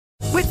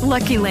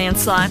Lucky Land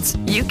Slots,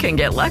 you can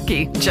get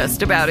lucky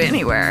just about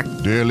anywhere.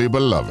 Dearly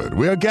beloved,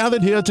 we are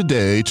gathered here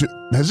today to...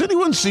 Has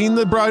anyone seen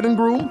the bride and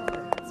groom?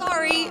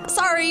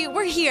 Sorry,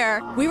 we're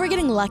here. We were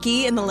getting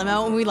lucky in the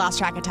limo and we lost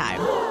track of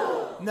time.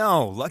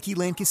 No, Lucky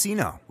Land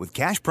Casino, with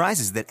cash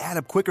prizes that add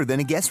up quicker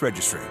than a guest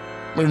registry.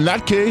 In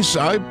that case,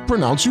 I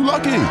pronounce you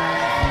lucky.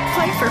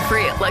 Play for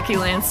free at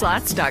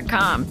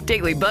LuckyLandSlots.com.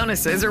 Daily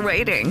bonuses are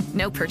waiting.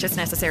 No purchase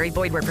necessary.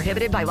 Void where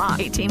prohibited by law.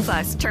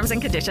 18+. Terms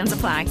and conditions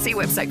apply. See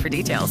website for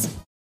details.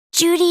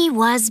 Judy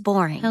was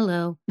boring.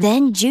 Hello.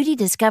 Then Judy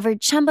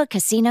discovered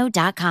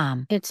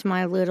ChumbaCasino.com. It's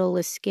my little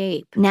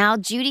escape. Now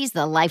Judy's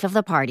the life of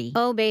the party.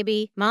 Oh,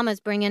 baby,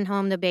 mama's bringing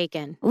home the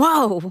bacon.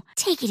 Whoa,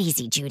 take it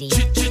easy, Judy.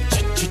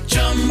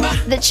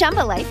 The Chumba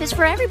life is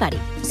for everybody.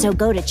 So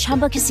go to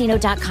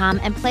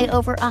ChumbaCasino.com and play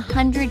over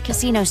 100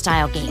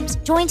 casino-style games.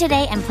 Join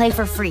today and play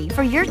for free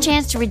for your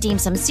chance to redeem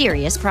some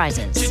serious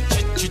prizes.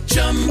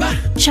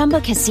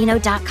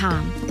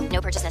 ChumbaCasino.com. No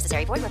purchase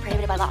necessary. Void where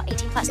prohibited by law.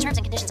 18+. Terms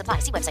and conditions apply.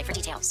 See website for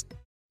details.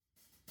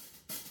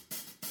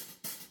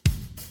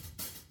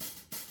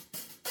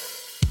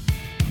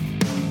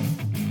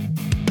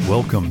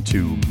 Welcome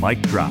to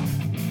Mic Drop,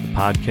 the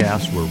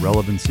podcast where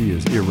relevancy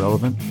is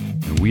irrelevant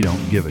and we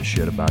don't give a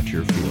shit about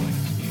your feelings.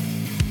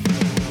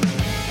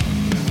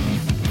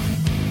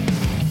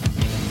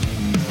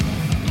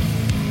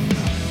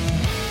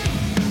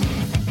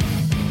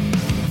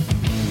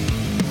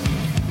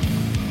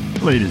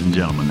 Ladies and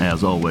gentlemen,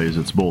 as always,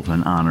 it's both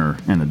an honor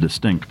and a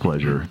distinct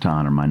pleasure to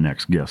honor my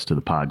next guest to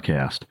the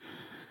podcast.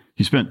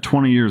 He spent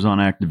 20 years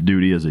on active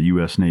duty as a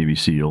U.S. Navy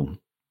SEAL.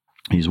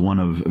 He's one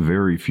of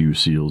very few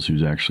SEALs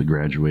who's actually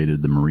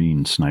graduated the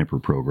Marine Sniper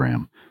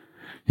program.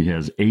 He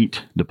has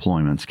 8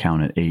 deployments,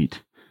 count it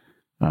 8,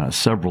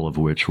 several of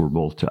which were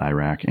both to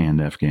Iraq and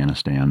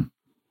Afghanistan.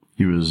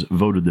 He was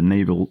voted the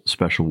Naval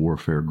Special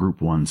Warfare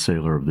Group 1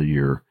 Sailor of the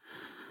Year.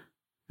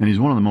 And he's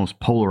one of the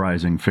most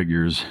polarizing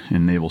figures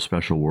in naval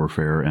special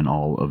warfare and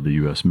all of the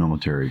U.S.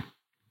 military.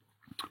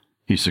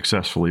 He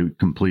successfully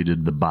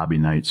completed the Bobby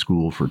Knight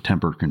School for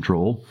Temper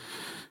Control,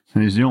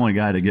 and he's the only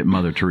guy to get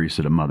Mother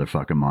Teresa to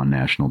motherfuck him on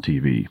national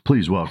TV.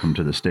 Please welcome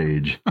to the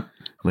stage,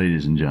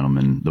 ladies and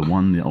gentlemen, the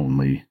one, the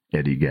only,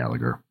 Eddie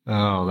Gallagher.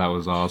 Oh, that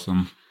was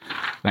awesome.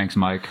 Thanks,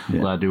 Mike. I'm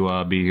glad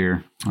to be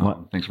here.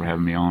 Thanks for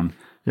having me on.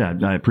 Yeah,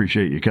 I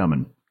appreciate you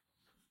coming.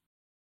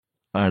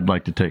 I'd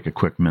like to take a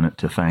quick minute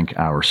to thank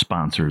our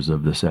sponsors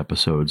of this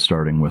episode,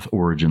 starting with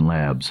Origin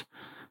Labs,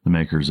 the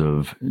makers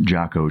of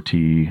Jocko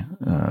Tea,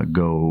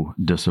 Go,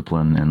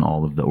 Discipline, and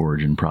all of the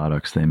Origin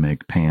products. They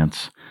make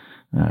pants,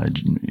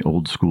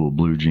 old school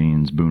blue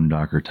jeans,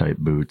 boondocker type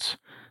boots,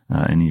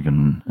 and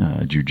even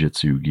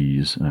jiu-jitsu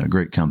gis.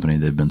 Great company.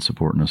 They've been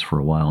supporting us for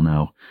a while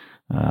now.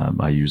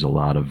 I use a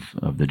lot of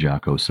the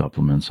Jocko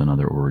supplements and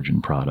other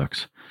Origin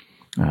products.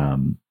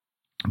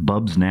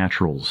 Bub's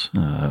Naturals,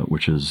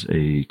 which is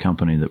a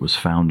company that was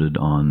founded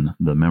on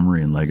the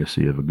memory and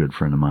legacy of a good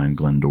friend of mine,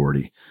 Glenn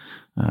Doherty,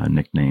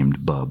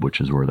 nicknamed Bub,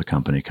 which is where the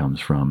company comes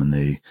from. And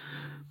they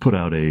put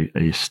out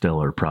a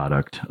stellar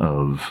product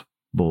of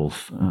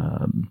both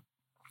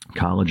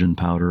collagen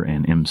powder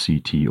and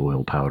MCT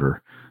oil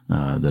powder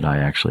that I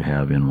actually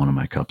have in one of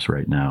my cups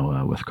right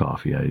now with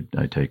coffee.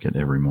 I take it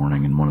every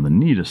morning. And one of the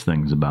neatest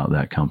things about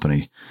that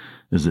company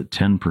is that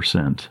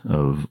 10%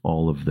 of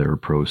all of their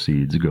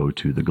proceeds go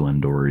to the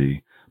Glenn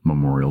Doherty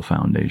Memorial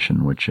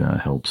Foundation, which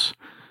helps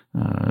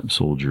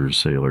soldiers,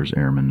 sailors,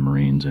 airmen,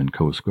 Marines, and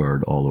Coast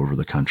Guard all over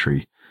the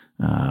country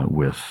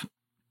with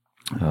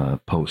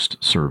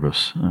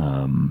post-service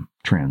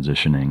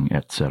transitioning,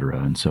 etc.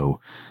 And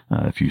so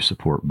if you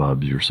support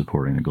Bubs, you're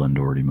supporting the Glenn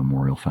Doherty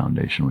Memorial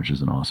Foundation, which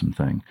is an awesome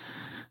thing.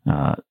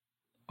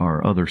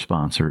 Our other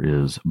sponsor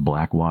is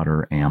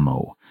Blackwater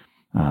Ammo,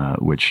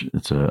 which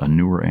it's a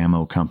newer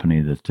ammo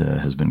company that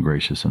has been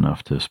gracious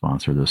enough to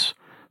sponsor this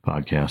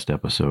podcast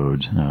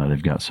episode.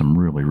 They've got some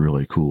really,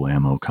 really cool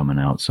ammo coming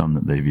out, some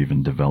that they've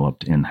even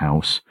developed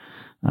in-house,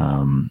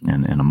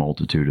 and a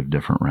multitude of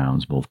different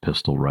rounds, both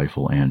pistol,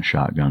 rifle, and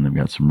shotgun. They've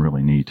got some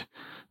really neat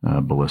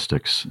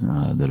ballistics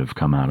that have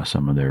come out of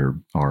some of their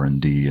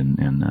R&D,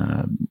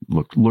 and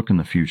look in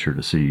the future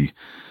to see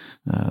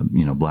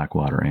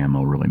Blackwater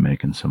Ammo really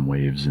making some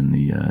waves in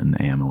the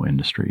ammo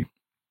industry.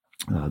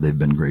 They've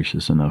been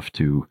gracious enough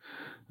to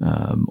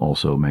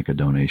also make a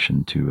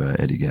donation to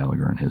Eddie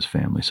Gallagher and his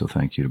family. So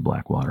thank you to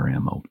Blackwater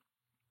Ammo.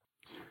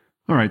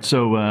 All right.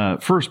 So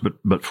first,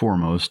 but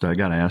foremost, I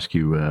got to ask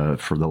you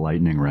for the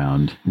lightning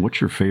round,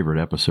 what's your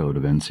favorite episode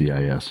of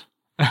NCIS?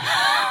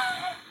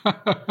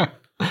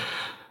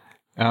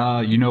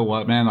 You know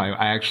what, man?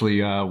 I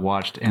actually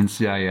watched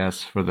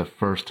NCIS for the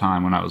first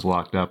time when I was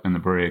locked up in the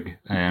brig,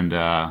 and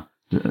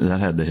that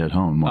had to hit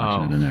home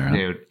watching it in there. Huh?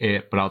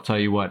 Dude, but I'll tell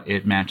you what,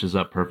 it matches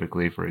up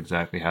perfectly for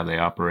exactly how they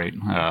operate.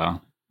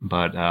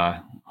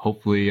 But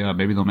hopefully,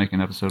 maybe they'll make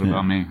an episode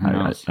about me.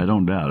 I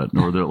don't doubt it,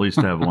 or they'll at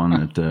least have one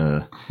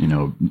that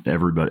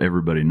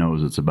everybody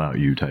knows it's about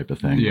you, type of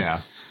thing.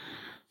 Yeah.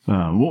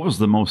 What was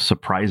the most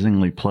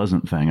surprisingly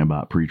pleasant thing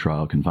about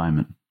pretrial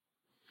confinement?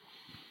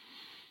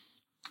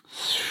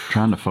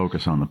 Trying to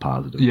focus on the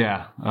positive.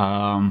 Yeah.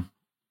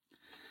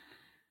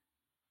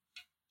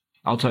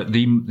 I'll tell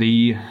you,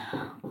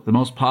 the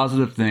most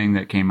positive thing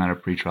that came out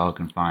of pretrial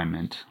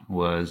confinement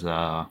was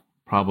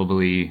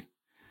probably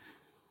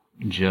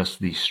just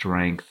the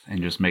strength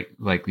and just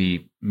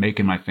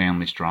making my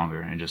family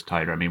stronger and just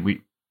tighter. I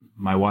mean,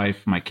 my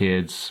wife, my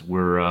kids,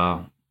 we're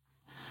a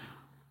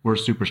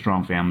super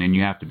strong family, and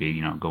you have to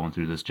be, going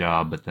through this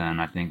job. But then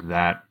I think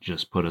that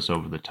just put us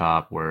over the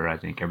top, where I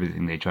think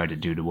everything they tried to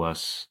do to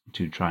us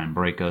to try and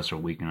break us or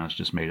weaken us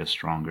just made us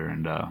stronger.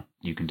 And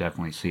you can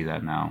definitely see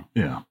that now.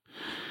 Yeah.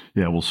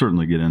 Yeah, we'll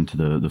certainly get into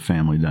the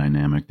family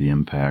dynamic, the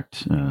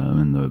impact,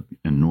 and the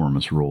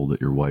enormous role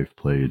that your wife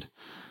played,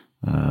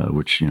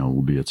 which,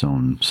 will be its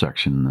own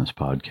section in this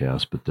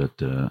podcast. But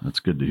that's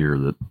good to hear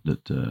that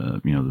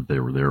that they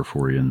were there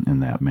for you in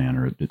that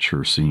manner. It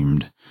sure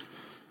seemed,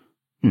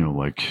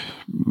 like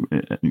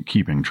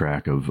keeping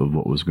track of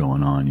what was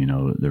going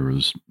on. There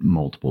was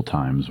multiple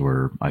times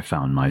where I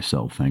found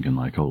myself thinking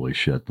like, holy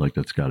shit, like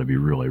that's got to be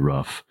really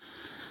rough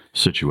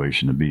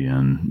situation to be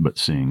in. But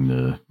seeing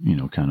the,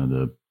 kind of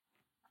the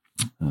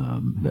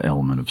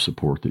element of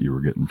support that you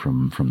were getting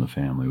from the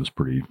family was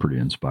pretty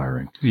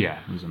inspiring. Yeah,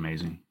 it was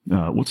amazing.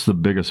 What's the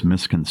biggest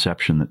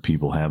misconception that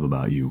people have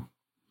about you?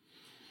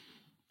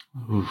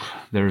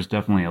 There's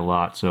definitely a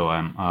lot. So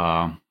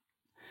I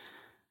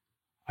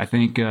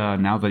think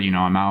now that,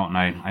 I'm out and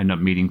I end up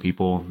meeting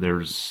people,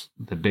 there's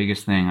the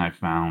biggest thing I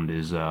found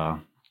is,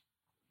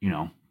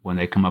 when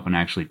they come up and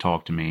actually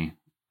talk to me,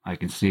 I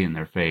can see in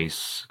their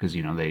face because,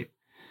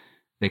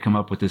 they come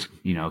up with this,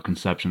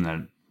 conception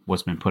that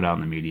what's been put out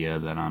in the media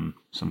that I'm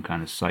some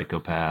kind of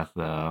psychopath,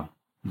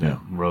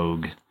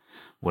 rogue,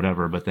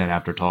 whatever. But then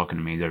after talking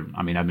to me,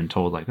 I've been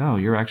told like, oh,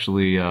 you're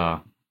actually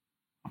a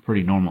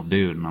pretty normal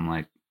dude. And I'm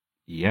like,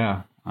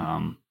 yeah,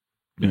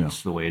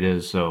 that's the way it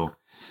is. So,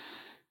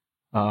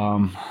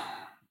 I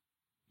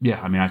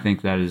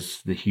think that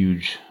is the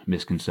huge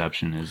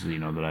misconception is,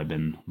 that I've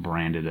been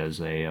branded as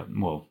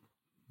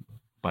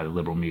by the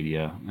liberal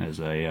media as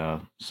a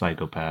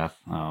psychopath,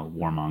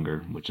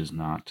 warmonger, which is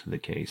not the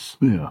case.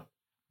 Yeah.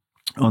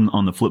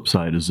 On the flip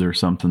side, is there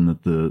something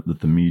that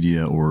the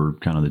media or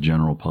kind of the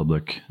general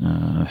public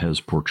has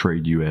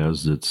portrayed you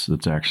as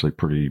that's actually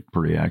pretty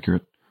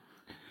accurate?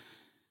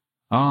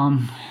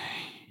 Yeah,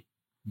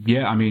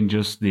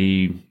 just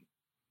the,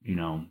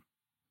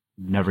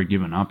 never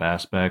giving up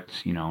aspect,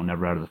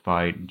 never out of the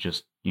fight.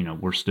 Just,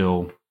 we're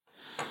still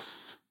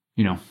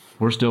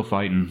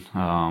fighting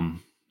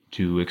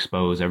to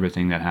expose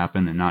everything that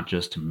happened, and not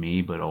just to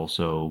me, but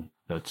also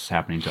that's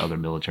happening to other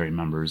military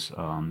members.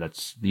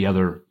 That's the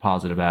other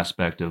positive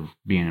aspect of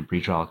being in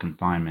pretrial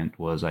confinement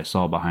was I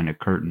saw behind a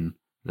curtain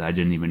that I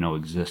didn't even know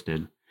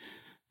existed.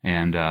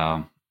 And,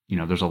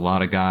 there's a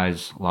lot of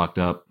guys locked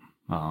up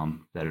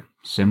that are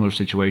similar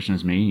situation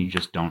as me. You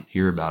just don't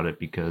hear about it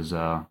because,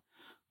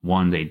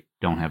 one, they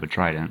don't have a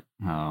trident,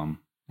 and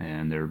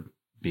they're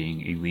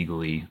being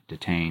illegally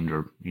detained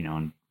or,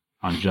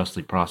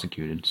 unjustly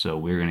prosecuted. So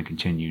we're going to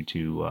continue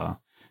to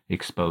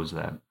expose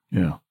that.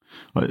 Yeah.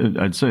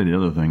 I'd say the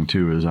other thing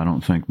too is I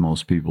don't think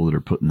most people that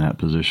are put in that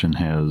position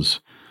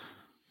has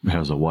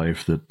a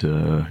wife that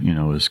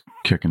is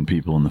kicking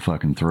people in the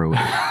fucking throat,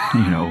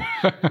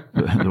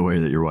 the way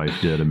that your wife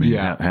did.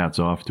 Hats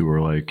off to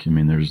her. Like,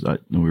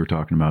 we were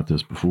talking about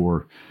this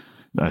before.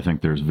 I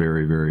think there's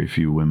very, very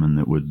few women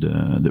that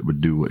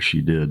would do what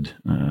she did,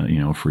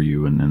 for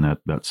you, and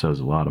that says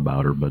a lot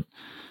about her. But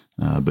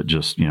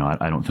just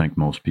I don't think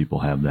most people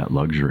have that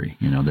luxury.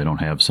 They don't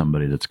have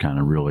somebody that's kind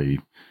of really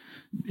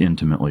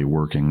intimately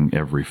working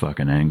every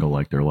fucking angle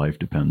like their life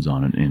depends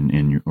on it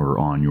in or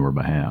on your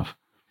behalf.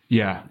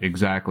 Yeah,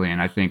 exactly.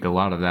 And I think a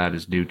lot of that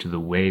is due to the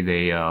way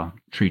they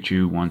treat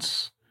you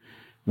once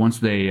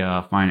they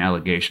find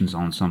allegations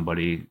on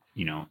somebody.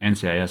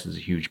 NCIS is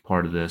a huge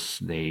part of this.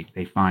 They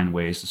find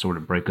ways to sort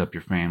of break up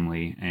your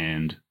family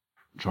and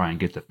try and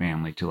get the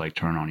family to like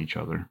turn on each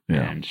other.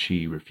 Yeah. And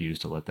she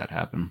refused to let that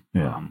happen.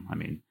 Yeah.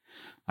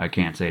 I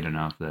can't say it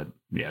enough that,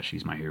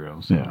 she's my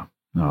hero. So. Yeah.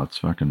 No,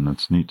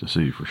 that's neat to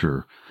see for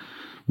sure.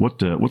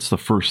 What's the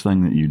first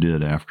thing that you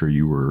did after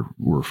you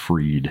were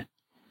freed?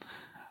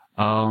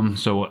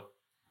 So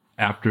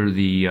after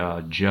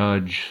the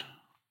judge,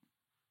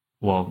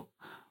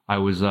 I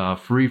was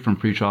free from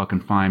pretrial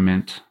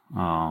confinement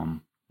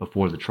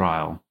before the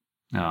trial.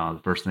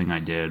 The first thing I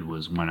did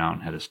was went out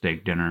and had a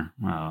steak dinner.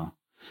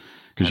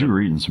 Because you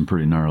were eating some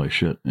pretty gnarly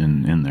shit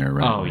in there,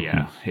 right? Oh,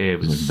 yeah. It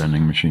was like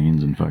vending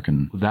machines and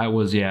fucking... That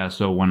was, yeah.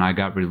 So when I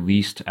got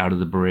released out of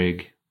the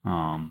brig,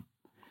 the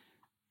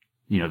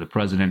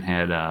president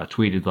had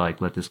tweeted,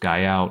 like, let this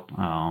guy out.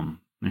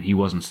 And he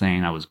wasn't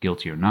saying I was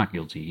guilty or not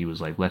guilty. He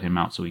was like, let him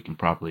out so he can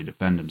properly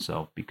defend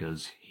himself,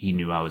 because he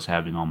knew I was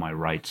having all my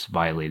rights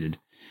violated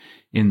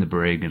in the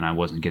brig, and I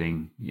wasn't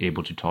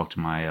able to talk to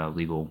my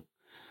legal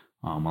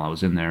while I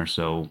was in there.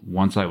 So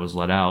once I was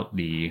let out,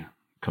 the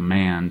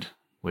command,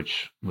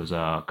 which was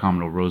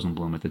Commodore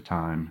Rosenblum at the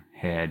time,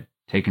 had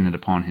taken it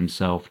upon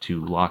himself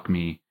to lock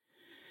me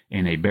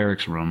in a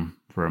barracks room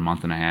for a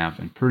month and a half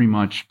and pretty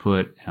much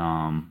put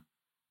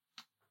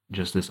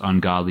just this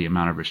ungodly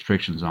amount of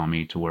restrictions on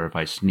me to where if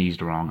I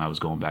sneezed wrong, I was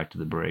going back to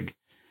the brig.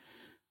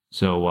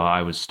 So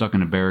I was stuck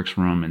in a barracks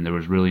room, and there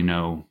was really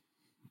no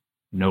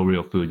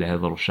real food. They had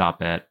a little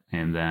shopette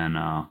and then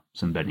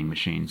some vending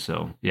machines.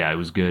 So yeah, it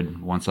was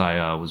good. Once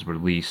I was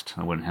released,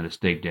 I went and had a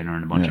steak dinner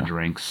and a bunch of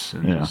drinks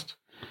and just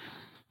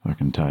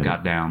fucking tight.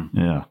 Got down.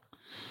 Yeah.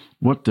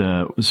 What?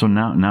 So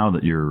now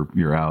that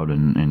you're out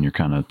and you're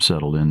kind of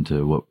settled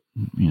into what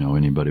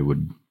anybody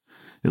would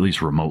at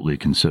least remotely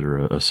consider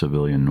a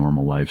civilian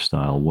normal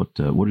lifestyle. What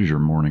does your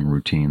morning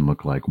routine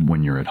look like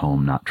when you're at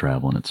home, not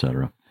traveling,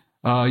 etc.?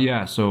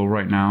 Yeah. So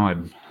right now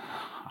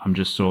I'm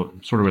just sort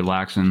of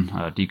relaxing,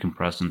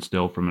 decompressing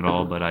still from it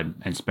all, but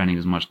and spending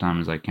as much time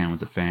as I can with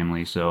the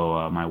family.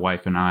 So my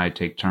wife and I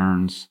take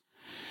turns,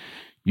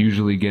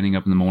 usually getting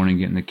up in the morning,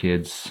 getting the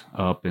kids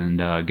up and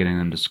getting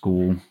them to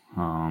school.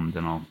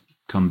 Then I'll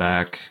come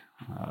back,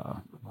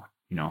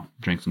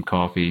 drink some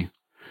coffee,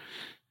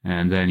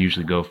 and then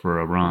usually go for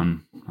a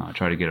run.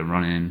 Try to get a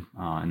run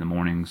in the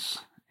mornings,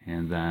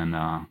 and then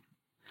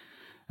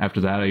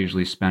after that, I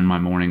usually spend my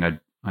morning.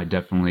 I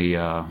definitely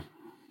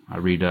I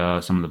read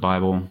some of the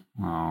Bible.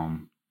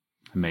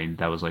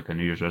 That was like a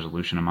New Year's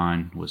resolution of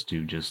mine, was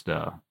to just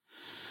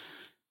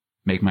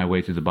make my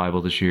way through the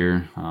Bible this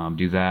year.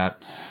 Do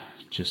that,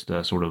 just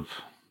sort of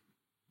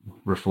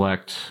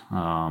reflect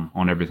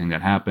on everything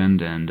that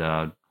happened and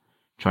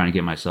trying to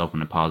get myself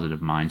in a positive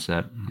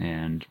mindset.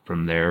 And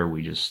from there,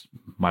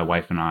 my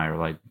wife and I are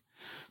like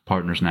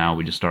partners now.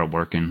 We just start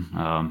working,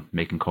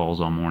 making calls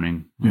all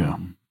morning. Yeah.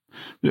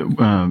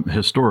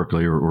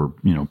 Historically or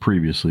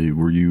previously,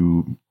 would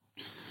you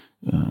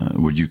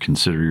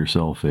consider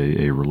yourself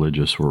a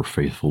religious or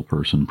faithful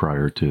person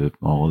prior to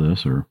all of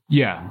this? Or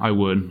yeah, I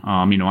would.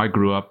 I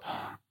grew up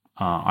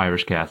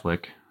Irish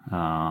Catholic.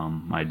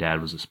 My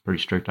dad was a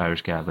pretty strict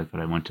Irish Catholic,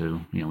 but I went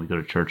to we go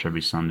to church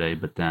every Sunday.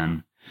 But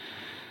then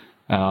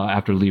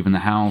after leaving the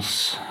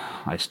house,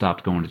 I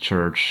stopped going to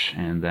church.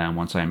 And then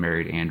once I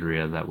married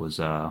Andrea, that was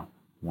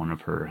one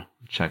of her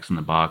checks in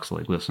the box.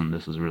 Like, listen,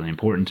 this is really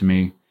important to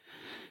me.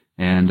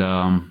 And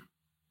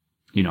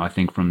I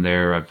think from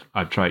there,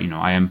 I've tried.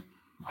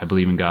 I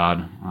believe in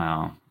God.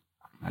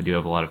 I do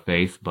have a lot of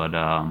faith, but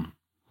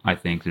I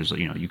think there's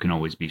you can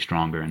always be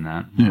stronger in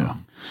that. Yeah,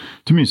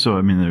 to me, so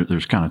I mean,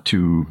 there's kind of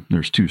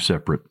two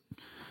separate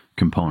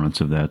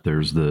components of that.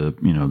 There's the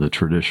the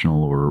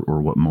traditional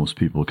or what most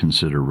people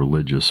consider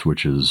religious,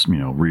 which is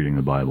reading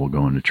the Bible,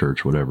 going to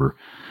church, whatever.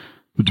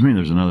 But to me,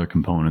 there's another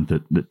component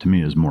that to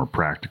me is more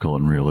practical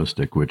and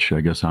realistic, which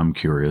I guess I'm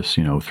curious,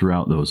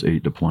 throughout those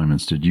 8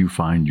 deployments, did you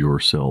find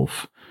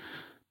yourself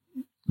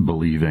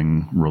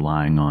believing,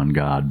 relying on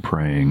God,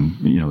 praying?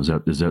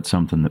 Is that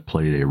something that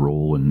played a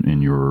role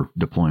in your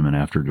deployment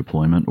after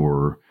deployment,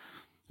 or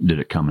did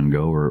it come and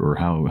go, or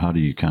how do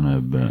you kind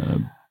of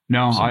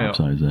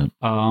synopsize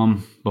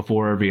that?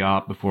 Before every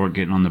op, before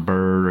getting on the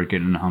bird or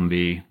getting in the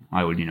Humvee,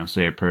 I would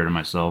say a prayer to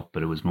myself,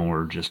 but it was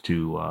more just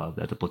to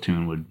that the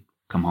platoon would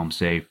come home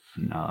safe.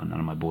 None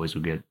of my boys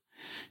would get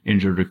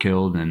injured or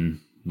killed,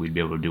 and we'd be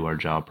able to do our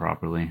job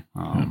properly.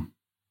 And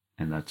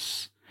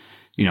that's,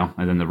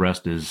 and then the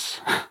rest is,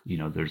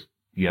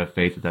 you have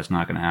faith that that's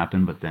not going to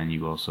happen, but then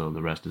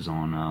the rest is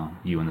on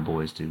you and the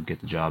boys to get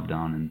the job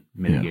done and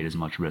mitigate as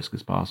much risk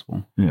as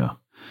possible. Yeah.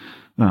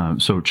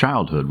 So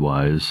childhood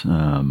wise,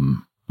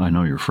 I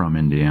know you're from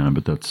Indiana,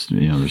 but that's,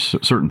 there's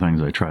certain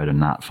things I try to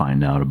not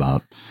find out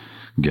about.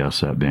 Guess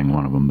that being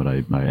one of them, but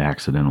I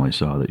accidentally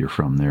saw that you're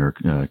from there.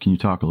 Can you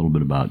talk a little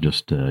bit about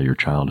just your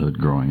childhood,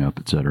 growing up,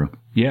 etc.?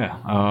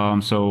 Yeah.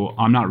 So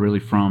I'm not really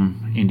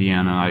from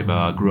Indiana.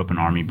 I grew up an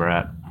Army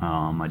brat.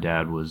 My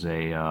dad was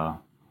a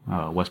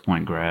West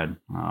Point grad.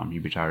 He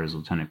retired as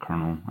lieutenant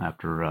colonel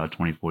after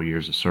 24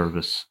 years of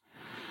service.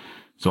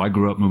 So I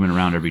grew up moving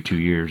around every 2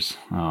 years.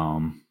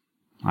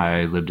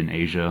 I lived in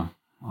Asia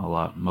a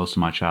lot, most of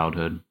my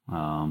childhood.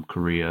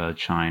 Korea,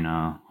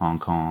 China, Hong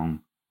Kong.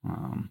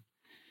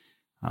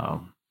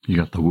 You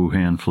got the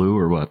Wuhan flu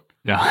or what?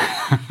 Yeah.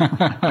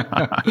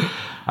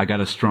 I got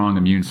a strong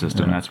immune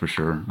system, that's for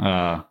sure.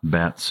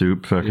 Bat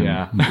soup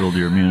fucking build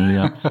your immunity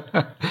up.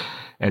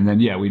 And then,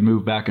 we'd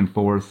move back and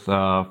forth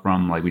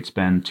from, we'd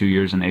spend 2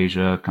 years in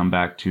Asia, come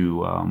back to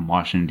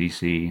Washington,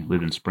 D.C.,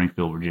 lived in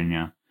Springfield,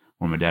 Virginia,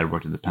 where my dad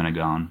worked at the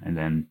Pentagon, and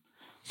then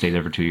stay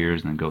there for 2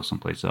 years and then go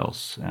someplace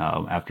else.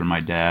 After my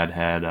dad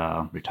had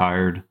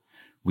retired,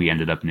 we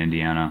ended up in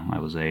Indiana. I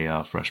was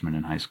a freshman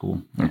in high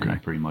school. And I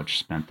pretty much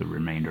spent the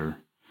remainder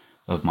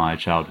of my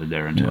childhood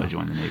there until I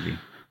joined the Navy.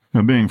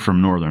 Now, being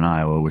from northern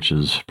Iowa, which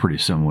is pretty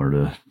similar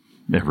to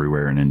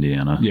everywhere in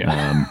Indiana.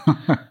 Yeah.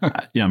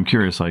 I'm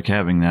curious,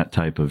 having that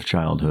type of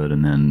childhood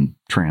and then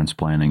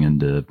transplanting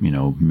into,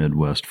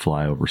 Midwest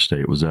flyover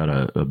state, was that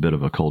a bit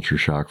of a culture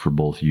shock for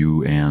both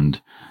you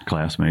and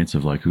classmates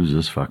of who's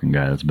this fucking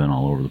guy that's been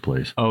all over the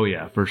place? Oh,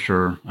 yeah, for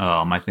sure.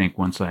 I think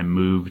once I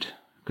moved,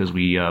 because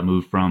we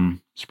moved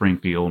from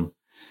Springfield,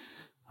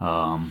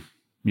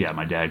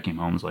 my dad came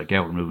home and was like,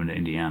 we're moving to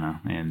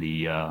Indiana. And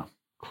the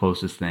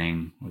closest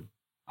thing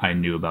I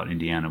knew about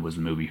Indiana was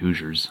the movie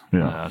Hoosiers.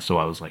 So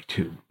I was like,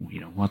 dude,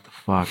 what the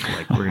fuck?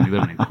 We're going to be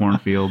living in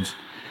cornfields.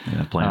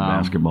 Yeah, playing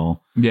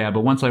basketball. Yeah,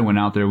 but once I went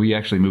out there, we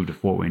actually moved to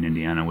Fort Wayne,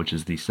 Indiana, which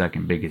is the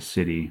second biggest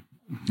city.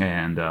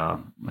 And,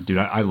 dude,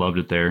 I loved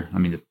it there. I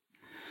mean,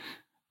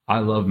 I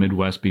love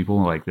Midwest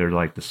people. Like, they're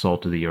like the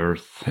salt of the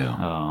earth.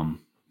 Yeah.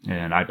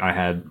 And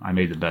I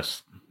made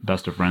the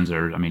best of friends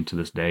there. I mean, to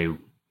this day,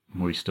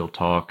 we still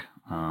talk.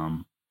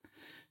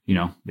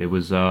 It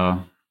was, yeah,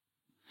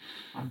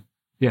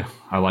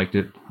 I liked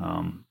it.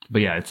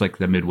 But yeah, it's like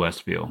the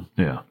Midwest feel.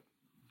 Yeah.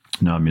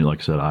 No, I mean, like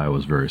I said,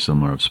 Iowa's very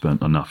similar. I've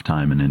spent enough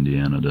time in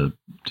Indiana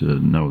to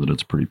know that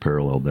it's pretty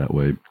paralleled that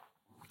way.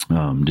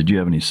 Did you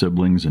have any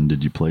siblings, and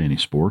did you play any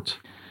sports?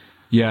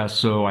 Yeah,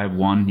 so I have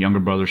one younger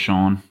brother,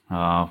 Sean,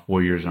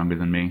 4 years younger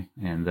than me.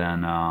 And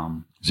then...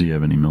 does he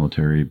have any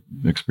military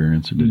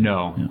experience?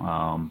 No.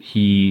 Yeah.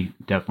 He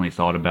definitely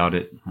thought about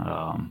it.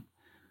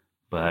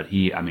 But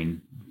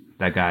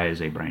that guy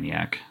is a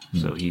brainiac.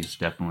 So he's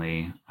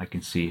definitely... I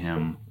can see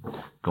him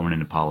going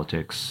into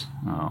politics.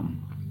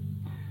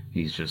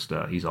 He's just...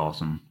 he's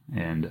awesome.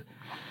 And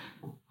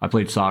I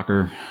played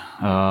soccer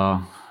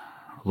a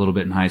little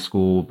bit in high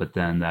school, but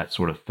then that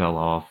sort of fell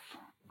off.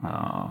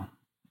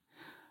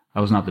 I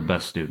was not the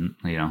best student,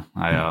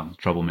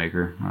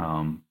 troublemaker.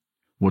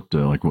 What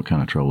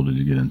kind of trouble did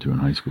you get into in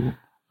high school?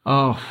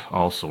 Oh,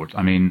 all sorts.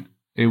 I mean,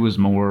 it was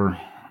more,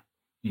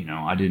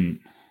 I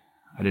didn't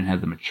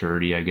have the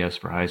maturity, I guess,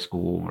 for high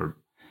school, or,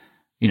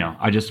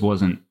 I just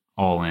wasn't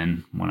all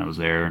in when I was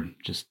there,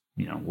 just,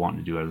 wanting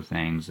to do other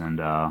things.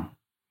 And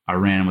I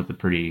ran with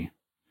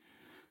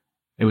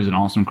it was an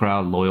awesome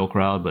crowd, loyal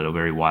crowd, but a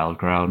very wild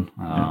crowd.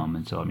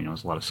 And so, it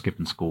was a lot of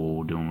skipping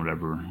school, doing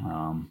whatever,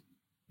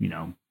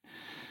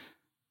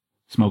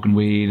 smoking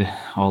weed,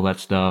 all that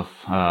stuff.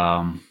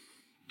 And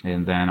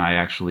then I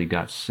actually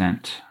got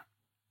sent,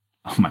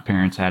 my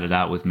parents had it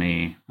out with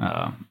me,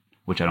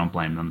 which I don't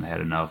blame them. They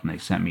had enough, and they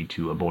sent me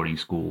to a boarding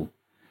school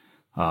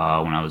when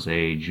I was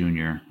a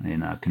junior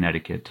in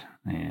Connecticut,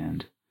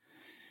 and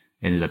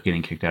ended up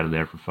getting kicked out of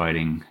there for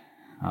fighting.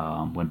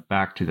 Went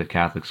back to the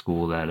Catholic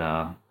school that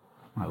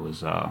I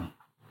was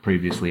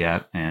previously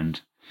at,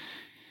 and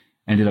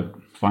ended up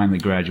finally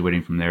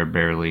graduating from there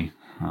barely.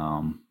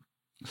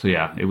 So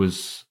yeah, it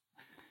was...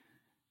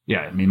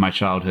 Yeah, my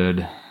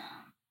childhood,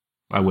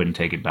 I wouldn't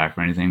take it back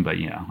for anything, but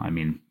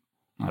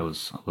I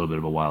was a little bit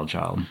of a wild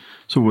child.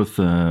 So with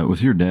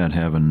your dad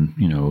having,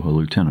 a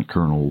lieutenant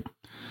colonel,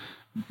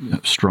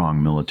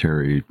 strong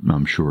military,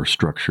 I'm sure,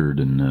 structured,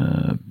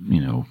 and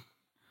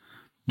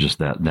just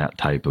that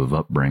type of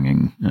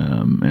upbringing,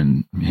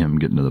 and him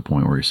getting to the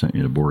point where he sent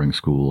you to boarding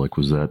school, like,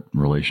 was that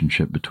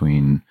relationship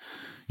between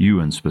you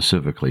and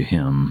specifically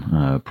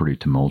him pretty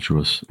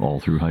tumultuous all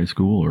through high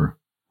school, or?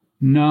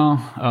 No,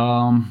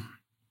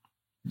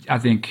 I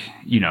think,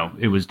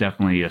 it was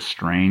definitely a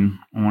strain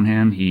on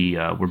him.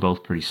 We're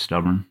both pretty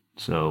stubborn.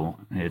 So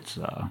it's,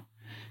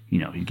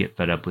 he'd get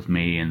fed up with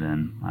me, and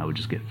then I would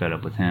just get fed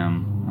up with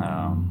him.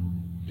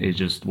 It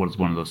just was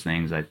one of those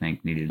things I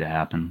think needed to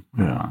happen.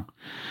 Yeah.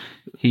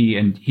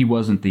 He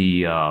wasn't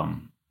he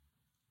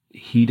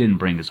didn't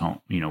bring his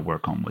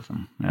work home with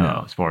him,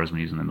 as far as when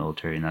he was in the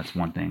military. And that's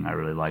one thing I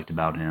really liked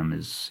about him,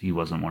 is he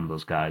wasn't one of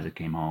those guys that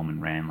came home and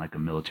ran like a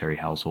military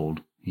household.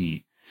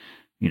 He,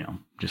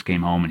 just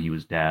came home and he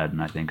was dad.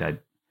 And I think I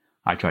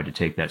tried to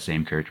take that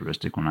same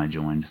characteristic when I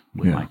joined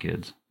with my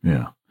kids.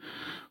 Yeah.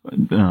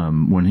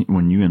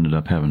 When you ended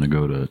up having to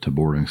go to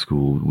boarding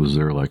school, was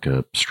there like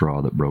a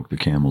straw that broke the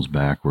camel's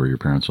back where your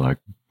parents were like,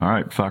 all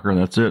right, fucker,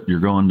 that's it, you're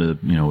going to,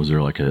 was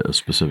there like a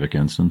specific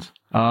instance?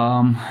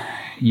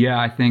 Yeah,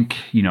 I think,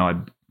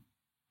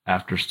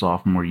 after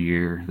sophomore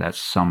year, that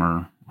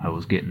summer, I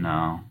was getting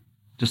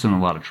just in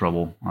a lot of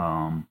trouble.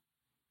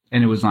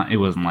 And it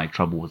wasn't like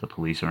trouble with the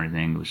police or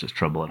anything. It was just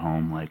trouble at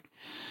home, like,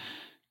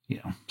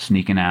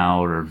 sneaking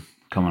out or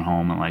coming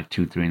home at like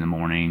 2, 3 in the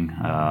morning.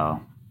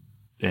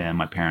 And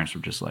my parents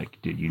were just like,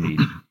 dude,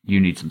 you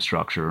need some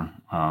structure.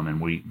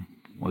 And we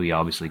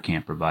obviously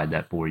can't provide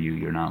that for you.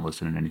 You're not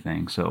listening to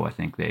anything. So I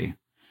think they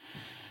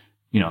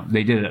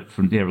did it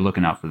they were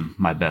looking out for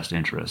my best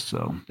interest.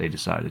 So they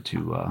decided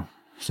to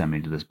send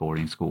me to this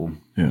boarding school.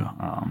 Yeah.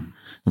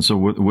 And so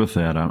with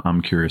that,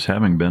 I'm curious,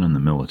 having been in the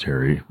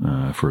military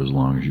for as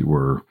long as you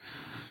were,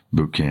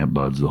 boot camp,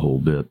 buds, the whole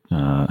bit,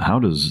 how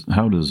does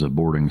a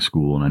boarding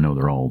school, and I know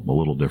they're all a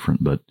little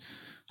different, but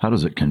how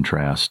does it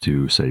contrast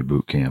to, say,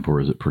 boot camp, or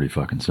is it pretty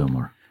fucking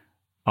similar?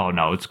 Oh,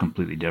 no, it's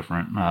completely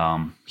different.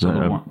 I've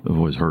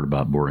always heard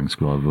about boarding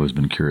school. I've always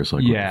been curious,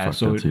 like, what the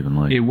fuck that's even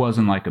like. It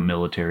wasn't like a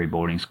military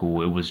boarding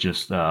school. It was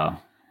just,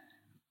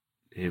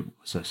 it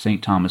was a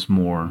St. Thomas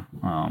More,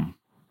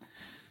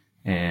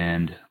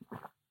 and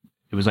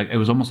it was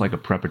almost like a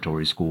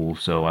preparatory school.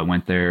 So I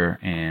went there,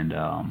 and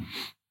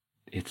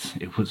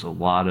it was a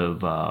lot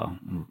of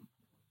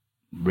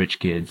rich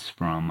kids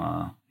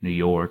from New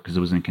York, because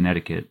it was in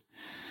Connecticut,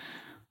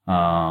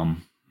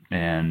 and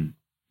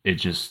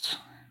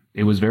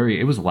it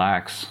was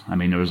lax. I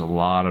mean, there was a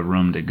lot of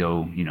room to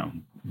go,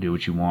 do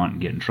what you want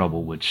and get in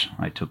trouble, which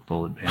I took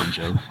full advantage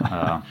of.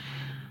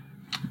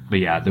 But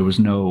yeah, there was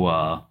no.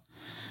 I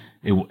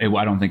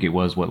don't think it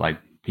was what like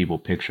people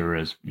picture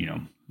as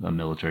a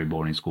military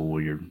boarding school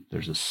where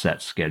there's a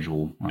set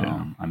schedule.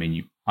 I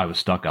mean, I was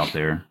stuck out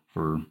there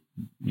for,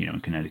 in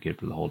Connecticut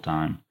for the whole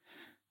time,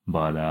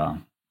 but,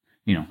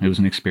 it was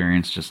an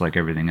experience just like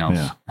everything else.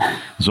 Yeah.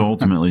 So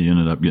ultimately you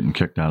ended up getting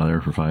kicked out of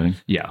there for fighting?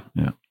 Yeah.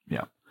 Yeah.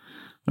 Yeah.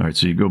 All right.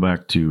 So you go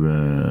back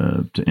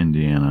to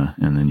Indiana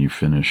and then you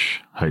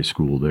finish high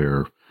school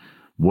there.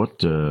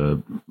 What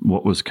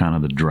was kind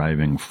of the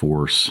driving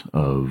force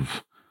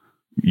of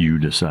you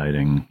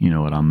deciding,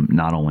 what,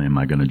 not only am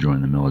I going to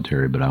join the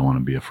military, but I want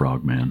to be a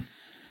frogman?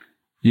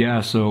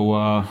 Yeah. So,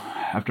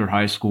 after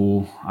high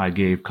school, I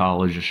gave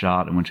college a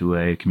shot. I went to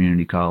a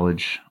community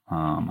college,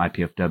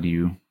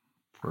 IPFW,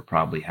 for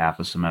probably half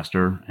a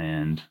semester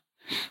and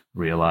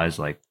realized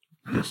like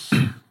this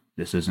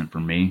isn't for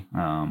me.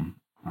 I'm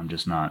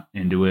just not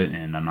into it,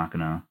 and I'm not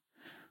going to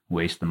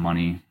waste the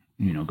money,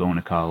 going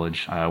to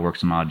college. I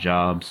worked some odd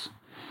jobs.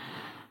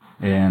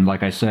 And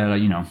like I said,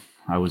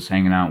 I was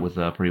hanging out with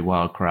a pretty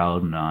wild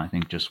crowd. And I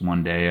think just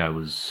one day I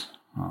was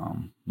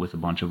with a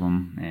bunch of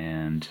them,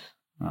 and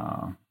it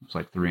was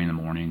like 3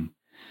 a.m.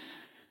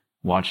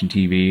 watching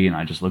TV, and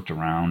I just looked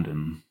around,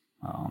 and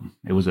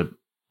it was a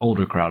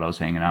older crowd I was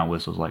hanging out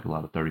with. So it was like a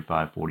lot of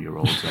 35,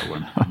 40-year-olds that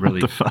were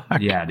really, what the fuck?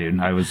 Yeah, dude.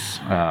 I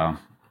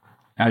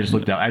just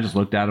looked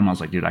at them. I was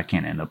like, dude, I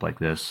can't end up like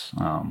this.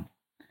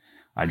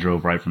 I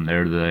drove right from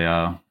there to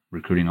the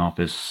recruiting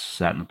office,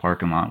 sat in the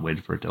parking lot,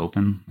 waited for it to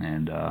open,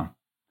 and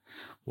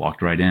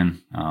walked right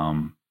in.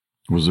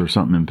 Was there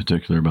something in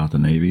particular about the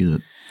Navy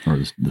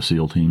or the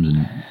SEAL teams?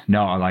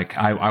 No,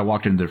 I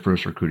walked into their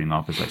first recruiting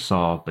office I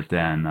saw, but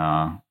then,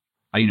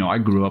 I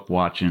grew up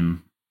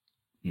watching,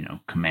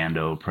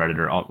 Commando,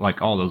 Predator,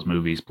 all those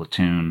movies,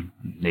 Platoon,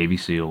 Navy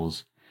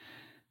SEALs.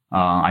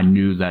 I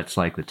knew that's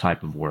like the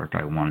type of work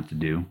I wanted to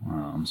do.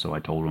 So I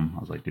told him, I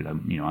was like, dude,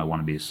 I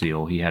want to be a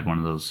SEAL. He had one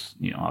of those,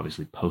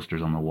 obviously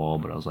posters on the wall,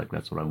 but I was like,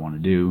 that's what I want to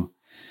do.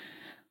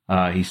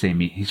 He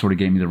sort of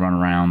gave me the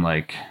runaround,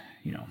 like,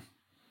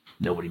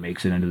 nobody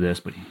makes it into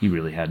this, but he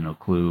really had no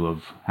clue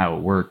of how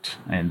it worked.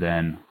 And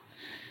then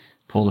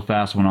pulled a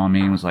fast one on me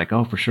and was like,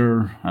 oh, for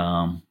sure.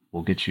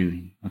 We'll get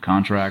you a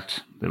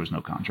contract. There was no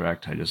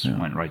contract. I just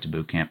went right to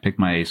boot camp, picked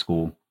my A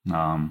school,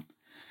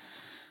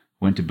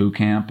 went to boot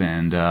camp.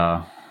 And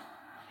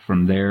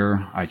from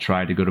there, I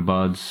tried to go to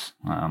Buds,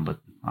 but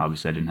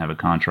obviously I didn't have a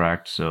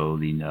contract. So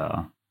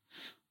the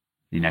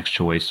next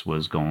choice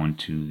was going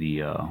to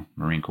the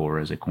Marine Corps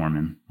as a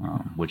corpsman,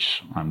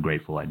 which I'm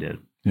grateful I did.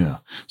 Yeah.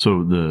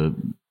 So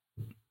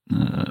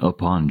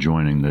upon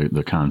joining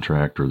the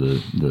contract or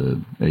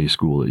the A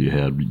school that you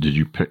had, did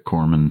you pick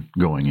corpsman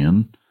going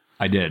in?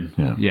 I did.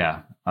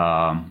 Yeah.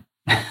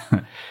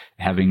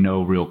 Having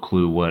no real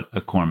clue what a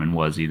corpsman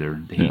was either.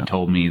 He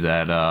told me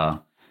that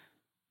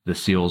the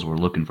SEALs were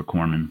looking for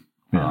corpsmen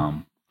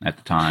at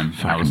the time.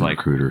 Fucking I was like,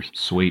 recruiters.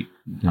 Sweet.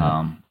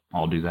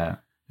 I'll do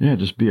that. Yeah,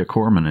 just be a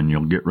corpsman and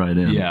you'll get right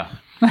in. Yeah.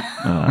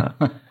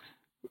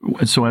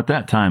 So at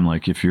that time,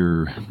 like if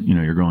you're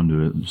going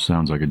to,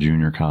 sounds like a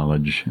junior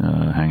college,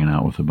 hanging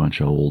out with a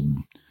bunch of old,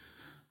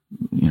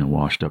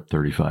 washed up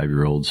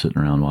 35-year-olds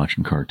sitting around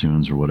watching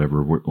cartoons or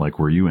whatever,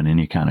 were you in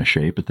any kind of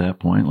shape at that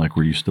point? Like,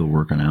 were you still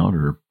working out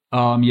or?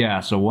 Yeah.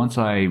 So once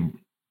I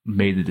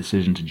made the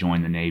decision to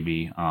join the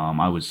Navy,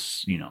 I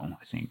was,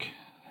 I think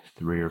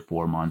 3 or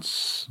 4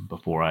 months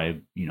before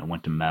I,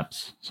 went to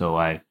MEPS. So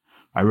I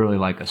really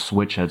a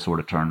switch had sort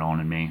of turned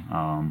on in me.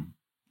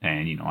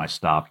 And, I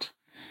stopped,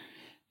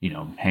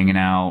 hanging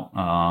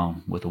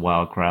out with a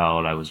wild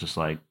crowd. I was just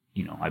like,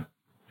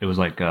 it was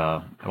like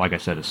I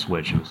said, a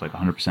switch. It was like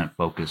 100%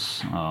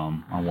 focus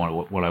on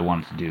what I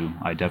wanted to do.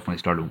 I definitely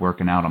started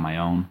working out on my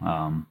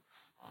own.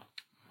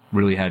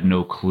 Really had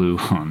no clue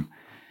on,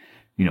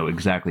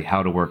 exactly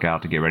how to work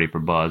out to get ready for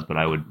Buzz. But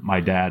my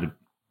dad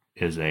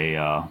is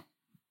a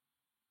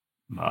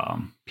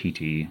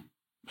PT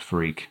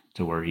freak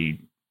to where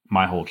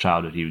my whole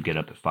childhood, he would get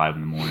up at 5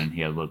 a.m.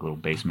 He had a little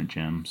basement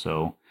gym.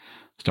 So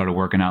started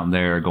working out in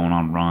there, going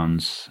on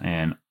runs.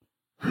 And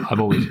I've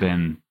always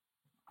been,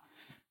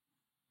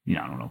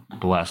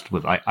 blessed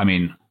with,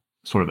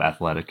 sort of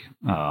athletic.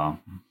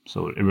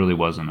 So it really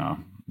wasn't a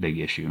big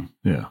issue.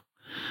 Yeah.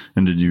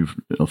 And did you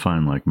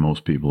find, like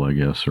most people, I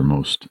guess, or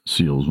most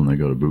SEALs, when they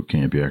go to boot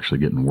camp, you actually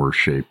get in worse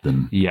shape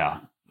than? Yeah.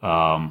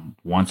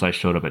 Once I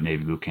showed up at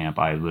Navy boot camp,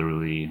 I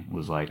literally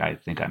was like, I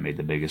think I made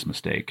the biggest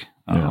mistake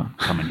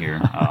coming here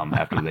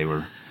after they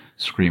were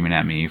screaming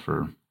at me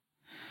for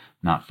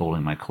not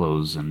folding my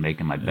clothes and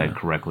making my bed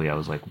correctly. I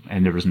was like,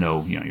 and there was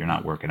no, you're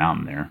not working out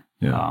in there.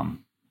 Yeah.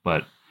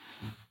 But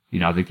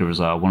I think there was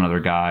one other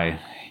guy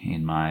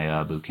in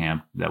my boot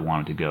camp that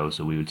wanted to go,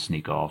 so we would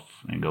sneak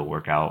off and go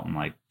work out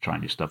and try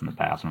and do stuff in the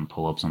bathroom,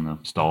 pull ups on the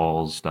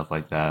stalls, stuff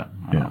like that.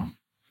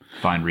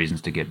 Find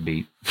reasons to get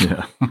beat.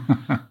 Yeah.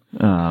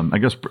 I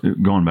guess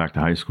going back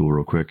to high school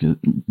real quick,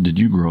 did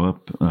you grow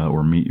up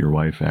or meet your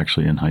wife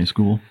actually in high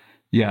school?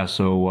 Yeah.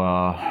 So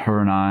her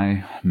and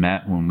I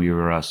met when we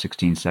were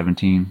 16,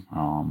 17.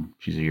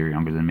 She's a year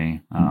younger than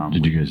me.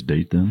 Did you guys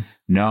date then?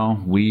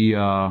 No, we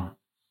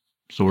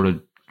sort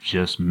of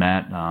just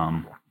met.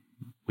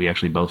 we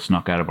actually both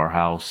snuck out of our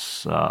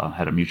house,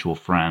 had a mutual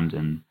friend,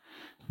 and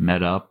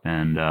met up,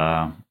 and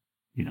out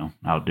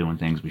doing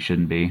things we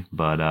shouldn't be.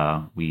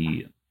 But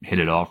we hit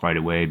it off right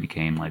away,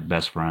 became like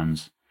best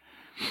friends.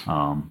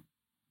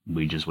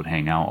 We just would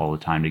hang out all the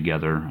time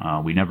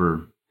together. We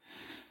never,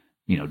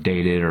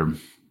 dated or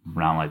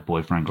around like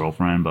boyfriend,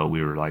 girlfriend, but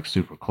we were like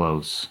super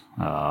close.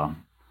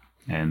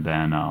 And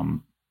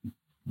then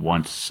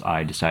once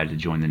I decided to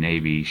join the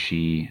Navy,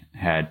 she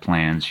had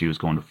plans. She was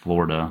going to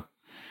Florida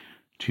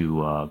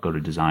to go to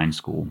design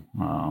school.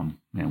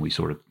 And we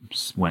sort of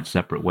went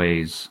separate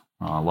ways,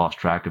 lost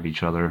track of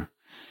each other.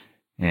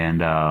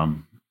 And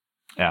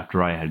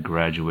after I had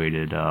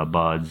graduated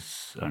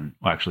BUD/S,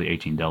 actually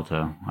 18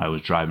 Delta, I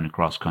was driving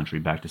across country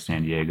back to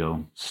San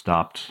Diego,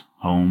 stopped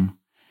home,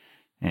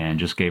 and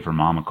just gave her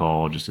mom a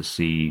call just to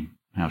see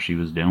how she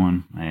was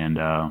doing. And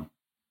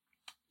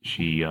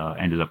she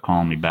ended up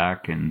calling me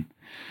back, and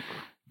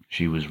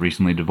she was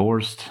recently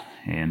divorced.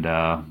 And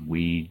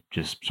we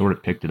just sort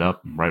of picked it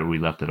up right where we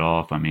left it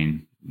off. I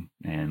mean,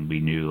 and we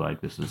knew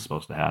like this is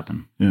supposed to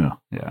happen. Yeah.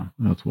 Yeah.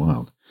 That's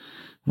wild.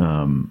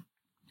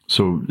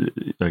 So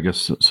I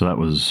guess that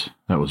was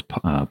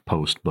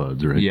post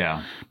BUD/S, right?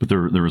 Yeah. But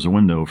there was a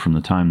window from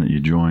the time that you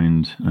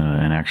joined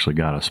and actually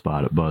got a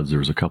spot at BUD/S. There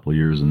was a couple of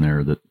years in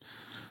there that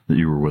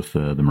you were with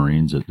the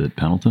Marines at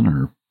Pendleton,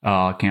 or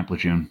Camp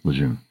Lejeune.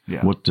 Lejeune.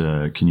 Yeah. What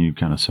can you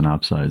kind of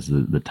synopsize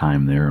the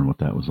time there and what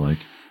that was like?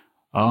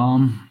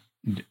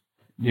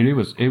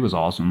 It was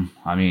awesome.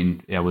 I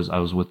mean, I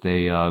was with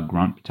a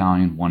Grunt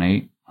Battalion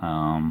 1-8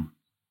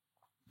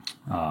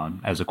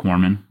 as a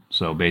corpsman.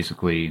 So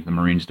basically, the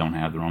Marines don't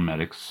have their own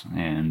medics,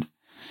 and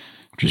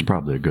which is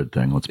probably a good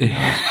thing. Let's be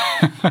honest.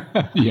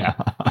 Yeah,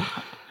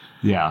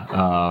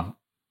 yeah.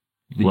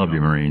 Love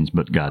you, Marines,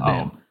 but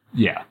goddamn.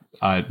 Yeah.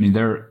 I mean,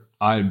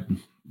 I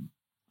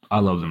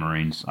love the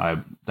Marines.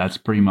 That's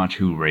pretty much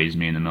who raised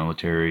me in the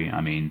military.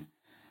 I mean,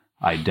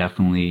 I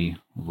definitely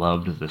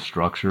loved the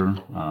structure.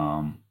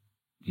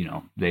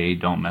 They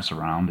don't mess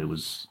around. It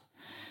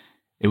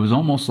was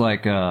almost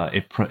like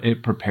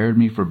it prepared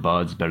me for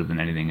BUD/S better than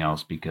anything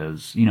else,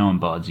 because in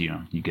BUD/S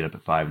you get up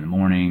at 5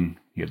 a.m,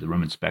 you have the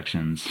room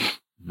inspections.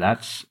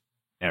 That's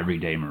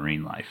everyday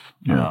Marine life.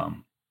 Yeah.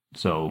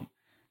 So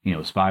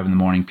it's 5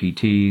 a.m.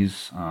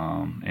 PTs,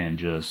 and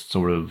just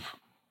sort of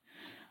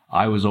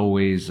I was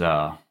always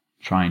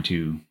trying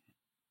to,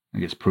 I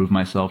guess, prove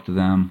myself to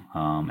them,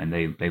 and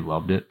they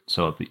loved it.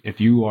 So if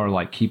you are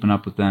like keeping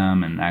up with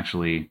them and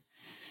actually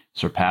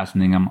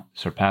surpassing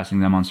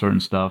them on certain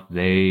stuff,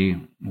 they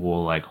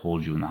will like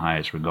hold you in the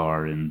highest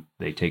regard, and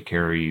they take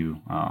care of you.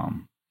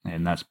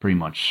 And that's pretty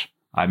much,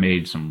 I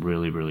made some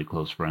really, really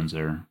close friends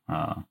there.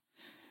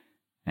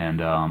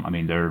 And I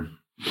mean, they're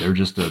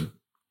just an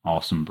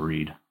awesome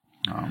breed.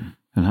 And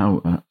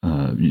how,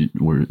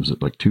 was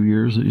it like 2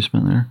 years that you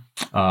spent there?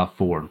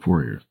 4.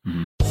 4 years.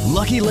 Mm-hmm.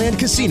 Lucky Land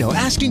Casino,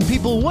 asking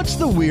people, what's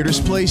the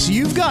weirdest place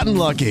you've gotten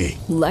lucky?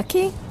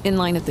 Lucky? In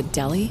line at the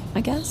deli,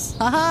 I guess?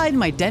 Aha, in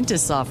my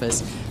dentist's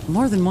office.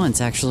 More than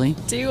once, actually.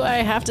 Do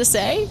I have to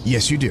say?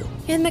 Yes, you do.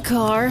 In the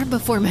car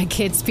before my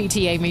kids'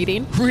 PTA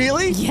meeting.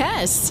 Really?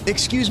 Yes.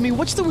 Excuse me,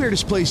 what's the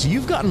weirdest place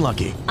you've gotten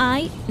lucky?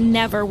 I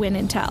never win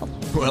and tell.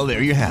 Well,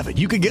 there you have it.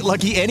 You can get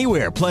lucky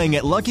anywhere, playing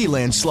at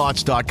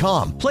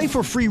LuckyLandSlots.com. Play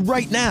for free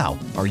right now.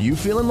 Are you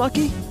feeling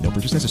lucky? No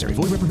purchase necessary.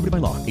 Void where prohibited by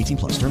law. 18+.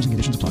 Terms and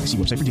conditions apply. See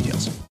website for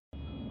details.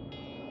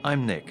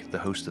 I'm Nick, the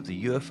host of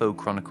the UFO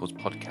Chronicles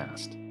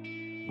podcast,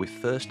 with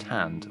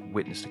first-hand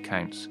witness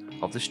accounts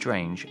of the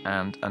strange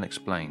and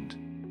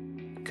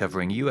unexplained,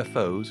 covering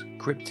UFOs,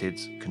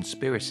 cryptids,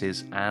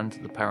 conspiracies, and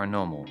the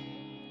paranormal.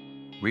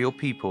 Real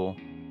people,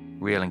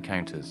 real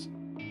encounters.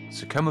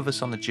 So come with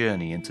us on the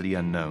journey into the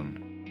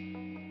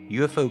unknown.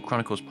 UFO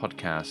Chronicles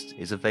podcast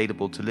is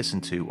available to listen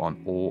to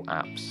on all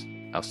apps.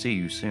 I'll see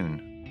you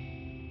soon.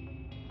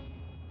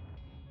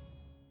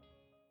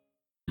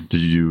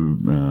 Did you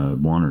do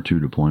 1 or 2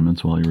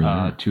 deployments while you were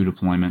there? 2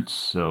 deployments.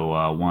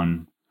 So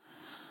one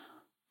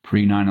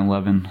pre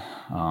 9/11,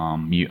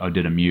 I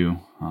did a MEU.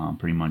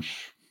 Pretty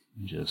much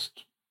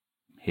just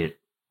hit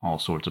all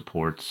sorts of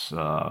ports. Did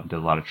a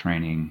lot of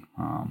training,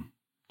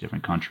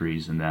 different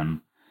countries, and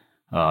then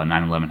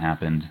 9/11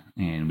 happened,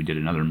 and we did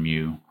another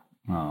MEU.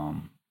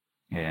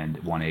 And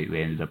 1/8,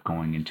 we ended up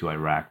going into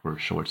Iraq for a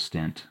short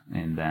stint,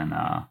 and then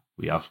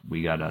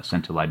we got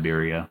sent to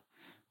Liberia.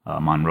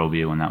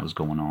 Monrovia, when that was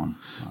going on.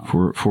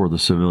 For the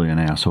civilian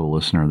asshole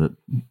listener that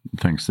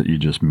thinks that you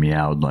just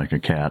meowed like a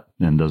cat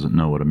and doesn't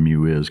know what a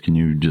MEU is, can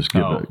you just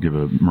give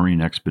a Marine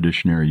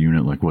Expeditionary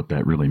Unit like what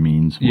that really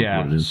means? What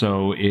it is?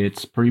 So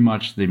it's pretty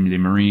much the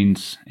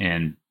Marines,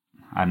 and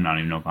I don't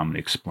even know if I'm going to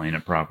explain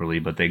it properly,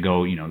 but they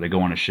go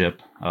on a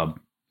ship.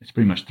 It's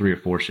pretty much 3 or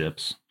 4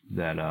 ships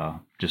that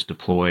just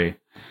deploy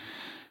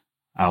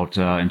out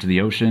into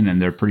the ocean,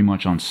 and they're pretty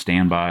much on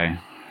standby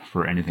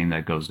for anything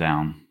that goes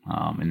down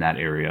in that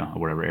area,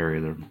 or whatever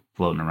area they're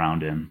floating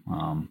around in,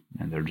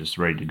 and they're just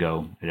ready to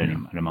go at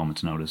a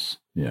moment's notice.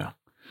 Yeah,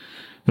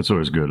 that's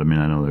always good. I mean,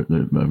 I know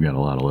that I've got a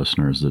lot of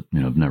listeners that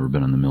have never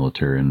been in the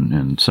military,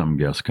 and some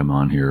guests come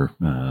on here,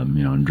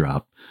 and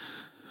drop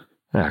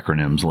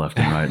acronyms left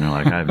and right, and they're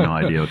like, I have no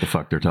idea what the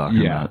fuck they're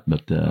talking about.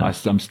 But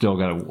I'm still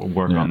got to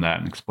work on that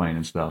and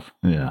explaining stuff.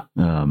 Yeah.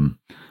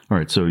 All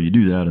right. So you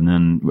do that, and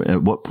then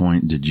at what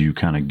point did you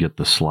kind of get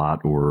the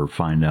slot or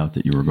find out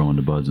that you were going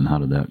to Buds, and how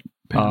did that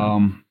pan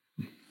out?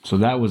 So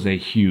that was a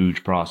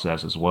huge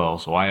process as well.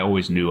 So I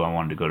always knew I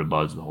wanted to go to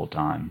Buds the whole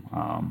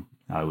time.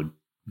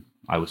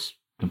 I was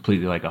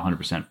completely like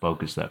 100%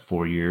 focused that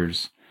 4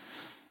 years.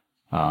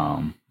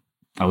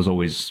 I was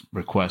always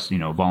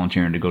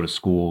volunteering to go to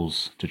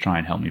schools to try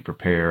and help me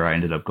prepare. I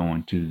ended up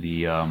going to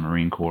the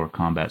Marine Corps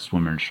Combat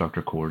Swimmer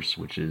Instructor course,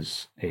 which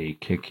is a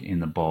kick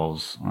in the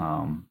balls,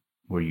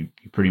 where you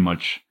pretty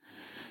much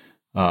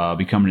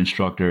become an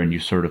instructor and you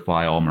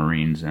certify all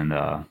Marines and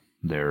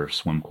their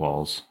swim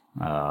quals.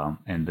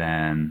 And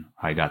then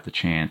I got the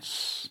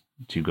chance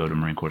to go to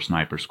Marine Corps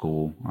Sniper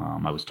School.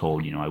 I was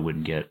told, I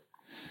wouldn't get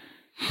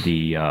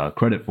the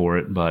credit for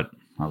it, but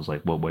I was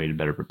like, what way to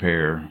better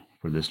prepare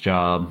for this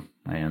job?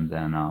 And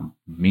then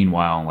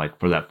meanwhile, like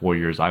for that 4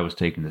 years, I was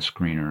taking the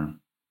screener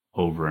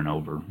over and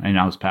over, and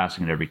I was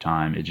passing it every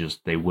time. It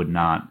just, they would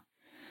not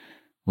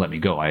let me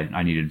go.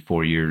 I needed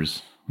 4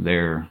 years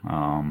there.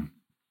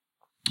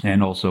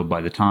 And also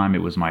by the time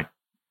when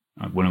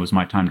it was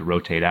my time to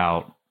rotate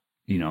out,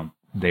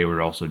 they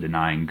were also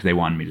denying, because they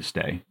wanted me to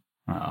stay.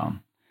 And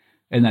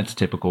that's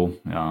typical.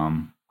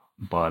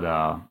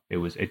 But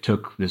it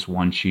took this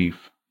one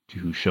chief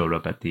who showed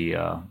up at the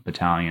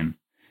battalion,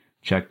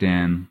 checked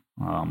in,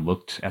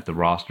 looked at the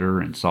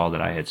roster and saw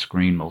that I had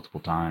screened multiple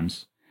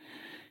times.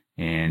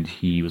 And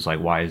he was like,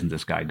 why isn't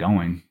this guy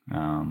going?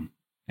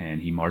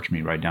 And he marched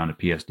me right down to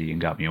PSD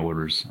and got me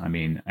orders. I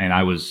mean,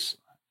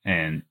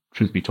 and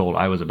truth be told,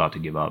 I was about to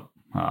give up.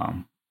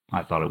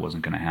 I thought it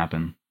wasn't going to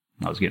happen.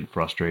 I was getting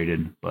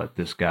frustrated, but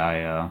this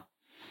guy,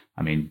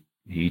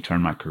 he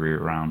turned my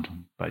career around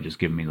by just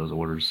giving me those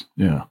orders.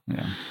 Yeah.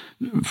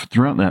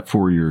 Throughout that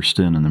 4 year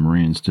stint in the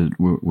Marines,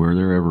 were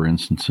there ever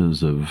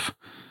instances of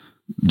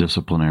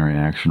disciplinary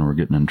action or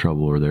getting in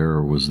trouble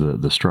or was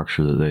the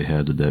structure that they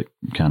had, did that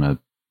kind of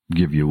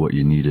give you what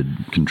you needed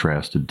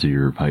contrasted to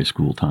your high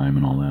school time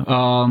and all that?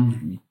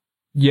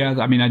 Yeah,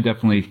 I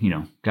definitely,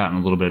 got in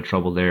a little bit of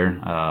trouble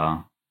there.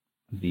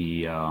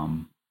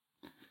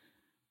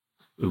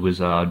 It was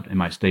in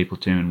my state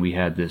platoon, we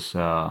had this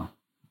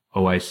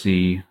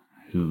OIC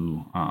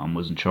who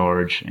was in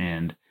charge,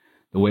 and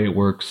the way it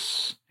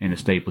works in a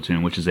state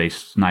platoon, which is a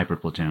sniper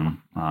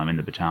platoon in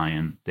the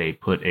battalion, they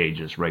put a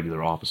just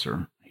regular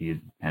officer. He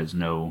doesn't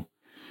know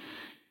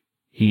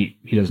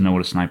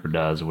what a sniper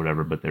does or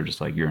whatever, but they're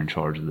just like, you're in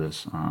charge of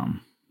this.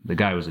 The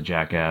guy was a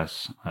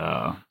jackass,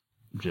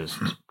 just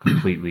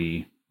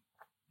completely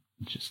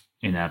just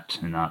inept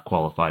and not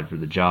qualified for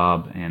the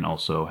job, and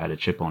also had a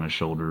chip on his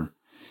shoulder.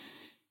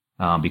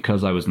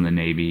 Because I was in the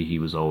Navy, he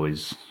was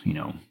always,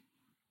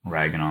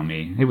 ragging on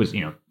me. It was,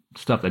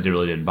 stuff that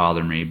really didn't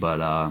bother me, but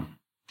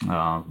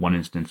one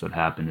instance that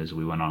happened is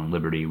we went on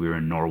Liberty. We were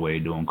in Norway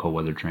doing cold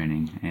weather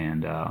training,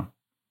 and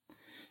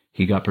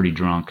he got pretty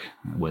drunk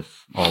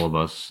with all of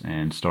us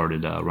and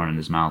started running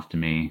his mouth to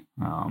me.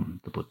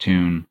 The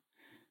platoon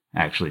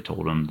actually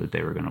told him that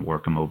they were going to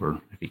work him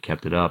over if he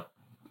kept it up.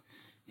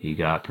 He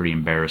got pretty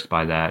embarrassed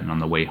by that, and on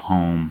the way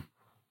home,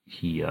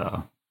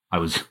 I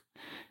was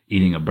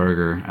eating a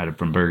burger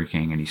from Burger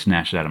King, and he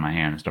snatched it out of my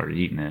hand and started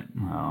eating it.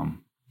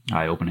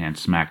 I open hand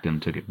smacked him,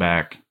 took it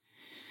back,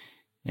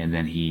 and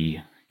then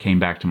he came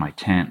back to my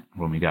tent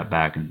when we got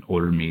back and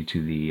ordered me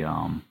to the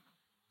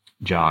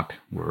jock,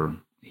 where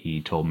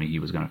he told me he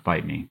was going to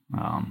fight me.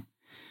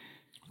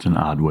 It's an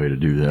odd way to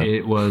do that.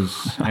 It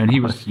was, and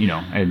he was,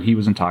 and he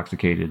was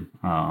intoxicated.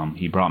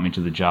 He brought me to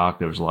the jock.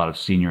 There was a lot of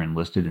senior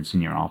enlisted and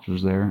senior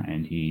officers there,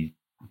 and he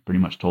pretty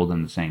much told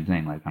them the same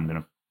thing, like, I'm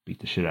going to beat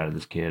the shit out of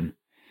this kid.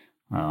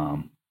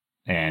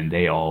 And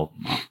they all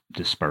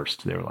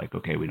dispersed. They were like,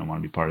 okay, we don't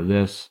want to be part of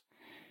this.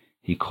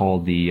 He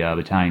called the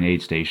battalion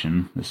aid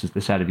station.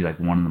 This had to be like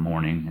 1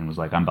 a.m, and was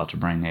like, I'm about to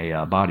bring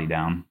a body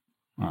down.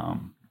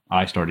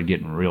 I started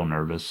getting real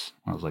nervous.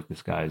 I was like,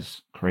 this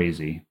guy's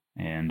crazy.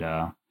 And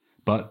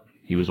but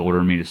he was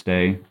ordering me to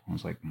stay. I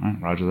was like, all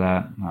right, roger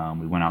that.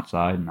 We went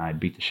outside, and I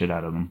beat the shit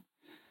out of him.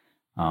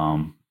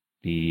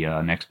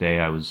 The next day,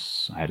 I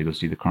had to go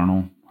see the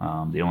colonel.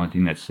 The only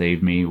thing that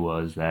saved me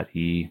was that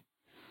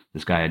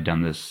this guy had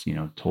done this,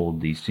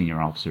 told these senior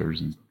officers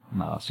and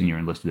senior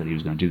enlisted that he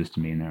was going to do this to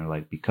me. And they're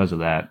like, because of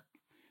that,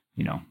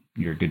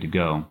 you're good to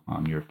go.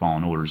 You're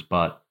following orders,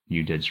 but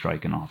you did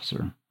strike an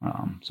officer.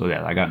 So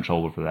yeah, I got in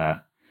trouble for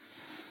that.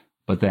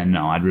 But then,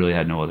 no, I'd really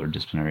had no other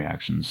disciplinary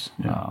actions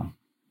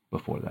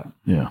before that.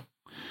 Yeah.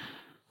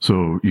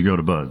 So you go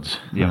to Buds.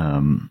 Yeah.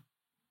 And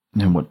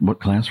what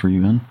class were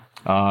you in?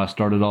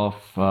 Started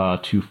off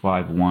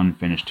 251,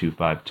 finished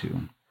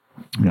 252.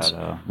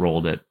 Got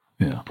rolled at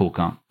pool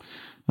comp.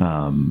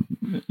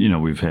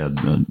 We've had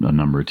a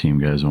number of team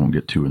guys. I won't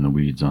get too in the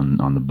weeds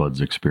on the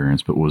Buds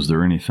experience, but was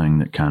there anything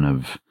that kind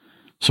of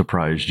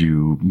surprised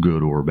you,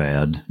 good or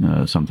bad?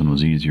 Something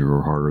was easier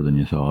or harder than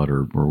you thought,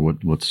 or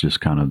what's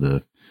just kind of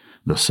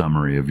the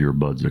summary of your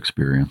Buds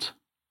experience?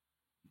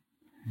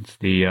 It's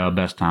the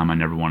best time I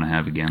never want to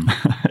have again.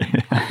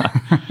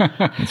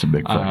 That's a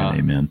big fucking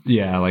amen.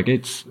 Yeah, like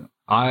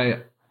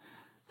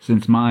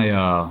since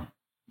my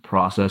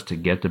process to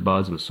get to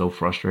Buds was so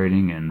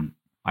frustrating, and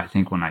I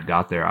think when I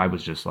got there, I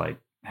was just like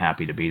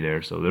happy to be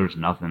there. So there was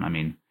nothing. I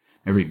mean,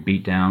 every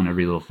beat down,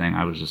 every little thing,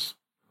 I was just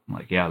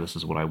like, yeah, this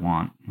is what I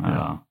want.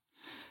 Yeah.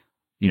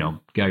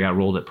 I got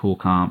rolled at pool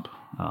comp.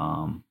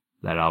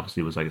 That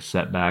obviously was like a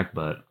setback,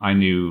 but I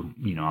knew,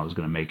 I was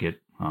going to make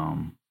it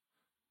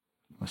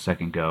a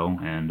second go.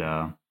 And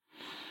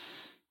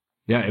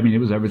it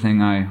was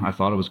everything I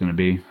thought it was going to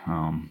be.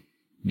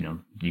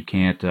 You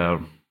can't,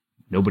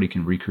 nobody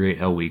can recreate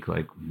Hell Week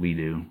like we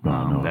do.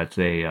 No. That's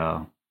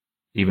even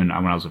when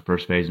I was a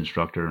first phase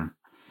instructor,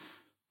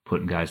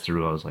 putting guys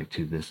through, I was like,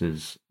 dude, this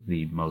is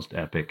the most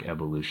epic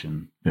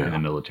evolution in the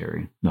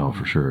military. No,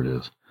 for sure it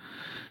is.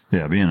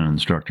 Yeah, being an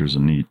instructor is a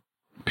neat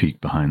peek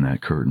behind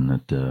that curtain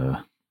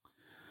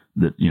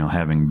that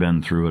having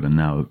been through it and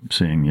now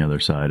seeing the other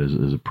side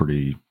is a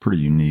pretty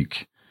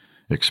unique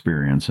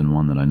experience, and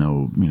one that I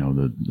know,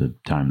 the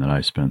time that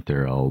I spent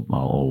there, I'll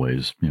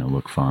always,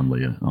 look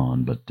fondly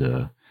on. But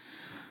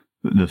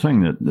the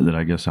thing that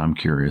I guess I'm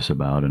curious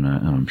about, and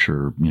I'm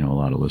sure, a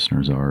lot of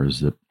listeners are, is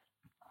that,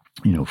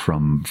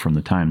 from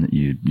the time that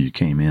you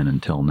came in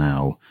until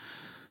now,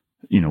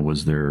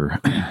 was there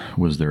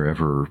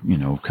ever,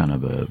 kind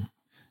of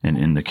an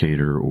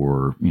indicator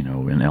or,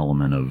 an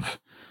element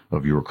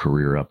of your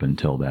career up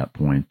until that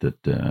point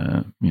that,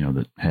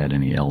 that had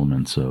any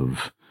elements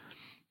of,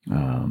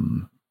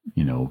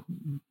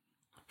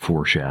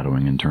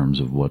 foreshadowing in terms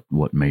of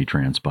what may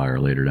transpire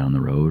later down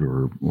the road,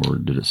 or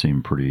did it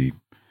seem pretty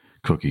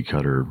cookie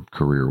cutter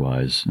career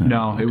wise?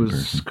 No, it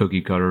was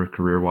cookie cutter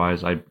career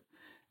wise.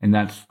 And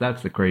that's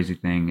the crazy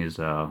thing is,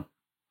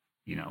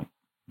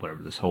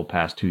 whatever, this whole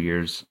past 2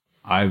 years,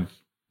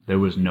 there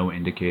was no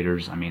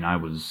indicators. I mean, I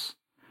was,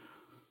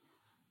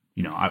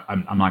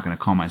 I'm not going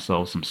to call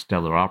myself some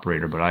stellar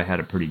operator, but I had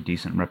a pretty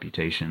decent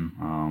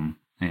reputation.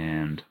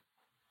 And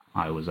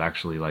I was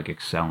actually like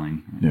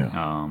excelling.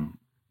 Yeah.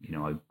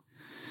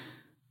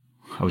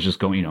 I was just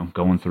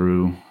going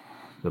through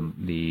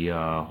the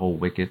whole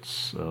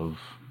wickets of,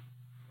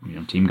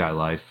 team guy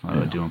life,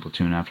 doing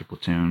platoon after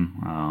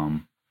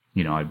platoon.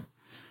 I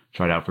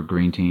tried out for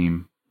green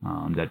team,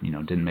 that,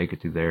 didn't make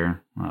it through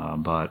there.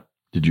 But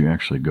did you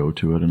actually go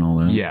to it and all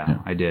that? Yeah.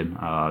 I did.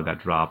 I got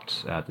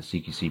dropped at the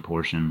CQC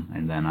portion,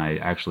 and then I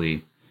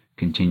actually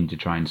continued to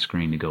try and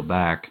screen to go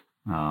back.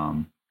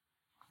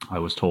 I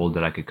was told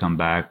that I could come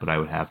back, but I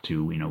would have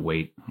to,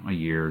 wait a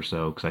year or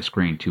so, because I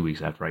screened 2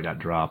 weeks after I got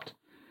dropped.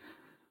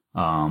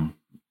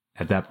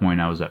 At that point,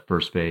 I was at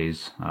first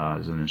phase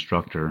as an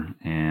instructor,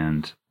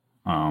 and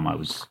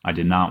I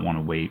did not want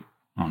to wait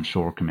on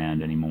shore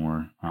command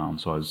anymore.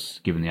 So I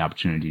was given the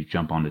opportunity to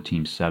jump onto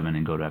Team 7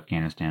 and go to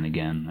Afghanistan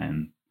again,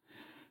 and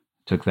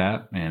took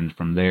that. And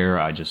from there,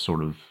 I just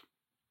sort of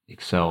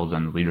excelled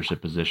in the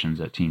leadership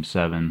positions at Team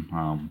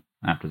 7.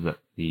 After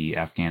the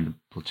Afghan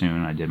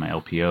platoon, I did my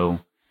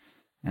LPO,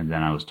 and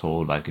then I was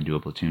told I could do a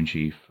platoon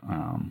chief.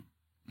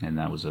 And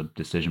that was a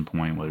decision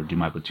point, whether to do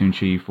my platoon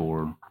chief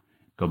or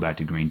go back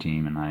to green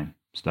team, and I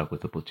stuck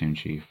with the platoon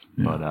chief.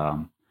 Yeah. But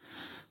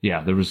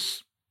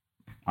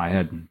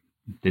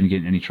didn't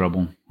get in any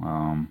trouble.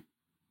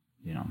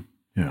 Yeah.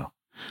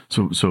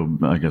 So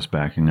I guess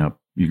backing up,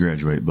 you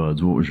graduate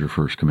Buds. What was your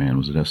first command?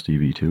 Was it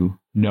SDV2?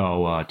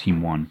 No,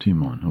 Team 1.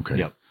 Team 1. Okay.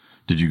 Yep.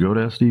 Did you go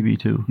to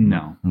SDV2?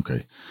 No.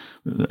 Okay.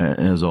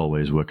 As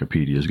always,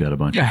 Wikipedia's got a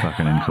bunch of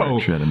fucking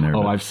incorrect shit in there.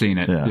 Oh, I've seen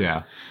it.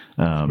 Yeah.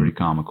 It's pretty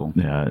comical.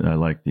 Yeah, I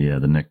like the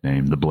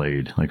nickname, the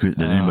Blade. Like,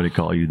 did anybody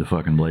call you the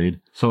fucking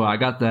Blade? So I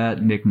got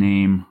that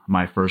nickname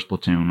my first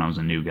platoon. I was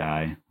a new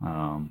guy,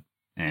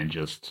 and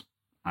just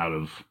out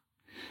of,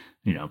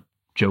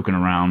 joking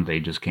around, they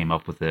just came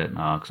up with it.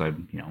 Because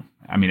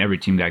every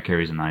team guy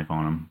carries a knife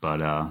on him,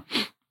 but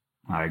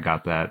I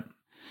got that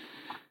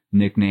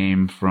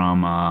nickname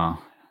from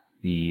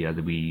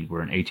we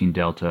were in 18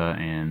 Delta,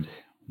 and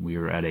we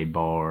were at a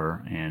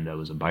bar, and it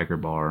was a biker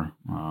bar.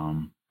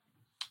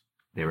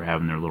 They were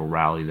having their little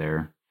rally there.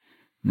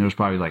 And there was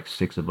probably like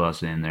 6 of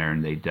us in there,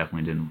 and they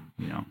definitely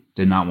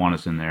did not want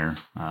us in there,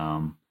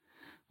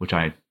 which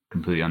I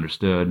completely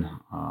understood.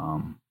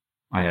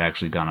 I had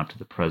actually gone up to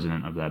the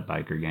president of that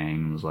biker gang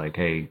and was like,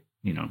 hey,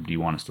 do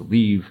you want us to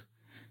leave?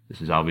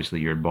 This is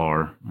obviously your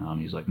bar.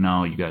 He's like,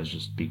 no, you guys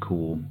just be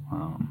cool.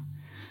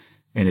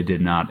 And it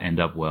did not end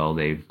up well.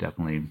 They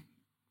definitely,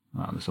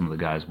 some of the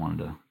guys wanted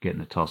to get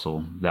in a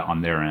tussle that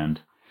on their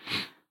end.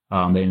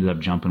 They ended up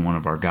jumping one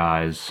of our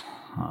guys,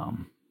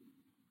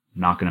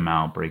 knocking him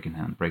out,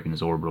 breaking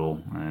his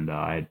orbital, and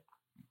I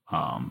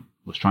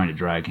was trying to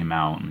drag him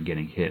out and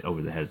getting hit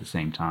over the head at the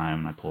same time.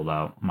 And I pulled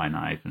out my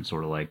knife and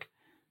sort of like,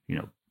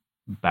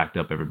 backed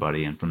up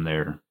everybody. And from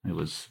there, it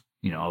was,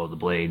 the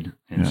Blade.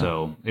 And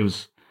so it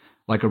was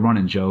like a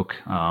running joke.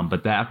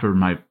 But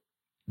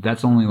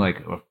that's only like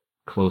a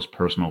close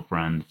personal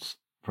friends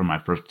from my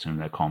first platoon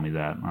that called me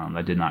that.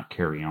 That did not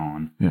carry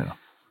on. Yeah.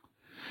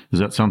 Is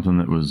that something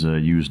that was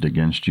used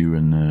against you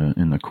in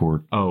the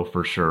court? Oh,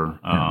 for sure.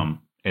 Yeah.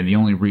 And the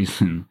only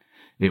reason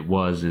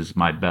is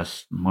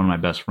one of my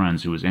best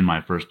friends who was in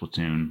my first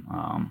platoon,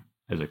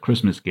 as a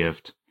Christmas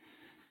gift,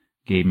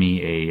 gave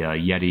me a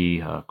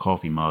Yeti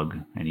coffee mug,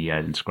 and he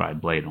had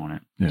inscribed Blade on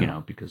it,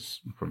 because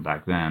from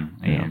back then.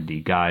 And the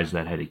guys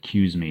that had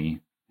accused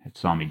me had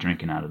saw me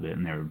drinking out of it,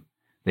 and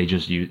they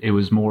just used, it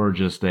was more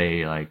just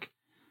a like,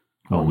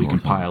 we can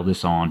pile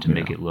this on to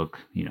make it look,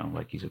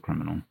 like he's a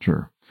criminal.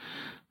 Sure.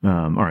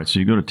 All right, so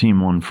you go to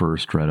Team 1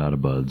 first, right out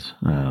of Buds.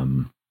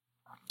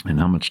 And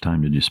how much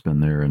time did you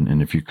spend there?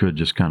 And if you could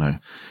just kind of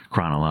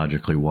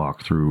chronologically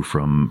walk through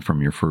from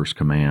your first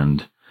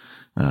command.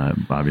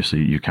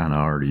 Obviously, you kind of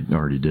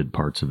already did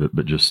parts of it,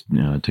 but just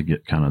to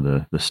get kind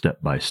of the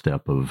step by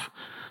step of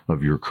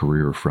your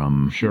career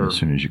from as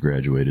soon as you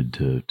graduated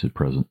to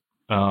present.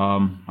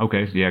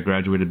 Okay, so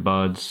graduated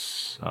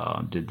Buds,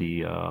 did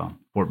the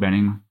Fort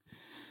Benning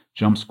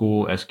jump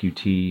school,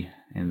 SQT,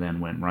 and then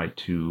went right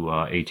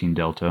to 18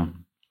 Delta,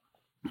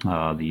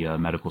 the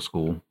medical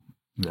school.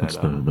 That's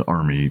the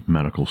Army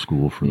Medical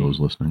School for those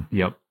listening.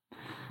 Yep.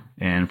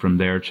 And from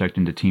there, checked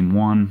into Team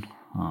 1,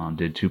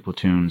 did 2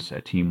 platoons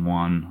at Team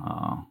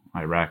 1,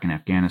 Iraq and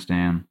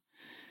Afghanistan.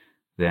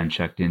 Then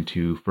checked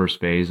into first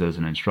phase as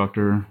an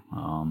instructor.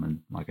 And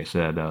like I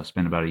said,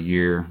 spent about a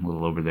year, a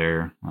little over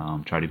there,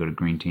 tried to go to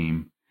Green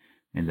Team,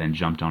 and then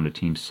jumped onto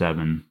Team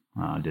 7,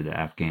 did an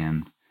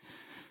Afghan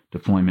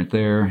deployment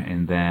there,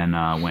 and then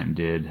went and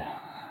did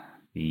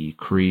the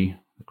CRE,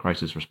 the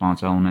Crisis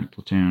Response Element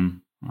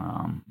platoon,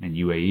 in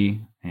UAE,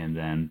 and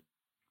then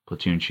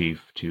platoon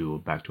chief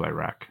back to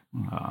Iraq,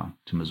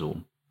 to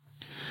Mosul.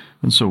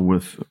 And so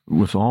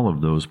with all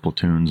of those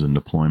platoons and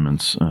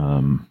deployments,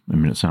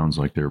 it sounds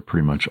like they're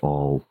pretty much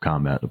all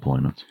combat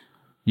deployments.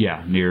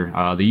 Yeah, near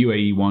the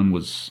UAE one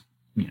was,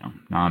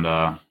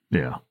 not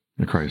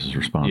the crisis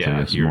response. Yeah, I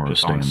guess you're more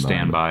just a on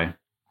standby.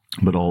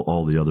 But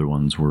all the other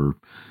ones were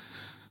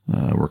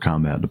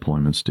combat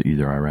deployments to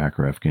either Iraq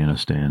or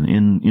Afghanistan.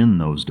 In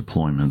those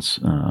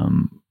deployments,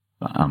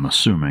 I'm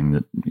assuming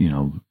that,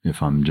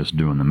 if I'm just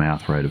doing the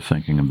math right of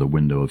thinking of the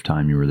window of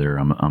time you were there,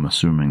 I'm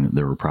assuming that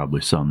there were probably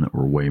some that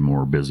were way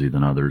more busy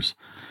than others,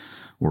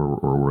 or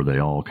were they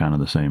all kind of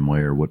the same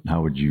way, or what?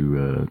 How would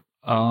you?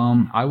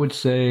 I would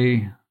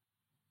say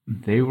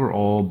they were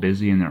all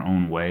busy in their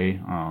own way.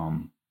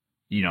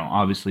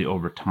 Obviously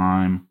over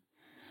time,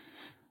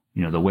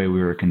 the way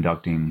we were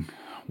conducting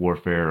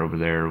warfare over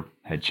there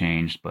had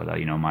changed, but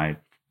my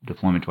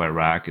deployment to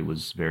Iraq, it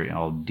was very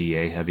all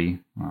DA heavy,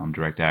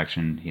 direct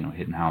action,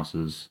 hitting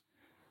houses,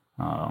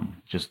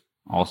 just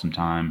awesome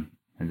time.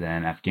 And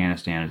then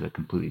Afghanistan is a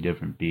completely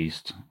different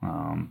beast.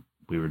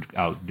 We were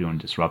out doing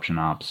disruption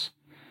ops,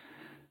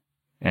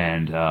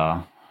 and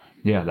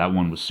that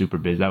one was super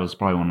busy. That was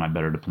probably one of my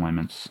better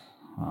deployments.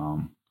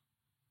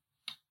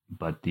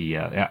 But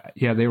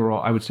they were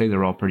all, I would say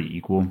they're all pretty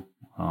equal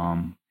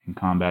in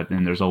combat.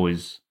 And there's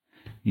always,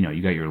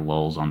 you got your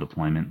lulls on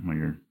deployment when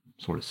you're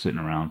sort of sitting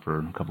around for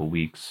a couple of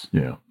weeks.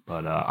 Yeah.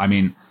 But I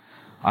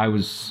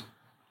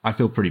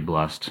feel pretty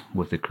blessed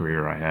with the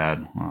career I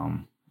had,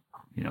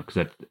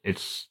 because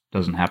it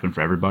doesn't happen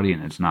for everybody,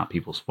 and it's not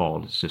people's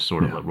fault. It's just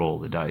sort of a roll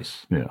of the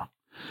dice. Yeah.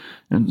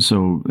 And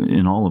so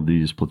in all of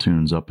these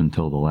platoons up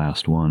until the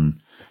last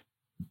one,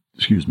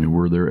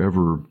 were there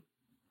ever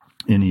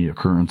any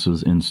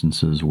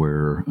instances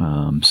where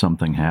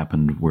something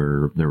happened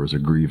where there was a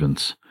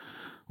grievance,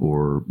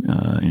 or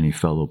any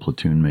fellow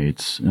platoon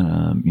mates,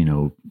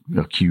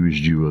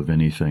 accused you of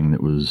anything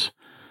that was,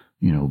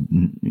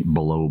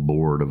 below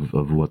board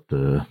of what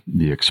the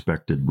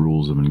expected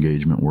rules of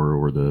engagement were,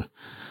 or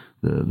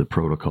the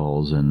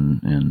protocols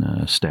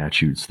and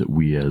statutes that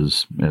we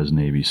as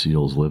Navy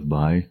SEALs live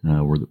by?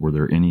 Were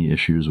there any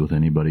issues with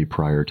anybody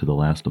prior to the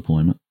last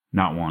deployment?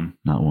 Not one.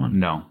 Not one.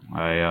 No,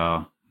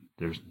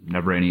 there's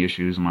never any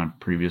issues in my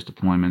previous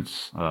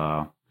deployments.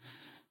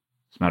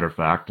 As a matter of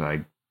fact,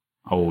 I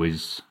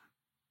always,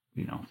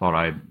 thought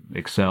I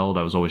excelled.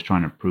 I was always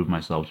trying to prove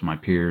myself to my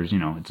peers.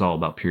 It's all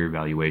about peer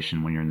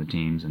evaluation when you're in the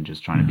teams, and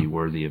just trying to be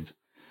worthy of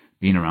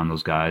being around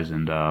those guys.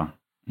 And, I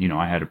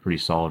had a pretty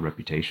solid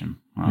reputation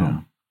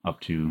up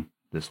to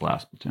this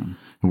last platoon.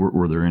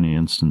 Were there any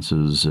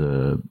instances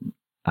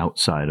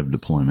outside of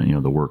deployment,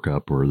 the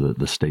workup or the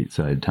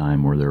stateside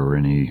time, where there were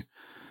any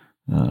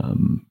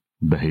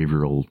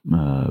behavioral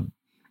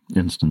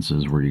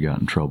instances where you got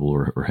in trouble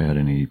or had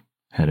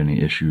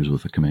any issues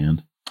with the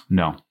command?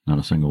 No, not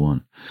a single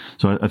one.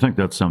 So I think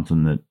that's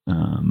something that,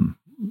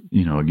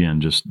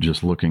 again,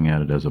 just looking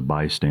at it as a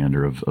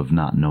bystander of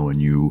not knowing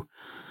you,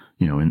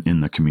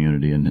 in the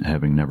community and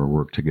having never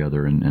worked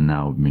together. And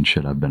now,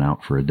 I've been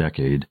out for a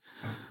decade,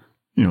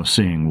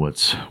 seeing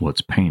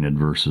what's painted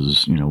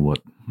versus,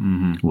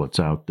 what's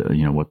out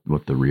there,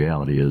 what the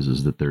reality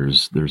is that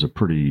there's a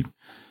pretty,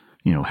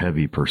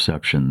 heavy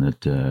perception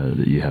that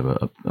you have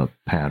a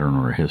pattern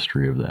or a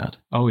history of that.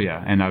 Oh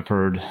yeah. And I've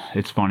heard,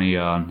 it's funny,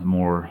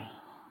 more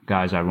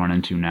guys I run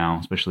into now,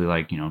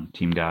 especially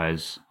team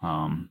guys,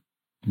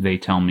 they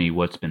tell me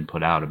what's been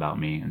put out about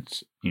me.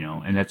 It's,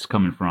 and that's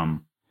coming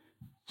from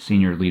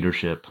senior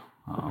leadership.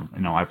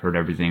 I've heard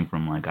everything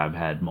from I've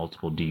had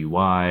multiple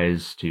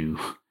DUIs to,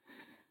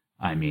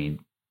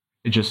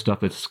 it's just stuff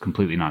that's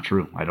completely not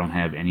true. I don't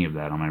have any of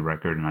that on my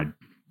record, and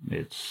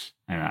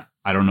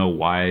I don't know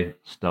why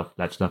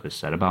that stuff is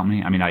said about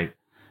me. I mean,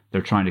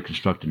 they're trying to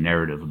construct a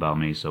narrative about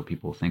me so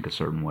people think a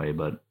certain way,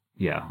 but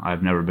yeah,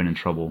 I've never been in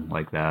trouble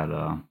like that,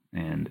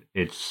 and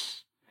it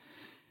sucks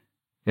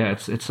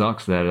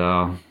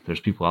that there's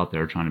people out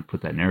there trying to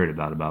put that narrative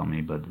out about me,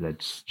 but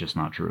that's just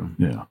not true.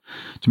 Yeah,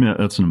 to me,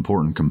 that's an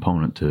important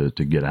component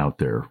to get out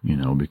there,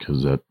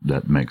 because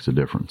that makes a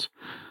difference.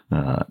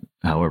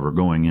 However,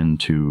 going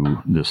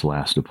into this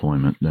last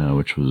deployment,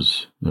 which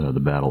was the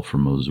battle for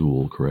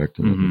Mosul, correct?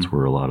 Mm-hmm. That's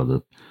where a lot of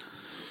the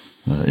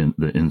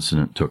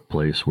incident took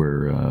place,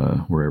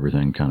 where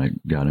everything kind of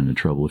got into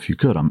trouble. If you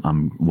could,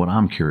 what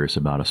I'm curious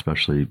about,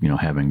 especially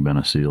having been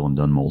a SEAL and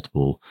done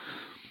multiple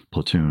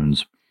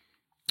platoons,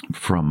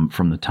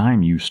 from the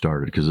time you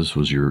started, because this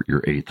was your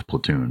 8th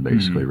platoon,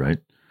 basically, mm-hmm. right?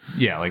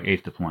 Yeah, like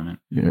 8th deployment.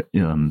 Yeah.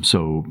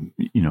 So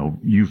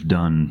you've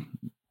done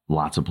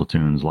lots of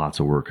platoons, lots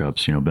of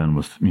workups, been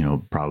with,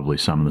 probably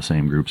some of the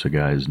same groups of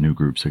guys, new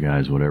groups of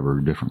guys,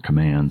 whatever, different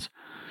commands.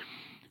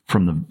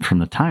 From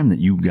the time that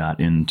you got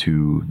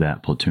into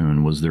that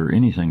platoon, was there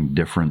anything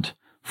different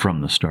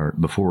from the start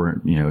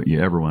before,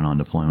 you ever went on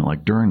deployment?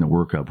 Like during the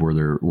workup,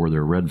 were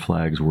there red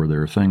flags? Were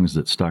there things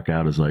that stuck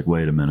out as like,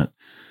 wait a minute,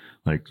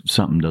 like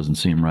something doesn't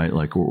seem right?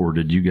 Like, or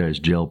did you guys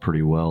gel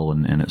pretty well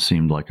and it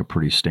seemed like a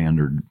pretty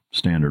standard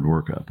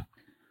workup?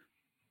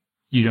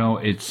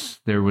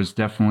 There was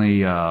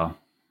definitely, I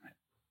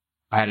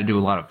had to do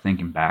a lot of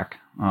thinking back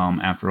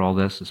after all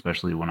this,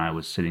 especially when I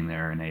was sitting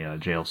there in a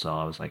jail cell.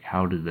 I was like,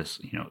 how did this,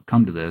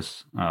 come to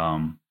this?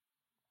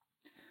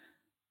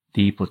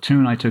 The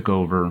platoon I took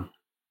over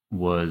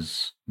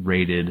was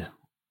rated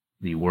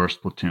the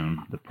worst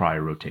platoon the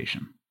prior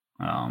rotation.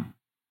 It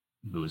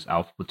was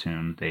Alpha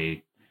Platoon.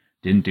 They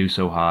didn't do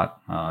so hot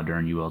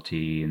during ULT,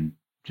 and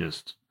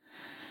just,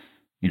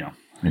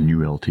 And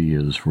ULT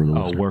is for the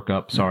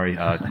workup. Sorry,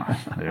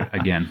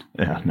 again.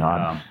 Yeah,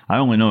 no, I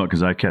only know it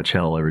because I catch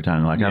hell every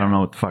time. Like, yeah. I don't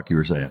know what the fuck you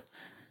were saying.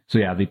 So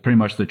yeah, pretty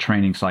much the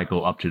training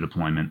cycle up to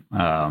deployment.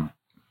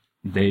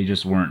 They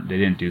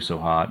didn't do so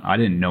hot. I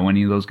didn't know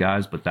any of those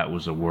guys, but that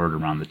was a word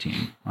around the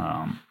team.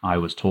 I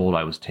was told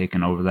I was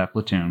taking over that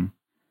platoon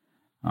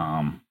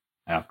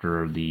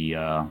after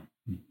the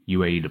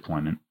UAE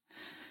deployment.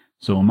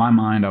 So in my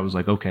mind, I was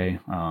like, okay,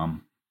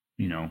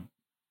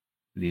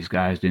 these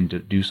guys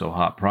didn't do so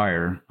hot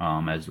prior.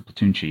 As the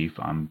platoon chief,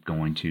 I'm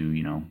going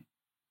to,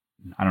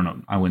 I don't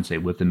know, I wouldn't say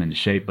whip them into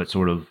shape, but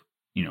sort of,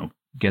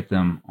 get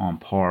them on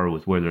par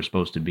with where they're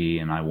supposed to be.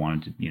 And I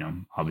wanted to,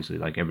 obviously,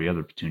 like every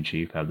other platoon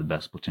chief, have the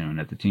best platoon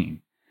at the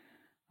team.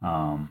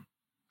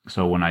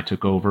 So when I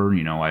took over,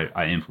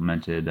 I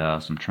implemented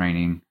some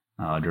training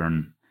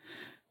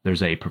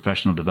there's a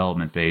professional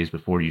development phase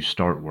before you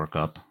start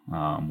workup,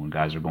 when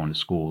guys are going to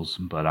schools,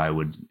 but I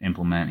would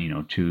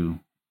implement, two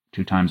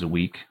times a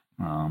week,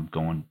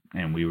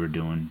 and we were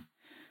doing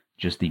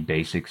just the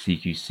basic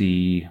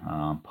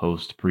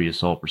CQC,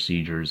 pre-assault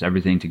procedures,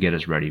 everything to get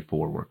us ready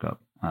for workup.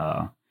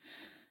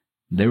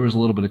 There was a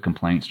little bit of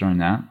complaints during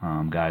that.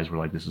 Guys were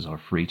like, this is our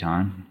free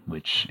time,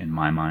 which in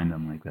my mind,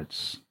 I'm like,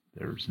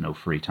 there's no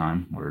free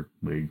time.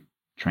 We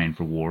train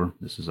for war.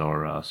 This is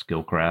our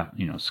skill,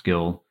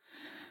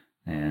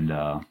 and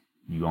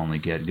you only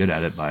get good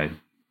at it by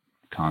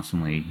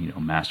constantly,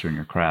 mastering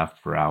your craft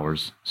for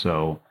hours.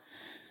 So,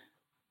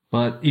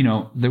 but,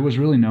 there was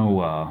really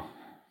no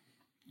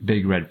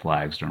big red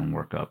flags during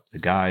workup. The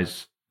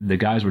guys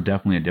were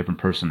definitely a different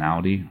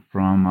personality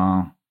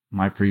from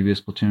my previous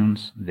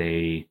platoons.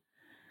 They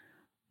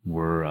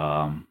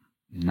were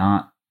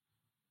not,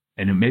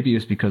 and maybe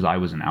it's because I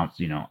was an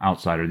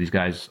outsider. These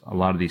guys, a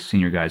lot of these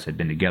senior guys had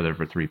been together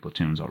for 3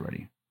 platoons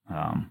already.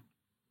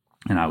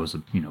 And I was a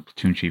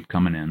platoon chief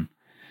coming in,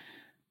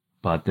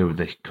 but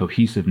the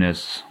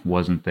cohesiveness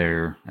wasn't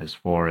there as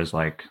far as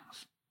like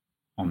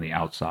on the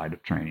outside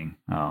of training.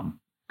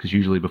 Because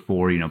usually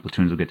before,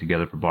 platoons will get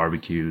together for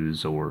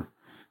barbecues or,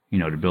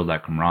 to build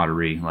that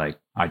camaraderie. Like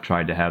I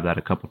tried to have that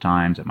a couple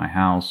times at my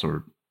house,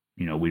 or,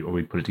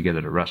 we'd put it together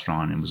at a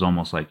restaurant. It was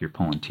almost like you're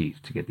pulling teeth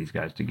to get these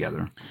guys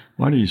together.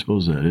 Why do you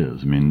suppose that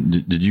is? I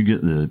mean, did you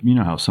get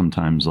how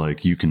sometimes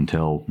like you can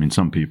tell,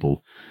 some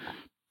people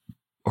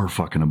are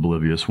fucking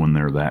oblivious when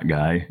they're that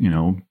guy,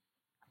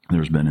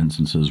 There's been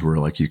instances where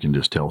like you can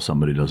just tell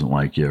somebody doesn't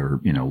like you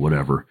or,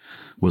 whatever.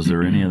 Was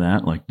there any of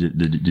that? Like,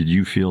 did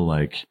you feel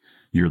like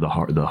you're the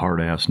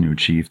hard ass new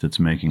chief that's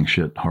making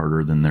shit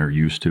harder than they're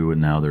used to,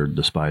 and now they're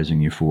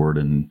despising you for it,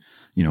 and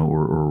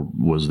or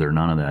was there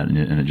none of that,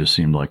 and it just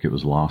seemed like it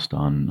was lost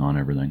on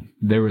everything?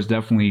 There was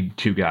definitely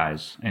 2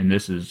 guys, and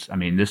this is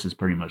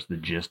pretty much the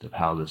gist of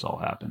how this all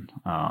happened.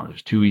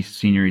 There's 2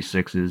 senior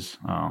E6s,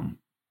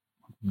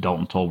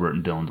 Dalton Tolbert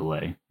and Dylan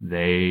DeLay.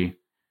 They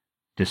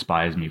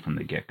despised me from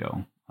the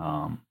get-go,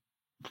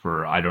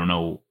 for I don't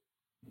know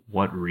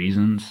what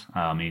reasons.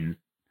 I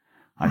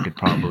could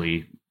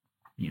probably,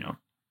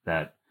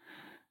 that.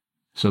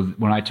 So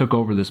when I took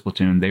over this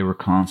platoon, they were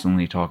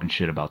constantly talking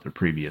shit about their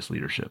previous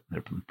leadership,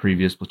 their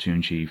previous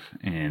platoon chief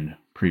and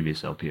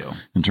previous LPO.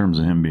 In terms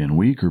of him being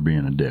weak or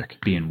being a dick?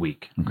 Being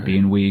weak. Okay.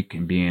 Being weak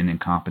and being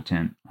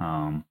incompetent,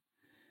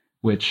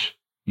 which,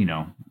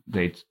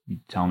 they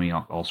tell me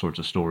all sorts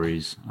of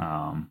stories.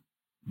 And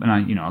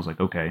I was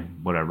like, okay,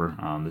 whatever.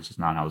 This is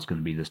not how it's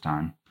going to be this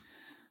time.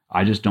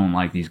 I just don't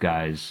like these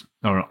guys,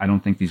 or I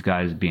don't think these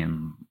guys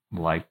being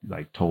like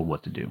told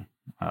what to do.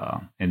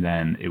 And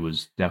then it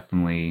was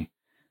definitely,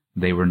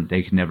 they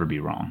could never be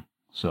wrong.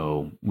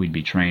 So we'd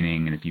be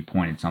training, and if you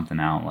pointed something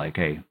out like,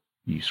 hey,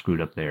 you screwed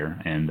up there,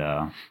 and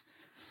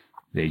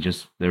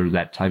they're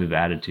that type of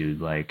attitude.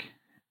 Like,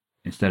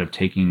 instead of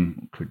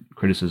taking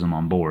criticism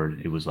on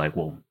board, it was like,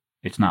 well,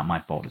 it's not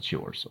my fault, it's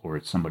yours, or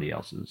it's somebody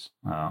else's.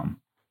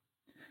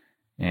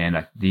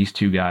 And these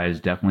two guys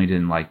definitely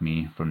didn't like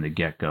me from the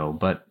get-go,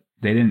 but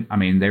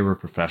they were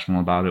professional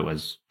about it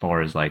as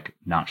far as like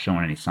not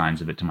showing any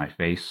signs of it to my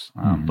face.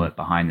 But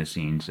behind the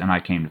scenes, and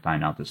I came to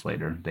find out this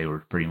later, they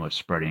were pretty much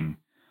spreading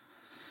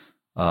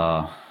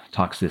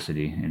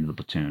toxicity into the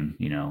platoon,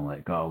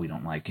 like, oh, we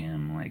don't like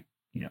him, like,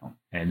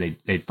 and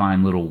they'd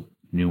find little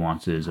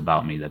nuances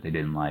about me that they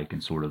didn't like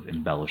and sort of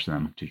embellish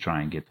them to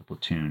try and get the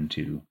platoon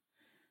to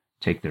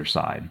take their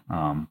side.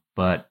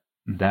 But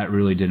that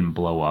really didn't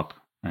blow up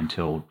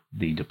until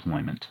the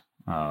deployment.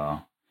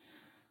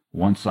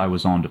 Once I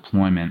was on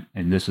deployment,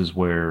 and this is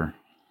where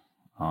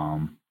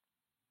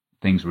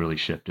things really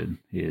shifted,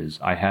 is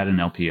I had an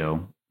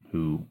LPO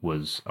who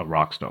was a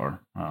rock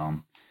star.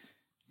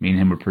 Me and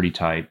him were pretty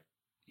tight.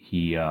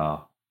 He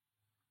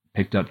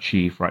picked up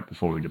Chief right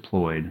before we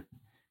deployed,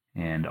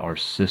 and our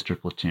sister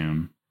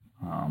platoon,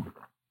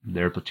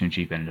 their platoon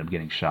chief ended up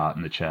getting shot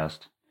in the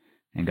chest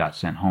and got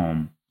sent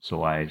home.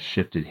 So I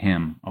shifted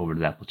him over to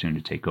that platoon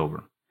to take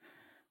over.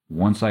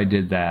 Once I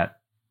did that,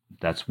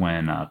 that's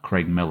when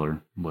Craig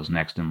Miller was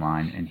next in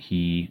line, and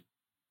he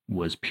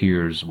was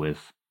peers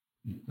with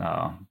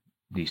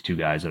these two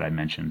guys that I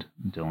mentioned,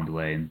 Dylan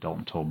DeLay and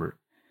Dalton Tolbert.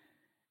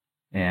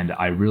 And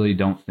I really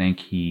don't think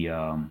he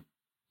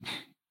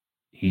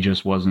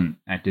just didn't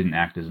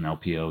act as an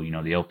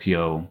LPO. The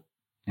LPO,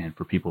 and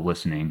for people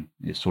listening,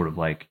 is sort of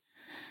like,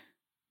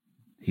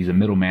 he's a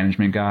middle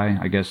management guy,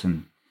 I guess,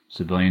 in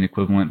civilian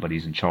equivalent, but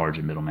he's in charge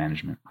of middle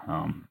management.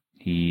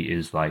 He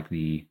is like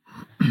the...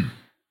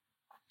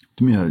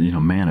 To me,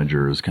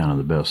 manager is kind of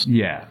the best.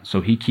 Yeah, so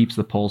he keeps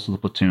the pulse of the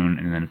platoon,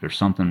 and then if there's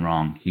something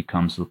wrong, he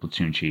comes to the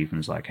platoon chief and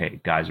is like,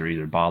 hey, guys are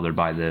either bothered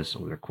by this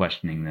or they're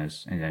questioning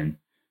this, and then,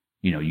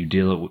 you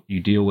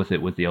deal with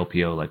it with the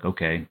LPO, like,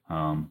 okay,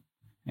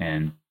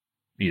 and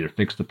either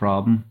fix the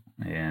problem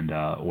and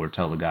or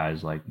tell the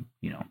guys, like,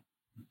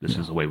 this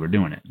is the way we're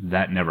doing it.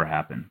 That never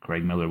happened.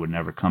 Craig Miller would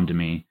never come to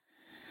me,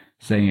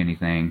 say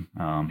anything.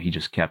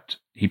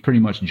 He pretty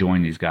much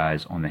joined these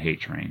guys on the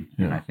hate train.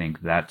 Yeah. And I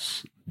think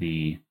that's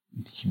the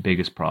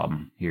biggest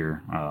problem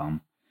here.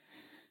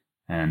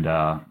 And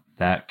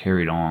that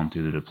carried on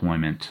through the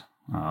deployment.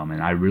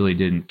 And I really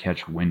didn't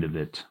catch wind of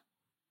it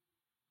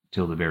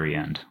till the very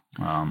end.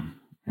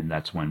 And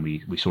that's when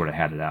we sort of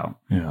had it out.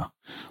 Yeah.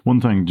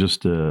 One thing,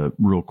 just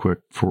real quick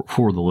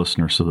for the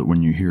listener, so that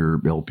when you hear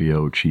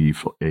LPO,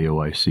 Chief,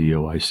 AOIC,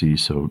 OIC,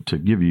 so to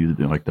give you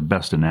like the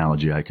best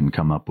analogy I can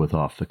come up with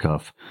off the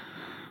cuff,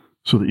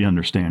 so that you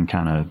understand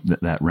kind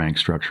of that rank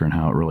structure and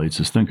how it relates,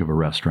 is think of a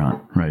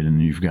restaurant, right?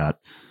 And you've got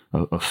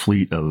a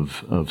fleet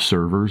of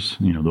servers.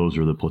 Those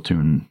are the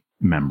platoon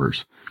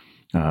members.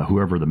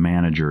 Whoever the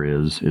manager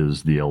is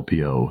the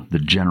LPO. The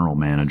general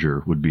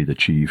manager would be the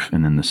chief,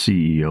 and then the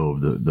CEO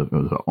of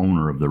the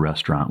owner of the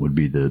restaurant would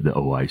be the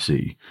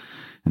OIC.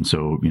 And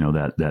so,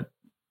 that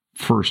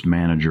first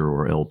manager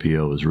or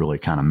LPO is really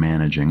kind of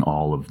managing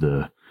all of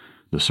the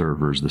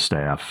servers, the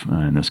staff,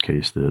 in this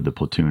case, the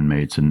platoon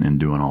mates, and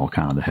doing all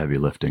kind of the heavy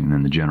lifting. And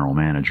then the general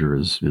manager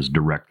is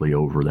directly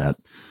over that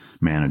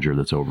manager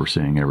that's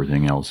overseeing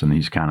everything else. And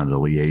he's kind of the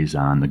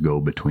liaison, the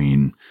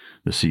go-between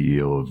the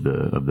CEO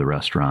of the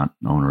restaurant,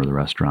 owner of the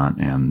restaurant,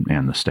 and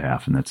the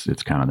staff. And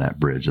it's kind of that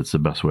bridge. That's the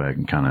best way I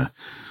can kind of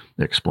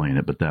explain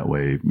it. But that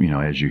way,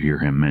 as you hear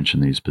him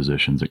mention these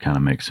positions, it kind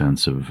of makes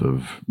sense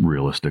of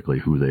realistically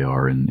who they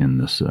are in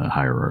this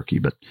hierarchy.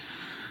 But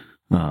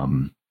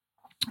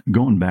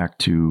going back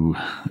to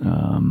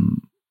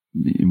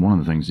one of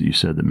the things that you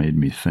said that made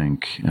me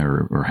think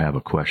or have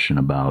a question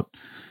about,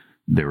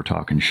 they were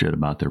talking shit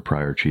about their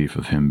prior chief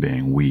of him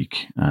being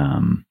weak.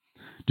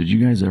 Did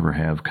you guys ever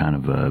have kind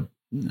of a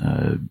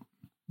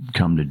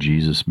come to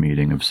Jesus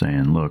meeting of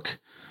saying, look,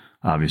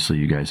 obviously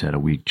you guys had a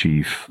weak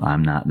chief.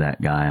 I'm not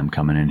that guy. I'm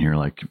coming in here.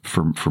 Like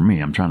for me,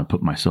 I'm trying to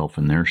put myself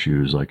in their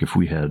shoes. Like if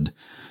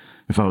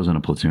I was in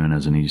a platoon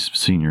as an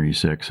senior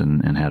E6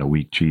 and had a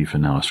weak chief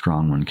and now a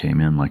strong one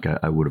came in, like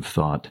I would have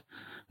thought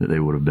that they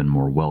would have been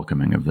more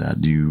welcoming of that.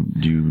 Do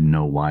you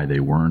know why they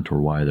weren't, or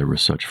why there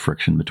was such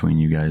friction between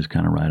you guys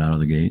kind of right out of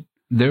the gate?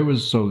 There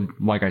was, so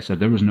like I said,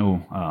 there was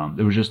no,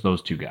 there was just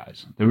those two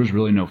guys. There was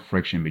really no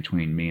friction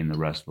between me and the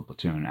rest of the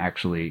platoon.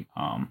 Actually,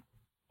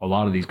 a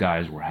lot of these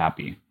guys were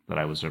happy that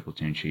I was their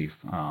platoon chief.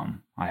 I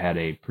had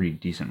a pretty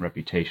decent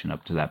reputation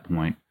up to that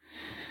point.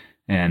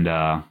 And,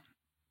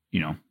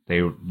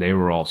 they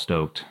were all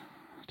stoked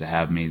to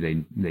have me.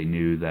 They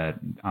knew that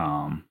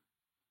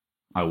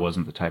I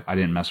wasn't the type. I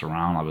didn't mess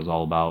around. I was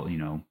all about,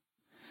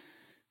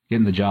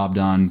 getting the job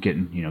done,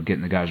 getting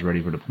the guys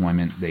ready for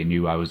deployment. They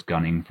knew I was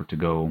gunning to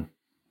go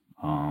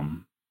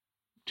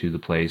to the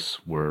place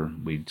where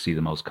we'd see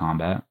the most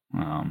combat.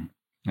 And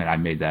I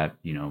made that,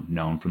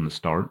 known from the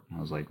start. I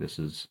was like, this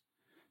is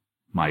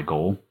my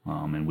goal,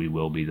 and we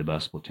will be the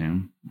best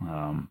platoon.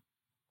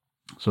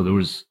 So there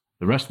was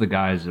the rest of the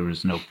guys, there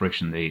was no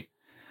friction.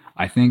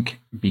 I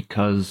think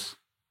because,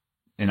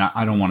 and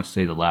I don't want to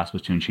say the last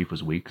platoon chief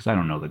was weak because I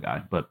don't know the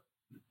guy, but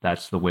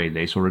that's the way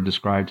they sort of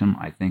described him.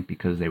 I think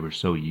because they were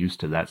so used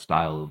to that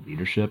style of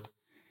leadership.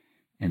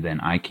 And then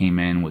I came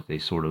in with a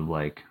sort of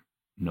like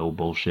no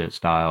bullshit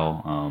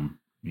style.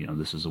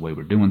 This is the way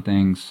we're doing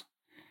things.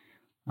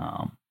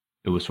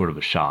 It was sort of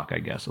a shock, I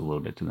guess, a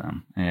little bit to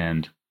them.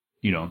 And,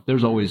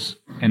 there's always,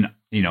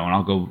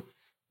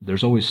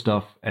 there's always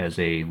stuff as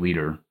a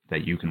leader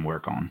that you can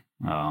work on.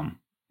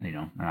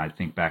 And I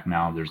think back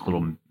now, there's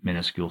little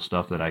minuscule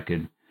stuff that I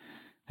could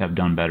have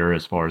done better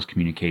as far as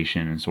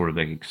communication and sort of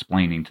like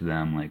explaining to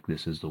them, like,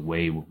 this is the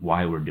way,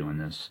 why we're doing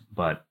this.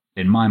 But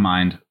in my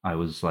mind, I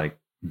was like,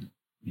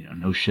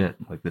 no shit,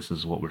 like this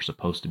is what we're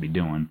supposed to be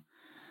doing.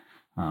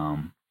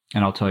 And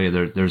I'll tell you,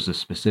 there's a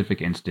specific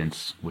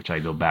instance, which I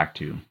go back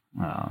to,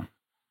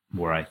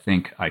 where I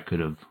think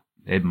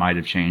it might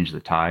have changed the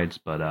tides,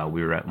 but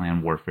we were at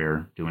land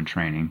warfare doing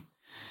training,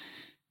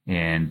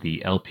 and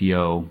the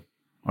LPO,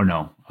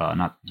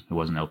 it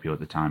wasn't LPO at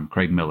the time,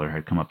 Craig Miller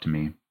had come up to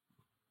me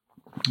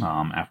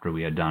after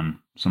we had done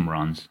some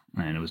runs,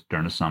 and it was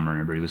during the summer and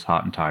everybody was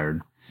hot and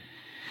tired,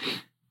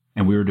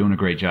 and we were doing a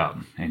great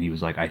job. And he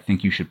was like, I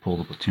think you should pull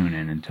the platoon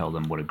in and tell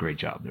them what a great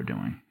job they're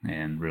doing,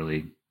 and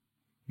really,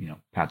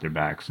 pat their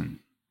backs.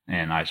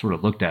 And I sort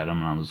of looked at him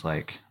and I was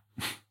like,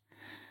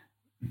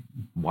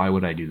 why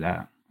would I do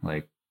that?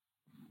 Like,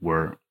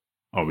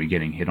 are we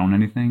getting hit on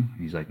anything?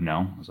 And he's like,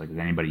 no. I was like, is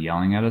anybody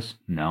yelling at us?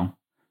 No.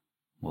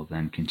 Well,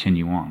 then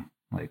continue on.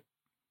 Like,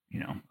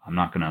 I'm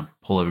not going to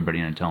pull everybody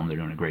in and tell them they're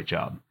doing a great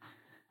job.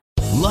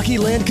 Lucky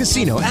Land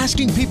Casino,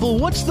 asking people,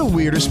 what's the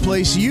weirdest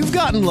place you've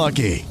gotten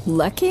lucky?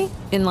 Lucky?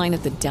 In line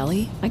at the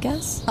deli, I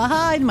guess?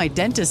 Aha, in my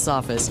dentist's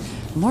office.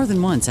 More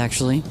than once,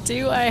 actually.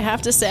 Do I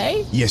have to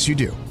say? Yes, you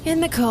do. In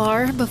the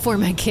car before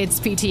my kids'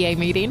 PTA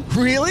meeting.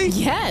 Really?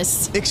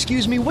 Yes.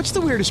 Excuse me, what's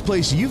the weirdest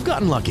place you've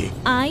gotten lucky?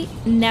 I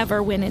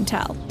never win and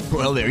tell.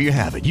 Well, there you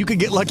have it. You can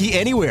get lucky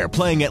anywhere,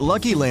 playing at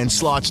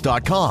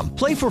LuckyLandSlots.com.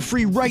 Play for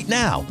free right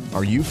now.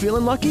 Are you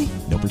feeling lucky?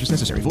 No purchase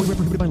necessary. Void where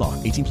prohibited by law.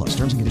 18+.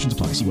 Terms and conditions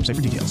apply. See website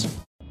for details.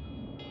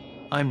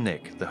 I'm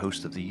Nick, the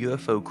host of the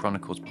UFO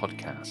Chronicles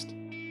podcast,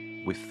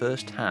 with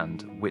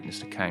first-hand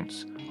witness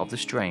accounts of the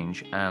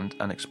strange and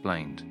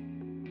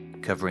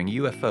unexplained, covering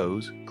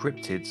UFOs,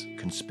 cryptids,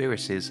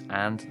 conspiracies,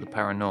 and the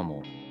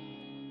paranormal.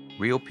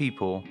 Real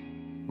people,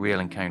 real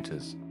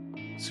encounters.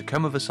 So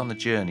come with us on the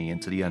journey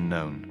into the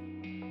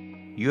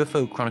unknown.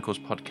 UFO Chronicles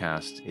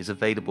podcast is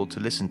available to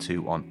listen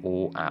to on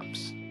all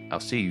apps. I'll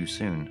see you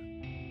soon.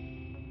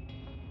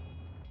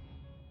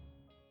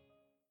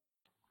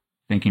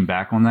 Thinking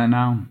back on that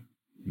now,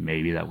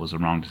 maybe that was a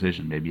wrong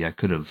decision. Maybe I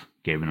could have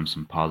given him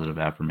some positive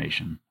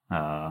affirmation.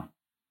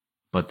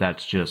 But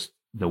that's just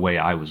the way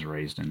I was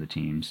raised in the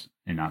teams,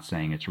 and not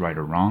saying it's right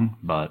or wrong,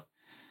 but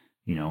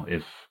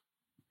if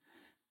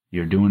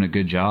you're doing a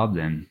good job,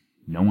 then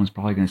no one's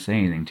probably going to say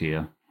anything to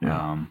you.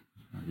 Yeah.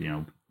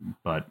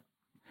 But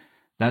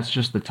that's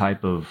just the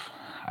type of,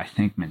 I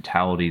think,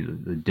 mentality,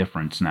 the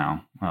difference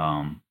now,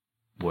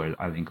 where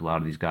I think a lot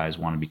of these guys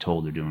want to be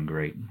told they're doing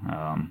great,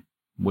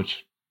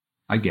 which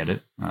I get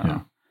it.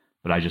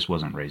 But I just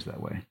wasn't raised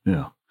that way.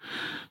 Yeah.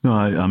 No,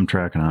 I'm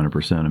tracking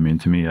 100%. I mean,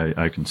 to me,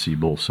 I can see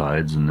both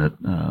sides, and that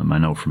I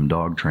know from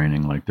dog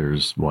training, like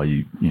there's, while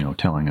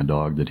telling a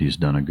dog that he's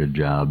done a good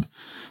job,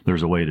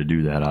 there's a way to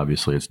do that.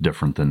 Obviously, it's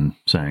different than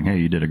saying, hey,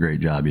 you did a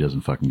great job. He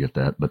doesn't fucking get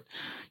that. But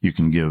you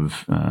can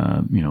give,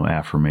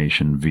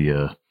 affirmation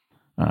via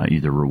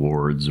either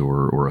rewards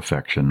or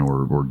affection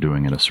or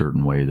doing it a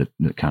certain way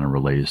that kind of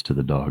relays to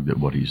the dog that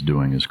what he's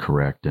doing is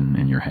correct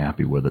and you're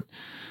happy with it.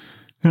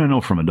 And I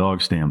know from a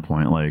dog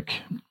standpoint,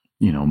 like,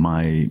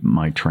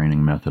 my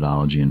training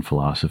methodology and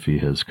philosophy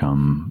has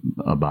come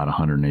about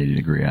 180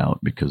 degree out,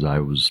 because I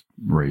was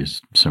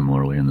raised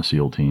similarly in the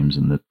SEAL teams,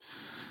 and that,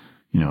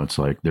 it's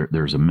like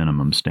there's a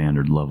minimum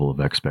standard level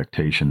of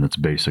expectation that's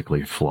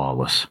basically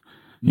flawless,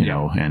 you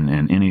know,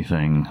 and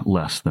anything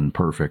less than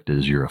perfect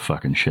is you're a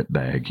fucking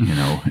shitbag,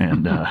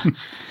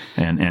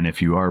 and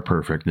if you are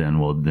perfect,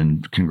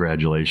 then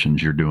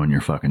congratulations, you're doing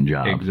your fucking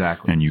job.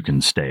 Exactly. And you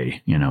can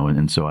stay,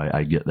 and so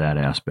I get that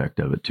aspect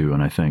of it too.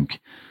 And I think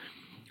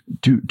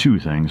two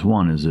things.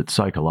 One is that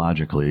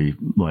psychologically,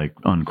 like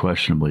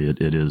unquestionably,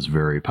 it is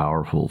very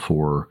powerful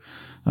for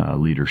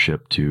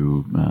leadership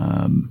to,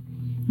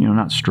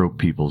 not stroke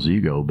people's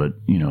ego, but,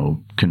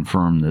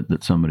 confirm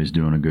that somebody's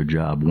doing a good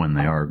job when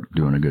they are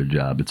doing a good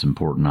job. It's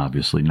important,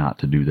 obviously, not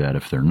to do that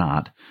if they're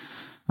not.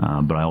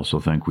 But I also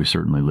think we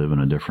certainly live in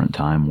a different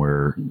time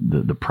where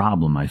the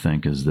problem, I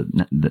think, is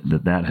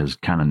that has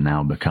kind of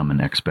now become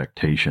an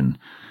expectation.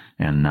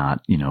 and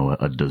not,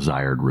 a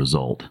desired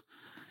result.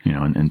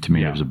 And to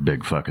me, there's a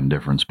big fucking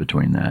difference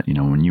between that.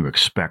 When you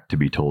expect to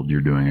be told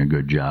you're doing a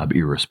good job,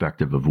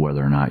 irrespective of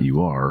whether or not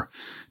you are,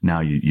 now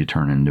you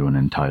turn into an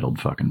entitled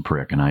fucking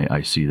prick. And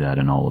I see that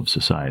in all of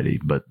society.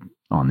 But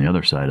on the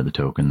other side of the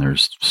token,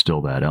 there's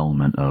still that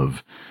element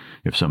of,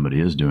 if somebody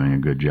is doing a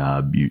good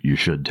job, you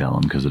should tell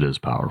them, because it is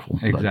powerful.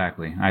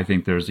 Exactly. I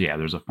think there's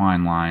a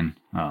fine line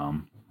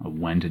of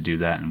when to do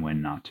that and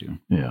when not to.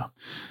 Yeah.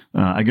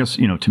 I guess,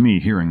 to me,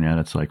 hearing that,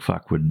 it's like,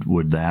 fuck,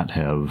 would that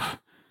have,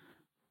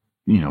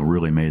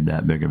 really made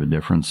that big of a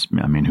difference?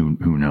 I mean,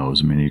 who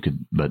knows? I mean, you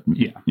could, but,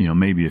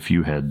 maybe if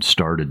you had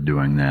started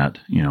doing that,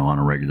 on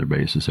a regular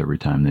basis every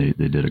time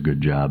they did a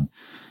good job,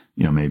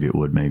 maybe it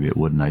would, maybe it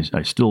wouldn't.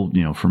 I still,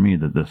 for me,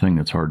 the thing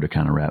that's hard to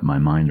kind of wrap my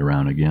mind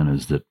around again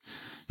is that,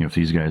 if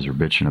these guys are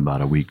bitching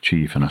about a weak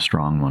chief and a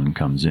strong one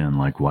comes in,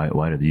 like,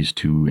 why do these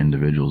two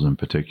individuals in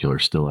particular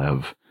still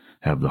have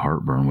the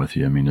heartburn with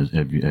you? I mean,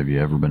 have you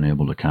ever been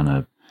able to kind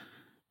of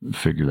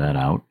figure that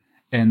out?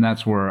 And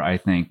that's where I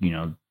think,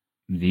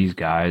 these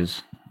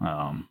guys,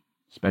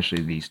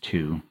 especially these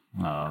two,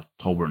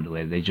 Tolbert and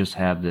DeLay, they just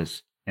have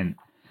this, and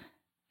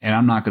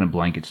I'm not going to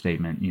blanket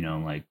statement,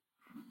 like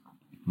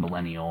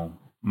millennial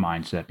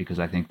mindset, because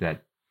I think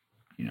that,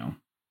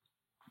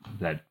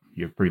 that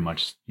you're pretty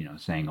much,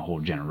 saying a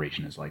whole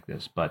generation is like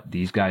this. But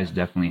these guys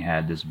definitely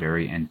had this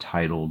very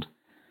entitled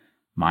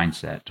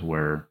mindset to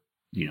where,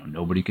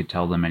 nobody could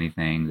tell them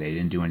anything. They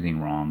didn't do anything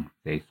wrong.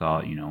 They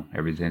thought,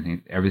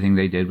 everything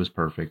they did was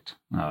perfect.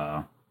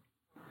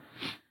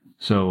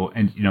 So,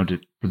 and,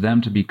 for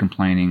them to be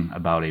complaining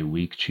about a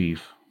weak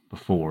chief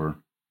before,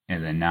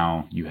 and then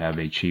now you have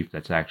a chief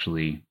that's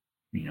actually,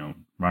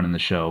 running the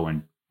show,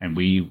 and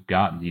we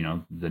got,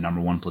 the number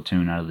one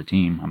platoon out of the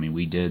team. I mean,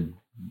 we did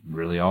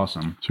really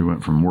awesome. So we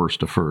went from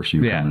worst to first.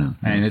 Coming in.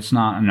 And it's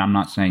not, and I'm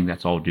not saying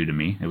that's all due to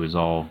me. It was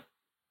all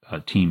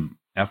a team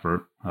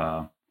effort.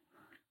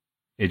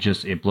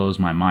 It blows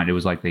my mind. It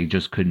was like they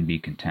just couldn't be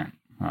content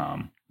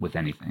with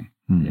anything.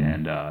 Mm-hmm.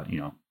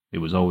 And, it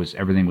was always,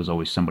 everything was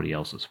always somebody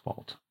else's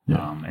fault.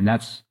 Yeah. And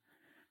that's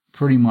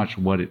pretty much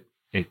what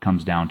it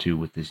comes down to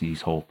with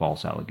these whole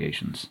false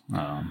allegations.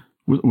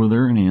 Were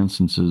there any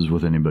instances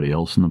with anybody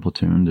else in the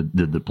platoon?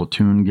 Did the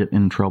platoon get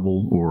in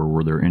trouble, or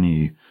were there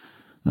any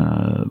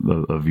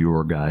of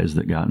your guys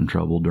that got in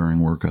trouble during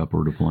workup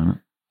or deployment?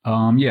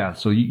 Yeah.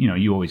 So,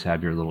 you always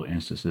have your little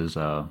instances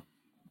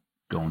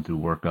going through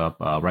workup.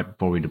 Right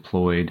before we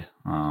deployed,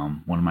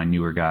 one of my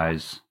newer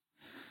guys,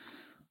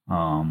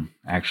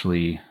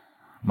 actually,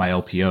 my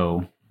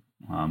LPO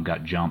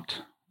got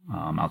jumped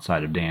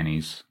outside of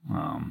Danny's.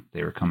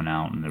 They were coming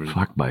out, and there was...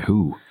 Fuck, by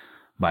who?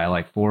 By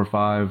like 4 or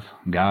 5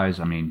 guys.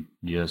 I mean,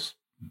 just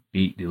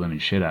beat the living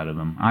shit out of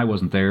him. I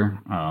wasn't there,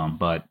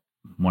 but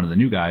one of the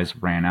new guys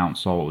ran out and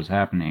saw what was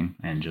happening,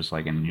 and just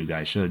like any new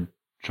guy should,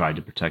 tried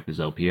to protect his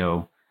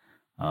LPO.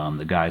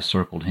 The guy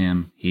circled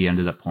him. He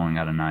ended up pulling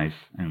out a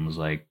knife and was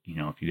like,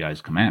 if you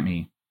guys come at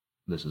me,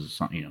 this is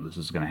something, this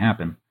is going to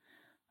happen.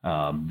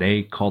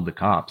 They called the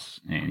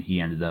cops, and he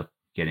ended up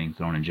getting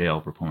thrown in jail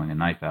for pulling a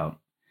knife out.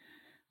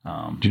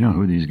 Do you know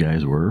who these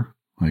guys were?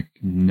 Like,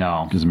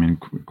 no, because I mean,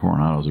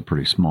 Coronados are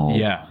pretty small.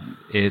 Yeah,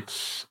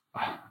 it's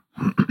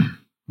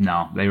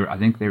no, they were. I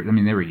think they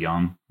were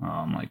young,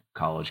 like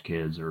college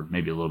kids or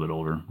maybe a little bit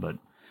older, but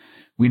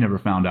we never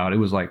found out. It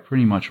was like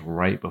pretty much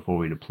right before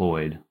we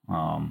deployed.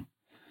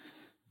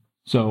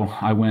 So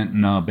I went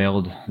and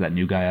bailed that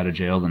new guy out of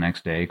jail the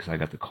next day because I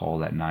got the call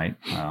that night,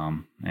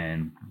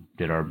 and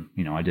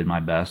I did my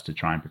best to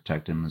try and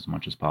protect him as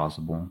much as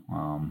possible.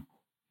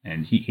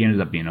 And he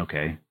ended up being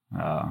okay.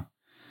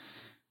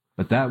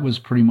 But that was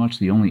pretty much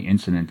the only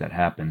incident that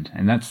happened.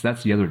 And that's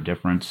the other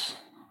difference,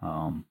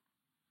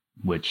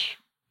 which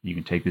you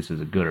can take this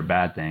as a good or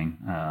bad thing.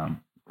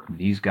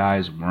 These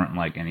guys weren't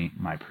like any of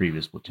my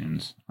previous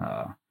platoons.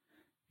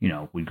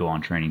 We'd go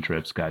on training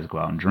trips, guys go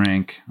out and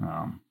drink,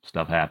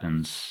 stuff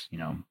happens,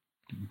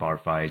 bar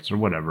fights or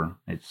whatever.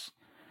 It's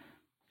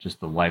just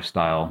the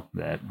lifestyle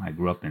that I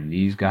grew up in.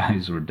 These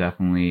guys were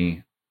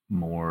definitely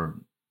more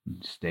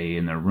stay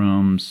in their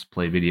rooms,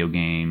 play video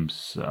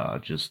games,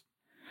 just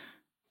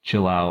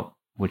chill out,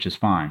 which is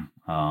fine.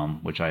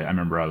 Which I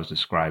remember I was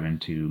describing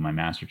to my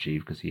master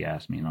chief because he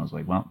asked me, and I was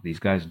like, well, these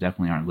guys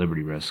definitely aren't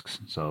liberty risks.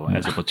 So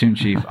as a platoon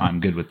chief, I'm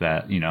good with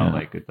that,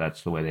 like if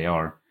that's the way they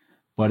are.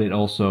 But it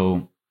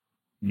also,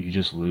 you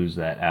just lose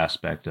that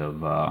aspect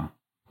of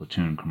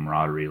platoon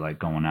camaraderie, like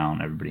going out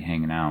and everybody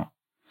hanging out.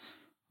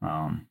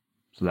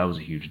 So that was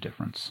a huge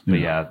difference. But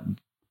yeah,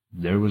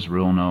 there was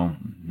real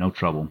no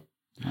trouble.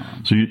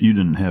 So you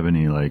didn't have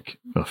any like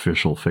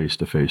official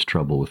face-to-face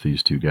trouble with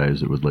these two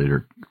guys that would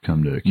later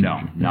come to accuse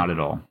you? Not at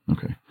all.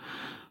 Okay.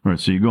 All right.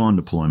 So you go on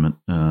deployment.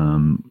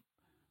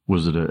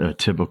 Was it a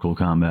typical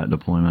combat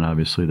deployment?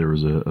 Obviously, there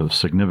was a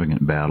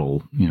significant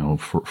battle,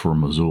 for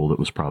Mosul that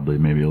was probably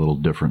maybe a little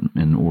different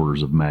in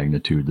orders of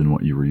magnitude than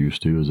what you were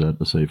used to. Is that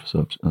a safe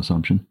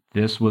assumption?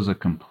 This was a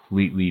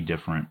completely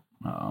different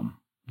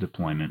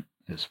deployment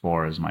as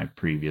far as my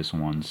previous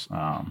ones.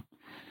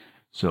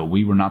 So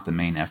we were not the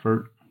main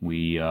effort.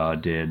 We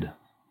did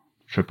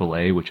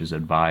AAA, which is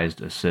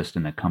Advised Assist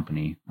and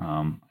Accompany,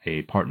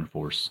 a partner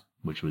force,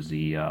 which was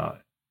the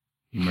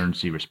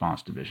Emergency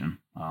Response Division,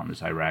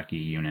 this Iraqi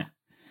unit.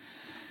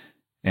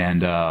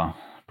 And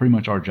pretty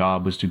much our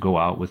job was to go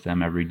out with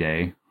them every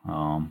day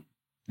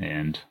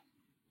and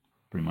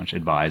pretty much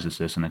advise,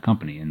 assist, and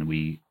accompany.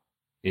 And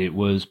it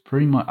was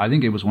pretty much, I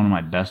think it was one of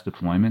my best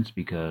deployments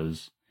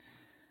because,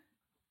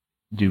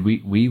 dude,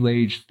 we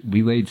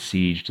laid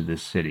siege to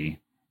this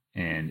city,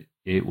 and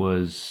it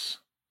was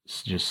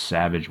just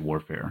savage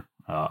warfare.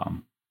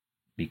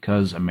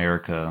 Because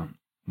America,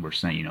 we're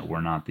saying,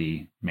 we're not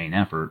the main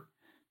effort,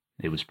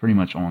 it was pretty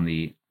much on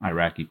the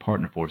Iraqi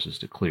partner forces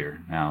to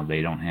clear. Now,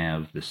 they don't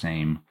have the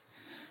same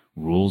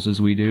rules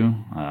as we do,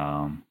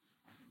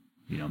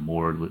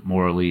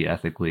 morally,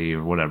 ethically,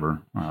 or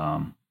whatever.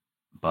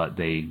 But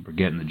they were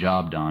getting the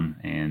job done,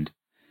 and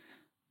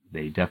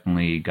they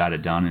definitely got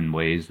it done in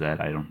ways that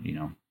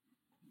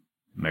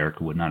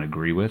America would not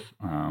agree with.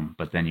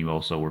 But then you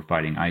also were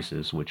fighting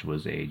ISIS, which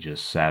was a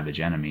just savage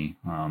enemy.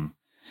 And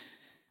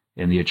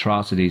the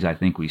atrocities I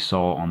think we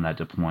saw on that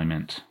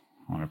deployment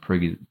on a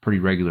pretty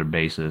regular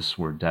basis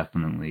were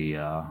definitely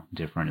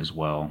different as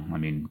well. I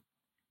mean,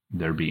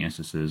 there'd be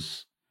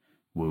instances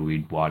where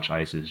we'd watch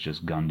ISIS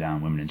just gun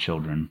down women and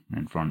children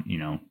in front,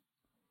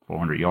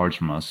 400 yards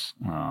from us,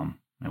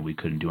 and we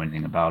couldn't do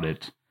anything about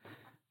it.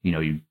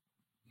 You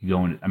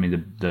go in, I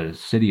mean, the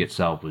city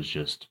itself was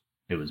just,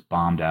 it was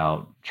bombed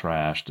out,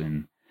 trashed,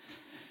 and,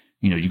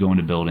 you go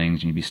into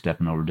buildings and you'd be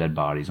stepping over dead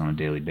bodies on a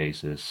daily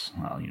basis.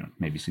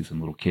 Maybe see some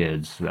little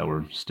kids that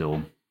were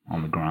still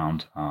on the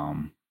ground.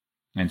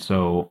 And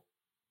so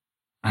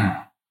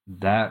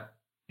that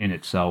in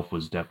itself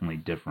was definitely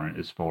different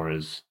as far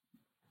as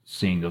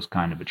seeing those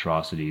kind of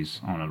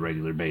atrocities on a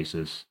regular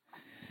basis.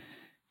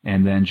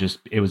 And then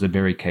it was a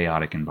very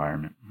chaotic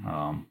environment.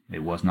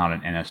 It was not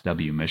an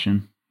NSW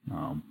mission.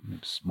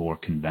 It's more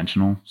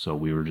conventional. So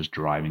we were just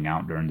driving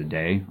out during the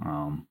day.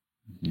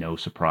 No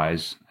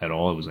surprise at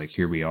all. It was like,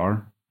 here we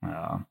are.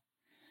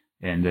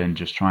 And then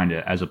just trying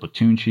to, as a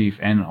platoon chief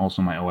and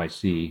also my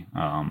OIC,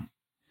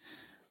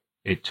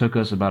 it took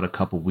us about a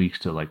couple weeks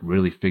to like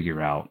really figure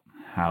out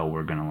how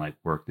we're going to like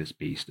work this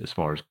beast as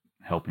far as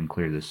helping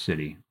clear this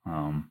city.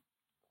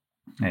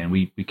 And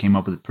we came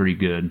up with a pretty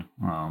good,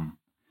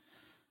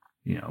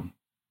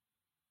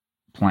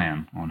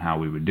 plan on how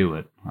we would do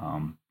it.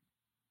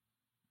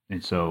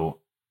 And so,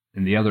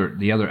 and the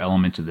other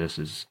element to this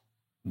is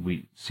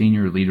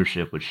senior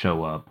leadership would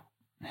show up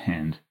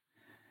and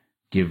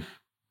give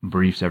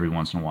briefs every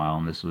once in a while.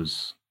 And this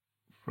was,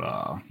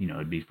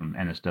 it'd be from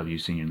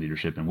NSW senior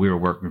leadership, and we were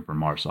working for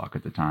MARSOC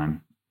at the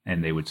time.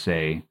 And they would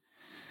say,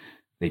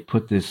 they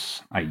put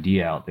this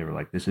idea out. They were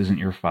like, this isn't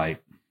your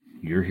fight.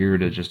 You're here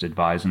to just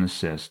advise and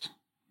assist.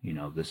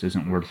 This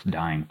isn't worth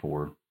dying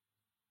for.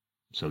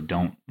 So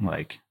don't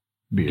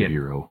be a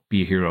hero.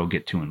 Be a hero.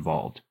 Get too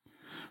involved.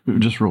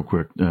 Just real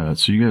quick.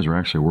 So you guys were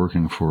actually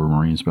working for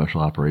Marine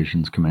Special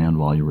Operations Command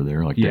while you were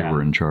there? They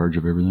were in charge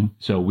of everything?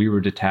 So we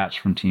were detached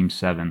from Team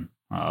 7,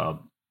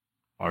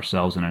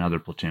 ourselves and another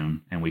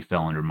platoon, and we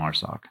fell under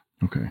MARSOC.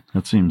 Okay.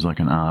 That seems like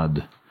an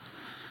odd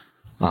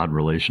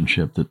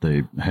relationship that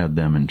they had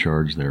them in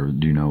charge there.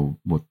 Do you know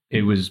what?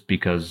 It was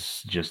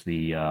because just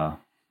the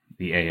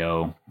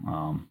AO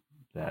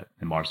that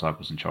the MARSOC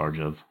was in charge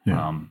of.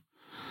 Yeah.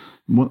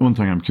 One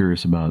thing I'm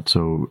curious about,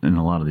 so in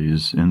a lot of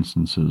these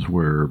instances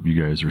where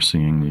you guys are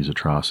seeing these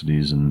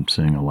atrocities and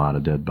seeing a lot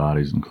of dead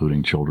bodies,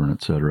 including children,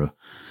 etc.,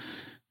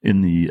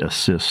 in the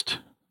assist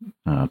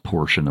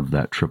portion of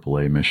that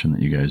AAA mission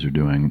that you guys are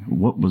doing,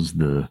 what was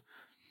the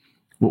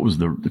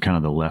kind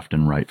of the left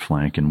and right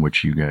flank in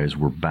which you guys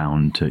were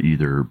bound to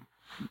either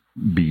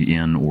be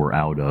in or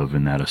out of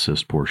in that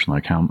assist portion?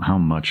 Like how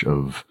much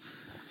of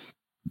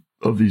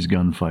these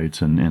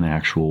gunfights and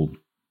actual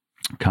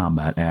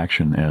combat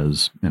action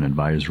as an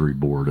advisory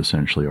board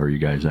essentially are you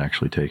guys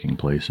actually taking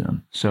place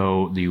in?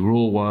 So the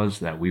rule was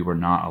that we were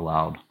not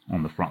allowed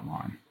on the front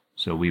line.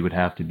 So we would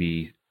have to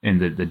be,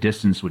 and the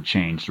distance would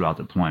change throughout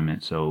the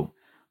deployment. So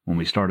when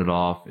we started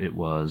off, it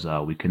was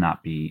we could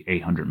not be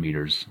 800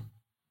 meters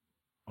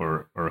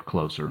or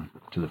closer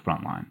to the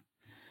front line.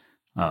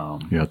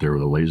 You out there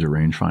with a laser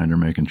rangefinder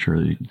making sure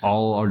that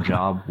all our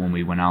job when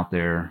we went out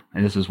there,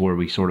 and this is where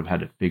we sort of had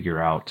to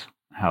figure out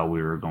how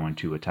we were going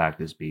to attack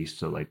this beast.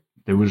 So like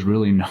there was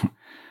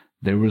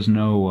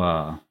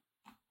no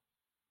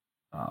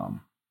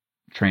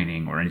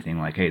training or anything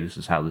like, hey, this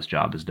is how this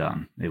job is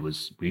done. It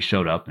was, we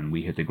showed up and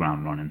we hit the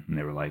ground running, and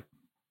they were like,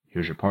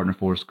 here's your partner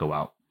force, go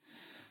out.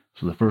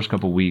 So the first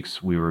couple of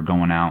weeks we were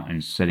going out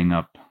and setting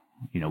up,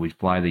 we'd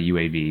fly the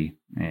UAV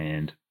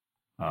and,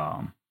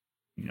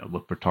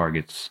 look for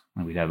targets,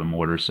 and we'd have a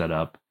mortar set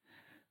up,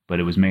 but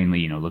it was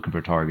mainly, looking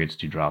for targets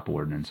to drop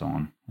ordnance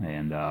on,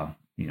 and,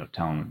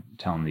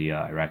 telling the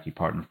Iraqi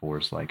partner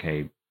force like,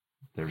 hey,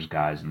 there's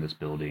guys in this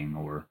building,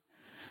 or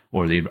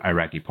the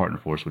Iraqi partner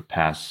force would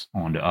pass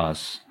on to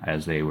us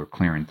as they were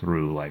clearing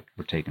through, like,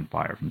 we're taking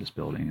fire from this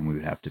building, and we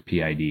would have to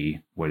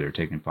PID where they're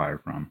taking fire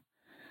from.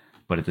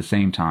 But at the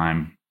same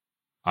time,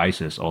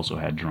 ISIS also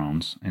had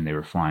drones, and they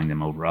were flying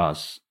them over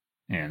us,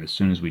 And as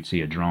soon as we'd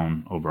see a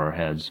drone over our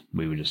heads,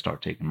 we would just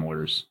start taking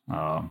mortars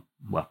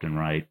left and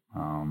right.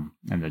 And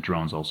the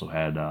drones also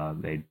had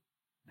they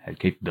had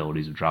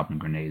capabilities of dropping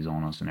grenades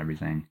on us and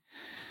everything.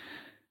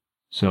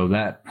 So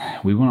that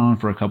we went on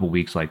for a couple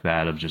weeks like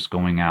that of just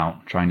going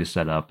out, trying to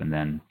set up, and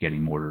then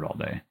getting mortared all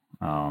day.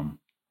 And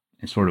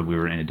sort of we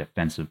were in a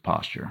defensive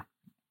posture.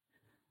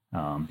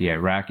 The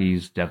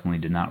Iraqis definitely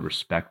did not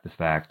respect the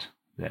fact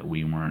that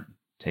we weren't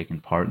taking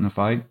part in the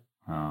fight.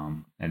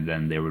 And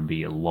then there would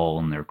be a lull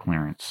in their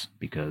clearance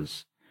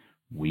because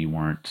we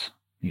weren't,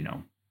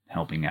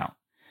 helping out.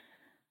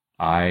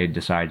 I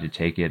decided to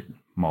take it.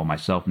 Well,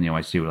 myself and the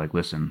OIC were like,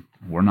 listen,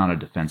 we're not a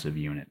defensive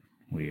unit.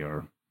 We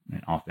are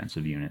an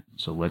offensive unit.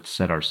 So let's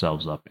set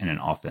ourselves up in an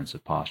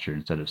offensive posture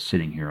instead of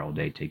sitting here all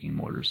day taking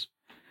mortars.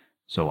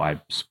 So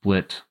I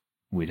split.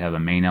 We'd have a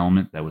main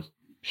element that would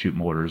shoot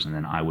mortars, and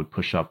then I would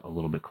push up a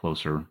little bit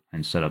closer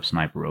and set up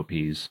sniper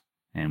OPs,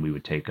 and we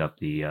would take up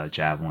the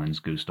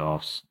javelins,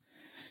 Gustavs,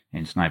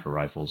 and sniper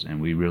rifles,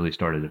 and we really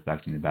started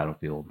affecting the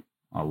battlefield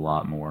a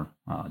lot more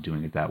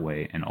doing it that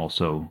way. And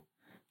also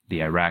the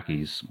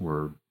Iraqis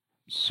were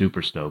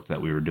super stoked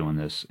that we were doing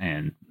this,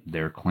 and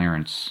their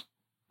clearance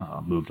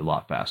moved a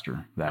lot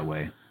faster that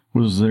way.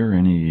 Was there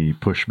any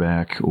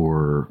pushback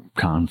or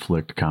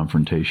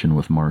confrontation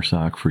with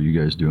MARSOC for you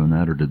guys doing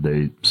that, or did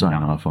they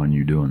sign off on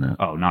you doing that?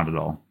 Oh, not at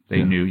all.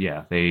 They knew,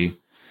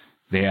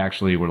 They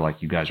actually were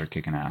like, you guys are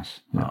kicking ass.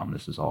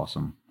 This is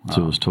awesome.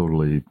 So it was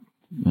totally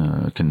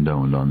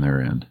condoned on their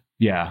end.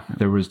 Yeah,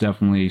 there was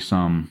definitely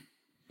some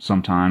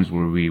times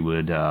where we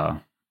would,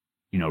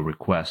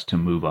 request to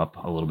move up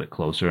a little bit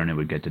closer, and it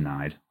would get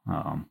denied.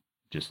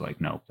 Just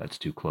like, no, that's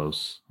too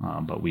close.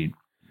 But we,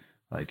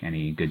 like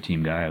any good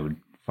team guy, I would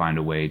find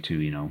a way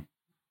to,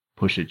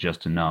 push it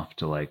just enough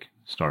to like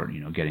start,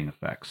 getting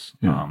effects.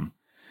 Yeah.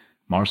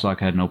 MARSOC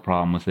had no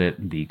problem with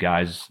it. The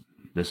guys,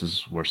 this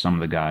is where some of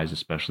the guys,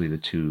 especially the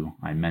two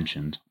I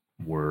mentioned,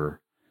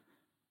 were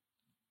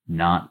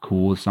not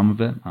cool with some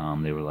of it.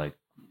 They were like,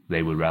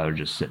 they would rather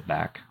just sit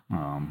back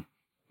and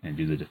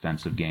do the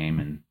defensive game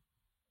and,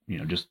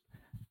 just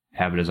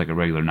have it as like a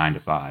regular 9 to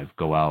 5,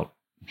 go out,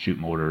 shoot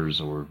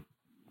mortars or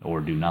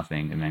do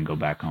nothing and then go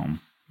back home.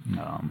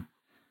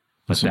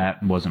 But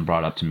that wasn't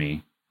brought up to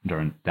me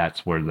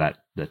that's where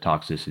the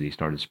toxicity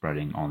started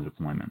spreading on the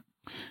deployment.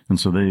 And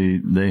so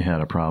they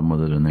had a problem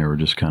with it, and they were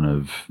just kind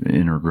of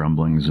inner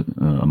grumblings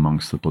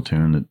amongst the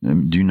platoon.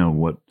 Do you know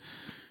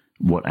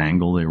what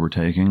angle they were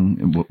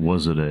taking?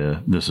 Was it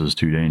this is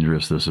too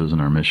dangerous, this isn't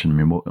our mission? I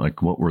mean,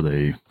 what were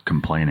they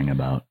complaining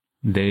about?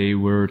 They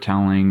were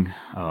telling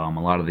a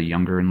lot of the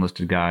younger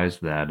enlisted guys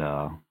that,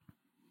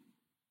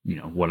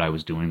 what I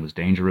was doing was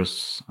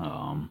dangerous,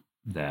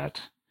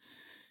 that,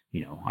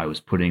 I was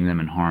putting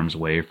them in harm's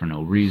way for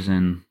no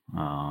reason,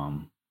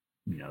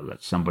 that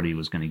somebody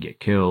was going to get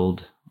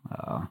killed.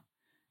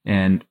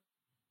 And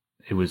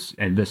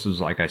this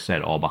was, like I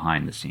said, all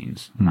behind the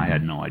scenes. And I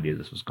had no idea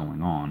this was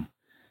going on.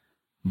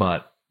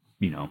 But,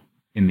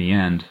 in the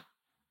end,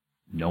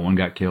 no one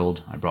got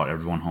killed. I brought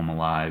everyone home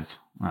alive.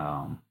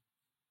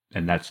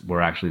 And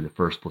we're actually the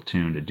first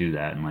platoon to do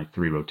that in like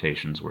 3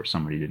 rotations where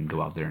somebody didn't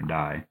go out there and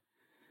die.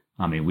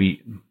 I mean,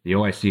 the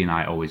OIC and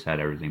I always had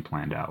everything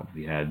planned out.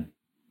 We had,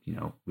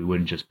 we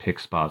wouldn't just pick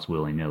spots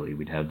willy-nilly.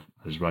 We'd have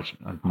as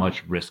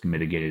much risk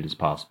mitigated as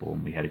possible,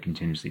 and we had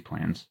contingency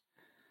plans.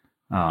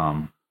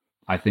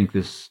 I think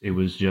it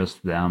was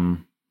just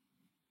them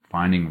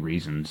finding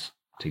reasons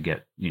to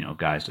get,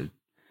 guys to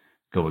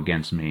go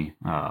against me.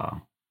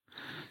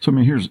 So, I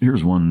mean,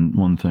 here's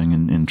one thing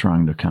in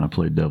trying to kind of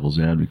play devil's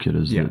advocate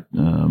is that,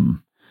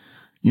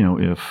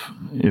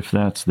 if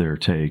that's their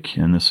take,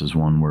 and this is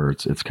one where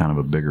it's kind of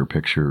a bigger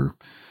picture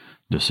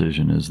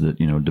decision, is that,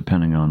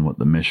 depending on what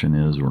the mission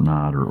is or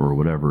not, or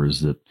whatever,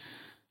 is that,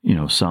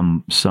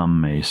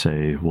 some may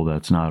say, well,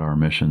 that's not our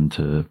mission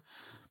to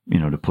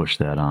push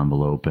that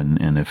envelope.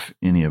 And if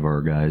any of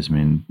our guys, I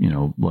mean,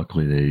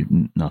 luckily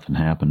nothing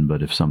happened,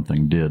 but if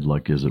something did,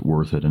 like, is it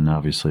worth it? And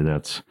obviously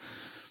that's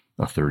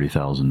a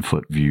 30,000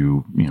 foot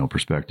view,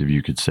 perspective.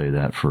 You could say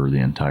that for the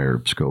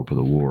entire scope of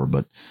the war.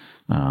 But,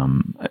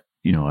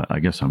 I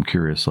guess I'm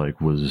curious,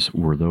 like,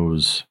 were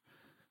those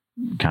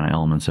kind of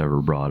elements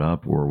ever brought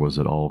up, or was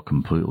it all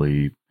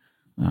completely,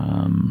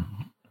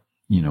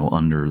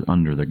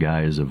 under the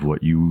guise of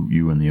what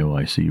you and the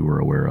OIC were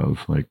aware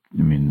of? Like,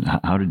 I mean,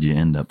 how did you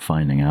end up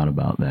finding out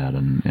about that?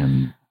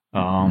 And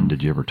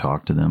did you ever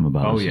talk to them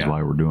about this is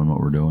why we're doing what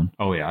we're doing?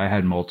 Oh yeah. I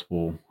had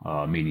multiple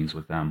meetings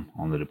with them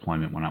on the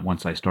deployment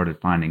once I started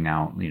finding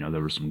out,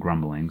 there were some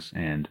grumblings,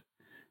 and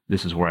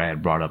this is where I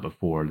had brought up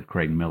before that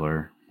Craig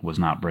Miller was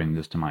not bringing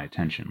this to my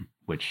attention,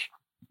 which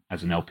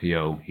as an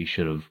LPO, he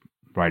should have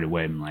right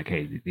away been like,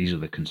 hey, these are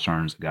the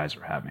concerns the guys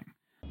are having.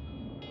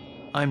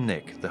 I'm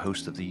Nick, the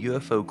host of the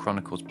UFO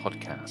Chronicles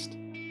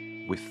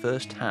podcast, with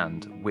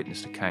first-hand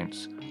witnessed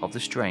accounts of the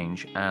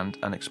strange and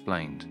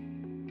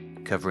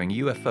unexplained, covering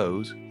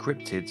UFOs,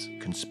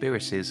 cryptids,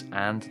 conspiracies,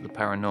 and the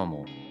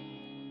paranormal.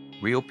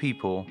 Real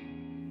people,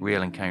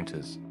 real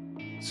encounters.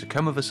 So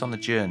come with us on the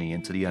journey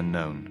into the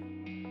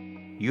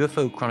unknown.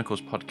 UFO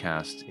Chronicles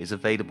podcast is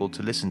available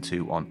to listen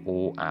to on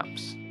all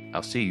apps.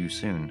 I'll see you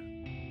soon.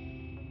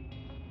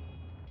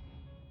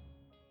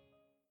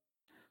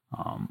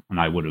 And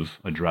I would have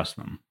addressed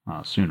them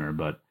sooner,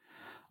 but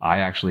I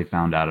actually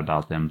found out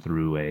about them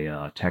through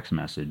a text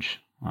message.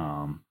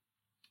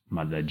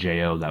 The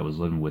JO that was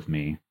living with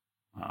me,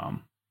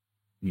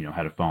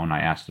 had a phone. I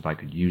asked if I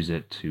could use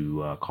it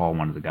to call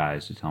one of the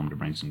guys to tell him to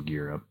bring some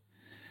gear up.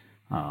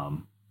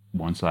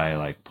 Once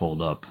I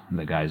pulled up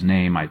the guy's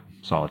name, I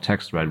saw a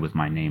text thread with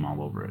my name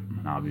all over it.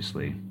 And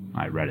obviously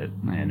I read it,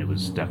 and it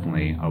was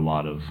definitely a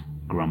lot of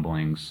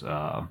grumblings,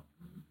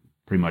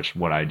 pretty much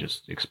what I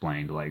just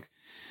explained.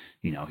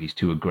 He's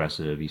too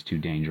aggressive, he's too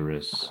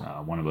dangerous,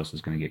 one of us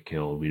is going to get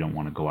killed, we don't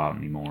want to go out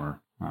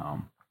anymore.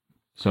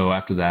 So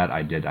after that,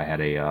 I had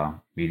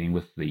a meeting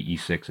with the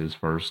E6s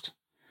first,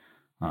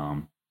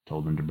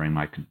 told them to bring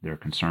their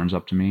concerns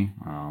up to me.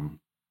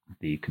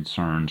 The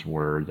concerns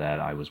were that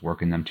I was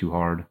working them too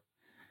hard,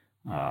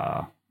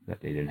 that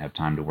they didn't have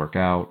time to work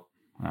out,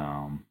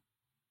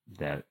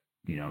 that,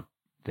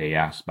 they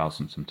asked about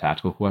some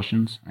tactical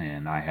questions,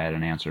 and I had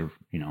an answer,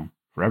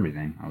 for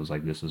everything. I was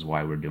like, this is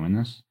why we're doing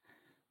this.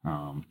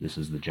 This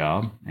is the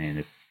job, and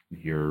if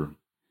your,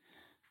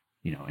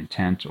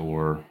 intent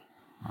or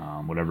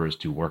whatever is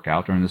to work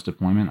out during this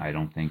deployment, I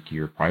don't think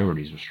your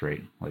priorities are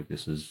straight.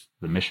 This is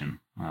the mission,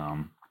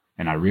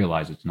 and I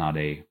realize it's not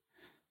a,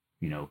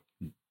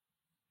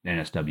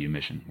 NSW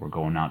mission. We're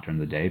going out during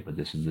the day, but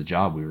this is the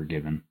job we were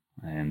given.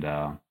 And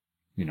I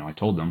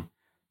told them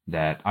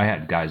that I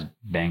had guys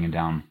banging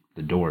down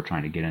the door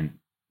trying to get in,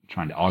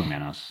 trying to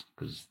augment us,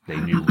 because they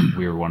knew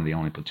we were one of the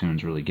only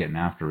platoons really getting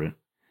after it.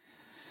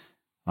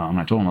 And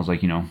I told them, I was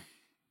like,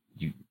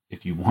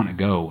 if you want to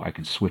go, I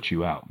can switch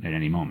you out at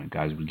any moment.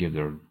 Guys would give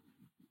their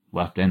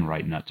left and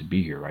right nut to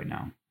be here right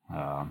now.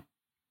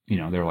 They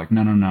were like,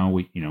 no,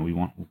 we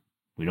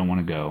don't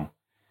want to go.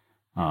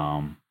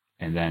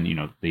 And then,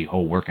 the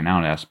whole working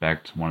out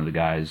aspect, one of the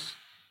guys,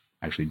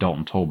 actually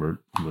Dalton Tolbert,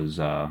 was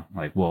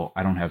like, well,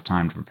 I don't have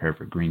time to prepare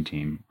for green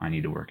team. I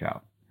need to work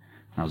out.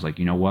 And I was like,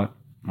 you know what?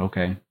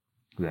 Okay,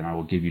 then I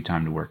will give you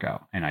time to work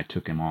out. And I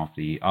took him off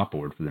the op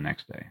board for the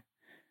next day.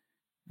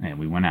 And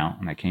we went out,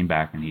 and I came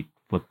back, and he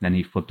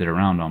flipped it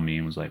around on me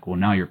and was like, well,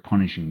 now you're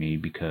punishing me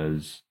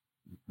because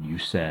you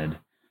said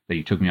that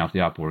you took me off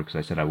the op board because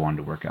I said I wanted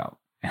to work out.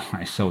 And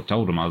I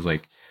told him, I was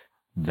like,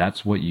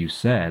 that's what you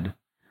said.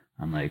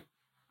 I'm like,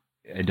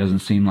 it doesn't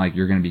seem like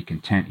you're going to be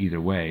content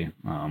either way.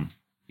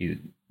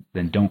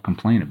 Then don't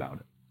complain about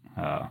it.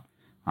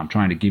 I'm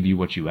trying to give you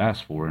what you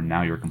asked for, and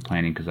now you're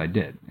complaining because I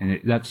did. And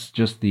that's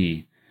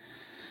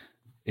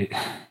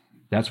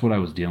what I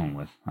was dealing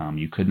with.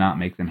 You could not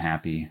make them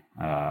happy,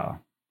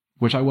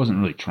 which I wasn't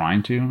really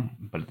trying to,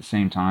 but at the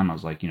same time, I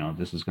was like,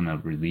 this is going to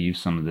relieve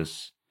some of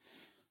this,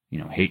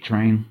 hate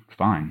train.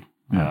 Fine.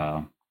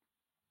 Yeah.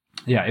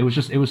 It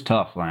was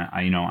tough. And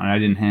I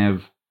didn't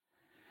have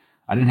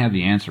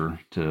the answer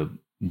to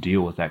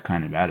deal with that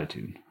kind of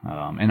attitude.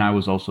 And I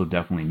was also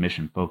definitely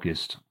mission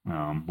focused.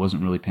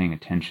 Wasn't really paying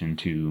attention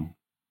to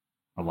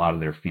a lot of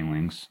their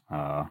feelings,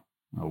 or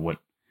what,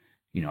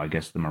 I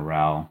guess the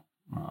morale,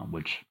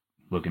 which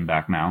looking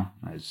back now,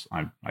 as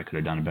I could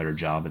have done a better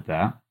job at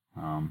that.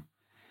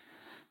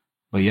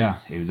 But yeah,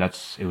 it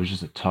was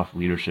just a tough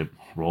leadership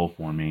role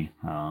for me.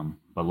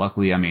 But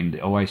luckily, me and the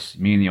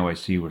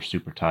OIC were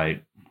super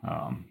tight.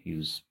 He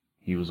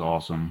was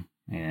awesome.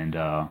 And,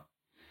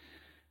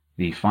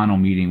 the final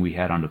meeting we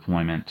had on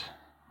deployment,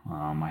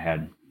 I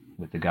had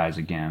with the guys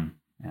again.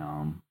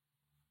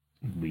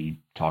 We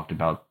talked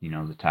about,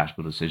 the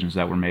tactical decisions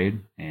that were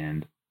made,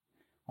 and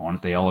on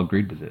it, they all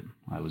agreed with it.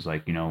 I was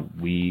like,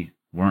 we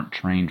weren't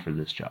trained for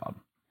this job.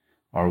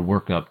 Our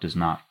workup does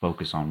not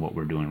focus on what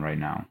we're doing right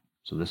now.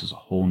 So this is a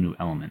whole new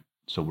element.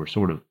 So we're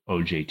sort of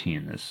OJT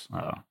in this,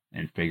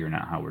 and figuring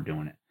out how we're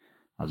doing it.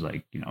 I was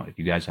like, if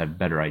you guys have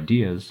better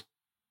ideas,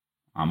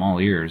 I'm all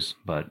ears,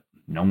 but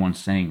no one's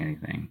saying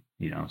anything,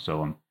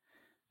 so,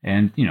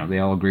 and, they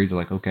all agreed to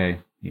okay,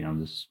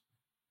 this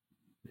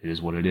is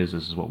what it is.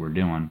 This is what we're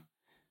doing.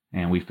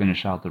 And we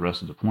finish out the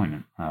rest of the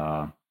deployment.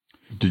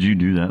 Did you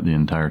do that the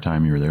entire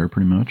time you were there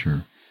pretty much,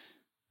 or?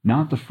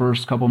 Not the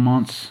first couple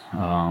months,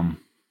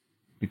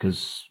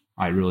 because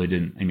I really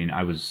didn't,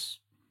 I was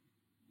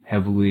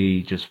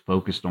heavily just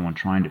focused on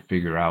trying to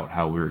figure out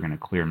how we were going to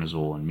clear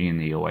Missoula, and me and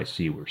the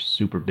OIC were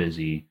super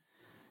busy,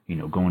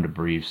 going to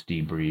briefs,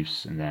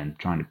 debriefs, and then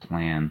trying to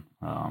plan,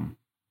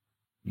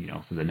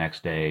 for the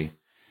next day.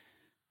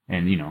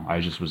 And, I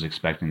just was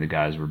expecting the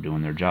guys were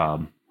doing their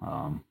job,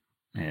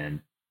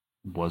 and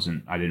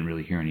I didn't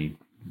really hear any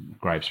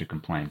gripes or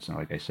complaints. And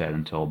like I said,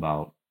 until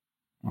about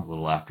a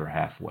little after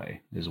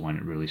halfway is when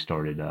it really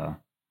started, I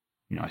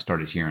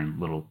started hearing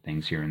little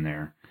things here and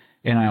there.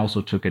 And I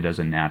also took it as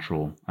a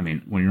natural,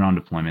 when you're on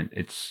deployment,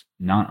 it's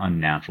not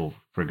unnatural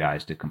for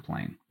guys to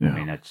complain.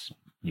 Yeah.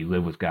 You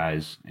live with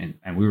guys, and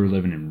we were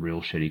living in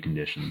real shitty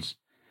conditions,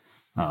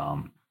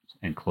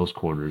 in close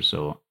quarters.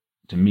 So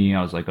to me,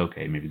 I was like,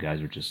 okay, maybe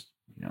guys are just,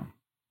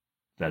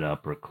 fed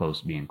up or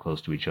being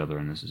close to each other,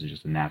 and this is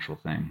just a natural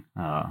thing.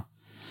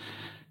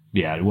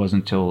 Yeah, it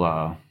wasn't until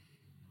a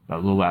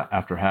little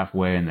after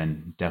halfway, and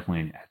then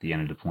definitely at the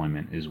end of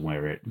deployment is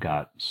where it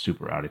got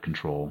super out of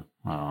control.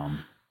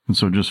 And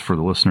so just for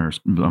the listeners,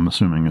 I'm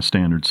assuming a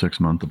standard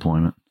 6-month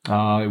deployment.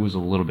 It was a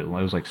little bit. It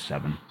was like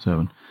 7.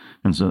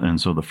 And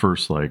so the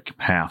first like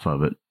half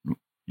of it,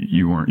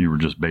 you were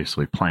just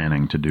basically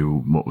planning to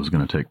do what was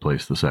going to take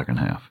place the second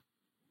half.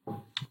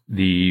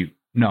 The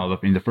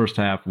first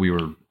half we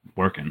were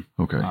working.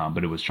 Okay.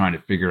 But it was trying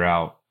to figure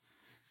out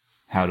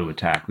how to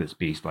attack this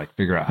beast, like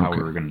figure out how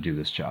we were going to do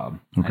this job.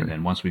 Okay. And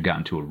then once we got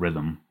into a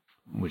rhythm,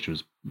 which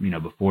was,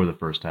 before the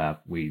first half,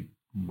 we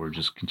were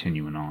just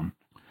continuing on.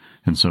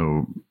 And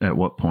so at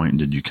what point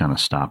did you kind of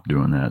stop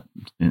doing that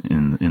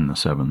in the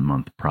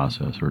 7-month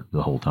process, or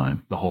the whole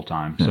time? The whole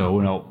time. Yeah.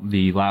 So,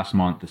 the last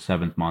month, the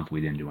 7th month,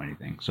 we didn't do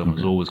anything. So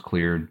Missoula was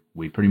cleared.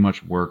 We pretty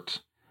much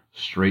worked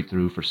straight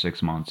through for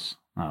 6 months.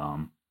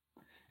 And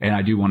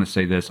I do want to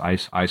say this,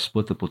 I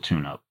split the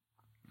platoon up.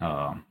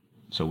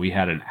 So we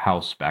had a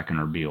house back in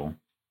Erbil.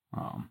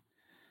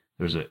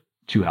 There's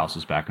 2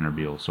 houses back in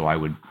Erbil. So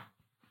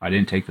I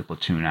didn't take the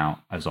platoon out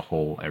as a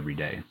whole every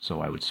day.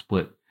 So I would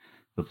split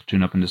the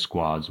platoon up into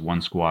squads.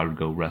 One squad would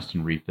go rest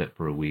and refit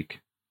for a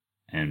week,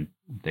 and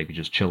they could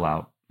just chill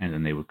out, and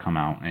then they would come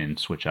out and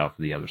switch out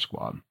for the other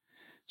squad.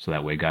 So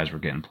that way guys were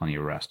getting plenty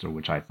of rest, or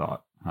which I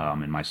thought.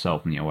 And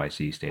myself and the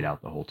OIC stayed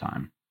out the whole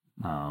time.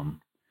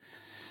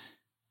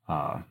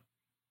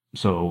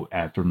 So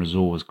after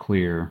Missoula was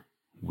clear,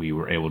 we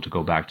were able to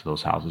go back to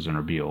those houses in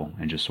Erbil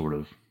and just sort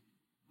of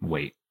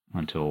wait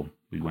until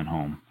we went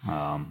home.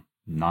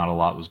 Not a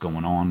lot was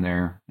going on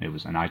there.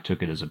 And I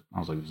took it I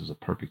was like, this is a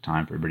perfect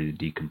time for everybody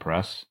to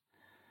decompress.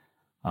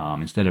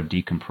 Instead of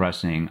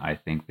decompressing, I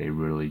think they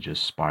really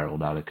just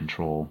spiraled out of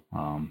control.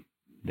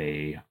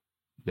 There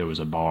was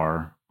a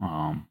bar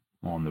on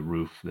the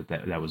roof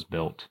that was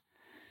built,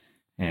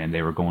 and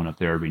they were going up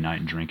there every night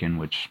and drinking,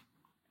 which,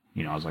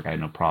 I was like, I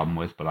had no problem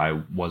with, but I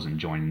wasn't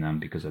joining them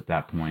because at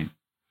that point,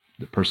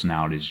 the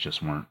personalities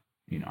just weren't,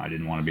 I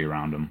didn't want to be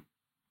around them.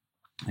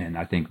 And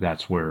I think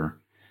that's where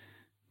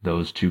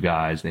those 2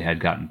 guys, they had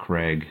gotten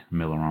Craig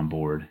Miller on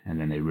board, and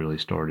then they really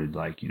started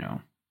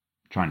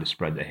trying to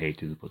spread the hate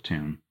through the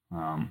platoon.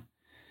 And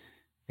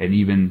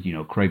even,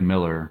 Craig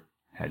Miller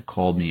had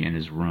called me in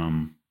his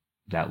room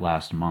that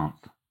last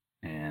month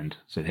and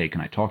said, hey,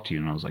 can I talk to you?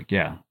 And I was like,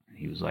 yeah. And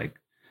he was like,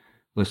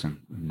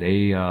 listen,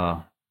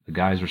 the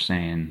guys are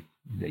saying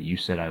that you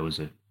said I was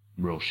a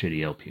real shitty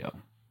LPO.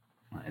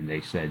 And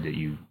they said that that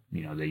you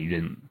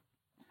didn't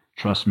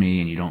trust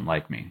me and you don't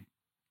like me.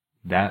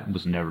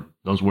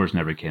 Those words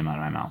never came out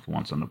of my mouth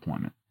once on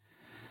deployment.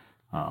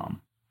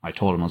 I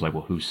told him, I was like,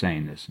 well, who's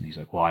saying this? And he's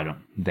like, well,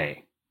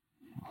 they.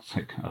 I was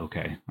like,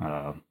 okay,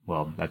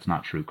 well, that's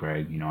not true,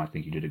 Craig. I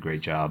think you did a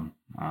great job.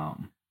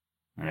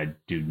 And I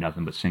do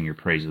nothing but sing your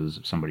praises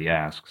if somebody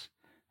asks.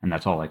 And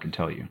that's all I can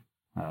tell you.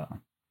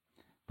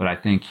 But I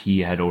think he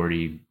had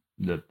already,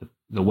 the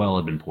well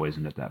had been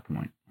poisoned at that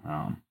point.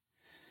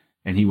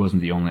 And he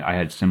wasn't the only. I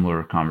had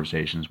similar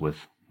conversations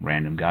with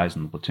random guys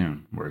in the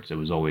platoon where it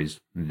was always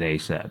they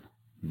said,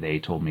 they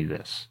told me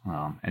this,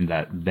 and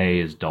that they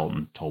is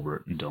Dalton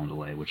Tolbert and Dylan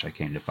DeLay, which I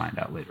came to find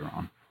out later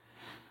on.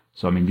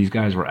 So these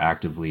guys were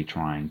actively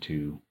trying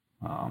to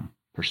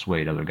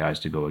persuade other guys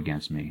to go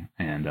against me,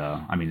 and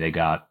they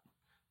got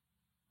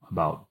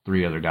about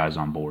 3 other guys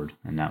on board,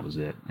 and that was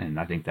it. And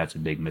I think that's a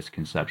big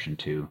misconception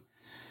too,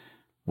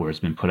 where it's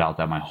been put out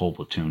that my whole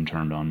platoon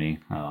turned on me.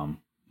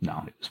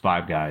 No, it was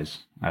 5 guys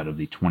out of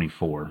the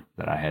 24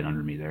 that I had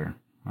under me there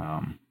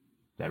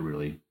that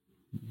really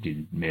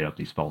made up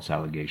these false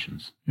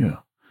allegations. Yeah.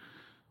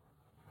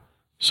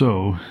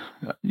 So,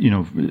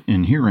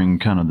 in hearing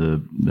kind of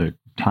the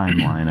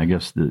timeline, I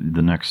guess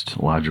the next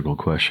logical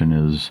question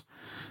is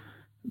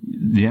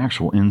the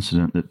actual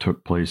incident that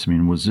took place.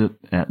 Was it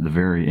at the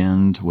very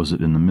end? Was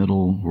it in the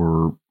middle?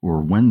 Or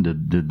when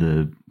did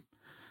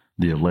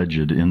the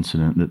alleged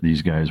incident that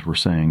these guys were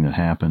saying that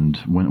happened,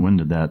 when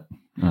did that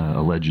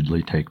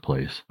allegedly take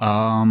place?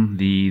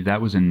 That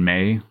was in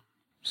May,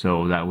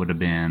 so that would have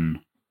been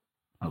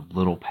a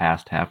little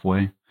past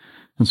halfway.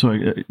 And so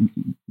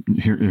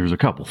here's a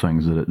couple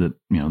things that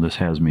this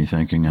has me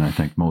thinking, and I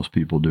think most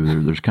people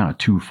do. There's kind of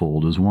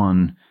twofold. Is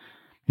one,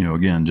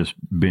 again, just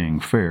being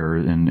fair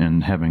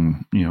and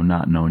having,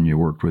 not known you,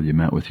 worked with you,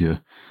 met with you,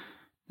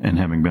 and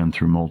having been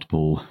through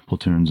multiple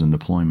platoons and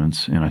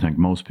deployments. And I think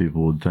most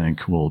people would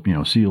think, well,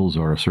 SEALs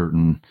are a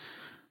certain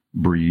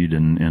breed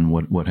and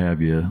what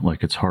have you.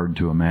 Like, it's hard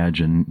to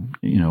imagine,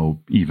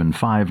 even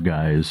 5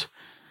 guys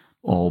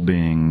all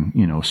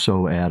being,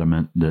 so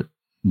adamant that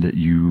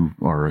you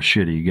are a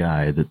shitty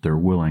guy that they're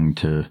willing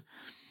to,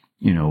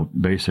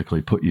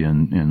 basically put you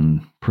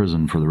in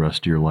prison for the rest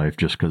of your life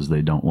just because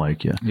they don't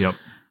like you. Yep.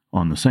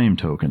 On the same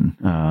token,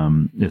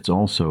 it's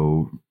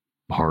also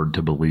hard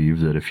to believe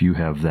that if you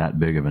have that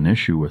big of an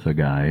issue with a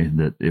guy,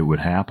 that it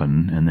would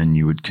happen and then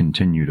you would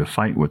continue to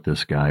fight with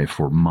this guy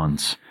for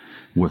months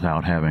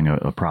without having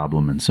a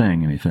problem and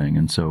saying anything.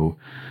 And so,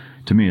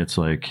 to me, it's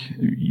like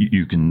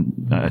you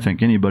can, I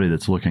think anybody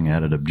that's looking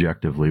at it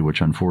objectively,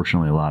 which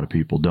unfortunately a lot of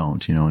people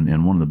don't,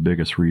 and one of the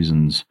biggest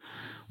reasons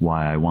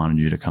why I wanted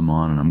you to come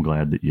on, and I'm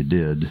glad that you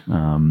did,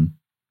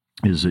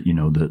 is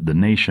that, the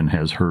nation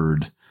has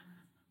heard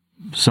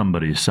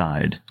somebody's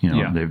side.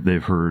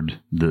 They've heard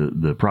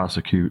the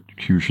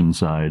prosecution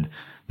side,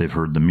 they've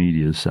heard the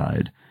media's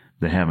side.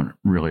 They haven't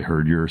really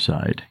heard your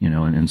side,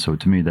 and so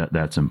to me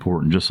that's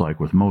important. Just like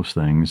with most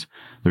things,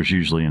 there's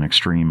usually an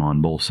extreme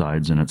on both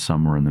sides and it's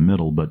somewhere in the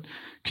middle. But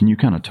can you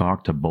kind of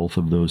talk to both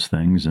of those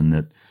things? And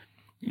that,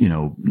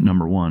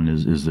 number one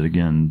is that,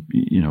 again,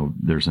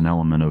 there's an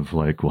element of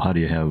like, well, how do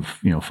you have,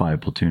 5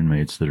 platoon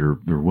mates that are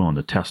willing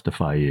to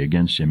testify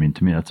against you? I mean,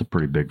 to me, that's a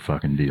pretty big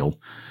fucking deal.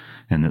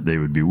 And that they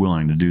would be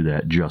willing to do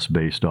that just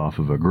based off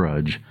of a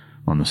grudge.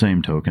 On the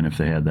same token, if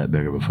they had that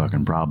big of a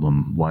fucking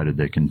problem, why did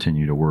they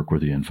continue to work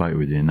with you and fight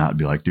with you and not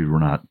be like, dude,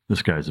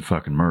 this guy's a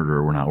fucking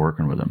murderer, we're not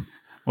working with him?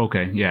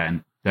 Okay, yeah,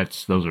 and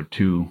those are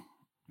 2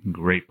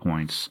 great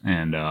points,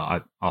 and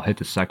I'll hit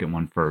the second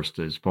one first.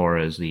 As far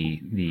as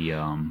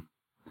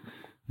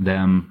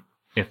them,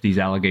 if these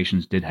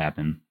allegations did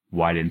happen,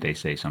 why didn't they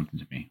say something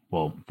to me?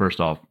 Well,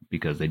 first off,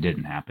 because they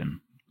didn't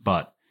happen.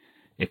 But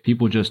if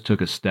people just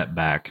took a step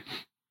back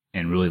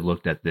and really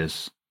looked at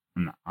this,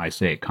 and I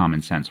say it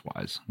common sense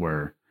wise,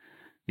 where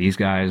these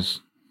guys,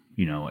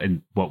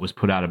 and what was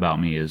put out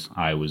about me is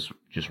I was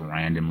just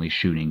randomly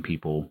shooting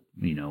people,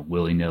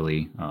 willy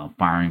nilly,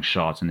 firing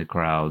shots into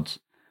crowds.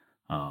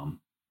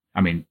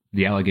 I mean,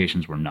 the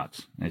allegations were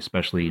nuts,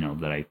 especially,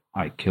 that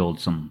I killed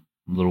some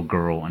little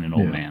girl and an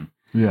old man.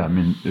 Yeah. I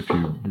mean,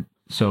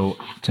 so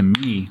to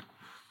me,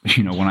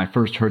 when I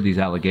first heard these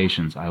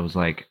allegations, I was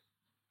like,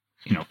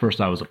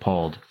 first I was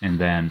appalled. And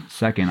then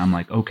second, I'm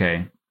like,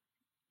 okay,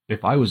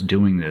 if I was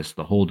doing this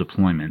the whole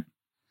deployment,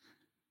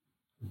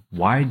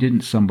 why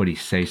didn't somebody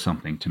say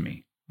something to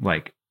me?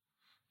 Like,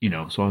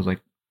 so I was like,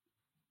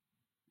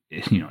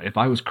 if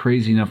I was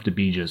crazy enough to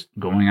be just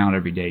going out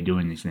every day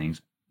doing these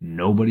things,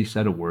 nobody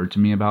said a word to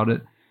me about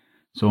it.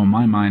 So in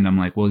my mind, I'm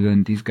like, well,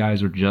 then these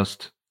guys are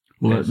just...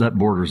 Well, that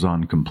borders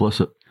on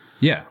complicit.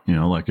 Yeah.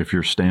 Like if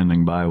you're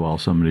standing by while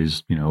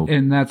somebody's,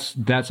 And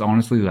that's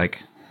honestly like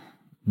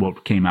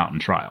what came out in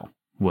trial.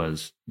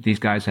 Was these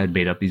guys had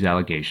made up these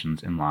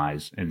allegations and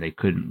lies, and they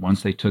couldn't,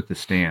 once they took the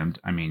stand,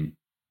 I mean,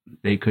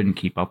 they couldn't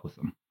keep up with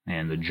them,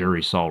 and the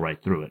jury saw right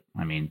through it.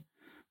 I mean,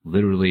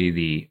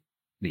 literally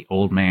the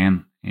old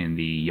man and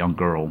the young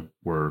girl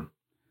were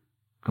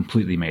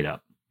completely made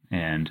up.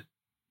 And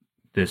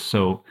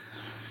so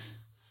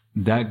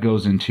that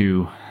goes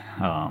into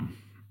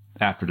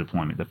after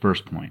deployment, the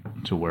first point,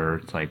 to where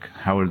it's like,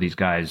 how are these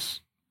guys,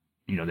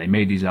 they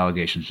made these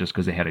allegations just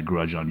because they had a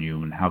grudge on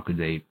you, and how could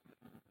they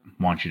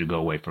want you to go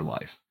away for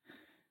life?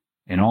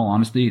 In all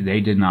honesty,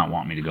 they did not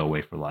want me to go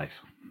away for life.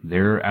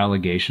 Their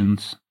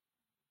allegations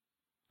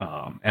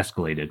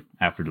escalated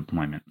after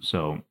deployment.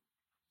 So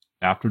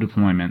after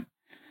deployment,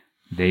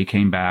 they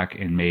came back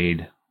and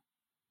made,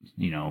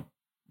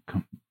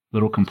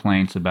 little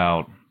complaints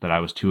about that I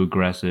was too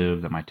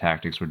aggressive, that my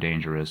tactics were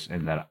dangerous,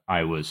 and that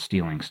I was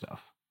stealing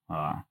stuff.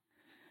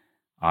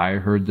 I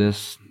heard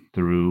this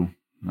through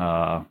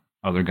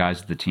other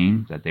guys at the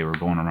team, that they were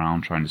going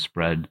around trying to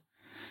spread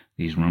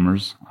these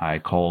rumors. I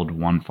called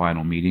one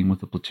final meeting with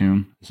the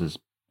platoon. This is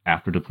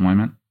after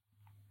deployment.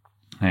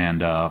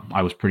 And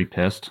I was pretty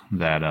pissed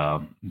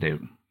that they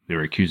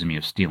were accusing me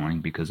of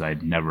stealing, because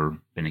I'd never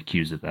been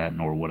accused of that,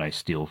 nor would I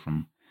steal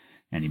from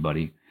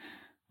anybody.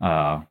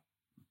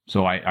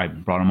 So I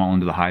brought them all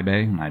into the high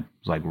bay, and I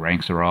was like,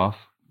 ranks are off.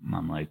 And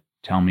I'm like,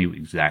 tell me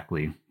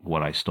exactly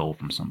what I stole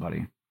from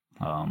somebody.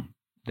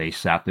 They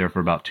sat there for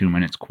about 2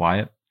 minutes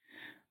quiet.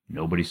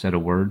 Nobody said a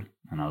word.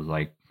 And I was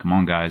like, come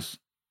on, guys.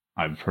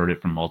 I've heard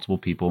it from multiple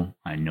people.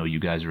 I know you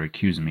guys are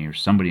accusing me, or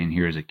somebody in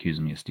here is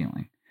accusing me of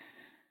stealing.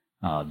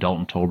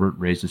 Dalton Tolbert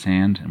raised his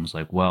hand and was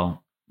like,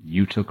 well,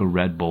 you took a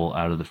Red Bull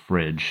out of the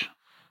fridge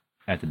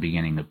at the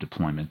beginning of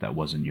deployment that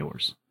wasn't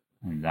yours.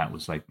 And that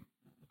was like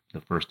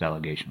the first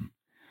allegation.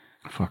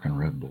 Fucking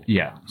Red Bull.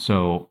 Yeah.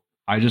 So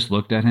I just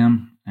looked at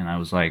him and I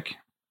was like,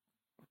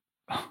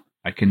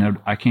 I can't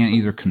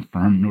either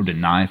confirm nor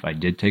deny if I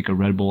did take a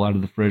Red Bull out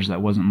of the fridge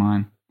that wasn't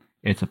mine.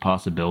 It's a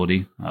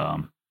possibility.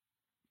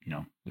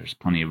 There's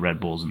plenty of Red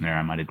Bulls in there.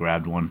 I might have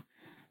grabbed one.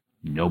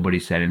 Nobody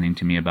said anything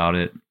to me about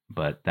it,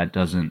 but that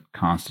doesn't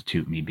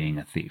constitute me being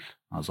a thief.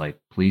 I was like,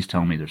 please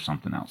tell me there's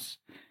something else.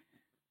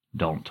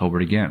 Dalton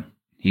Tolbert again.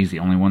 He's the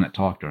only one that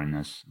talked during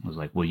this. I was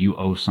like, well, you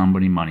owe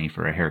somebody money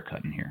for a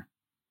haircut in here.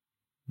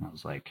 And I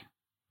was like,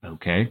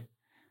 okay.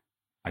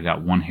 I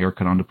got one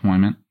haircut on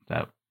deployment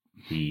that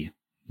the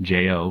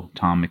J.O.,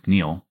 Tom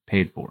McNeil,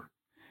 paid for.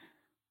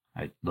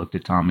 I looked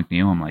at Tom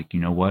McNeil. I'm like, you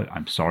know what?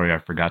 I'm sorry I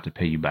forgot to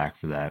pay you back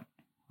for that.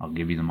 I'll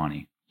give you the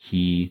money.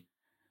 He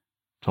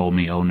told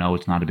me, oh, no,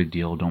 it's not a big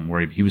deal. Don't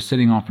worry. He was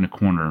sitting off in a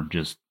corner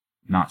just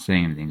not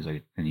saying anything. He's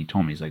like, and he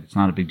told me, he's like, it's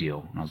not a big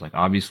deal. And I was like,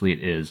 obviously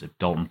it is. If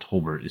Dalton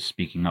Tolbert is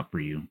speaking up for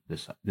you,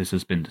 this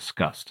has been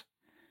discussed.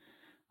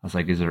 I was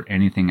like, is there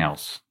anything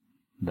else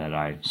that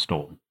I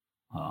stole?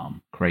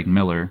 Craig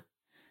Miller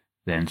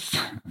then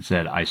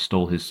said I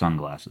stole his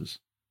sunglasses.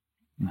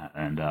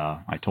 And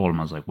I told him,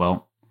 I was like,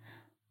 well,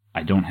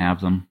 I don't have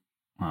them.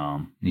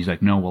 He's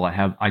like, no, well,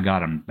 I got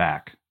them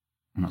back.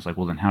 And I was like,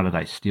 well, then how did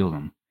I steal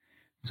them?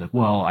 He's like,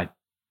 well, I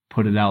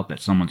put it out that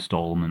someone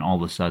stole them, and all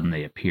of a sudden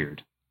they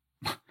appeared.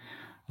 I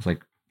was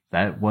like,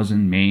 that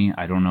wasn't me.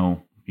 I don't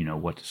know,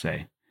 what to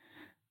say.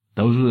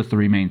 Those were the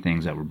three main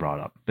things that were brought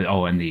up. But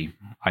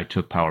I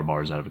took power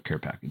bars out of a care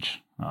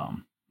package,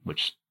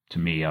 which to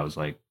me, I was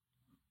like,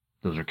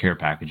 those are care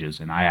packages,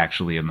 and I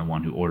actually am the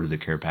one who ordered the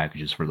care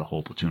packages for the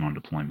whole platoon on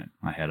deployment.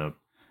 I had a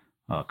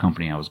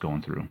company I was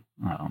going through.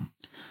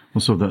 Well,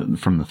 so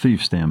from the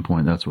thief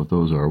standpoint, that's what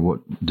those are. What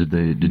did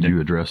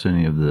you address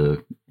any of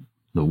the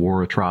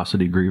war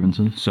atrocity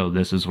grievances? So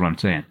this is what I'm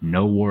saying.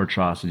 No war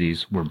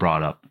atrocities were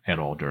brought up at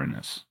all during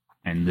this,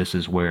 and this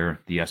is where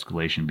the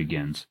escalation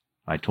begins.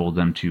 I told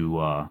them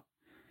to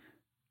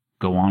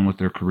go on with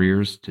their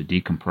careers, to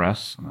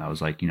decompress. And I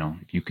was like,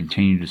 if you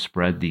continue to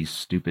spread these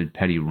stupid,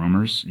 petty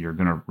rumors, you're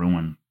going to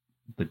ruin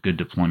the good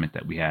deployment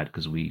that we had,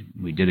 because we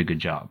did a good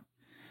job.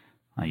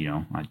 I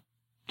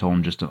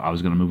told them I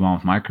was going to move on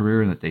with my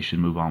career and that they should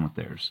move on with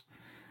theirs.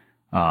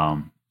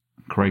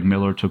 Craig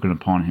Miller took it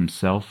upon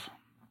himself.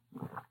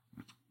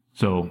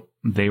 So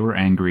they were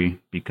angry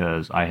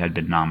because I had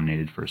been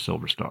nominated for a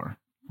Silver Star,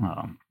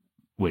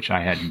 which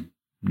I had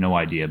no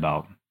idea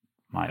about.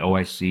 My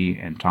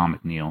OIC and Tom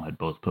McNeil had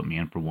both put me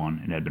in for one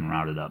and had been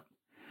routed up.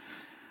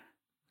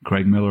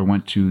 Craig Miller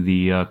went to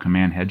the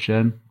command head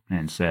shed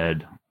and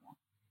said,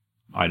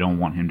 I don't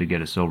want him to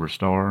get a Silver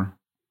Star.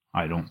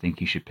 I don't think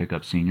he should pick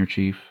up Senior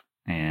Chief.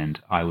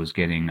 And I was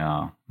getting,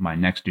 my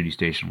next duty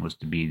station was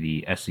to be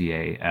the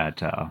SEA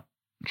at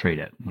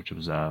TRADET, which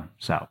was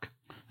SAUC.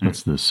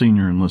 That's the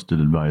Senior Enlisted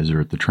Advisor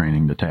at the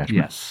Training Detachment.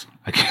 Yes.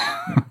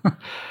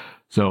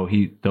 So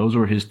those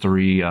were his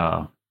three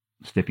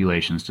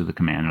stipulations to the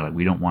commander. Like,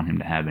 we don't want him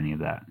to have any of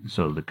that.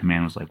 So the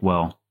command was like,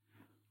 well,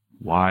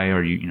 why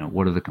are you,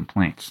 what are the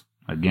complaints?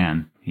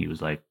 Again, he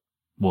was like,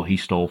 well, he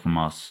stole from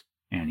us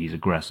and he's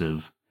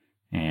aggressive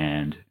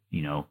and,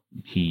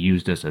 he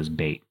used us as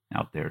bait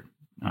out there.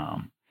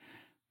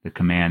 The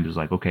command was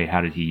like, okay,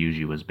 how did he use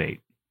you as bait?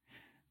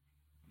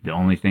 The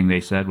only thing they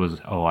said was,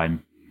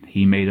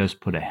 he made us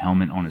put a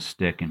helmet on a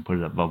stick and put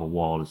it above a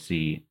wall to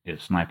see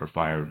if sniper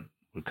fire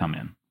would come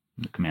in.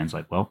 The command's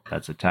like, well,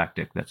 that's a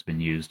tactic that's been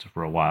used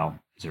for a while.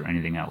 Is there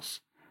anything else?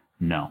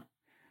 No.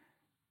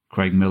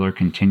 Craig Miller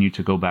continued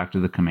to go back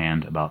to the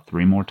command about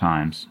 3 more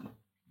times.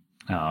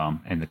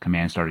 And the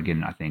command started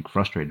getting, I think,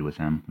 frustrated with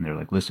him. And they're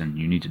like, listen,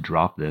 you need to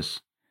drop this.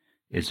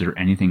 Is there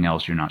anything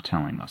else you're not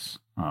telling us?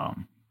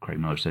 Craig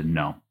Miller said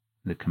no.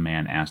 The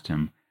command asked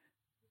him,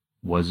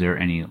 was there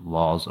any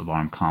laws of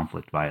armed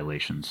conflict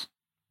violations?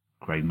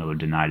 Craig Miller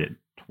denied it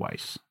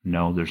twice.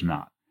 No, there's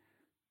not.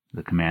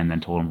 The command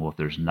then told him, well, if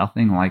there's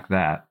nothing like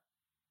that,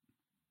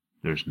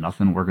 there's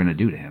nothing we're going to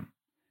do to him.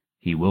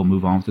 He will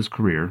move on with his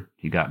career.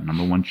 He got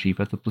number 1 chief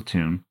at the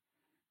platoon.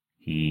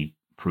 He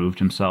proved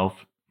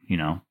himself,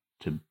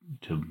 to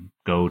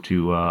go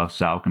to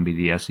SAUC and be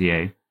the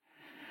SEA.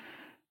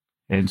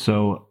 And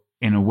so,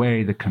 in a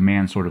way, the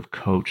command sort of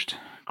coached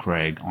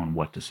Craig on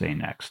what to say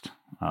next.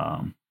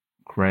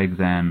 Craig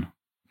then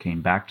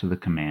came back to the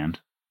command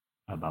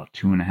about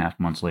 2.5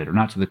 months later.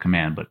 Not to the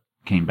command, but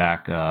came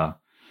back to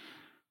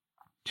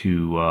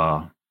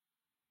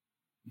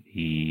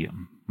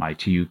my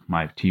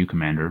TU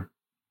commander,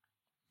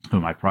 or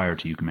my prior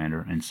TU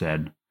commander, and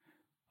said,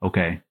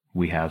 okay,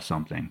 we have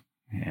something.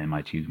 And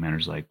my TU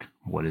commander's like,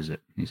 what is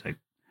it? He's like,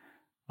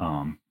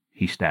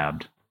 he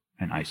stabbed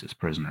an ISIS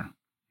prisoner.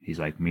 He's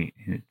like, me.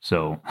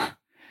 So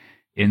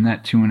in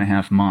that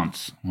 2.5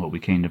 months, what we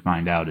came to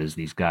find out is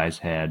these guys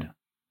had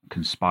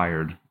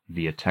conspired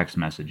via text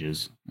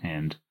messages,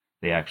 and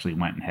they actually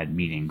went and had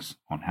meetings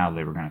on how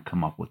they were going to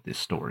come up with this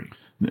story.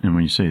 And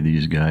when you say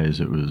these guys,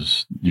 it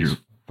was your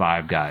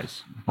 5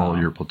 guys. All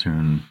your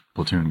platoon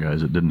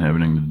guys. It didn't have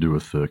anything to do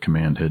with the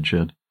command head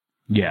shed?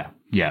 Yeah.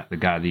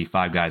 The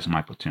 5 guys in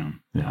my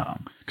platoon. Yeah.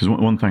 Because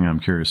one thing I'm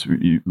curious,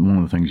 one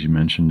of the things you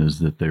mentioned is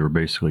that they were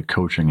basically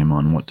coaching him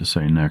on what to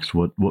say next.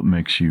 What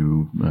makes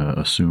you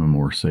assume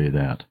or say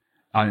that?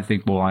 I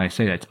think, I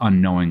say that's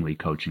unknowingly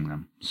coaching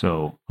them.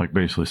 So, like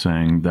basically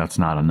saying that's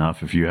not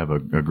enough. If you have a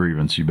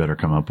grievance, you better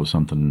come up with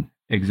something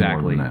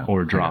exactly, more than that.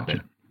 Or drop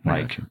it.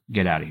 Like,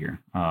 get out of here.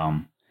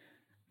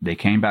 They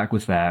came back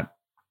with that.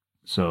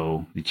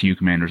 So the TU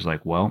commander's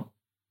like, well,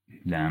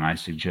 then I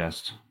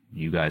suggest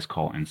you guys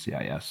call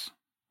NCIS.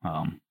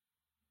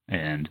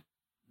 And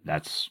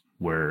that's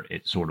where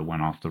it sort of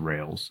went off the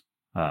rails.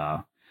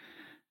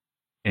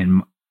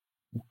 And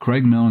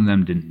Craig Miller and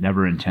them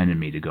never intended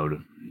me to go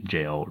to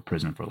jail or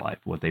prison for life.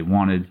 What they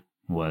wanted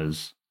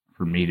was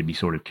for me to be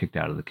sort of kicked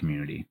out of the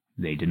community.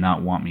 They did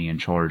not want me in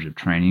charge of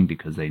training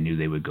because they knew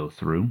they would go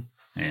through,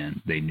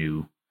 and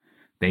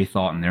they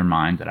thought in their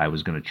mind that I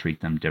was going to treat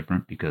them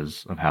different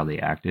because of how they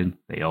acted.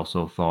 They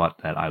also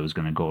thought that I was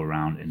going to go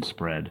around and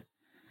spread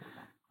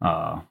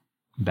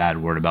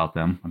bad word about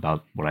them,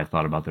 about what I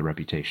thought about their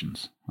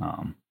reputations.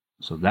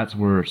 So that's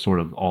where sort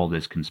of all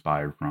this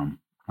conspired from.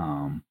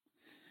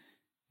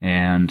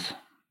 And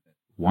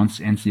once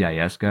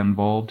NCIS got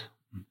involved,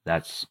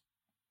 this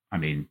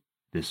lead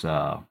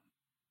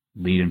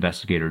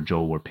investigator,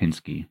 Joel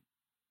Warpinski,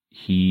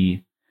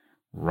 he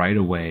right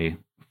away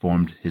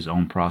formed his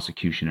own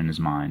prosecution in his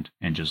mind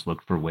and just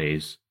looked for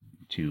ways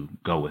to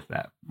go with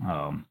that.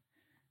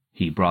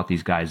 He brought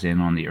these guys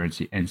in on the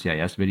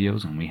NCIS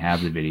videos, and we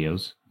have the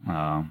videos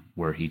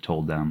where he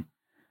told them,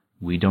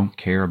 we don't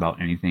care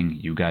about anything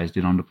you guys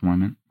did on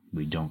deployment.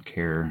 We don't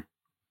care,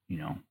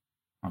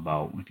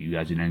 about if you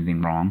guys did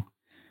anything wrong.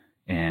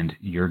 And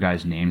your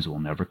guys' names will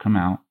never come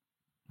out.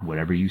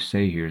 Whatever you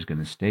say here is going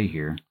to stay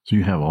here. So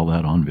you have all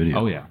that on video?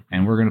 Oh, yeah.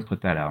 And we're going to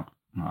put that out.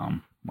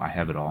 I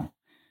have it all.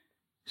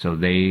 So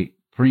he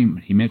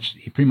pretty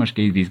much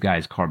gave these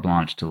guys carte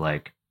blanche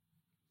to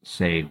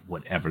say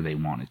whatever they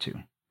wanted to.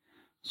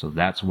 So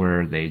that's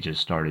where they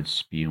just started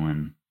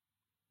spewing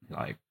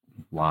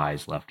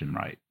lies left and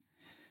right.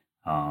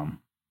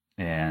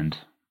 And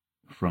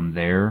from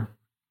there,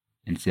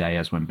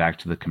 NCIS went back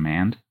to the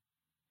command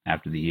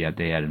after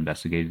they had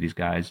investigated these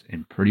guys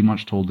and pretty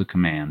much told the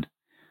command,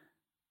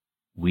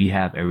 we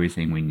have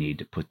everything we need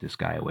to put this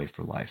guy away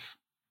for life.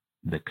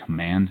 The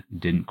command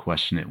didn't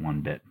question it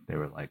one bit. They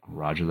were like,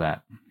 roger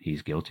that.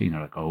 He's guilty. And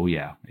they're like, oh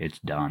yeah, it's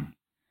done.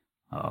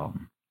 Craig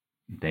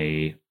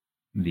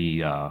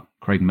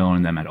Miller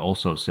and them had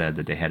also said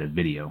that they had a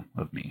video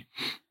of me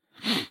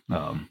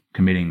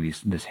committing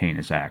this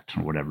heinous act,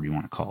 or whatever you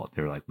want to call it.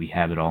 They were like, we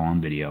have it all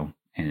on video.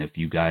 And if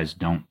you guys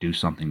don't do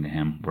something to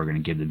him, we're going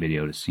to give the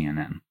video to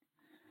CNN.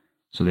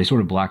 So they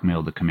sort of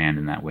blackmailed the command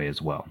in that way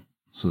as well.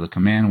 So the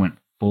command went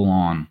full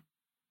on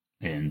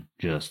and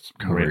just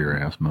cover your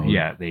ass mode.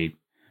 Yeah, we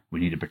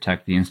need to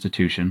protect the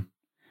institution.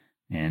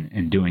 And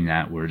in doing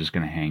that, we're just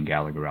going to hang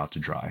Gallagher out to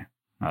dry.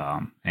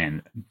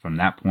 And from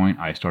that point,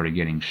 I started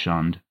getting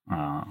shunned.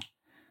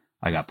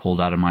 I got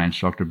pulled out of my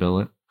instructor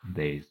billet.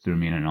 They threw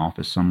me in an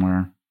office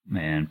somewhere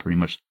and pretty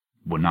much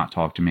would not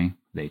talk to me.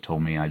 They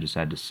told me I just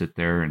had to sit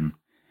there and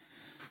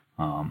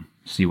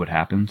see what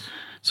happens.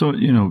 So,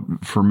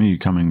 for me,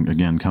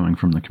 coming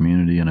from the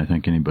community, and I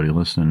think anybody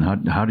listening,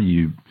 how do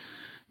you,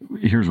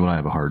 here's what I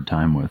have a hard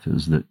time with,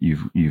 is that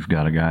you've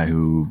got a guy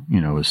who,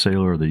 is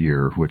Sailor of the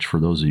Year, which for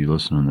those of you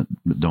listening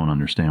that don't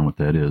understand what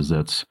that is,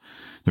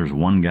 there's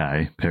one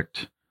guy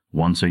picked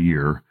once a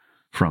year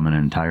from an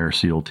entire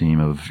SEAL team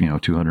of,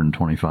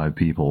 225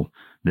 people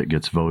that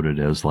gets voted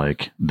as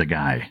the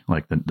guy,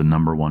 the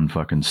number one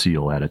fucking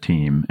SEAL at a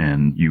team.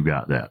 And you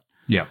got that.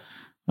 Yeah.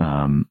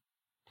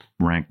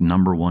 Ranked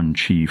number one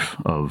chief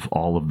of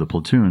all of the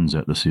platoons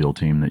at the SEAL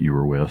team that you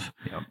were with.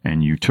 Yep.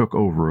 And you took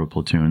over a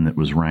platoon that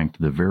was ranked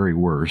the very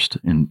worst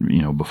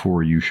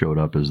before you showed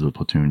up as the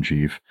platoon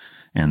chief.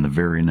 And the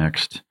very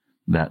next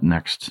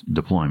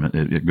deployment,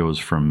 it goes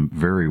from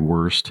very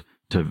worst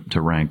to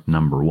ranked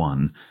number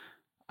one.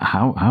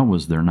 How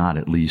was there not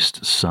at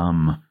least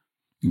some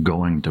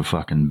going to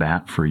fucking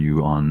bat for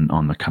you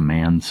on the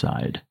command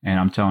side? And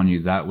I'm telling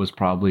you, that was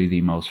probably the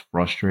most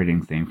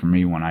frustrating thing for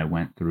me when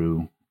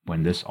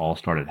this all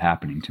started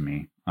happening to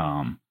me.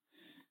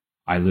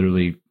 I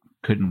literally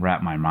couldn't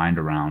wrap my mind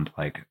around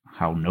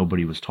how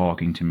nobody was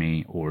talking to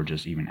me or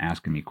just even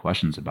asking me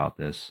questions about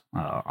this.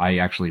 I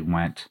actually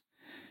went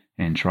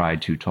and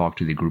tried to talk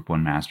to the Group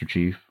 1 Master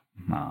Chief.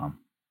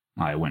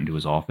 I went into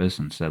his office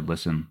and said,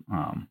 listen,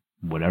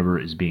 whatever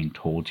is being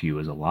told to you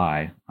is a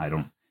lie.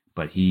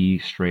 But he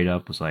straight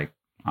up was like,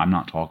 I'm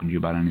not talking to you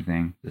about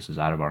anything. This is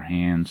out of our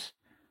hands.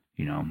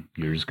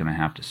 You're just going to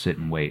have to sit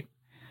and wait.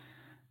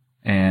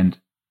 And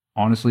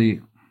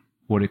honestly,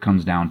 what it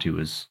comes down to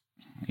is,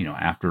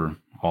 after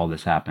all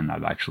this happened,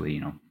 I've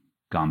actually,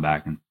 gone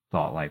back and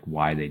thought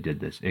why they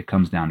did this. It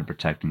comes down to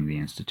protecting the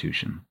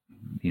institution.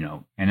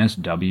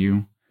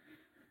 NSW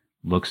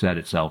looks at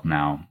itself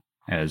now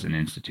as an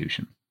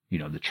institution.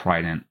 The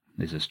Trident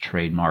is this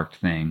trademarked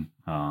thing,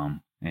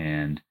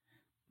 and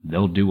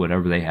they'll do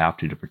whatever they have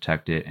to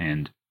protect it,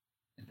 and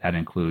that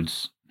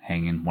includes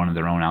hanging one of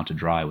their own out to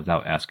dry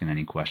without asking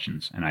any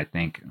questions. And I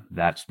think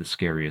that's the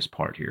scariest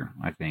part here.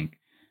 I think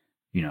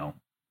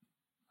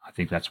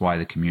that's why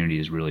the community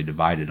is really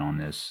divided on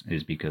this,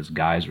 is because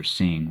guys are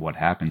seeing what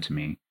happened to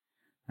me,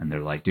 and they're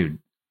like, dude,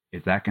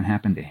 if that can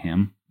happen to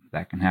him,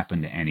 that can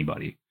happen to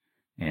anybody.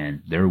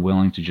 And they're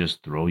willing to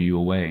just throw you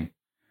away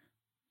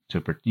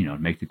to,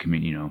 make the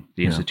community,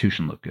 the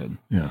institution look good.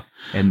 Yeah.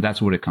 And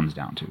that's what it comes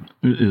down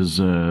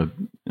to.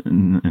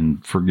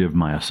 And forgive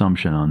my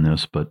assumption on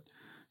this, but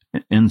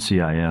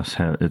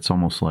NCIS, it's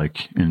almost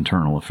like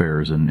internal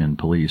affairs in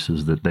police,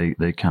 is that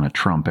they kind of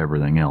trump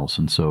everything else.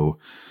 And so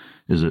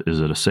is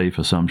it a safe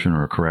assumption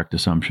or a correct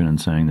assumption in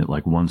saying that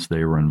once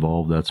they were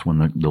involved, that's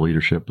when the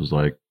leadership was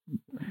like,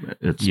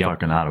 it's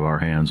fucking out of our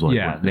hands?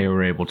 They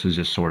were able to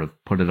just sort of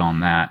put it on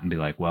that and be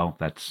like, well,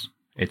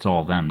 it's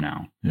all them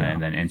now. Yeah.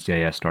 And then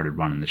NCIS started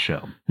running the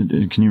show.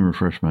 And can you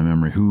refresh my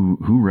memory?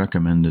 Who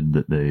recommended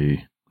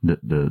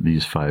that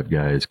these five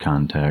guys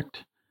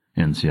contact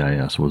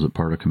NCIS? Was it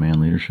part of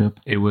command leadership?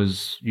 It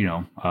was,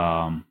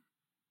 my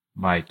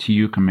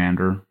TU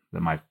commander,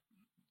 my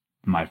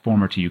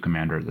former TU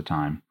commander at the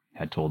time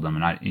had told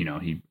them,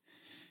 and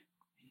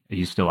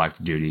he's still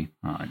active duty.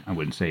 I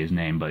wouldn't say his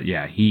name, but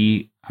yeah,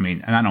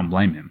 and I don't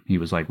blame him. He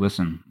was like,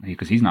 listen,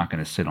 because he's not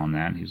going to sit on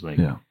that. He's like,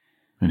 yeah.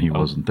 And he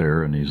wasn't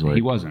there, and he's like...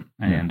 He wasn't.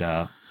 And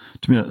to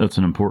me, that's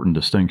an important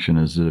distinction,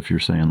 is that if you're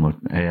saying, look,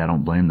 hey, I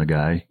don't blame the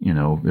guy,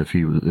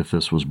 if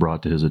this was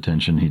brought to his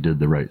attention, he did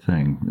the right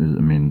thing.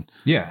 I mean...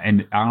 Yeah,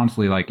 and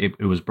honestly, like,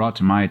 it was brought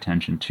to my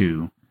attention,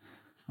 too.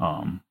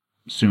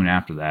 Soon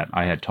after that,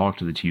 I had talked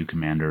to the TU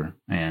commander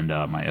and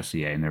my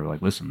SCA, and they were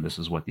like, listen, this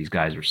is what these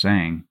guys are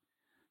saying.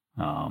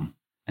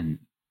 And,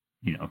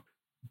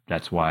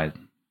 that's why...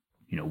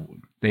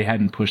 they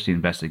hadn't pushed the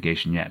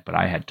investigation yet, but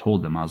I had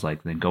told them, I was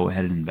like, then go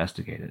ahead and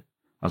investigate it.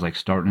 I was like,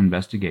 start an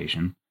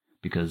investigation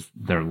because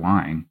they're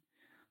lying.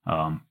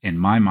 In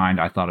my mind,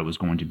 I thought it was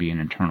going to be an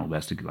internal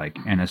investigation, like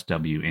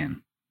NSW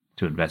in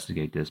to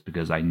investigate this,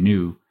 because I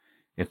knew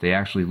if they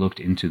actually looked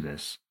into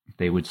this,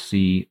 they would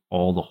see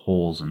all the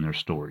holes in their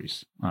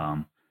stories.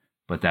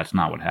 But that's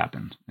not what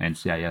happened.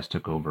 NCIS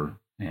took over,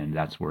 and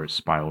that's where it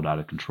spiraled out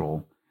of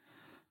control.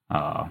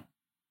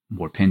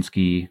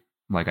 Warpinski,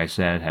 like I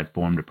said, had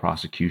formed a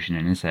prosecution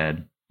in his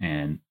head,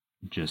 and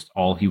just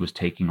all he was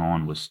taking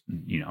on was,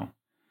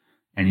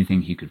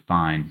 anything he could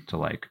find to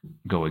like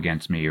go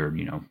against me or,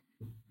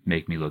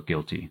 make me look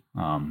guilty.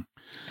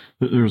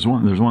 There's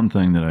one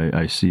thing that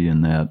I see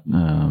in that,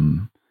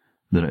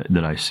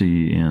 that I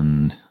see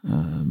in,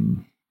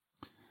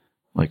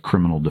 like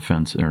criminal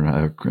defense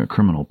or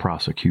criminal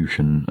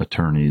prosecution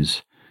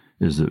attorneys,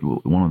 is that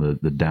one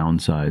of the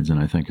downsides, and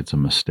I think it's a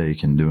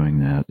mistake in doing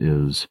that,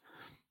 is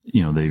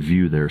they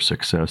view their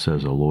success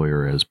as a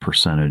lawyer as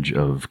percentage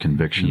of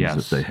convictions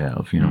that they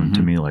have. And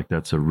to me, like,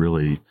 that's a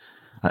really,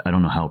 I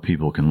don't know how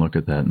people can look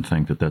at that and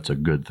think that that's a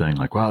good thing.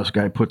 Like, wow, this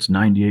guy puts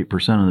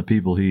 98% of the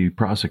people he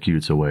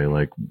prosecutes away.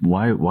 Like,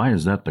 why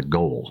is that the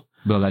goal?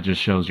 Well, that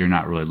just shows you're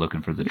not really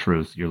looking for the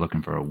truth. You're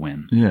looking for a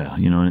win. Yeah.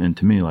 And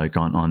to me, like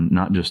on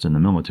not just in the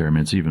military, I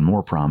mean, it's even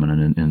more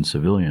prominent in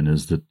civilian,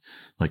 is that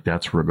like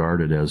that's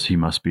regarded as he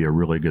must be a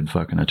really good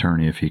fucking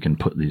attorney if he can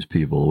put these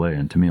people away.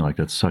 And to me, like,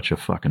 that's such a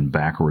fucking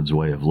backwards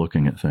way of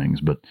looking at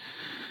things. But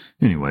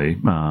anyway,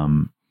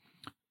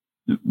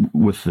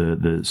 with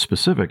the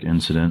specific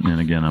incident,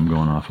 and again, I'm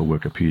going off of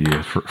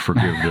Wikipedia.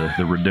 Forgive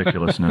the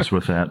ridiculousness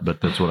with that,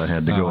 but that's what I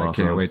had to go off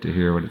of. I can't wait to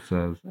hear what it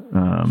says.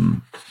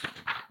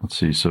 Let's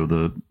see.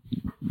 So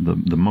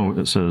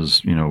it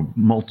says,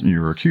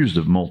 you're accused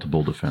of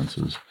multiple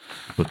defenses,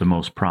 but the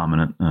most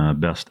prominent,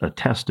 best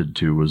attested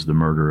to, was the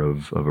murder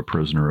of a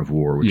prisoner of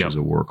war, which is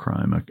a war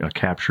crime. A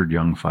captured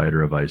young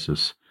fighter of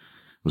ISIS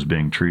was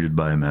being treated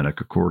by a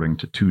medic, according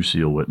to 2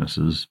 SEAL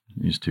witnesses.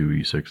 These 2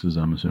 E6s,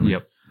 I'm assuming.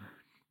 Yep.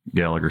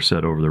 Gallagher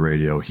said over the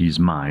radio, "He's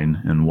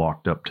mine," and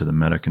walked up to the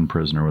medic and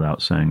prisoner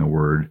without saying a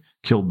word,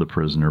 killed the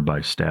prisoner by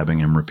stabbing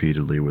him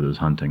repeatedly with his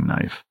hunting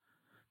knife.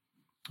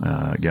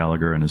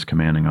 Gallagher and his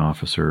commanding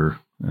officer,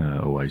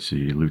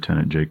 OIC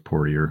Lieutenant Jake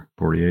Portier,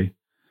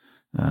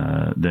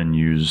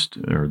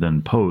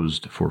 then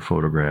posed for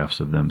photographs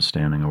of them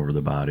standing over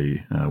the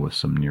body with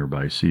some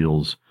nearby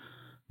SEALs.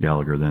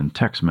 Gallagher then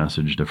text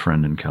messaged a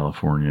friend in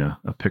California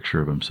a picture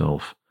of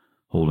himself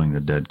holding the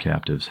dead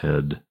captive's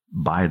head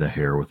by the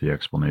hair with the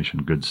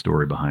explanation, "Good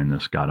story behind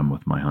this, got him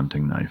with my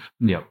hunting knife."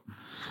 Yep.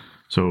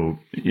 So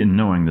in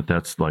knowing that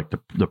that's like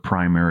the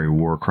primary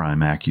war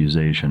crime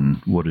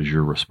accusation, what is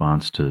your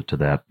response to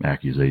that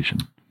accusation?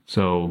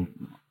 So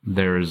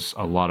there's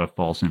a lot of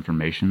false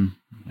information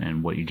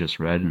in what you just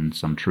read and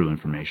some true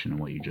information in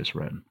what you just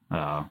read.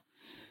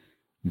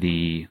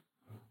 The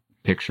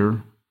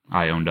picture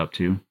I owned up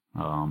to,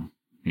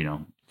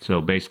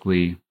 so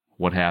basically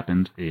what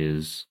happened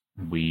is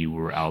we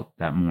were out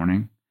that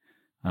morning,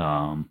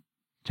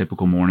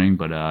 typical morning,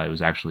 but it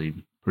was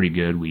actually pretty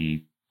good.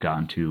 We got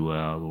into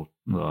a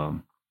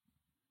little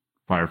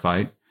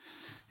firefight,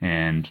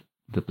 and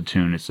the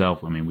platoon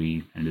itself, I mean,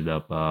 we ended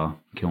up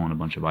killing a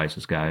bunch of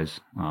ISIS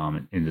guys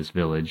in this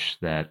village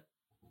that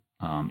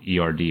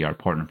ERD, our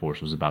partner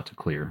force, was about to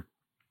clear.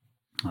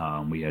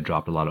 We had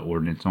dropped a lot of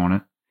ordnance on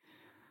it.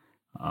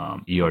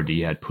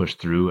 ERD had pushed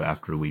through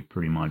after we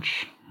pretty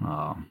much,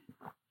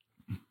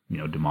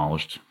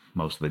 demolished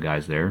most of the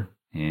guys there,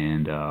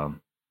 and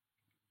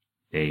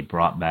they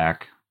brought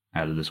back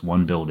out of this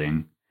one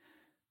building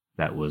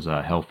that was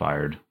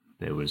hellfired.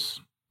 There was,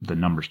 the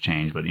numbers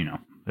changed, but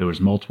there was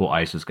multiple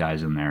ISIS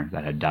guys in there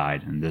that had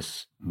died, and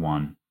this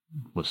one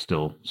was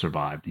still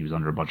survived. He was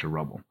under a bunch of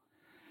rubble.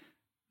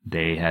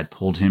 They had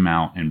pulled him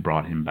out and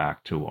brought him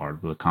back to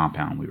the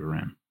compound we were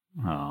in.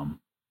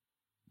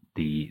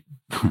 The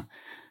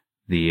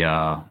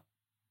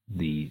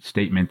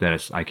statement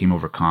that I came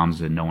over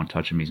comms and no one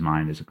touching me's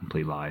mind is a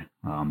complete lie.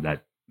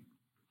 That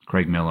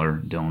Craig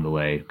Miller, Dylan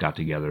DeLay got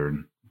together,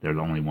 and they're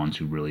the only ones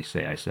who really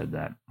say I said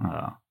that.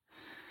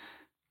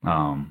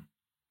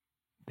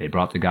 They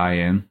brought the guy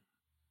in.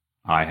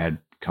 I had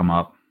come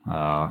up,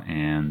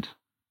 and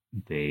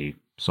they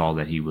saw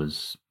that he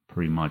looked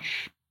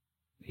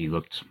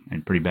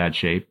in pretty bad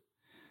shape.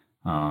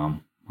 I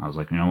was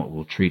like, you know what,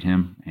 we'll treat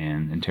him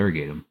and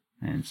interrogate him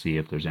and see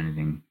if there's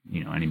anything,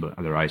 any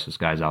other ISIS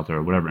guys out there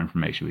or whatever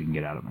information we can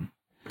get out of him.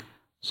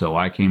 So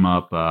I came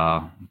up,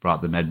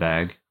 brought the med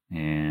bag,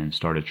 and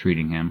started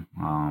treating him.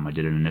 I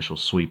did an initial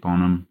sweep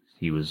on him.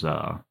 He was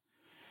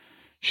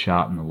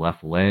shot in the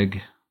left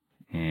leg,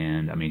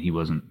 and I mean he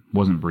wasn't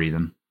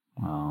breathing.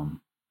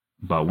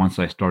 But once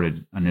I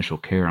started initial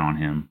care on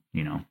him,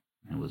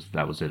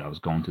 that was it. I was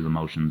going through the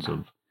motions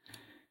of.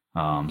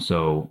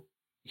 So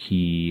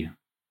he,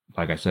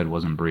 like I said,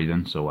 wasn't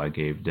breathing. So I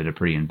did a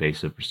pretty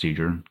invasive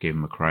procedure. Gave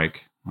him a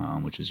crike,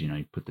 which is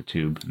you put the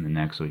tube in the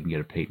neck so he can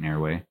get a patent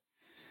airway.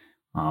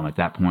 At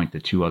that point, the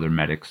two other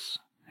medics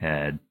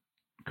had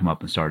come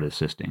up and started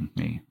assisting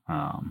me.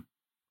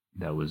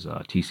 That was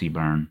T.C.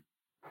 Byrne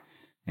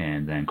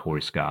and then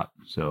Corey Scott.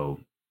 So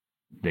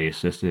they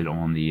assisted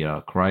on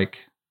the crike,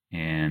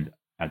 and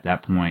at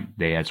that point,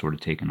 they had sort of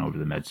taken over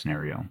the med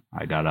scenario.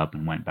 I got up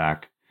and went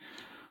back,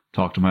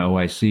 talked to my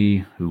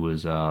OIC, who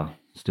was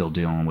still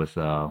dealing with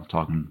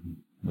talking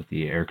with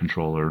the air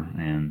controller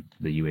and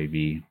the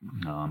UAV.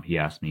 He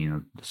asked me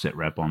to sit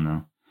rep on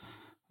the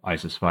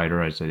ISIS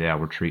fighter. I said, yeah,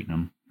 we're treating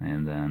him,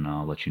 and then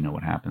I'll let you know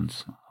what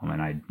happens.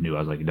 And I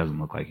was like, it doesn't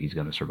look like he's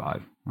going to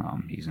survive.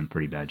 He's in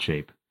pretty bad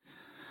shape.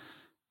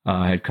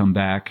 I had come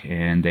back,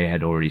 and they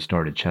had already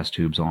started chest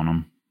tubes on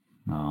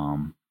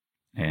him.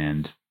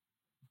 And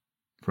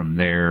from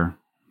there,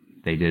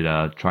 they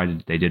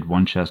did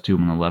one chest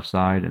tube on the left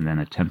side, and then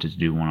attempted to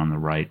do one on the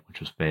right, which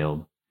was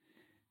failed.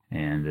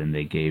 And then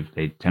they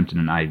attempted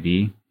an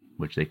IV,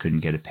 which they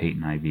couldn't get a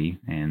patent IV,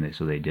 and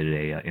so they did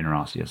a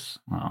interosseous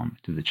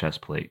to the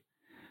chest plate.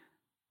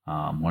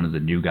 One of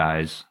the new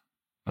guys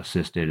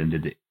assisted and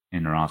did the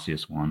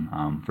interosseous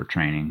one for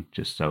training.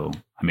 Just so,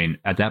 I mean,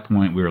 at that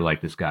point we were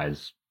like, this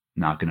guy's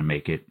not going to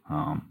make it.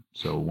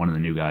 So one of the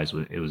new guys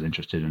was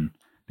interested in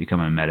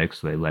becoming a medic,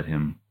 so they let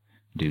him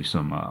do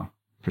some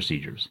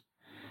procedures.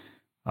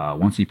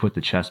 Once he put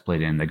the chest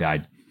plate in, the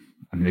guy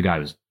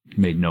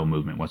made no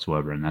movement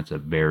whatsoever, and that's a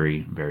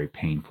very, very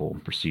painful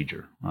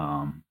procedure.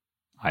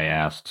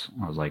 I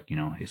was like,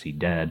 is he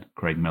dead?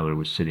 Craig Miller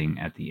was sitting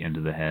at the end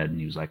of the head, and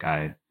he was like,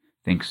 I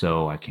think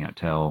so. I can't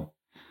tell.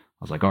 I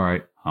was like, all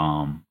right.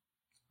 I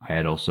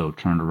had also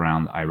turned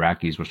around. The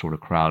Iraqis were sort of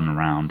crowding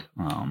around,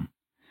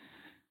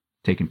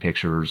 taking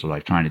pictures, or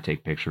like trying to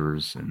take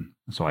pictures. And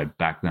so I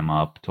backed them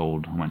up, I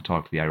went and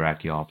talked to the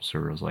Iraqi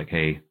officer. I was like,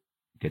 hey,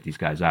 get these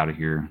guys out of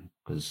here,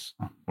 because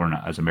we're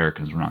not, as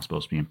Americans, we're not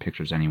supposed to be in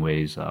pictures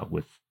anyways,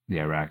 with the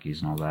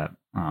Iraqis and all that.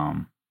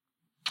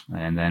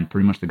 And then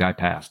pretty much the guy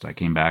passed. I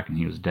came back and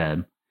he was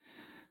dead.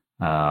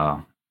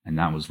 And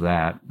that was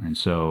that. And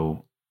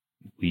so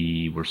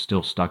we were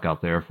still stuck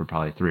out there for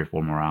probably 3 or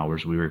 4 more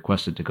hours. We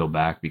requested to go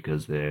back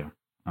because the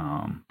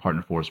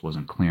partner force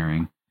wasn't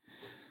clearing.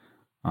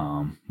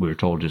 We were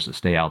told just to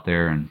stay out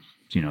there and,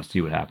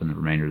 see what happened the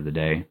remainder of the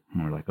day.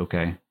 And we're like,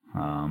 okay.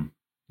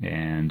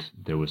 And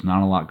there was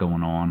not a lot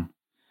going on.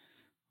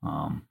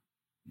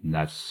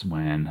 That's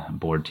when a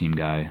board team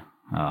guy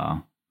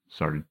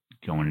started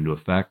going into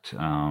effect.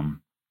 My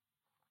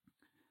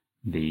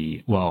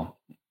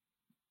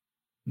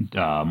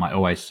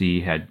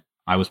OIC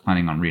I was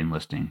planning on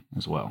re-enlisting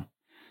as well.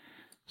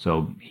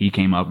 So he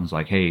came up and was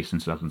like, hey,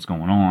 since nothing's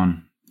going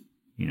on,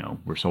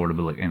 we're sort of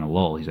like in a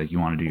lull. He's like, you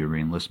want to do your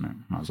re-enlistment?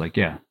 And I was like,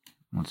 yeah,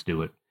 let's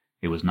do it.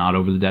 It was not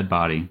over the dead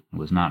body. It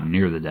was not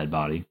near the dead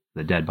body.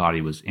 The dead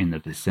body was in the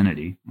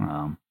vicinity,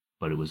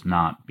 but it was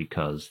not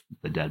because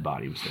the dead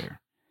body was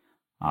there.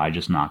 I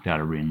just knocked out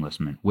a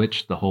re-enlistment,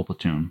 which the whole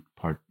platoon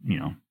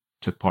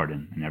took part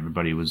in, and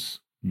everybody was,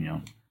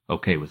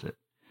 okay with it.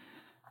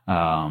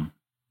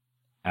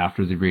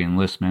 After the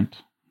re-enlistment,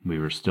 we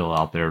were still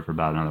out there for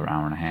about another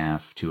hour and a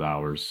half, 2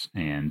 hours,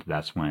 and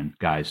that's when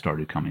guys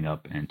started coming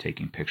up and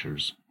taking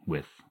pictures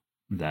with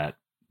that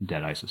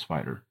dead ISIS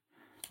fighter.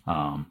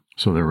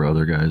 So there were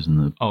other guys in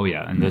the... Oh,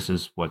 yeah, and this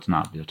is what's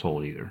not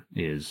told either,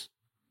 is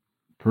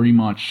pretty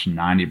much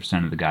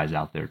 90% of the guys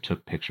out there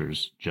took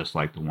pictures just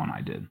like the one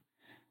I did.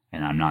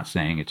 And I'm not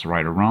saying it's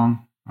right or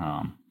wrong,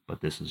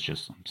 but this is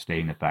just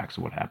stating the facts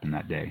of what happened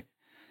that day.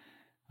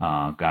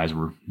 Guys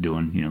were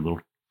doing,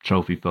 little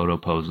trophy photo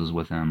poses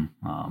with him.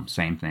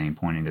 Same thing,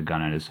 pointing a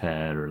gun at his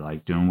head or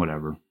like doing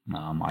whatever.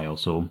 I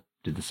also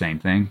did the same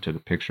thing, took a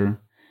picture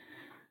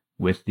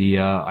with the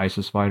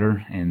ISIS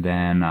fighter, and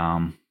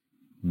then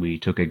we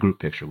took a group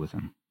picture with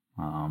him.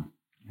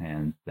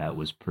 And that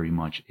was pretty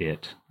much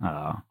it.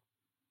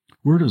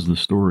 Where does the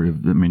story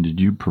of, did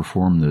you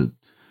perform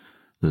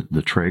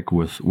the trach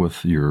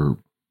with your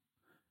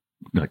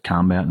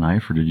combat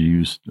knife, or did you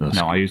use...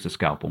 No, I used a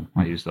scalpel.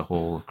 I used the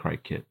whole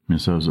crike kit.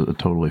 And so it was a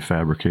totally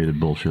fabricated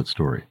bullshit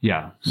story.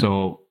 Yeah.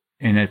 So,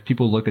 and if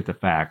people look at the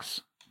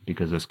facts,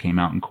 because this came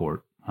out in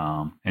court,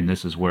 and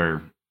this is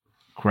where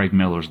Craig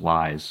Miller's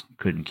lies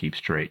couldn't keep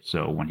straight.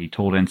 So when he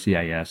told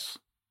NCIS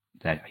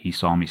that he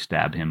saw me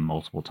stab him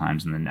multiple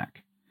times in the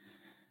neck,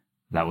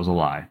 that was a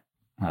lie.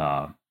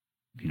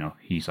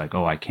 He's like,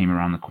 oh, I came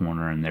around the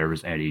corner and there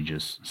was Eddie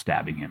just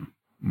stabbing him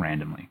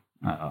randomly.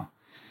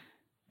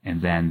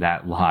 And then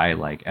that lie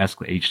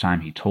escalated. Each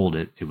time he told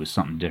it, it was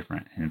something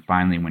different. And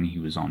finally, when he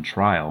was on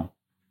trial,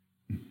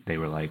 they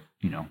were like,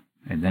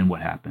 and then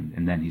what happened?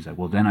 And then he's like,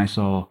 well, then I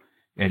saw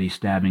Eddie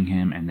stabbing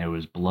him, and there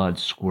was blood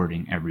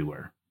squirting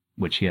everywhere,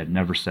 which he had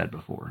never said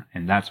before.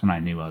 And that's when I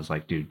knew. I was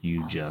like, dude,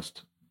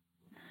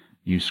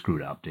 you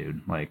screwed up,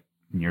 dude. Like,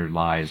 your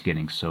lie is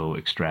getting so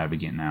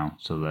extravagant now.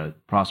 So the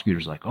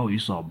prosecutor's like, oh, you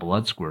saw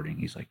blood squirting.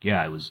 He's like,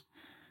 yeah,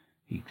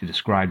 he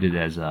described it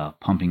as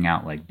pumping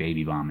out like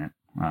baby vomit.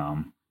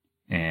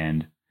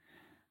 And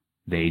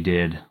they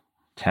did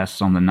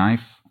tests on the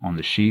knife, on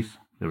the sheath.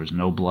 There was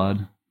no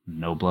blood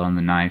on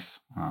the knife.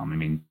 I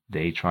mean,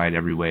 they tried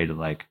every way to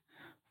like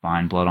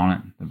find blood on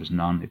it. There was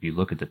none. If you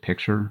look at the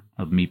picture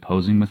of me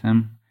posing with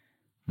him,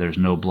 there's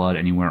no blood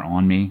anywhere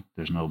on me.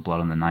 There's no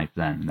blood on the knife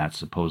then. And that's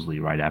supposedly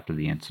right after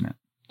the incident.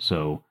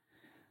 So,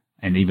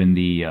 and even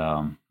the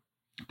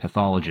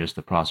pathologist,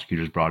 the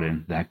prosecutors brought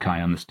in, that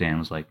guy on the stand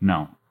was like,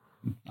 no,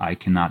 I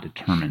cannot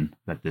determine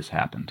that this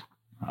happened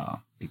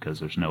because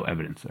there's no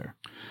evidence there.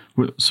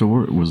 So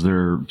was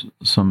there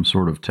some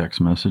sort of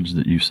text message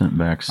that you sent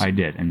back? I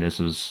did. And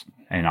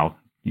I'll,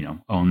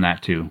 own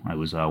that too. I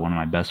was one of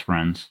my best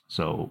friends.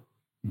 So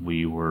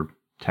we were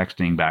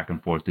texting back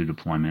and forth through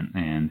deployment,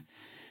 and,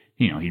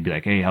 he'd be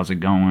like, hey, how's it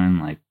going?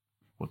 Like,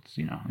 what's,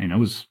 and it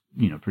was,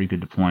 pretty good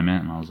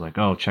deployment. And I was like,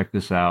 oh, check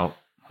this out.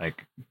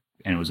 Like,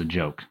 and it was a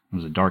joke. It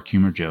was a dark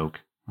humor joke.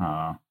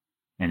 And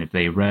if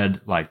they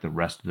read like the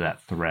rest of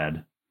that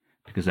thread,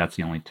 because that's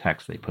the only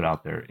text they put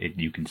out there,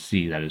 you can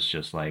see that it's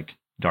just like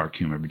dark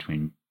humor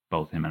between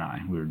both him and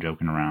I. We were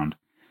joking around.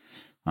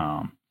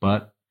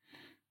 But,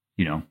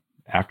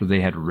 after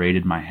they had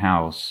raided my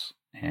house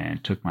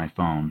and took my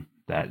phone,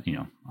 that,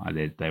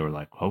 they were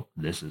like, oh,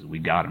 we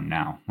got him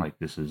now. Like,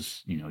 this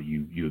is,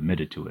 you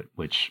admitted to it,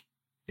 which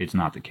it's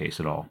not the case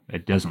at all.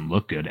 It doesn't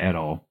look good at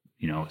all,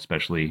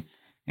 especially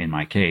in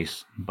my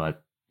case,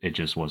 but it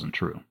just wasn't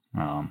true.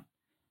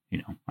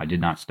 I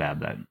did not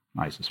stab that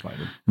ISIS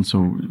fighter. And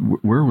so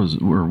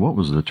what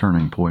was the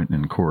turning point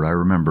in court? I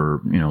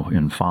remember,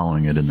 in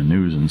following it in the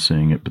news and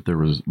seeing it, but there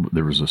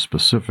was a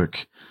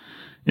specific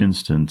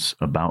instance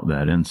about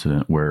that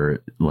incident where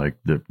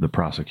the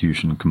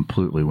prosecution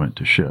completely went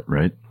to shit,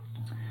 right?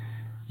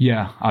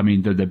 Yeah. I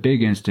mean, the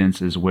big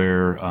instance is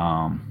where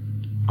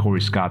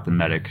Corey Scott, the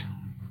medic,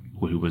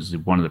 who was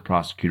one of the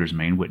prosecutor's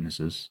main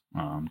witnesses,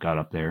 got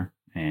up there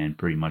and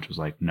pretty much was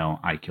like, no,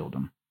 I killed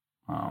him.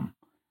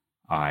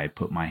 I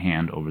put my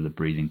hand over the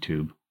breathing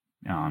tube.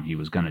 He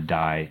was going to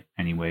die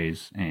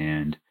anyways,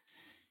 and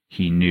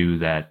he knew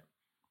that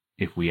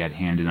if we had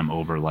handed him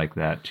over like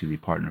that to the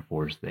partner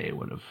force, they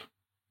would have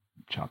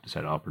chopped his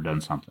head off or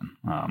done something.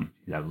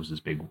 That was his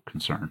big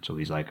concern. So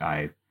he's like,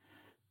 I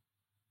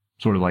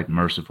sort of like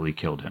mercifully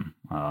killed him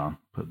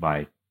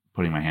by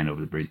putting my hand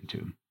over the breathing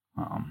tube.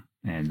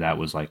 And that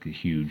was like a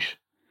huge,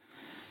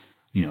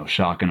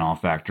 shock and awe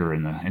factor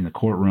in the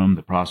courtroom.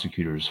 The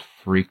prosecutors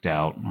freaked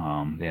out.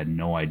 They had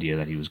no idea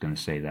that he was going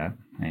to say that.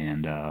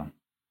 And,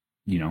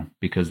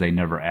 because they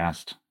never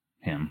asked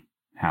him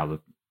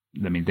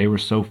they were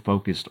so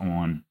focused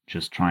on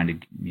just trying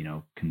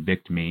to,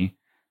 convict me.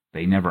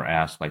 They never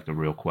asked like the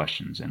real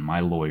questions. And my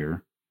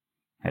lawyer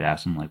had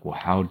asked him like, well,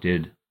 how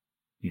did,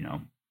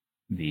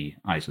 the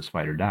ISIS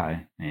fighter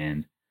die?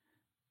 And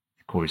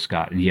Corey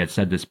Scott, and he had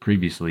said this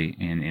previously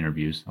in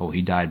interviews, oh,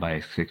 he died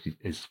by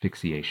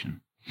asphyxiation.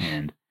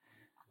 And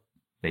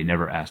they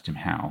never asked him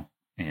how.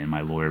 And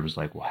my lawyer was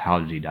like, well, how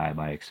did he die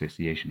by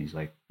asphyxiation? He's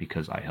like,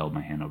 because I held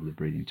my hand over the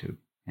breathing tube.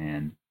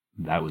 And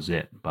that was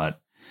it. But,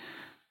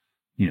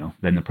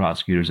 then the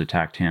prosecutors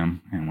attacked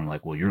him and were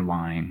like, well, you're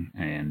lying.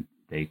 And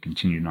they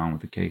continued on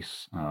with the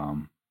case.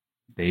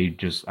 They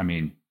just,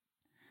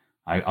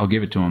 I'll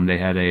give it to them. They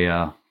had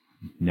a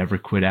never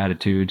quit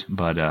attitude,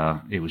 but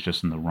it was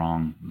just in the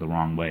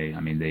wrong way.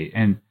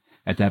 And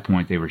at that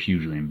point they were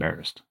hugely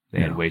embarrassed. They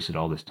had wasted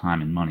all this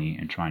time and money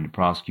in trying to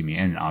prosecute me,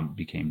 and it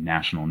became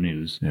national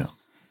news. Yeah.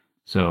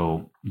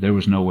 So there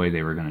was no way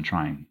they were going to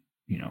try and,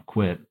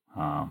 quit.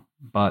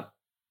 But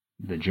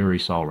the jury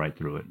saw right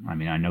through it.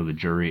 I know the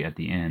jury at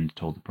the end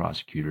told the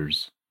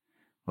prosecutors,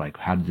 like,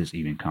 how did this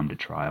even come to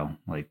trial?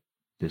 Like,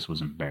 this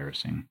was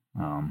embarrassing.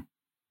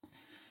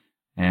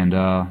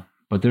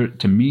 But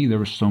to me, there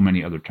were so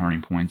many other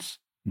turning points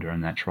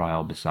during that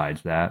trial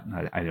besides that.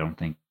 I don't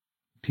think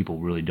people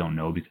really don't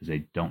know because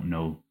they don't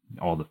know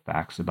all the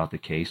facts about the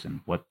case and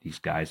what these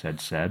guys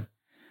had said.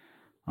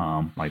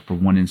 Like for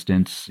one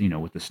instance,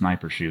 with the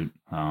sniper shoot,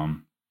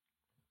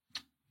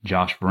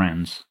 Josh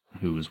Brenz,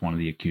 who was one of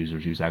the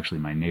accusers, who's actually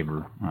my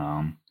neighbor,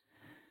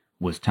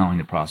 was telling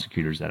the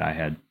prosecutors that I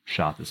had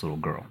shot this little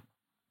girl.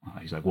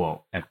 He's like,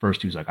 well, at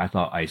first he was like, I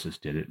thought ISIS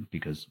did it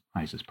because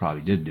ISIS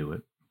probably did do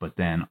it. But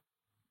then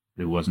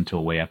it wasn't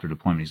until way after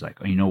deployment, he's like,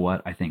 oh, you know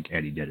what? I think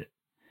Eddie did it.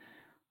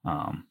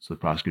 So the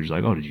prosecutor's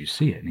like, oh, did you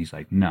see it? And he's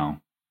like,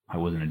 no, I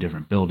was in a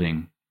different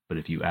building. But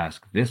if you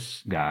ask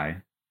this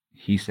guy,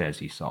 he says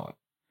he saw it.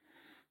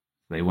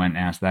 They went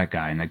and asked that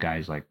guy, and that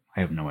guy's like,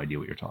 I have no idea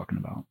what you're talking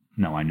about.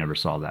 No, I never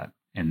saw that.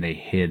 And they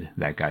hid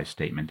that guy's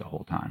statement the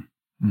whole time.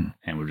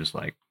 And we're just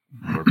like,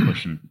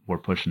 we're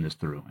pushing this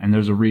through. And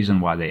there's a reason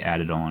why they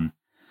added on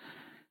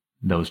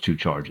those two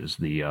charges,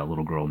 the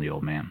little girl and the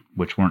old man,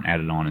 which weren't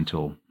added on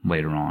until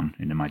later on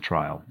into my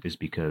trial, is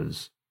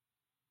because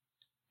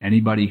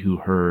anybody who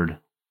heard,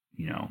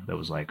 that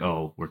was like,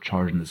 oh, we're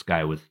charging this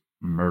guy with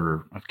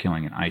murder of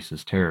killing an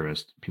ISIS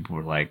terrorist. People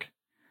were like,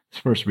 his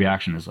first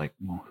reaction is like,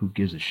 well, who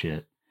gives a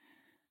shit?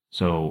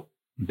 So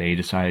they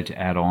decided to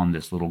add on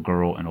this little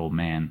girl and old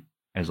man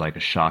as like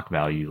a shock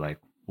value. Like,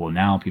 well,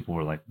 now people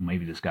were like,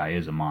 maybe this guy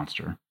is a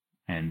monster.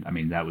 And I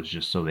mean, that was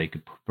just so they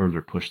could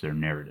further push their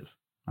narrative.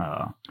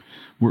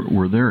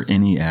 Were there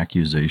any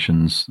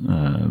accusations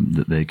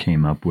that they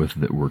came up with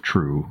that were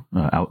true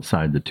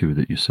outside the two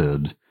that you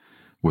said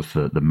with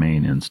the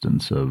main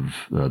instance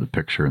of the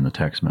picture and the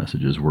text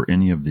messages? Were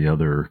any of the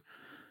other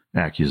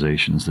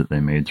accusations that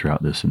they made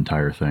throughout this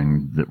entire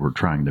thing that were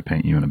trying to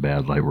paint you in a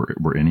bad light,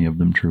 were any of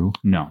them true?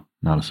 No.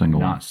 Not a single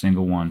one? Not a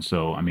single one.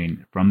 So, I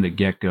mean, from the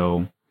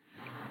get-go,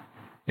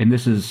 and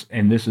this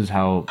is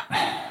how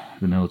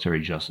the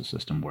military justice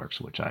system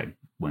works, which I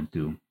went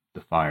through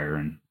the fire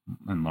and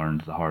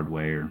learned the hard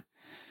way. Or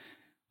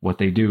what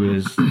they do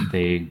is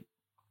they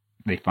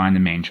find the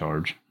main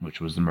charge, which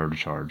was the murder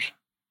charge,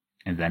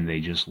 and then they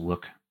just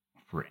look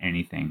for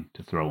anything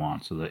to throw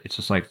on. So that it's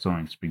just like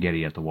throwing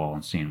spaghetti at the wall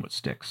and seeing what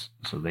sticks.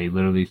 So they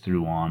literally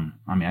threw on,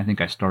 I mean, I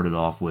think I started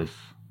off with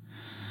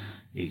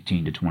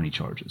 18 to 20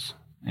 charges.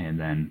 And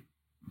then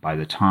by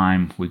the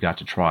time we got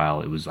to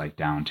trial, it was like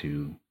down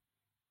to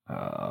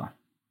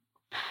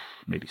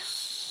maybe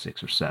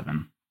 6 or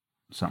 7,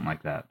 something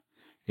like that.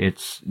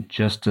 It's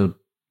just and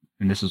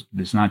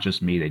it's not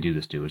just me they do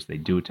this to, they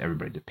do it to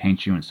everybody to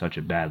paint you in such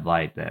a bad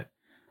light that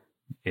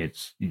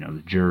it's,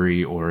 the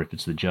jury, or if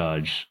it's the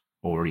judge,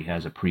 already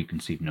has a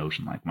preconceived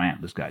notion like, man,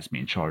 this guy's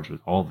being charged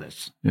with all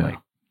this. Yeah. Like,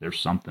 there's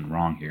something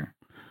wrong here.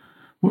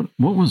 What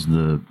was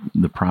the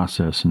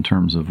process in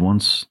terms of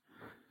once,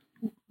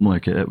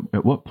 like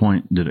at what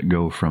point did it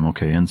go from,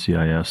 okay,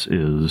 NCIS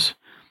is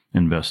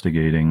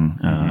investigating,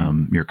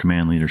 your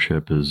command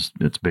leadership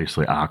it's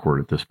basically awkward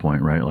at this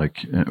point, right?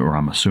 Like, or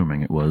I'm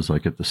assuming it was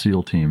like at the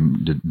SEAL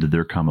team, did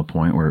there come a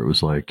point where it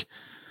was like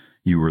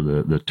you were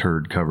the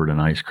turd covered in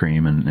ice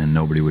cream and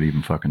nobody would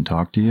even fucking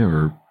talk to you?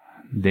 Or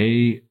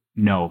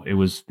no, it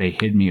was, they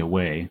hid me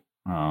away.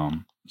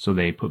 So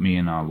they put me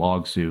in a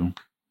log zoo,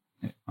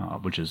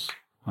 which is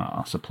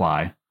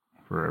supply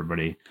for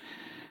everybody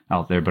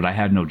out there, but I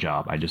had no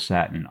job. I just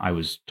sat and I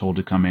was told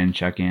to come in,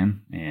 check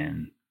in,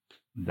 and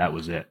that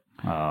was it.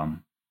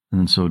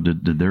 And so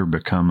did there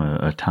become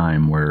a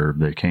time where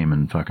they came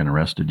and fucking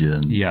arrested you?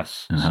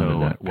 Yes. And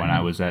so when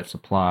I was at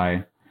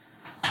supply,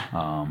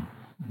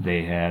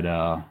 they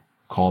had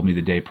called me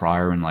the day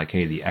prior and like,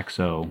 hey, the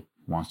XO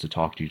wants to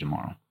talk to you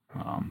tomorrow.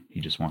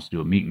 He just wants to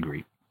do a meet and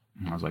greet.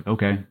 And I was like,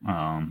 okay.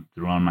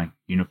 Threw on my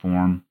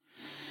uniform,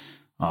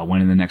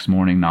 went in the next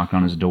morning, knocked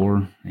on his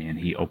door, and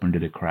he opened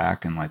it a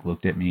crack and like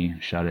looked at me,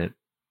 shut it,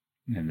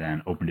 and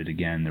then opened it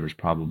again. There was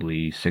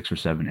probably 6 or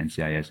 7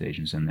 NCIS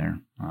agents in there.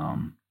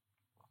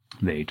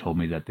 They told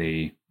me that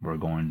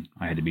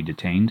I had to be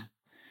detained.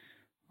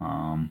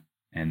 And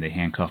they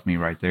handcuffed me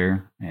right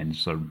there and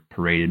sort of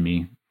paraded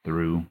me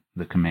through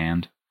the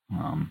command,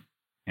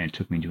 and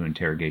took me to an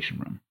interrogation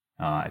room.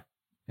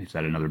 It's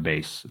at another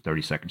base,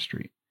 32nd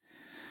Street.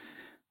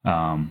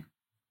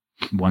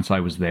 Once I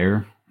was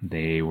there,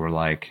 they were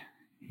like,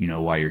 you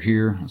know why you're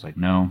here? I was like,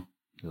 no.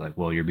 They're like,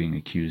 well, you're being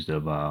accused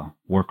of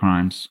war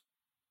crimes,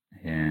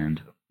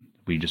 and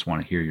we just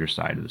want to hear your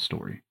side of the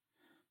story.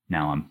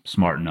 Now I'm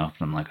smart enough,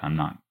 and I'm like, I'm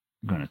not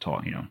going to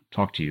talk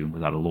to you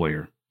without a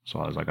lawyer. So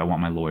I was like, I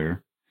want my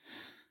lawyer.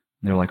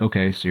 They're like,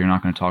 okay, so you're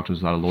not going to talk to us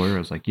without a lawyer? I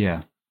was like,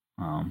 yeah.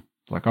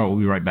 Like, oh, we'll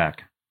be right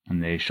back.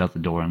 And they shut the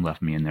door and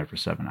left me in there for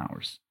 7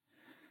 hours.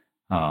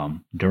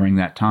 During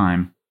that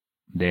time,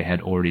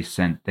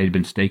 they'd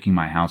been staking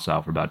my house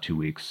out for about 2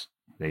 weeks.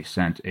 They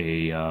sent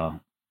pretty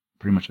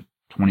much a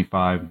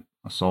 25-man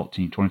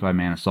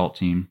assault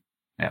team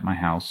at my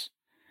house.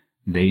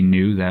 They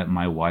knew that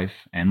my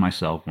wife and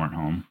myself weren't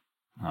home.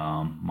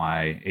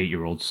 My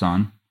 8-year-old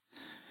son,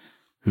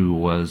 who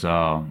was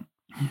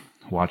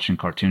watching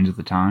cartoons at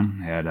the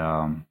time, had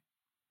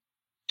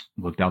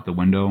looked out the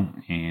window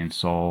and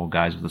saw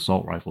guys with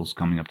assault rifles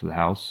coming up to the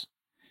house.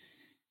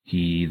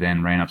 He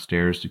then ran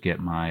upstairs to get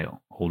my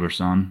older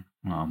son,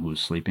 who was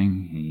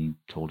sleeping. He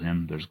told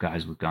him there's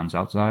guys with guns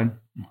outside.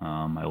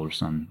 My older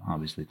son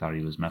obviously thought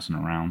he was messing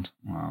around,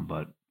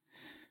 but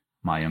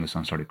my youngest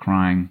son started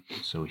crying.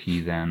 So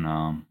he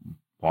then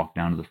walked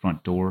down to the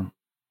front door,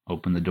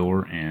 opened the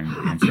door, and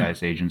the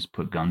NCIS agents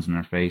put guns in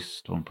their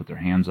face, told them to put their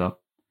hands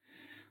up.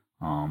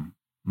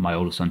 My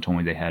oldest son told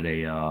me they had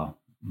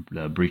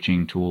the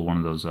breaching tool, one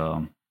of those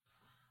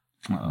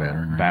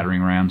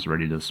battering rams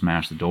ready to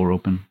smash the door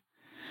open.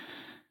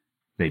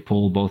 They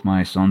pulled both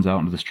my sons out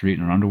into the street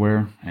in their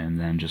underwear and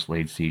then just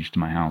laid siege to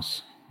my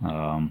house.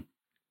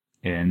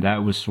 And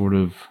that was sort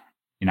of,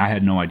 I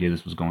had no idea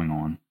this was going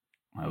on.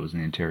 I was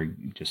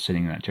just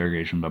sitting in that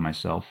interrogation by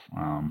myself.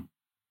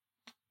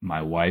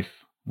 My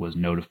wife was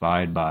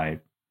notified by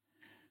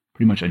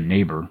pretty much a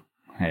neighbor.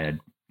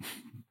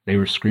 They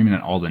were screaming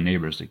at all the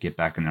neighbors to get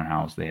back in their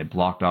house. They had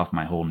blocked off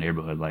my whole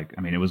neighborhood.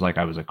 It was like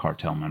I was a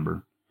cartel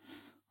member.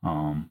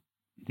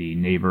 The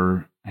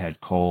neighbor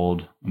had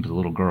called, it was a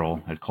little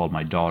girl, had called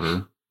my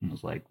daughter and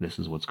was like, this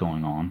is what's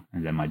going on.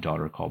 And then my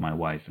daughter called my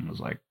wife and was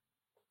like,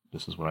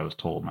 this is what I was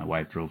told. My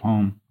wife drove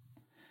home.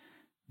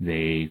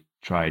 They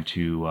tried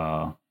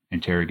to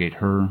interrogate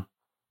her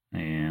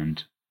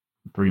and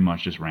pretty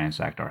much just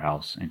ransacked our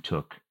house and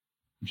took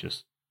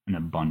just an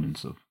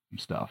abundance of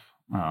stuff.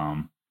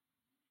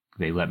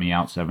 They let me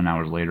out 7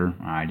 hours later.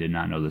 I did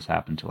not know this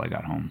happened until I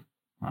got home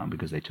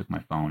because they took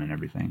my phone and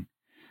everything.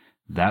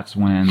 That's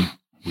when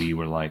we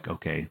were like,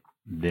 okay,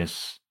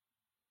 this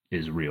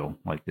is real.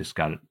 Like this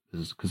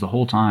because the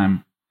whole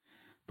time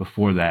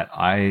before that,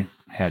 I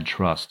had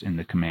trust in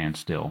the command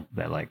still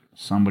that like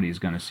somebody's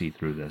going to see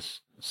through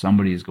this.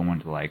 Somebody is going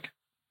to like,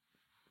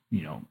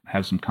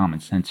 have some common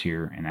sense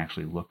here and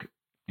actually look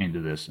into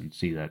this and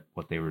see that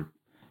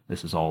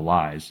this is all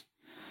lies,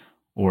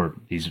 or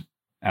these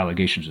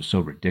allegations are so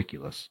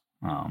ridiculous.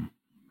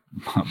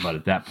 But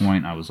at that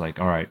point I was like,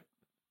 all right,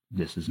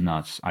 this is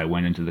nuts. I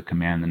went into the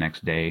command the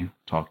next day,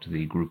 talked to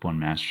the Group 1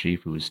 Master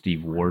Chief, who was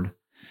Steve Ward.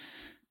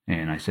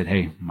 And I said,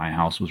 hey, my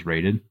house was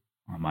raided.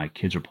 My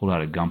kids are pulled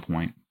out at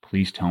gunpoint.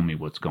 Please tell me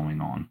what's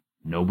going on.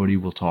 Nobody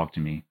will talk to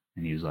me.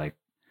 And he was like,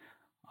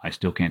 I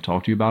still can't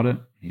talk to you about it.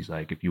 He's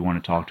like, if you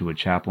want to talk to a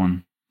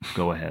chaplain,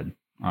 go ahead.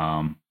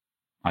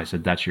 I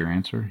said, that's your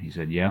answer? He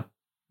said, yeah.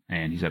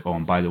 And he's like, oh,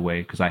 and by the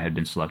way, because I had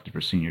been selected for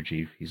senior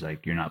chief, he's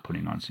like, you're not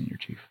putting on senior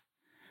chief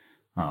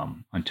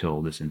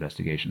until this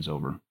investigation's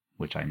over,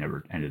 which I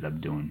never ended up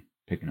doing,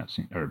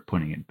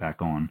 putting it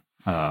back on.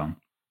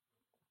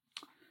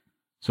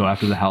 So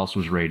after the house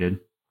was raided,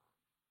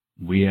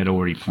 we had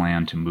already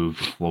planned to move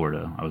to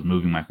Florida. I was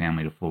moving my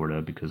family to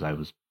Florida because I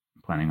was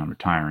planning on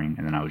retiring,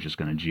 and then I was just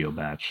going to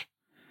geo-batch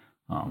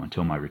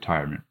until my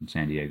retirement from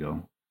San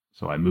Diego.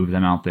 So I moved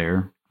them out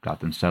there,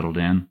 got them settled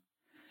in,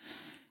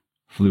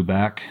 flew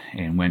back,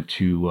 and went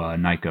to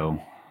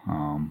NICO,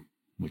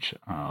 which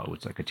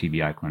was like a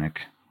TBI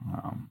clinic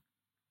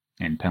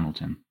in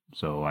Pendleton.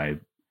 So I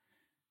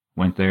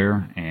went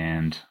there,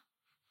 and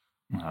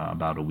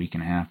about a week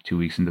and a half, 2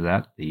 weeks into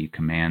that, the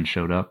command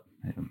showed up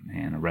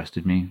and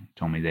arrested me,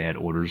 told me they had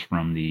orders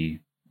from the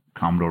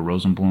Commodore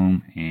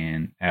Rosenblum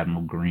and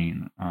Admiral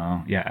Green.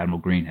 Admiral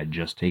Green had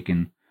just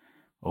taken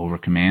over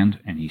command,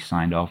 and he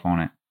signed off on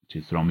it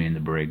to throw me in the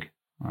brig.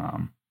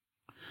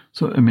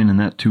 So, I mean, in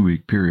that 2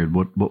 week period,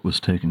 what was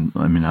taken?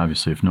 I mean,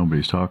 obviously, if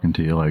nobody's talking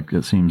to you, like,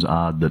 it seems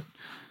odd that,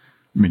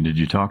 I mean, did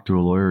you talk to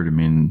a lawyer? I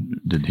mean,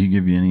 did he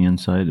give you any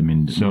insight? I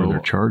mean, were there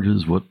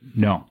charges? What?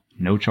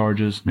 No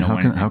charges. I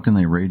mean, how can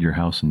they raid your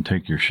house and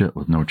take your shit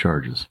with no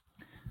charges?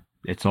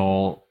 It's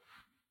all,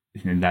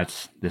 and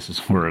this is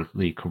where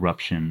the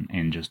corruption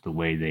and just the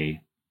way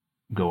they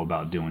go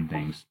about doing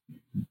things.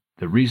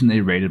 The reason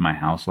they raided my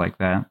house like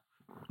that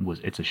was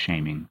it's a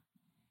shaming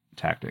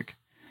tactic,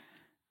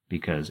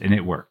 and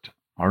it worked.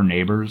 Our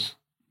neighbors,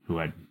 who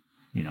had,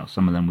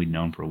 some of them we'd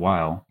known for a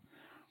while,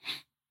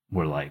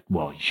 were like,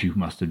 well, you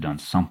must have done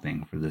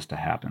something for this to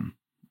happen.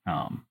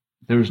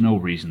 There was no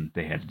reason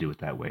they had to do it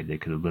that way. They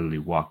could have literally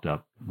walked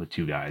up with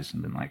two guys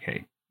and been like,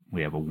 hey,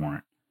 we have a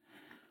warrant.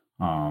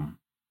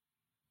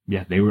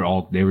 They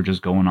were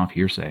just going off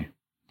hearsay.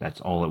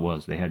 That's all it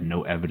was. They had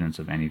no evidence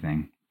of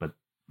anything. But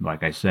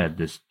like I said,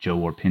 this Joe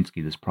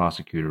Warpinski, this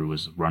prosecutor,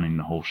 was running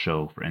the whole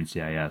show for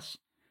NCIS,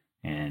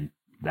 and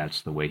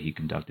that's the way he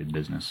conducted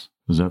business.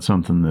 Is that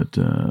something that,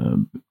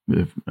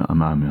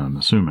 I'm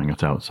assuming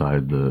it's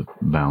outside the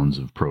bounds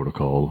of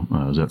protocol?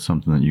 Is that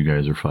something that you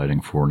guys are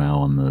fighting for now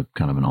on the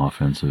kind of an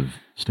offensive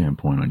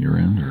standpoint on your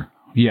end? Or?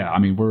 Yeah, I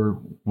mean,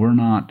 we're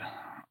not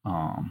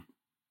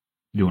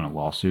doing a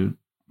lawsuit,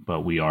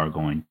 but we are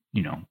going,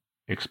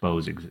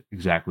 expose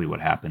exactly what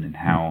happened and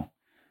how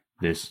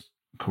this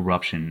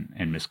corruption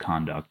and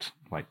misconduct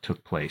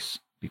took place,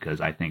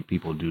 because I think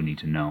people do need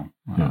to know.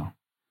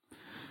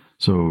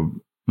 So,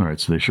 all right,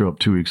 so they show up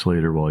 2 weeks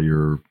later while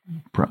you're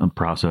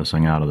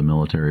processing out of the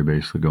military,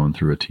 basically going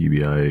through a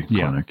TBI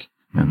clinic,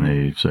 and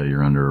they say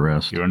you're under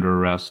arrest. You're under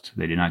arrest.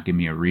 They did not give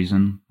me a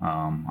reason.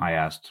 I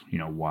asked,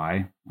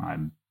 why. I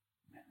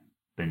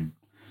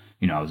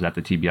was at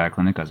the TBI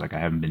clinic. I was like, I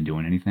haven't been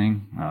doing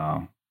anything.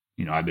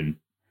 I've been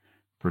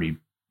pretty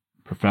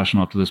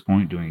professional up to this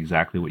point, doing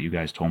exactly what you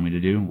guys told me to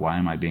do. Why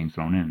am I being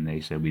thrown in? And they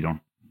said, we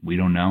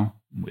don't know.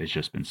 It's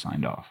just been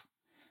signed off.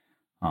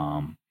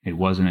 It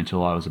wasn't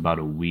until I was about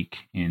a week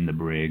in the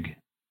brig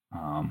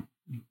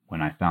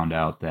when I found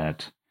out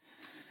that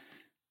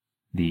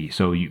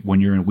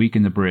when you're a week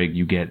in the brig,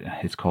 you get,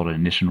 it's called an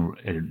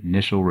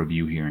initial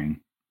review hearing,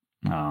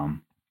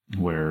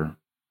 where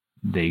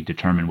they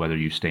determine whether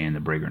you stay in the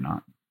brig or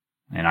not.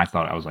 And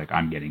I was like,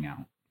 I'm getting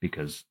out,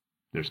 because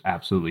there's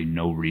absolutely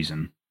no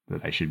reason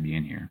that I should be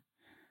in here.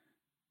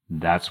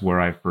 That's where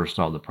I first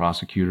saw the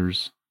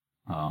prosecutors,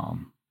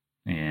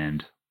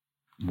 and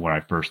where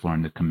I first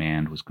learned the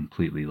command was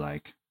completely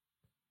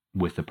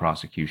with the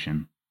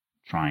prosecution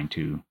trying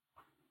to,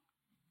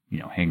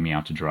 hang me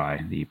out to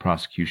dry. The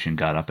prosecution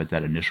got up at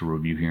that initial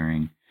review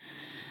hearing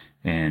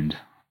and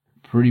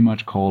pretty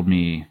much called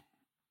me,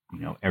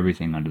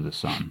 everything under the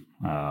sun.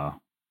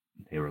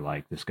 They were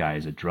like, this guy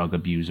is a drug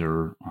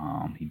abuser.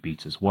 He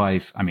beats his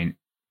wife. I mean,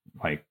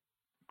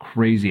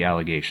 crazy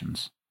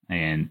allegations.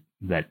 and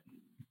that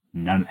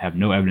none have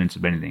no evidence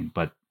of anything.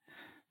 But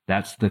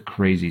that's the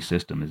crazy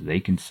system, is they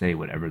can say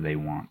whatever they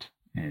want,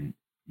 and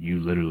you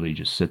literally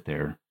just sit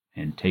there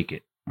and take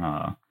it.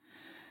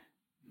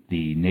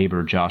 The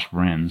neighbor, Josh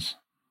Vrins,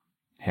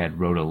 had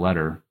wrote a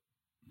letter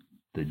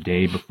the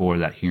day before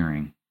that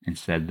hearing and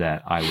said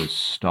that I was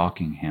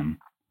stalking him,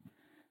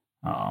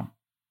 and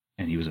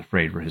he was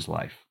afraid for his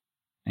life.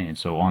 And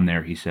so on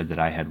there, he said that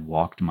I had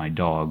walked my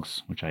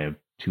dogs, which I have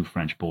 2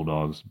 French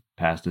bulldogs,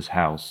 past his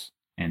house,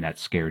 and that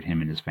scared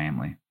him and his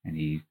family. And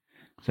he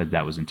said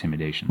that was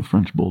intimidation. Well,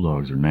 French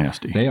bulldogs are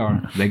nasty. They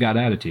are. They got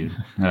attitude.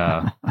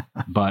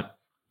 But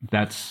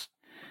that's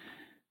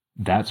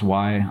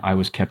why I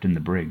was kept in the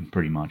brig,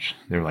 pretty much.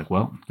 They're like,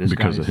 well, this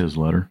because of his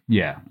letter?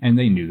 Yeah, and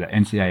they knew that.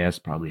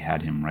 NCIS probably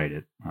had him write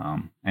it.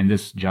 And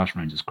this Josh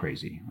Renz is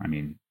crazy. I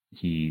mean,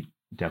 he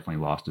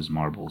definitely lost his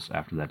marbles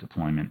after that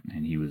deployment,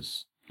 and he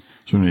was...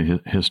 So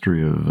any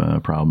history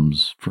of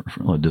problems,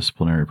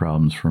 disciplinary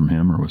problems from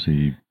him, or was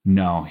he...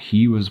 No,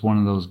 he was one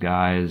of those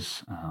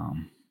guys... how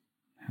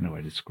do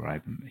I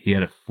describe him? He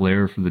had a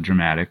flair for the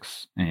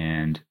dramatics,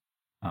 and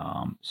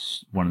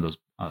one of those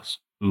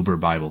uber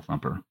Bible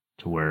thumper,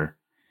 to where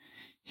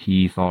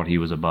he thought he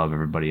was above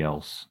everybody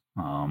else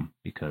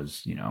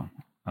because,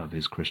 of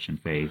his Christian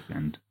faith.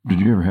 And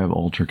did you ever have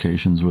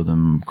altercations with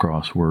him,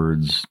 cross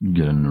words,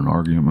 get into an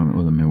argument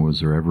with him? And was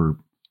there ever...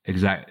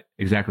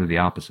 Exactly the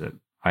opposite.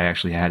 I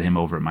actually had him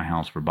over at my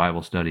house for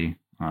Bible study,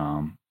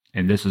 and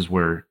this is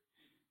where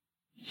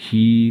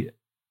he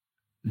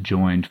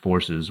joined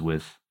forces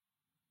with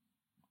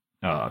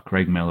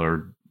Craig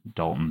Miller,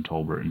 Dalton,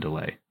 Tolbert, and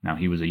DeLay. Now,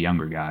 he was a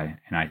younger guy,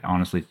 and I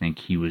honestly think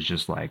he was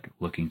just like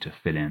looking to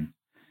fit in.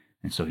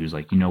 And so he was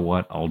like, you know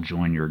what? I'll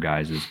join your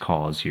guys'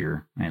 cause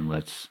here, and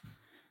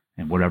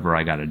whatever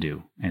I got to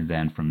do. And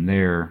then from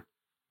there,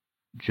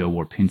 Joe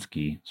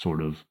Warpinski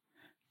sort of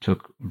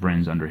took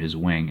Vrins under his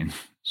wing and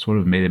sort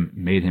of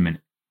made him an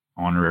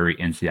honorary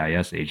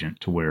NCIS agent,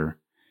 to where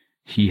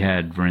he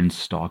had Vrins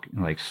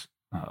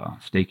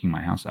staking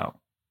my house out.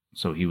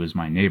 So he was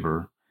my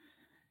neighbor.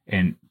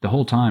 And the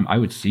whole time I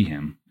would see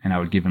him and I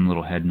would give him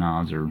little head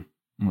nods or a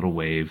little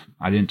wave.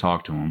 I didn't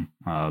talk to him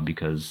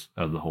because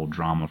of the whole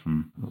drama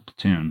from the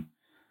platoon,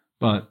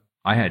 but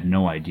I had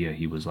no idea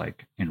he was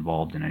like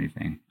involved in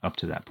anything up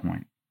to that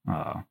point.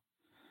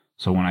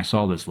 So when I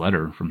saw this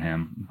letter from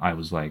him, I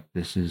was like,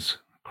 this is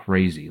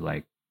crazy.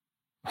 Like,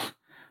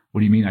 what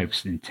do you mean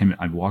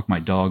I'd walk my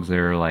dogs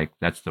there? Like,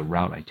 that's the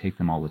route. I take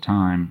them all the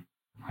time.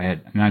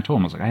 And I told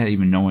him, I was like, I had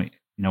even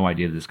no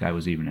idea this guy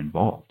was even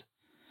involved.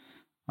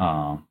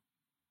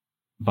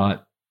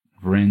 But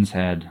Vrins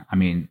had,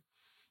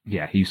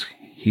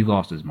 he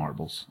lost his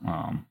marbles.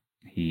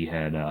 He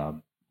had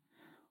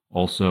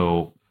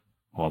also,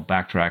 well,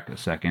 backtrack a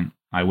second.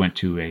 I went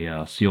to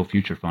a SEAL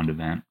Future Fund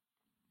event,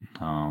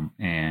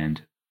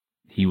 and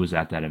he was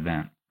at that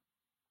event.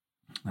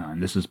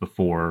 And this is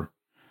before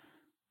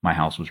my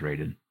house was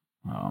raided.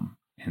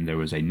 And there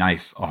was a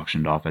knife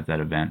auctioned off at that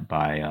event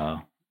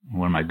by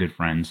one of my good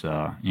friends,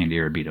 Andy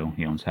Arabito.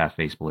 He owns Half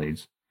Face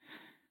Blades.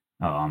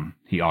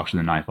 He auctioned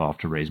the knife off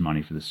to raise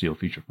money for the SEAL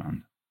Future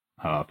Fund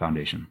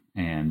Foundation.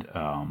 And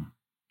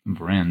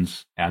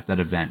Vrins at that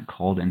event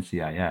called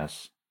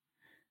NCIS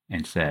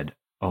and said,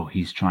 oh,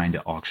 he's trying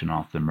to auction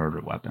off the murder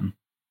weapon.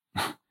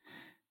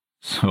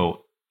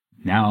 So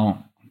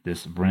now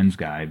this Vrins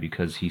guy,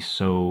 because he's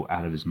so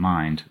out of his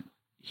mind,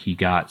 he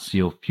got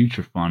SEAL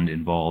Future Fund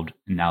involved,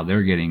 and now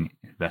they're getting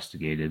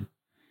investigated.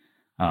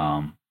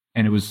 And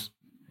it was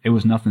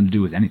nothing to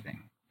do with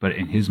anything. But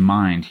in his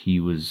mind, he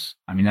was,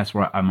 that's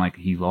where I'm like,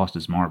 he lost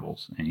his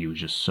marbles, and he was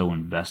just so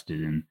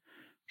invested in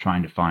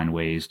trying to find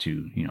ways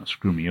to,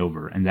 screw me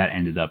over. And that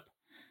ended up,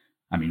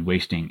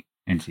 wasting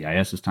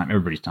NCIS's time,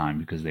 everybody's time,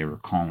 because they were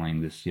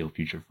calling this SEAL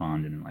Future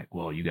Fund and like,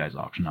 well, you guys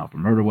auctioned off a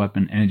murder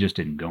weapon, and it just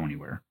didn't go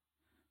anywhere.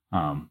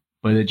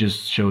 But it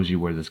just shows you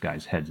where this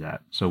guy's head's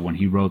at. So when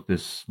he wrote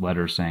this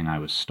letter saying I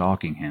was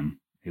stalking him,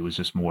 it was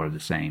just more of the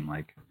same.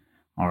 Like,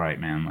 all right,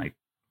 man, like,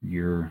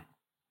 you're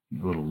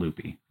a little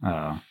loopy.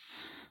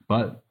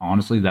 But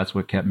honestly, that's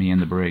what kept me in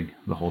the brig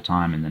the whole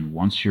time. And then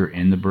once you're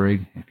in the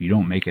brig, if you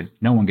don't make it,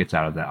 no one gets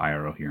out of that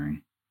IRO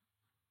hearing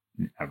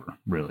ever,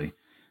 really.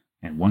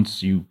 And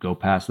once you go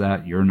past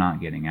that, you're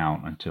not getting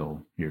out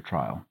until your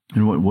trial.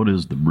 And what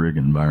is the brig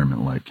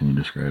environment like? Can you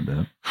describe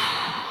that?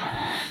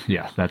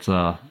 Yeah, that's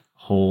a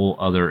whole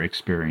other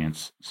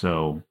experience.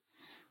 So,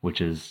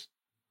 which is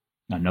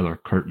another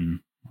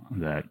curtain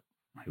that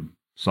I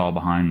saw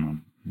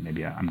behind.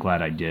 Maybe I'm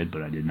glad I did,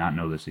 but I did not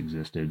know this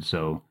existed.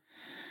 So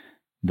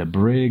the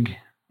brig,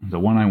 the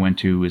one I went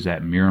to, is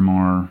at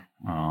Miramar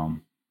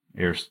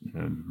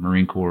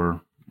Marine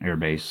Corps Air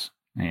Base,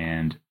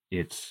 and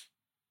it's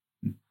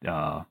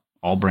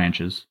all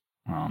branches.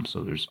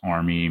 So there's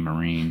Army,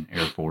 Marine,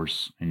 Air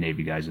Force, and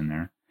Navy guys in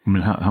there.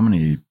 How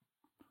many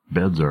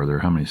beds are there?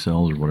 How many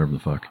cells or whatever the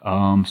fuck?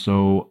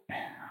 So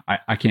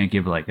I can't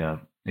give like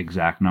a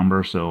exact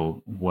number.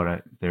 So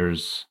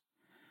there's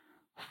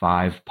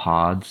 5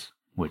 pods,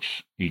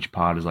 which each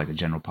pod is like a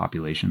general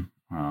population.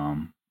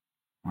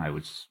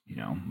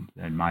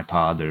 in my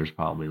pod, there's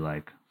probably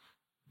like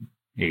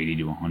 80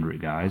 to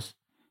 100 guys.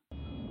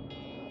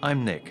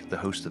 I'm Nick, the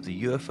host of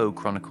the UFO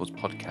Chronicles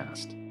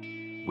podcast,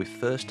 with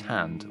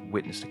first-hand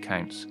witnessed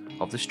accounts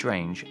of the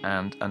strange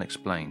and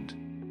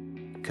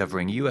unexplained,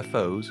 covering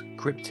UFOs,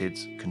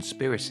 cryptids,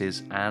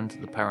 conspiracies, and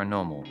the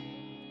paranormal.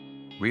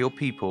 Real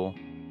people,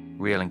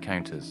 real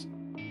encounters.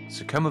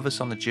 So come with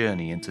us on the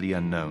journey into the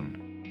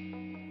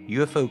unknown.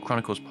 UFO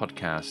Chronicles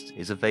podcast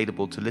is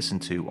available to listen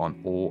to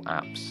on all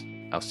apps.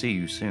 I'll see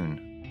you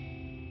soon.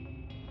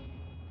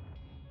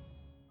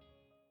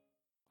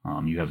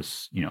 You have a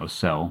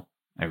cell.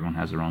 Everyone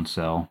has their own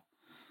cell.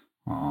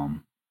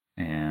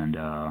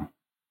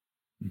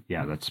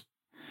 That's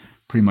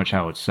pretty much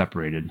how it's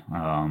separated.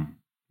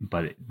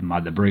 But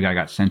the brig I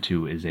got sent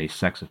to is a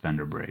sex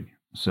offender brig.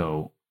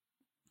 So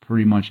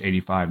pretty much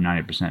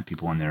 85-90%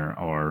 people in there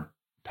are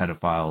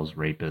pedophiles,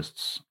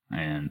 rapists,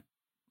 and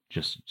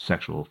just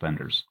sexual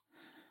offenders.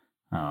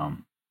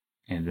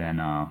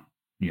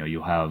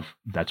 You'll have,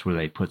 that's where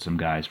they put some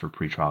guys for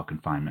pretrial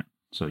confinement.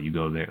 So you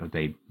go there,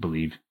 they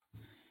believe,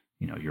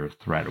 you're a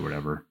threat or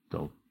whatever,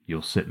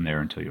 you'll sit in there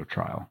until your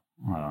trial.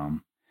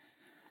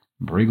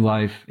 Brig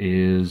life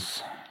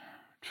it's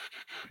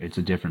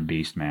a different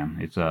beast, man.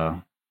 It's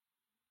a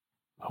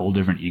whole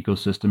different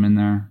ecosystem in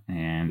there.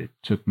 And it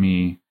took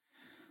me,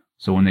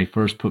 so when they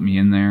first put me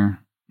in there,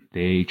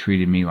 they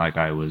treated me like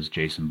I was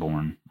Jason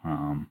Bourne.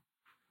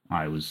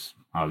 I was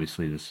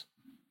obviously this,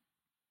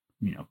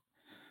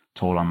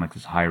 told I'm like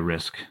this high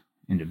risk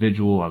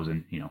individual. I was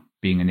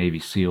being a Navy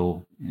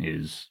SEAL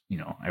is,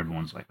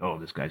 everyone's like, oh,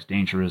 this guy's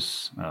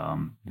dangerous.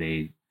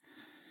 They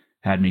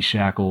had me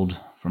shackled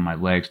from my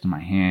legs to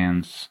my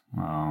hands.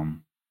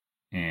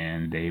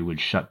 And they would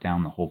shut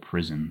down the whole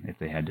prison if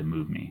they had to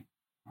move me.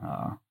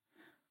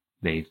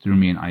 They threw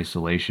me in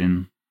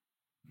isolation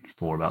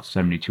for about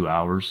 72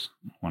 hours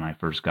when I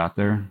first got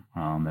there.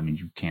 That means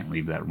you can't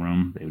leave that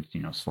room. They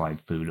would,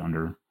 slide food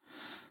under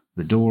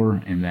the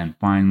door. And then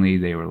finally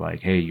they were like,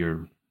 hey,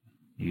 you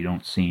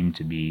don't seem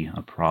to be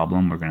a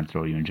problem. We're going to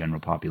throw you in general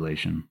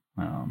population.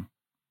 And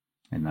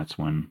that's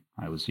when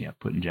I was,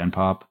 put in Gen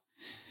Pop.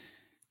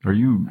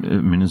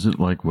 Is it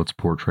like what's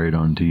portrayed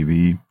on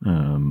TV?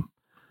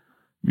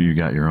 You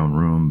got your own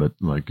room, but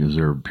like, is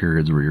there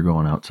periods where you're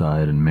going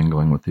outside and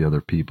mingling with the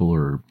other people,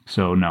 or?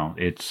 So no,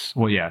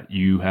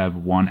 you have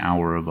 1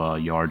 hour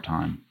of yard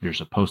time. You're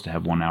supposed to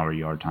have 1 hour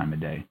yard time a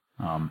day.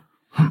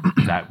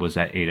 That was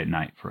at 8 at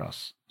night for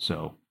us.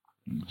 So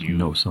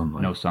no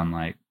sunlight. No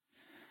sunlight.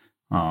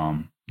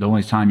 The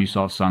only time you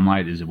saw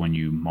sunlight is when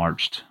you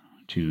marched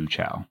to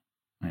Chow,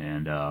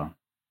 and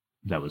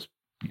that was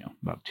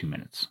about 2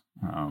 minutes.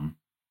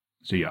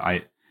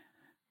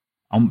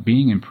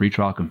 Being in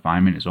pretrial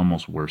confinement is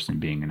almost worse than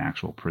being an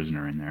actual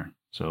prisoner in there.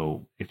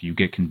 So if you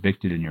get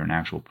convicted and you're an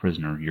actual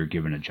prisoner, you're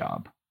given a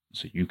job.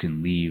 So you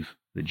can leave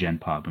the Gen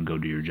Pop and go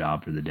do your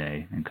job for the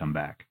day and come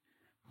back.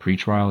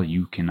 Pretrial,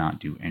 you cannot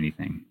do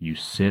anything. You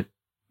sit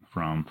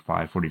from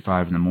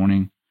 5:45 in the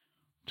morning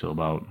till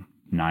about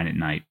 9 at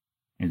night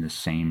in the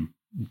same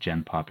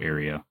Gen Pop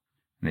area.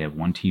 They have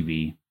one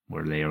TV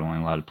where they are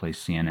only allowed to play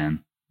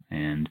CNN,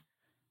 and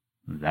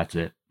that's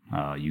it.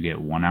 You get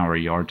 1 hour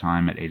yard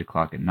time at 8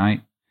 o'clock at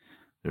night.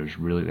 They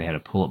had a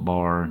pull-up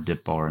bar,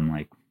 dip bar, and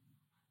like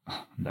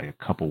a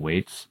couple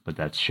weights, but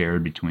that's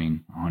shared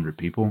between 100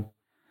 people.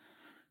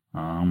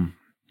 And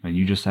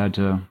you just had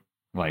to,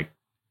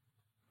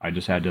 I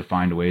just had to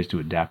find ways to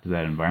adapt to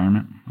that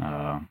environment.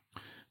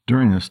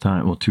 During this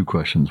time, well, two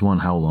questions. One,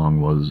 how long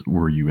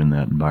were you in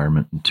that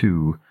environment? And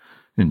two,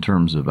 in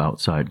terms of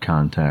outside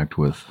contact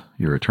with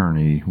your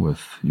attorney,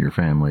 with your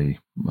family,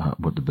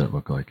 what did that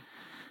look like?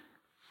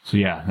 So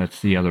yeah,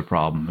 that's the other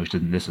problem.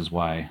 This is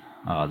why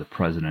the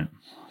president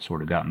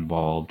sort of got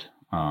involved.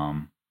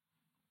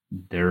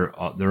 There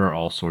are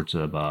all sorts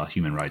of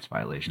human rights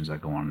violations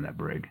that go on in that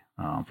brig.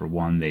 For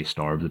one, they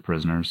starve the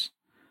prisoners.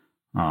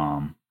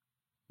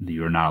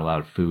 You are not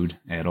allowed food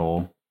at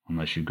all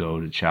unless you go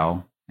to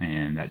chow,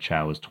 and that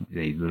chow is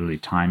they literally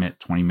time it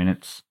 20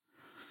 minutes,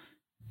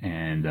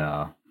 and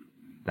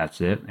that's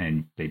it.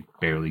 And they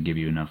barely give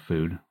you enough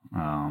food.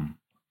 And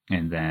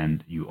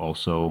then you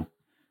also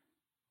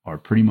are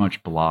pretty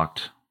much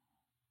blocked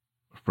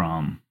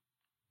from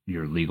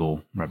your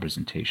legal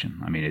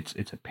representation. I mean,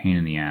 it's a pain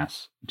in the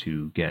ass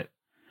to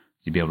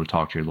be able to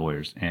talk to your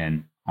lawyers.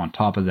 And on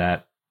top of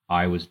that,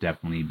 I was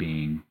definitely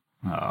being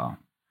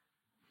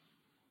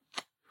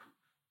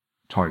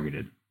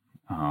targeted.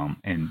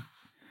 And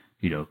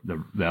the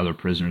other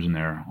prisoners in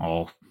there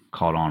all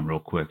caught on real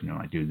quick, and they're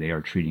like, dude, they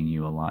are treating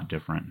you a lot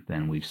different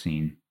than we've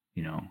seen,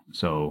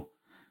 So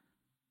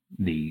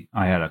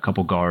I had a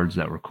couple guards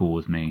that were cool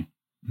with me.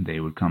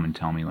 They would come and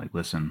tell me, like,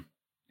 listen,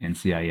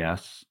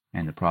 NCIS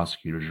and the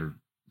prosecutors are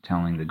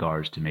telling the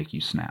guards to make you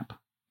snap,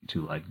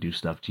 to like do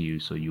stuff to you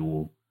so you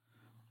will,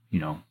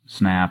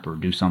 snap or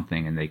do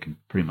something, and they can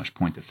pretty much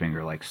point the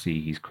finger like,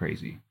 see, he's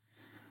crazy.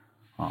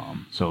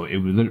 So it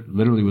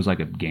literally was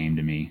like a game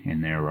to me in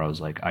there, where I was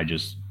like, I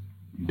just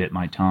bit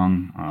my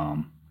tongue,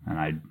 and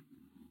I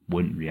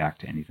wouldn't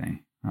react to anything.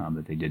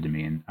 that they did to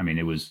me. And I mean,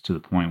 it was to the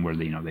point where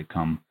they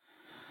come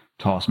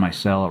toss my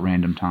cell at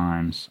random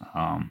times.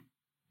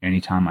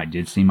 Anytime I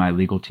did see my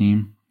legal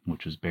team,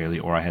 which was barely,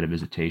 or I had a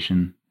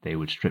visitation, they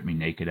would strip me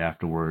naked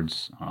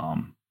afterwards.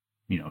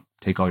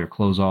 Take all your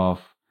clothes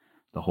off,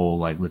 the whole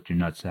like lift your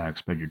nutsack,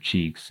 spread your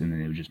cheeks, and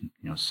then they would just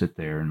sit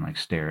there and like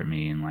stare at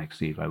me and like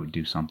see if I would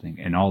do something.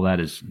 And all that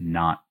is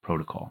not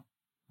protocol.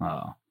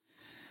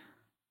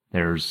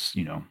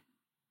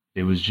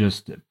 It was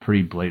just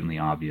pretty blatantly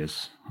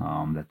obvious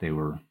that they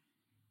were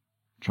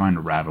trying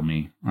to rattle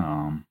me.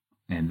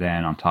 And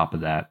then on top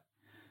of that,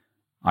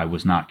 I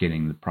was not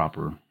getting the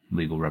proper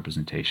legal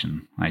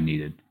representation I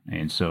needed.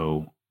 And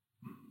so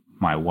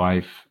my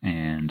wife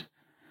and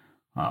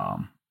a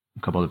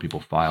couple other people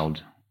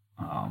filed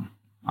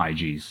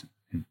IGs,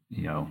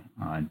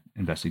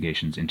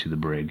 investigations into the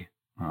brig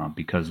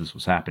because this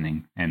was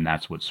happening. And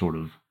that's what sort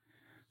of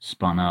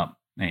spun up.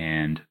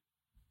 And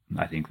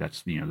I think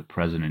that's, the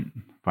president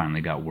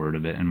finally got word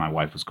of it. And my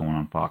wife was going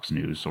on Fox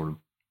News sort of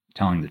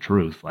telling the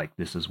truth, like,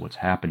 this is what's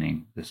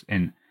happening.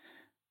 And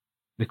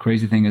the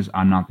crazy thing is,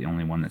 I'm not the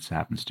only one this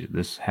happens to.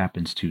 This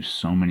happens to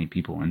so many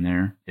people in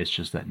there. It's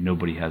just that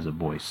nobody has a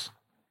voice,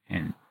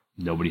 and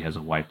nobody has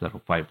a wife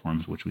that'll fight for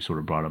them, which we sort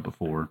of brought up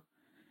before.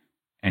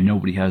 And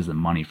nobody has the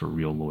money for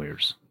real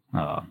lawyers.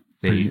 Are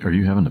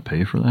you having to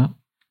pay for that?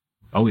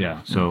 Oh,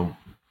 yeah. So,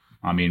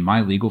 I mean,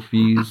 my legal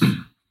fees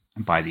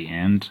by the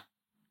end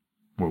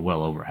were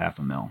well over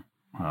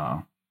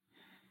 $500,000.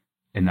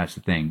 And that's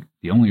the thing.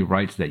 The only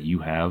rights that you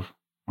have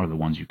are the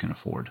ones you can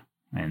afford.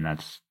 And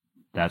that's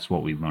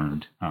what we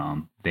learned.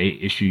 They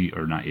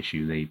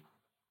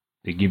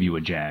they give you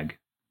a JAG.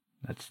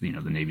 That's, the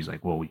Navy's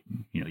like, well,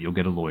 you'll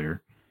get a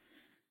lawyer.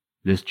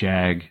 This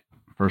JAG,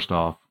 first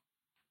off,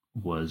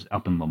 was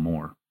up in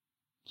Lemoore.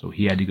 So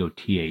he had to go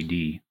TAD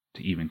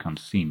to even come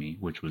see me,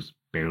 which was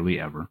barely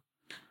ever.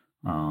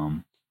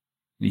 And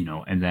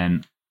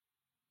then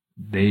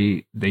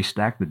they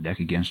stack the deck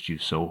against you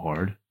so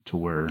hard to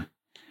where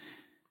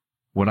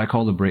what I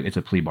call the break, it's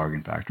a plea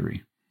bargain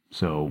factory.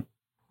 So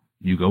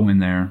you go in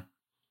there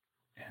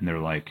and they're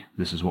like,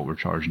 this is what we're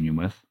charging you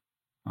with.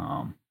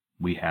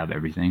 We have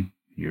everything.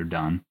 You're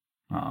done.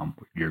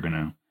 You're going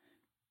to,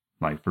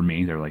 like, for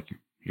me, they're like,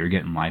 you're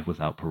getting life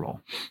without parole.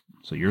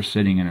 So you're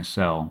sitting in a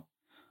cell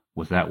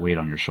with that weight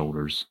on your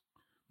shoulders.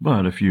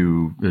 But if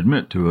you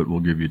admit to it, we'll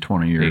give you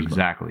 20 years.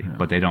 Exactly.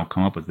 But they don't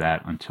come up with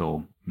that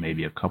until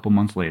maybe a couple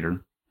months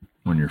later.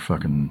 When you're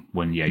fucking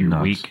you're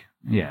nuts. weak.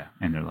 Yeah.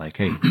 And they're like,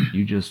 hey,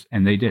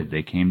 and they did.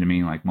 They came to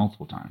me like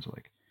multiple times.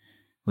 Like,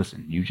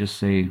 listen, you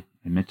just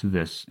admit to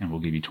this and we'll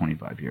give you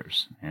 25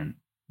 years. And,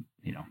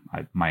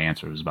 my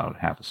answer was about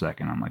half a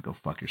second. I'm like, go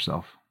fuck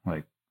yourself.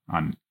 Like,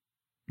 I'm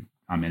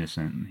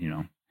innocent,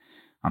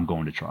 I'm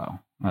going to trial.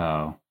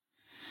 But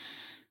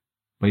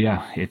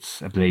yeah,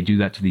 they do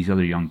that to these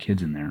other young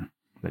kids in there,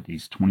 that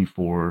these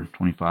 24,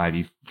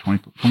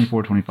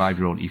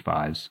 25-year-old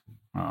E5s,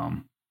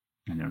 and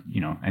they're,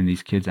 and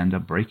these kids end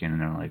up breaking,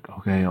 and they're like,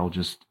 okay, I'll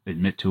just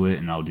admit to it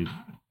and I'll do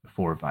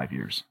 4 or 5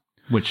 years,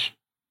 which.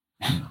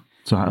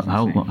 So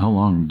how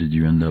long did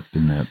you end up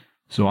in that?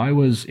 So I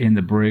was in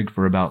the brig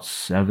for about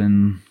a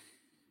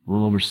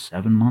little over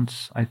 7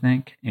 months, I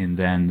think. And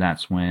then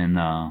that's when,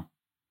 the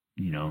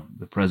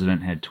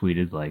president had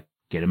tweeted, like,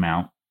 get him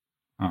out.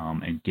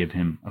 And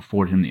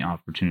afford him the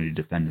opportunity to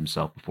defend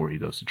himself before he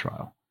goes to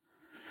trial.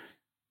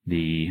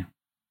 They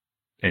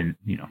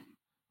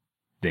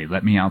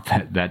let me out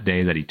that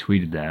day that he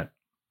tweeted that.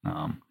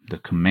 The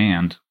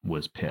command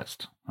was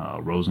pissed.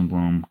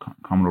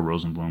 Commodore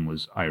Rosenblum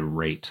was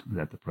irate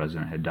that the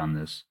president had done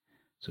this.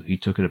 So he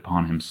took it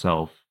upon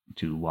himself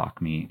to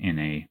lock me in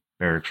a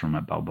barracks room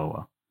at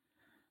Balboa.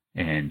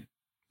 And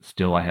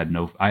still I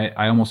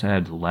almost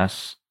had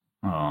less,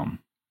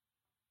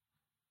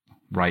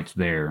 rights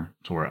there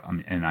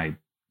and I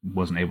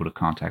wasn't able to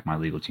contact my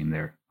legal team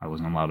there. I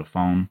wasn't allowed a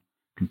phone,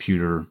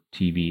 computer,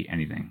 TV,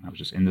 anything. I was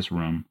just in this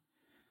room.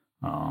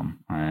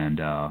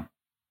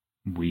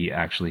 We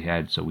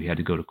had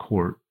to go to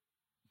court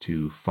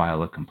to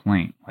file a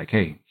complaint. Like,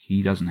 hey,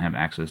 he doesn't have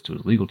access to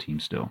his legal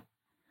team still.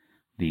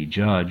 The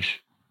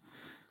judge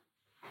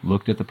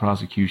looked at the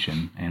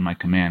prosecution and my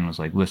command was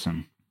like,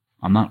 listen,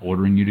 I'm not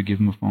ordering you to give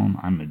him a phone.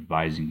 I'm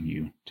advising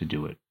you to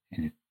do it.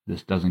 And if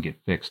this doesn't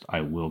get fixed,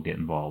 I will get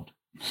involved.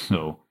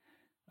 So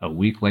a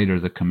week later,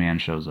 the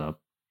command shows up.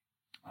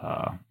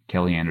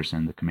 Kelly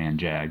Anderson, the command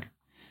JAG,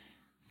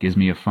 gives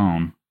me a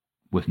phone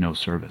with no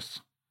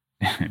service.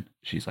 And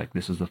she's like,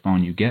 this is the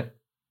phone you get.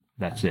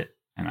 That's it.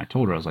 And I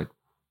told her, I was like,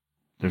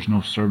 there's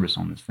no service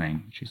on this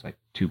thing. She's like,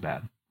 too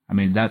bad. I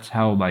mean, that's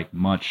how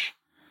much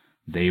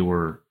they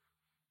were,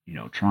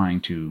 trying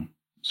to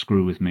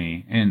screw with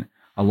me. And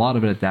a lot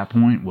of it at that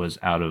point was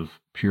out of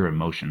pure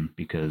emotion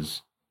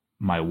because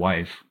my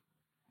wife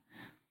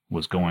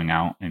was going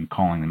out and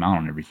calling them out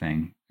on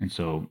everything. And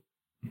so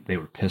they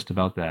were pissed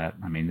about that.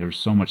 I mean, there's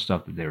so much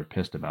stuff that they were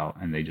pissed about,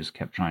 and they just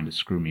kept trying to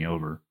screw me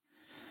over.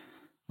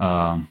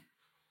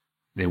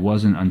 It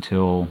wasn't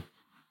until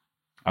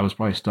I was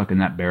probably stuck in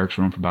that barracks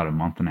room for about a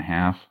month and a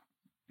half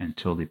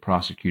until the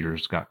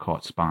prosecutors got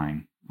caught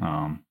spying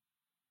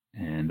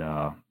And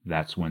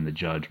that's when the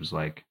judge was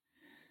like,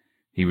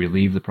 he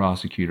relieved the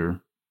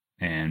prosecutor,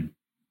 and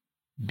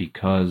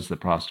because the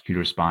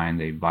prosecutor's spying,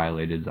 they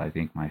violated, I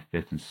think, my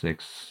 5th and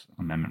 6th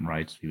Amendment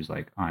rights. He was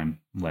like, I'm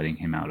letting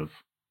him out of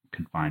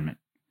confinement.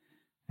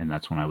 And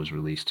that's when I was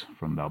released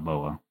from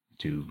Balboa.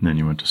 Then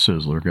you went to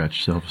Sizzler, got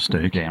yourself a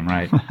steak. Damn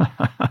right.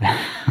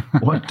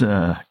 What?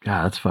 God,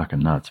 that's fucking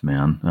nuts,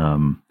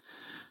 man.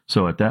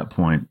 So at that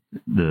point,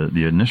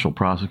 the initial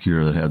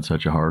prosecutor that had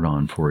such a hard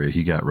on for you,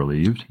 he got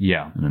relieved.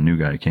 Yeah. And a new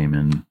guy came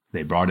in.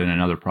 They brought in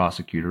another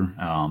prosecutor.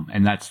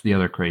 And that's the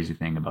other crazy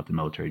thing about the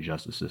military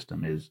justice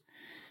system is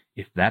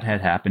if that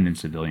had happened in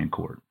civilian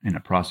court and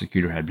a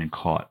prosecutor had been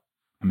caught,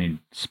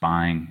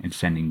 spying and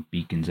sending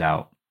beacons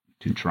out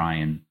to try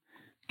and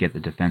get the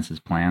defense's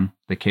plan,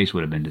 the case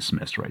would have been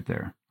dismissed right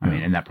there.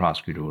 And that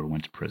prosecutor would have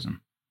went to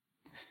prison.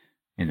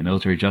 In the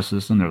military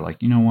justice system, they're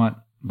like, you know what?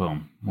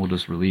 Boom, we'll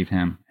just relieve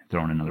him and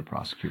throw in another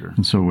prosecutor.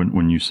 And so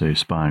when you say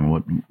spying,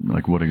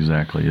 what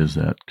exactly is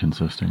that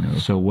consisting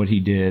of? So what he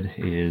did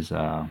is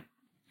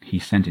he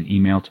sent an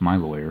email to my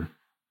lawyer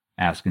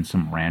asking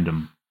some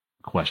random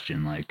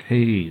question like,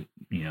 hey,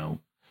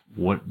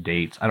 what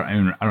dates? I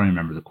don't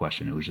remember the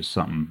question. It was just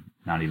something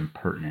not even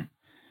pertinent.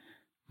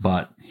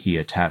 But he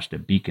attached a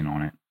beacon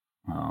on it,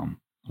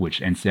 which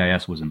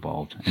NCIS was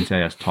involved.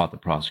 NCIS taught the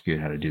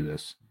prosecutor how to do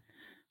this.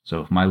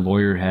 So if my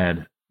lawyer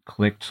had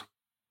clicked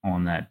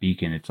on that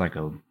beacon, it's like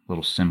a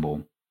little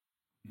symbol,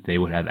 they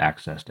would have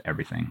access to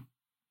everything.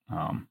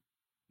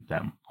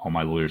 That all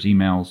my lawyers'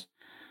 emails.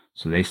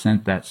 So they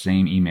sent that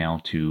same email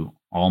to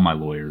all my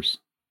lawyers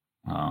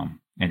and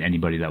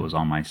anybody that was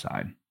on my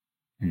side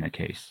in the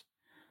case.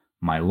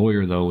 My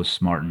lawyer, though, was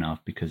smart enough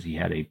because he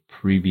had a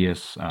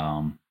previous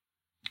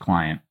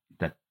client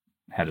that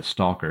had a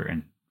stalker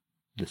and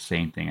the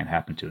same thing had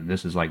happened to him.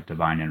 This is like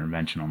divine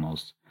intervention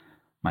almost.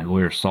 My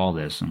lawyer saw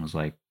this and was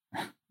like,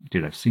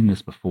 dude, I've seen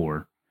this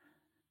before.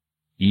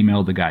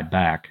 Emailed the guy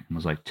back and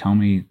was like, tell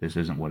me this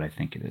isn't what I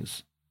think it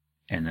is.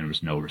 And there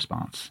was no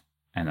response.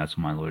 And that's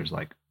when my lawyer's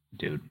like,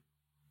 dude,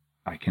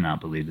 I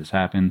cannot believe this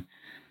happened.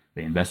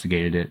 They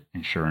investigated it,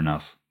 and sure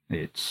enough,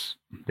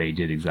 they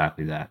did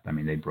exactly that.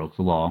 They broke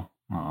the law,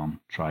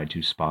 tried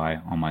to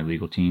spy on my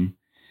legal team.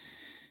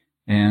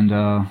 And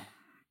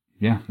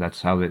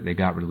that's how they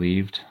got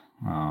relieved.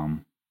 But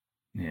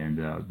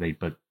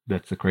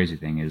that's the crazy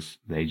thing is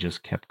they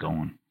just kept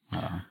going.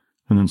 And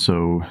then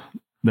so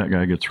that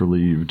guy gets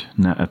relieved.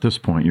 Now, at this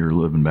point, you're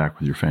living back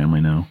with your family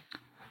now?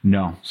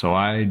 No. So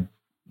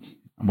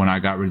when I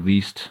got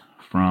released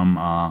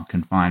from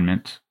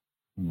confinement,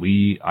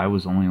 I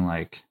was only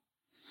like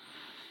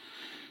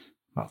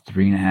about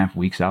 3.5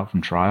 weeks out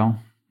from trial.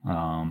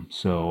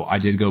 So I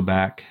did go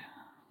back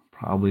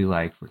probably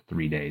like for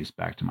 3 days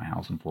back to my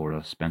house in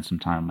Florida, spent some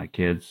time with my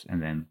kids.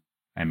 And then,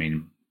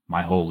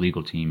 my whole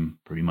legal team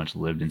pretty much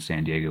lived in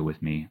San Diego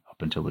with me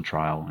up until the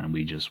trial. And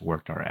we just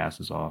worked our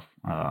asses off.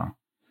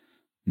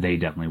 They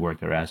definitely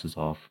worked their asses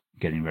off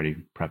getting ready,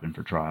 prepping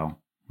for trial.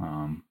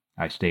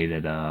 I stayed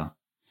at the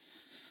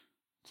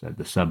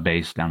sub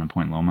base down in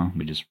Point Loma.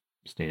 We just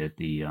stayed at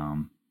the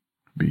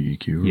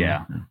BEQ.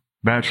 Yeah.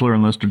 Bachelor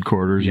enlisted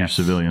quarters, yes.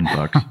 You civilian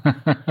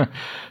fucks.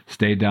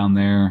 Stayed down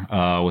there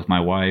with my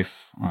wife.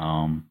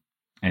 And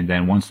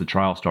then once the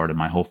trial started,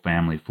 my whole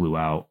family flew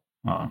out,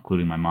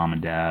 including my mom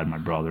and dad, my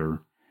brother.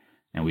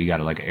 And we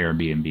got an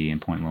Airbnb in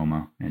Point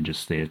Loma and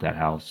just stayed at that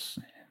house.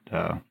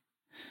 And,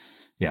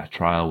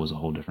 trial was a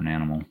whole different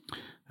animal.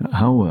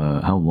 How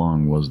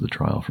long was the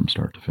trial from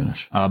start to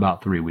finish?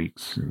 About 3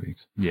 weeks. 3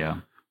 weeks. Yeah.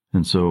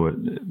 And so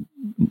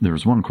there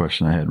was one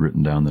question I had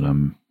written down that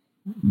I'm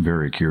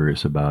very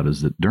curious about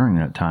is that during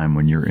that time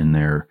when you're in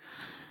there,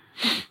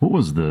 what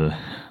was the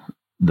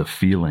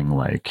feeling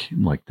like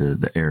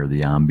the air,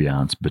 the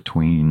ambiance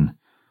between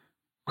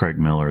Craig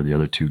Miller, the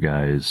other two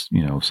guys,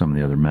 some of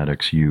the other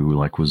medics,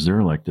 was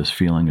there this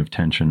feeling of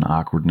tension,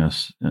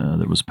 awkwardness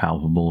that was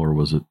palpable, or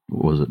was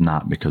it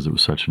not because it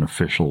was such an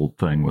official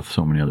thing with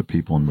so many other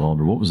people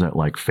involved? Or what was that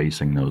like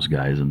facing those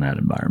guys in that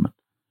environment?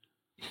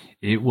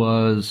 It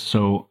was,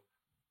 so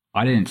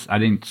I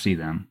didn't see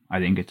them. I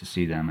didn't get to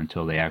see them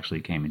until they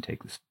actually came and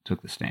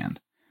took the stand.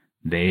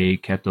 They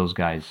kept those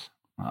guys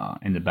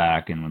in the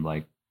back and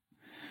would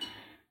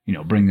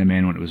bring them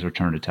in when it was their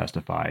turn to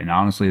testify. And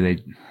honestly,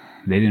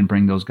 they didn't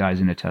bring those guys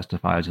in to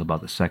testify until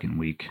about the second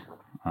week,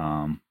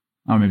 or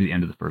maybe the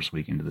end of the first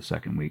week into the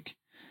second week.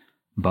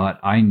 But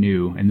I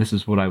knew, and this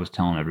is what I was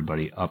telling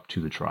everybody up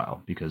to the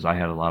trial, because I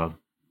had a lot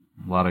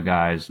of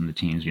guys and the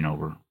teams,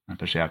 were,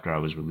 especially after I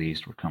was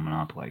released, were coming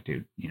up like,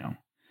 dude,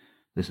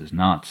 this is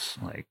nuts.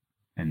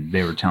 And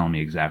they were telling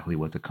me exactly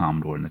what the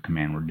Commodore and the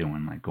command were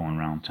doing, going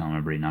around telling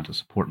everybody not to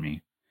support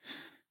me.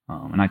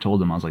 And I told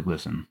them, I was like,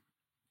 listen,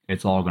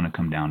 it's all going to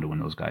come down to when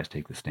those guys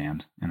take the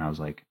stand. And I was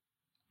like,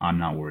 I'm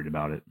not worried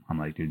about it. I'm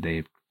like, dude,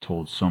 they've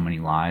told so many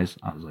lies.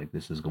 I was like,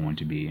 this is going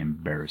to be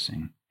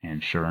embarrassing.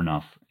 And sure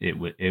enough, it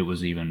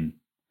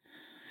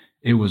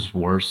was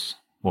worse.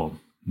 Well,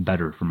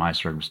 better for my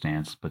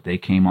circumstance, but they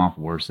came off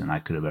worse than I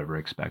could have ever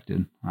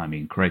expected.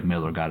 Craig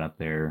Miller got up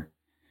there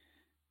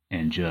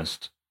and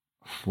just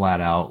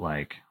flat out,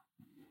 like,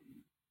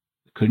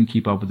 couldn't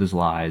keep up with his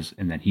lies,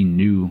 and then he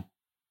knew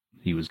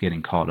he was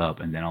getting caught up,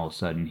 and then all of a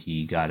sudden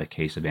he got a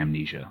case of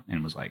amnesia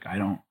and was like, I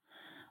don't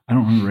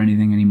remember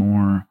anything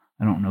anymore.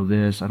 I don't know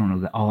this. I don't know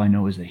that. All I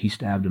know is that he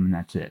stabbed him, and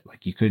that's it.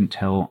 Like, you couldn't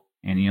tell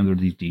any other of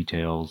these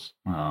details.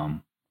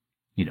 Then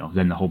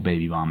the whole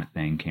baby vomit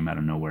thing came out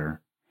of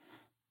nowhere.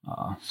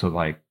 So,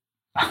 like,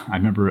 I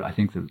remember, I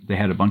think that they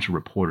had a bunch of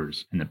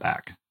reporters in the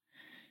back,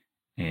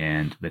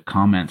 and the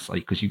comments,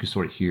 like, because you could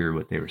sort of hear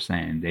what they were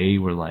saying. They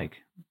were like,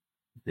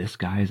 this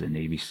guy's a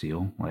Navy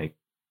SEAL. Like,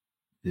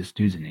 this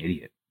dude's an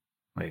idiot.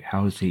 Like,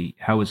 how is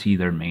he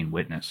their main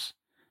witness?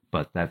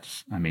 But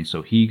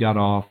so he got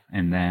off,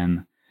 and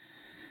then,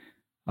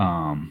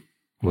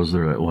 was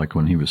there, like,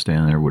 when he was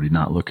standing there, would he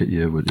not look at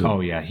you? Oh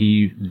yeah,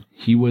 he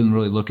wouldn't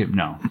really look at,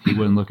 no, he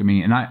wouldn't look at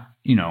me. And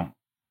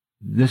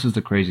this is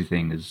the crazy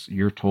thing, is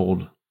you're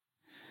told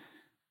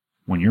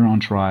when you're on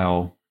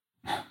trial,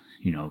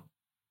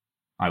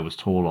 I was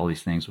told all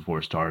these things before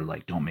it started,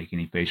 like, don't make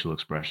any facial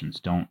expressions,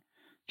 don't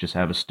just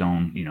have a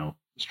stone,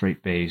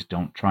 straight face,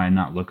 don't try and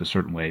not look a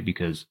certain way,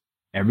 because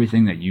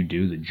everything that you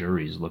do, the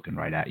jury is looking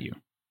right at you.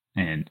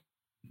 And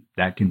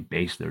that can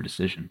base their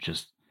decision,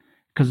 just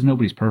because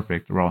nobody's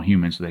perfect. We're all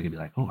human, so they could be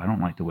like, oh, I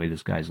don't like the way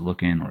this guy's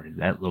looking, or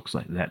that looks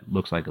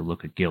like a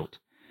look of guilt.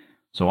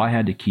 So I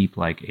had to keep,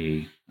 like,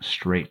 a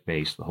straight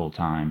face the whole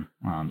time,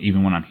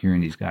 even when I'm hearing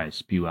these guys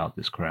spew out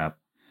this crap.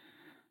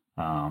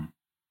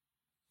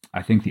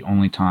 I think the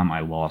only time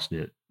I lost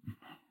it,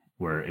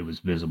 where it was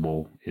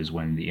visible, is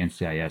when the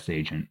NCIS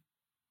agent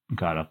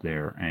got up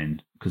there,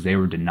 and because they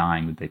were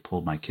denying that they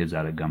pulled my kids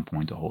out at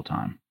gunpoint the whole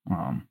time.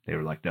 They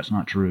were like, that's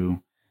not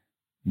true.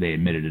 They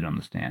admitted it on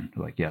the stand.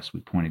 They're like, yes, we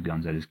pointed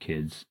guns at his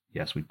kids.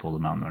 Yes, we pulled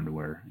them out in their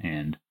underwear.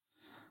 And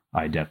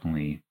I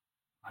definitely,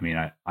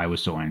 I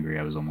was so angry,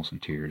 I was almost in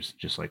tears.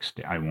 Just like,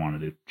 I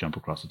wanted to jump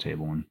across the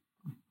table and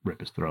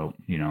rip his throat,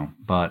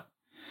 But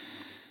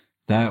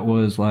that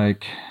was,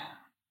 like,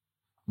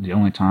 the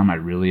only time I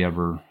really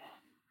ever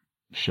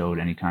showed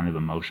any kind of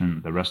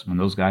emotion. The rest, when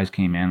those guys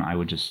came in, I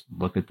would just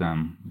look at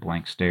them,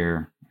 blank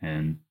stare,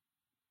 and,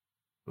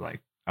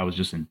 like, I was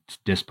just in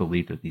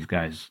disbelief that these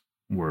guys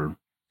were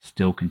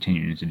still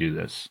continuing to do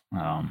this.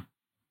 And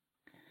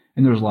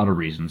there's a lot of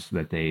reasons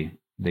that they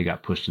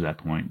got pushed to that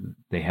point.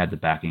 They had the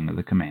backing of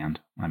the command.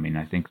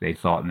 I think they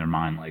thought in their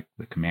mind, like,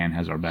 the command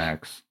has our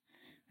backs,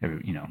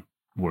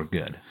 we're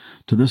good.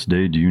 To this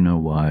day, do you know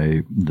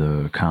why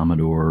the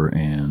Commodore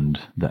and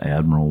the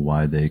Admiral,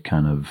 why they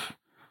kind of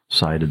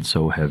sided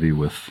so heavy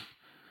with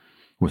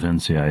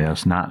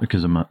NCIS? Not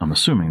because I'm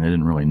assuming they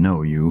didn't really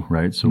know you,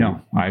 right? So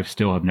no,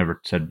 I've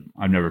never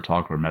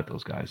talked or met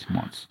those guys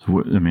once.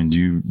 So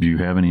do you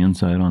have any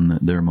insight on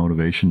their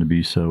motivation to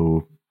be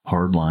so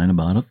hardline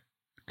about it?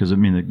 Because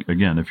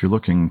again, if you're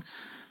looking,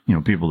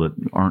 people that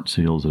aren't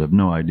SEALs that have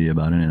no idea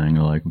about anything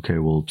are like, okay,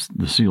 well,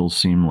 the SEALs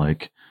seem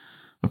like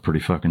a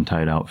pretty fucking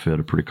tight outfit,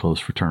 a pretty close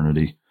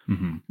fraternity.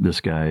 Mm-hmm. This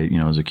guy,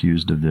 is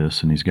accused of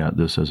this, and he's got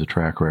this as a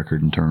track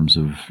record in terms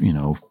of,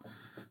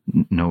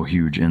 no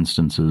huge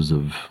instances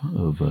of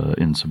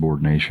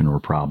insubordination or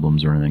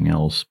problems or anything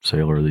else.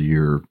 Sailor of the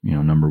Year,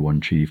 number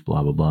one chief,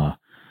 blah, blah, blah.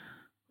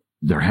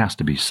 There has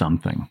to be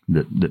something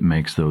that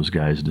makes those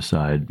guys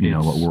decide,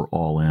 what, we're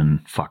all in,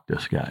 fuck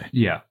this guy.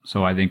 Yeah.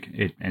 So I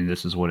think and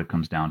this is what it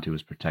comes down to,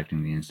 is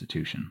protecting the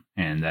institution.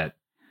 And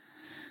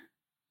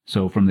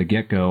so from the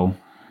get-go,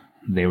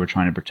 they were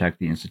trying to protect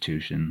the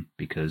institution,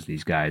 because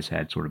these guys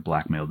had sort of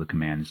blackmailed the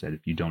command and said,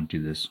 if you don't do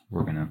this,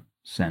 we're going to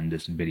send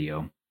this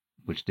video,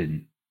 which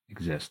didn't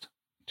exist,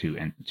 to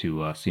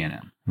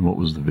CNN. And what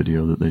was the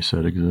video that they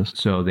said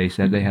exists? So they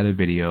said they had a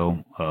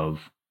video of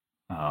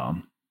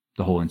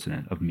the whole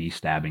incident, of me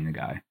stabbing the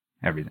guy,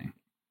 everything.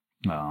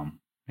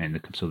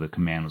 So the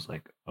command was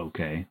like,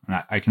 okay.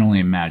 And I can only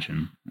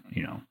imagine,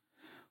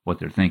 what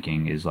they're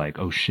thinking is like,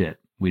 oh shit,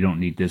 we don't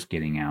need this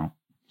getting out,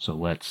 so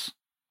let's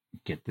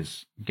get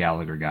this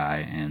Gallagher guy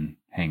and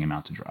hang him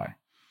out to dry.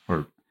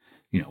 Or,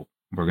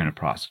 we're going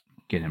to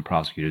get him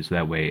prosecuted, so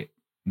that way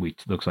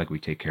looks like we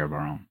take care of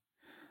our own.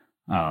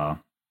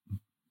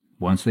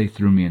 Once they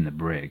threw me in the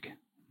brig,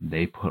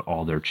 they put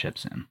all their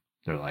chips in.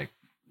 They're like,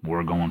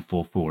 we're going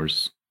full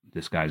force.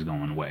 This guy's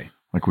going away.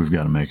 Like, we've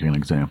got to make an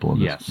example of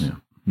this. Yes. Yeah.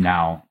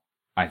 Now,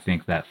 I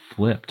think that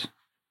flipped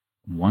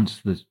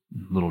once the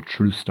little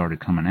truth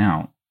started coming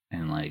out,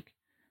 and like,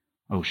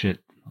 oh shit,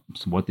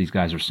 so what these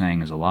guys are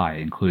saying is a lie,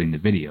 including the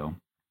video,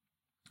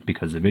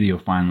 because the video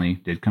finally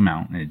did come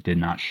out and it did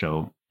not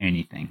show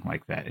anything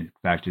like that. In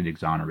fact, it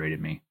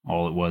exonerated me.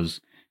 All it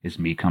was is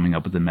me coming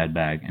up with the med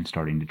bag and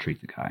starting to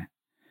treat the guy.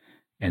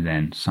 And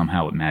then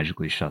somehow it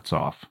magically shuts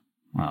off.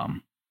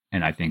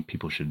 And I think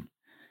people should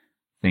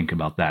think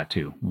about that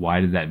too.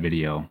 Why did that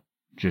video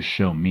just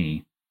show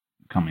me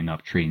coming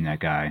up, treating that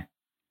guy,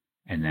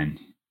 and then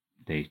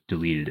they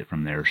deleted it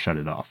from there, shut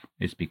it off?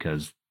 It's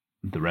because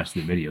the rest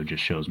of the video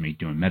just shows me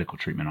doing medical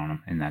treatment on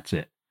him, and that's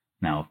it.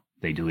 Now,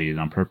 they deleted it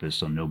on purpose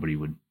so nobody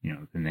would,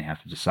 then they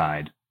have to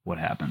decide what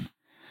happened.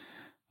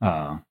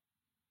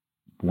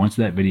 Once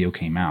that video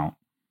came out,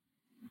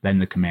 then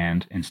the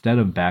command, instead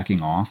of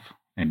backing off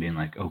and being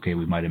like, okay,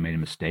 we might have made a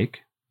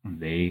mistake.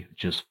 They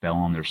just fell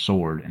on their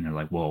sword, and they're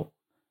like, well,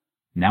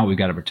 now we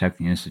got to protect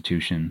the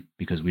institution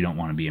because we don't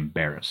want to be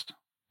embarrassed.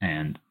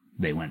 And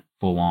they went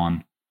full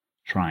on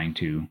trying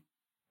to,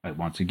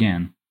 once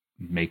again,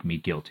 make me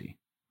guilty.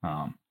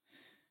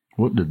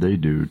 What did they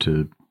do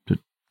to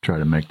try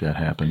to make that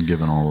happen,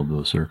 given all of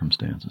those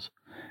circumstances?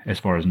 As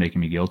far as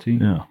making me guilty?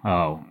 Yeah.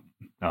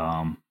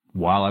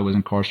 While I was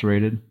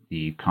incarcerated,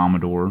 the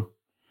Commodore,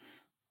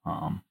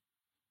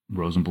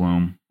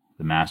 Rosenblum,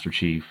 the Master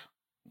Chief,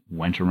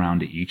 went around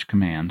to each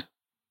command,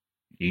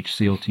 each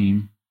SEAL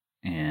team,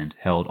 and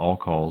held all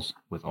calls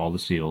with all the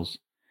SEALs,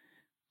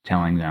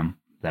 telling them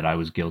that I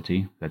was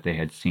guilty, that they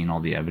had seen all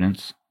the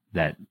evidence,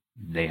 that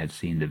they had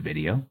seen the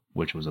video,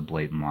 which was a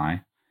blatant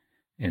lie,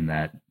 and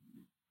that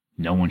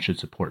no one should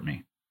support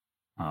me.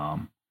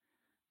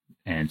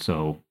 And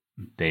so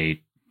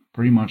they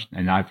pretty much,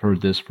 and I've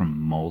heard this from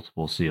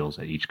multiple SEALs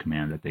at each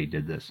command that they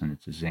did this, and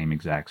it's the same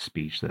exact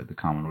speech that the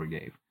Commodore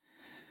gave.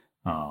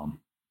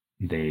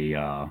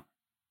 There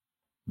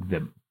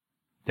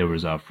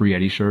was free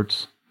Eddie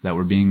shirts that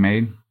were being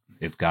made.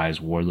 If guys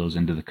wore those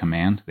into the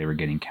command, they were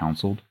getting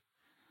counseled.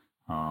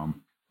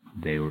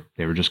 They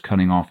were just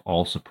cutting off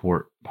all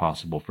support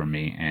possible from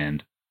me,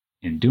 and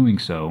in doing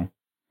so,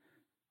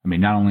 I mean,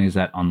 not only is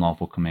that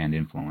unlawful command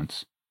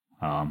influence,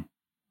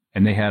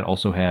 and they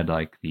also had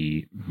like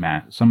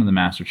some of the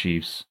Master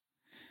Chiefs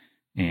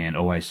and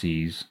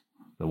OICs,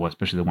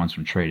 especially the ones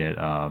from Trade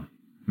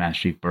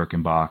Master Chief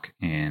Birkenbach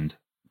and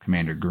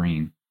Commander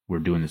Green were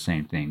doing the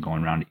same thing,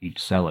 going around to each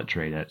cell at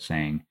Trade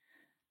saying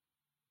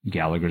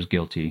Gallagher's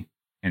guilty,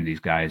 and these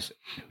guys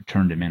who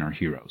turned him in are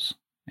heroes,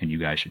 and you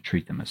guys should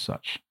treat them as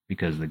such,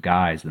 because the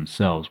guys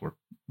themselves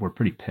were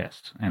pretty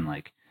pissed, and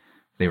like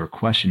they were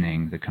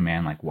questioning the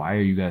command, like, why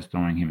are you guys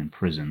throwing him in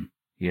prison?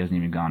 He hasn't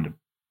even gone to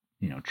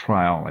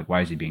trial. Like,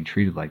 why is he being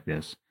treated like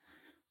this?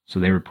 So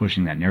they were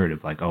pushing that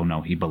narrative, like, oh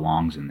no, he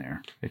belongs in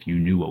there. If you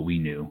knew what we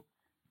knew,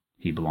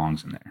 he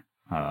belongs in there.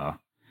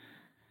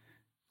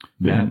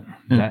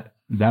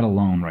 That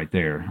alone right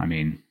there, I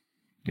mean,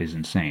 is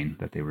insane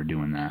that they were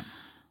doing that.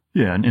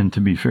 Yeah, and to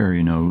be fair,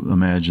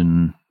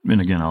 imagine, and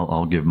again,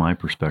 I'll give my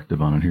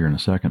perspective on it here in a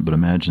second, but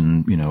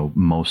imagine,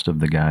 most of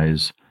the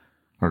guys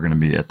are going to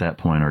be at that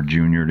point are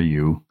junior to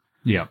you.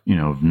 Yeah.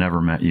 Have never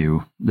met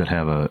you, that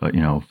have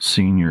a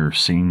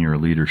senior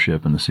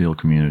leadership in the SEAL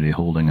community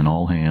holding an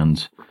all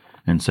hands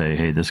and say,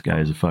 hey, this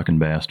guy's a fucking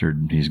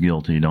bastard. He's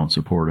guilty. Don't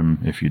support him.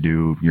 If you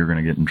do, you're going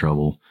to get in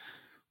trouble.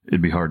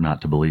 It'd be hard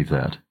not to believe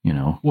that,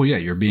 Well, yeah,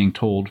 you're being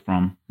told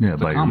from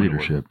by your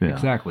leadership. Yeah.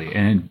 Exactly.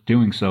 And in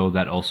doing so,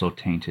 that also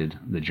tainted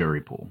the jury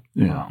pool.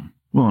 Yeah.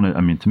 Well, and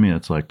I mean, to me,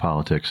 it's like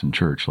politics and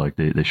church. Like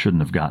they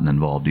shouldn't have gotten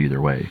involved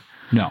either way.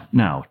 No.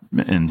 Now,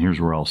 and here's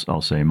where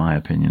I'll say my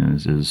opinion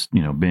is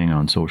being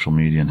on social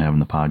media and having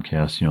the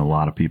podcast, a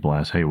lot of people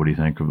ask, hey, what do you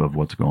think of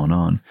what's going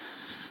on?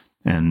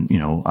 And,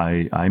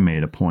 I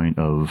made a point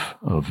of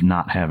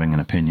not having an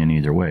opinion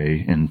either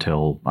way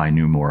until I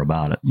knew more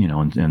about it,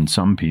 and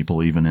some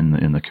people even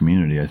in the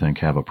community, I think,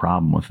 have a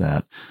problem with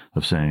that,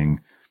 of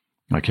saying,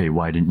 like, hey,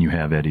 why didn't you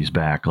have Eddie's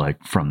back,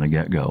 like, from the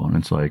get-go? And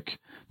it's like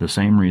the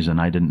same reason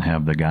I didn't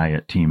have the guy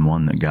at Team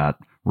 1 that got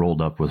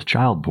rolled up with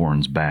child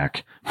porn's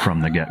back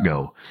from the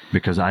get-go,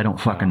 because I don't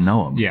fucking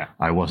know him. Yeah.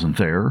 I wasn't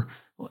there.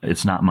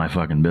 It's not my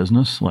fucking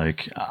business.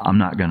 Like, I'm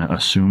not going to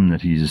assume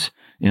that he's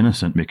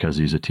innocent because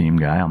he's a team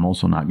guy. I'm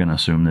also not going to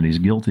assume that he's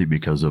guilty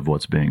because of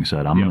what's being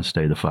said. I'm going to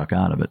stay the fuck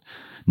out of it.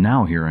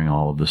 Now, hearing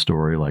all of the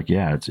story, like,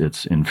 yeah,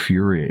 it's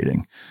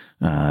infuriating,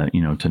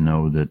 to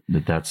know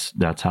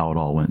that's how it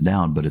all went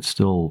down. But it's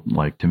still,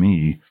 like, to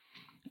me,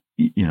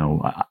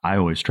 I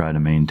always try to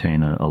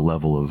maintain a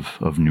level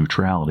of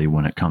neutrality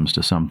when it comes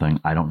to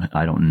something I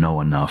don't know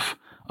enough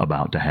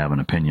about to have an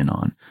opinion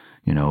on,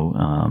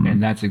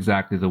 and that's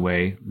exactly the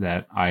way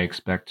that I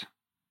expect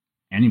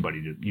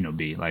anybody to,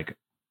 be like,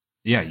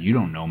 yeah, you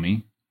don't know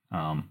me.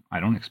 I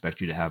don't expect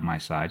you to have my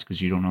sides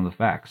because you don't know the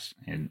facts.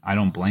 And I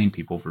don't blame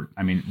people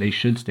they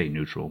should stay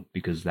neutral,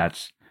 because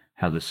that's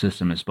how the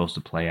system is supposed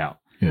to play out.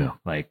 Yeah.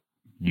 Like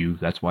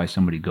that's why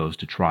somebody goes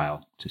to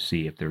trial, to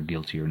see if they're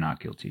guilty or not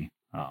guilty.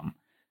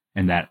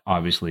 And that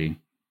obviously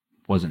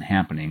wasn't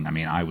happening. I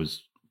mean, I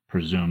was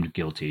presumed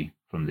guilty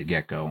from the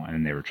get-go,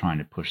 and they were trying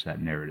to push that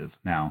narrative.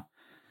 Now,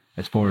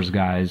 as far as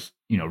guys,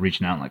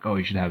 reaching out like, oh,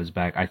 you should have his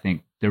back, I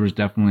think there was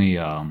definitely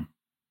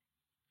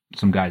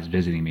some guys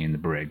visiting me in the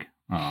brig,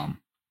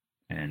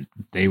 and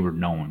they were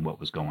knowing what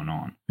was going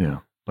on. Yeah.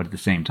 But at the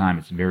same time,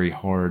 it's very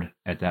hard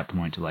at that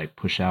point to like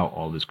push out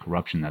all this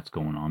corruption that's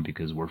going on,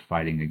 because we're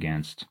fighting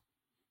against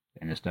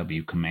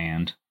NSW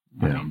command.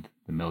 Yeah. I mean,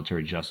 the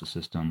military justice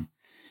system.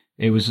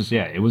 It was just,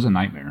 it was a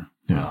nightmare.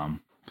 Yeah.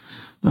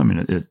 I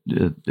mean,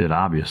 it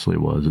obviously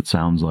was. It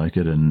sounds like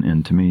it.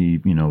 And to me,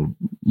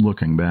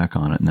 looking back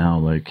on it now,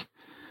 like,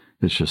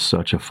 it's just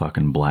such a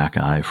fucking black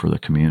eye for the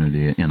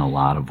community in a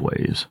lot of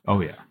ways.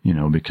 Oh, yeah.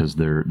 Because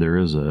there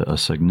is a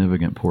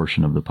significant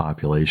portion of the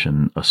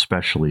population,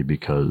 especially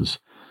because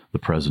the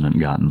president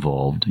got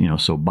involved,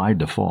 so by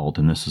default,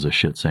 and this is a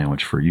shit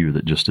sandwich for you,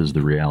 that just is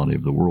the reality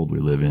of the world we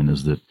live in,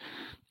 is that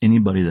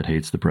anybody that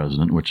hates the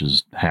president, which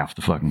is half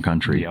the fucking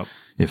country, Yep.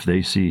 if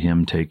they see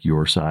him take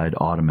your side,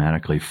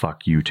 automatically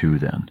fuck you too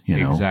then, you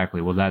know?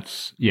 Exactly. Well,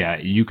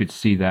 you could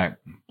see that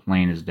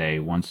plain as day.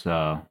 Once,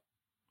 the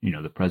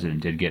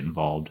president did get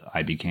involved,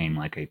 I became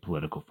like a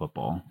political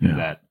football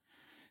that,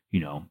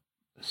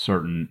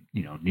 certain,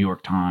 New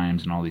York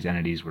Times and all these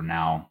entities were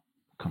now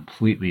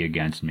completely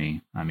against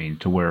me. I mean,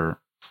 to where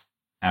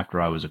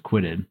after I was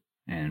acquitted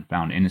and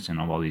found innocent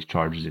of all these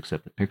charges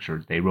except the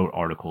pictures, they wrote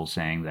articles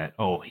saying that,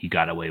 oh, he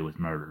got away with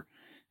murder.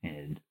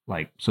 And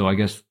so I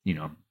guess,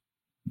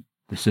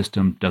 the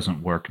system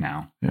doesn't work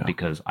now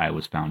because I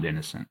was found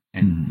innocent.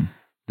 And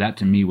that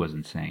to me was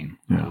insane.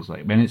 I was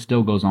like, and it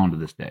still goes on to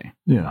this day.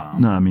 Yeah.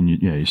 No, I mean,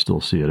 you still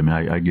see it. I mean,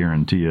 I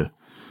guarantee you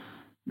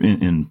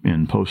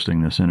in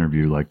posting this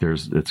interview, like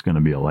it's going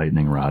to be a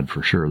lightning rod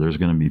for sure. There's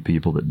going to be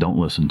people that don't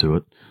listen to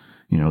it,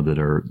 that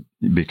are,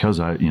 because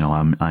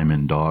I'm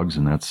in dogs,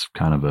 and that's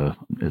kind of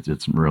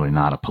it's really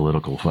not a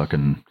political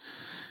fucking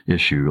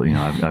issue.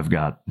 I've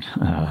got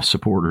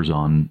supporters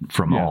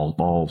from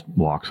all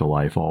walks of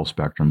life, all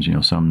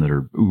spectrums, some that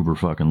are uber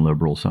fucking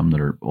liberal, some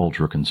that are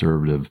ultra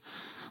conservative,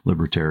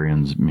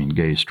 libertarians, I mean,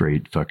 gay,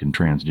 straight, fucking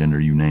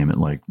transgender, you name it.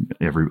 Like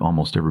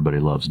almost everybody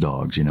loves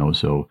dogs,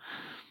 so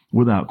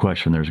without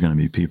question, there's going to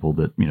be people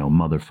that,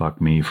 motherfuck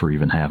me for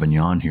even having you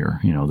on here,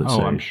 that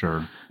say, I'm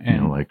sure.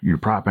 And, like you're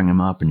propping him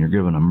up and you're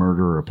giving a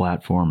murderer a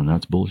platform, and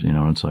that's bullshit.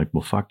 It's like,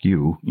 well, fuck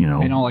you,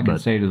 And all I can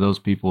say to those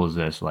people is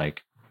this,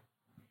 like,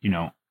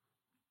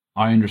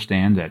 I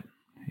understand that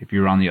if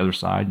you're on the other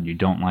side and you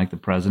don't like the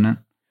president,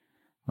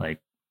 like,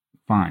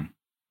 fine.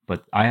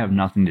 But I have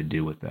nothing to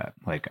do with that.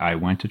 Like, I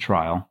went to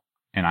trial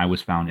and I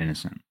was found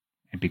innocent,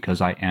 and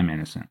because I am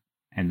innocent,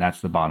 and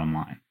that's the bottom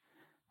line.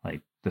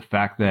 Like, the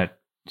fact that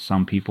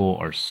some people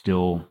are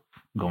still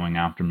going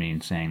after me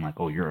and saying like,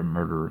 oh, you're a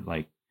murderer,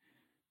 like,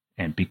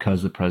 and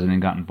because the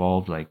president got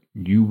involved, like,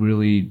 you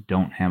really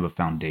don't have a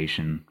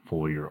foundation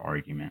for your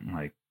argument.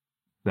 Like,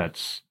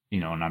 that's,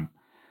 and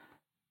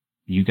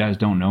you guys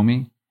don't know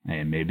me,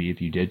 and maybe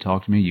if you did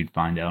talk to me, you'd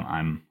find out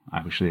I'm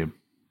actually a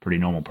pretty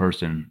normal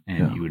person,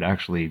 and you would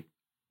actually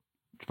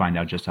find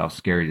out just how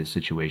scary the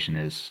situation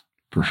is.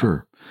 For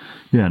sure.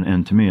 Yeah.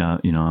 And to me,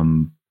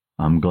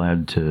 I'm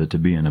glad to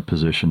be in a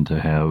position to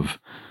have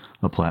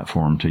a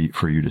platform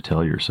for you to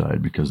tell your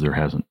side, because there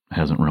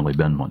hasn't really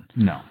been one.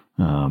 No.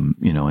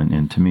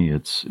 And to me,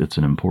 it's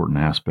an important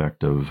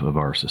aspect of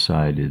our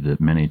society that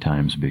many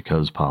times,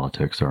 because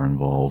politics are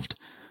involved,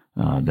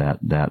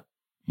 that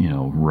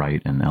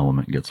right and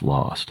element gets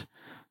lost.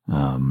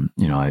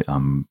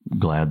 I'm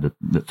glad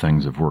that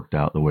things have worked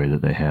out the way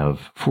that they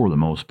have for the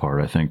most part.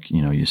 I think,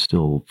 you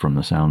still, from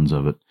the sounds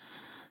of it,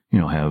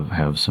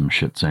 have some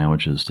shit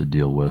sandwiches to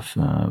deal with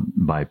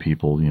by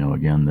people,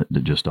 again,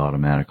 that just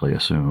automatically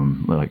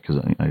assume, like, because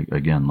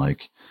again,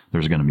 like,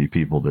 there's going to be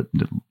people that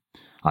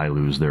I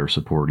lose their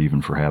support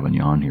even for having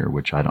you on here,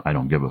 which I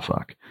don't give a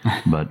fuck.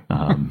 But,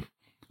 to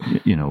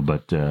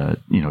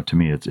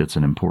me, it's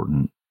an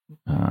important,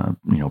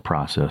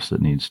 process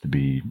that needs to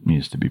be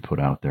put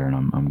out there. And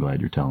I'm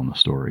glad you're telling the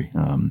story.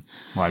 Well,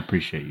 I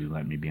appreciate you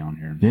letting me be on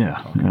here.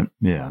 Yeah.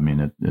 I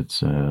mean,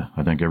 it's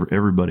I think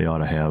everybody ought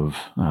to have,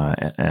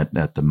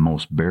 at the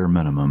most bare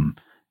minimum,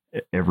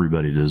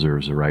 everybody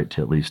deserves the right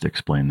to at least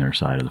explain their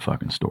side of the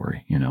fucking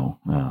story.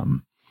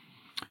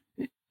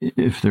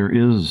 If there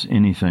is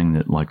anything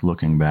that, like,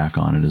 looking back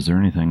on it, is there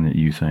anything that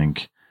you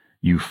think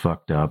you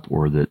fucked up,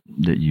 or that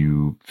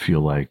you feel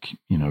like,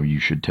 you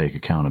should take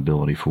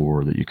accountability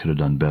for, that you could have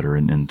done better?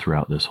 And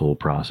throughout this whole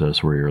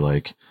process where you're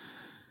like,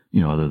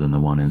 other than the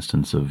one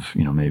instance of,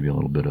 maybe a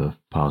little bit of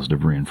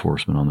positive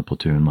reinforcement on the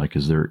platoon, like,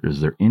 is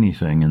there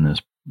anything in this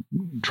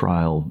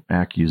trial,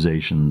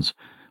 accusations,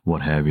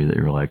 what have you, that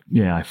you're like,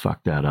 yeah, I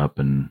fucked that up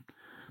and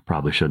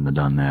probably shouldn't have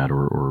done that,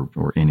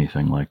 or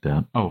anything like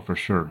that? Oh, for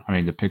sure. I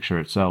mean, the picture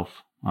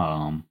itself,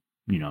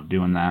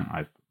 doing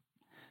that,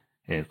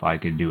 if I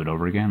could do it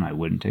over again, I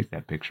wouldn't take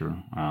that picture.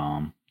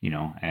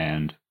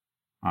 And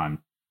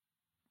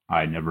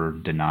I never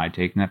denied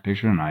taking that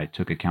picture, and I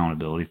took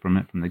accountability from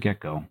it from the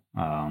get-go.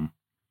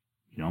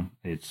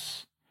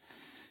 It's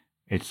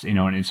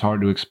and it's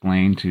hard to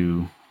explain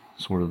to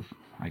sort of,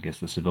 I guess,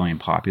 the civilian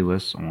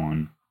populace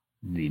on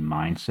the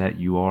mindset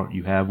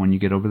you have when you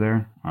get over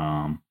there.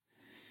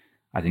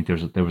 I think there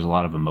was a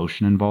lot of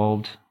emotion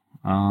involved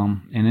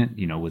in it,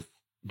 with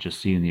just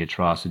seeing the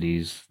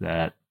atrocities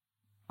that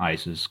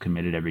ISIS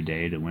committed every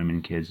day to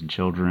women, kids, and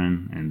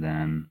children. And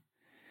then,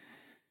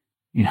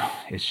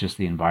 it's just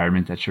the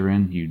environment that you're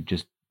in. You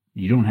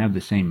don't have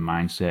the same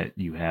mindset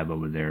you have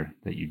over there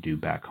that you do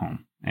back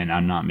home. And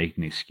I'm not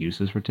making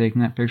excuses for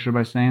taking that picture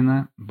by saying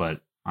that,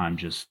 but I'm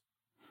just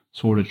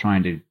sort of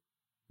trying to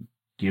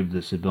give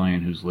the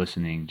civilian who's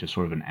listening just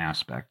sort of an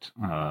aspect.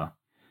 But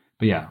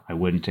yeah, I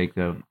wouldn't take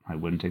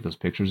those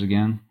pictures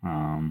again.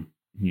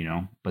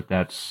 But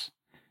that's,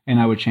 and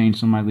I would change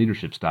some of my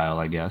leadership style,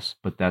 I guess.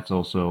 But that's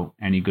also,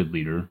 any good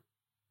leader,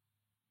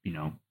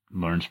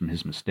 learns from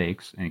his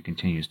mistakes and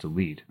continues to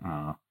lead.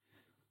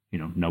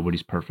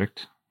 Nobody's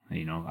perfect.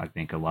 I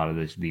think a lot of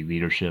the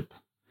leadership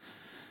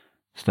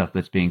stuff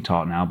that's being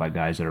taught now by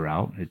guys that are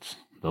out, it's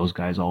those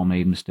guys all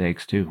made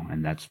mistakes too.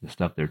 And that's the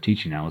stuff they're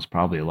teaching now is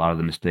probably a lot of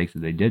the mistakes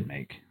that they did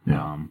make.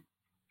 Yeah.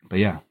 But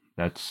yeah,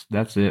 that's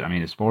it. I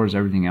mean, as far as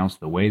everything else,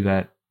 the way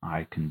that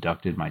I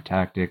conducted my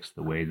tactics,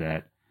 the way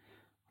that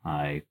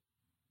I,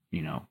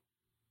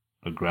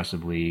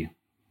 aggressively,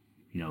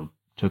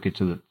 took it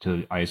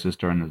to ISIS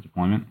during the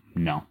deployment,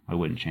 no, I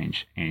wouldn't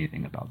change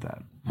anything about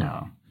that.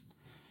 Yeah.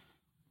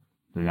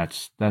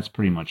 That's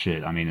pretty much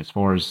it. I mean, as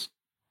far as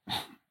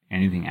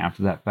anything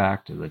after that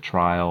fact, the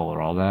trial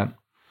or all that,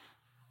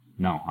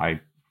 no,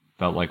 I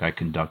felt like I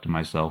conducted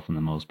myself in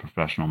the most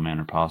professional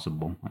manner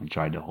possible. I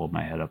tried to hold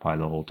my head up high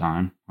the whole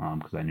time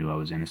because I knew I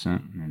was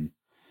innocent, and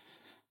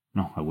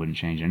no, I wouldn't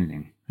change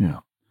anything. Yeah.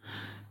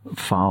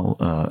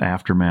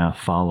 Aftermath,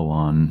 follow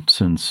on,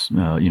 since,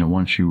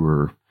 once you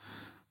were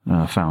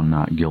found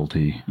not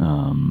guilty,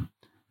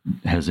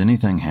 has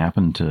anything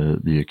happened to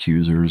the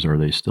accusers? Are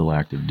they still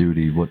active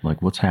duty?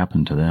 What's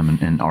happened to them?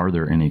 And are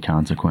there any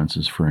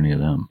consequences for any of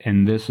them?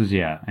 And this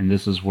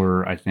is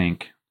where I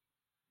think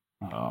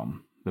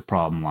the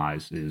problem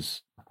lies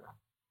is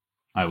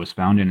I was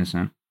found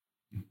innocent,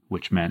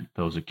 which meant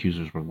those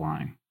accusers were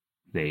lying.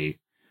 Their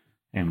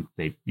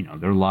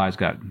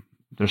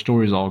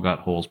stories all got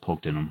holes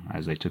poked in them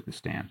as they took the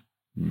stand.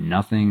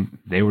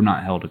 They were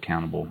not held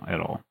accountable at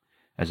all.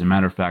 As a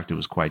matter of fact, it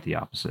was quite the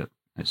opposite.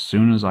 As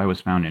soon as I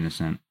was found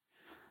innocent,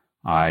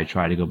 I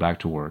tried to go back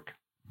to work.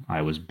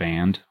 I was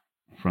banned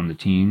from the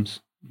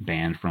teams,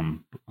 banned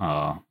from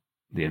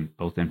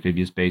both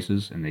amphibious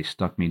bases, and they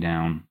stuck me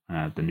down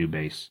at the new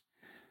base.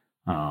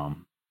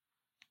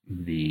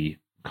 The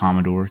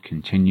Commodore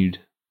continued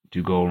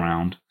to go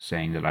around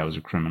saying that I was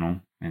a criminal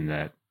and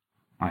that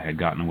I had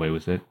gotten away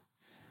with it.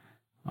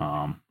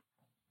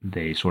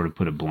 They sort of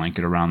put a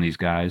blanket around these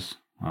guys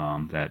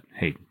that,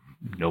 hey,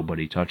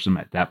 nobody touched them.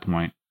 At that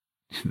point,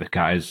 the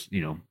guys,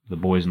 the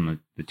boys in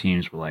the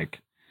teams were like,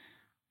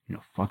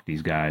 fuck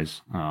these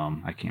guys.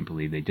 I can't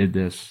believe they did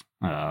this.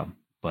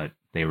 But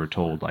they were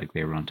told like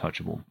they were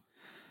untouchable.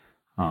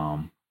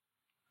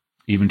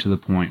 Even to the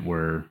point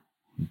where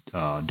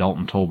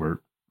Dalton Tolbert,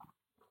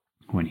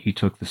 when he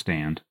took the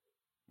stand,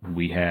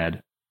 we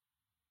had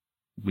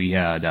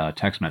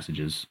text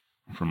messages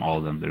from all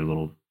of them, their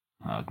little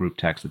group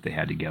text that they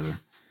had together.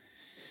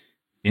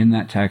 In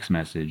that text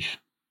message,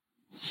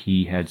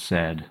 he had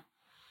said,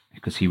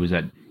 because he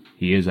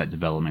is at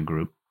development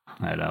group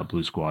at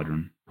Blue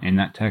Squadron. In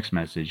that text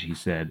message, he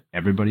said,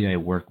 everybody I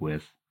work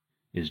with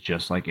is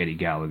just like Eddie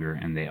Gallagher,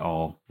 and they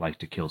all like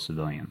to kill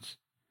civilians.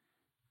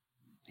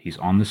 He's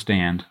on the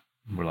stand.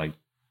 We're like,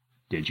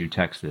 did you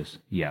text this?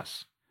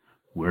 Yes.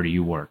 Where do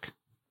you work?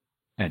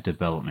 At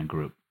development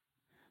group.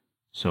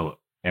 So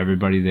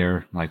everybody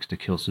there likes to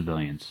kill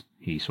civilians.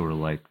 He sort of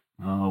like,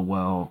 oh,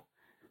 well,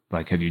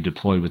 like, have you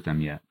deployed with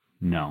them yet?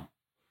 No.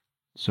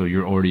 So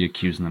you're already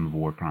accusing them of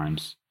war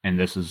crimes. And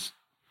this is,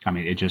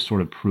 it just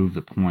sort of proved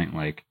the point,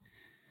 like,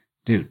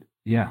 dude,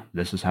 yeah,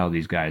 this is how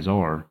these guys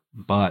are.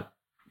 But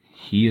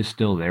he is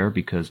still there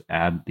because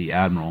the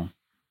admiral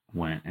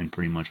went and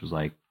pretty much was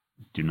like,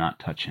 do not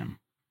touch him.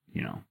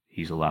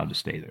 He's allowed to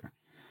stay there.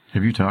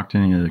 Have you talked to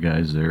any of the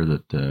guys there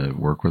that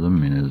work with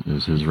him?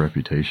 Is his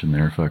reputation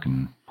there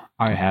fucking...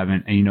 I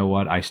haven't. And you know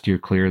what? I steer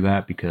clear of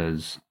that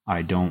because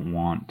I don't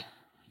want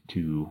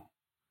to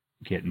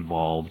get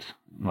involved.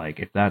 Like,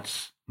 if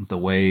that's the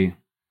way,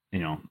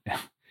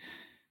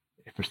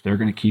 if they're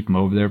going to keep him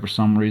over there for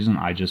some reason,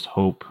 I just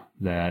hope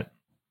that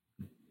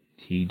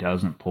he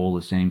doesn't pull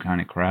the same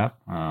kind of crap.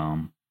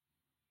 I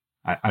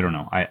don't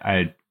know.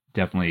 I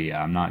definitely,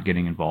 I'm not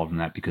getting involved in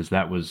that because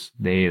that was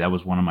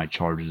one of my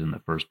charges in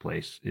the first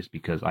place, is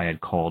because I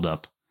had called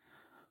up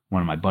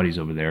one of my buddies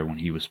over there when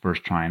he was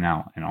first trying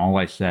out. And all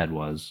I said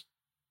was,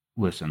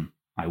 listen,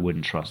 I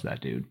wouldn't trust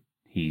that dude.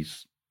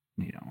 He's,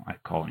 I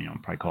probably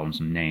called him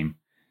some name.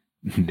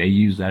 They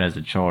use that as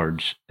a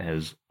charge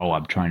as, oh,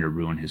 I'm trying to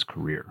ruin his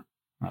career.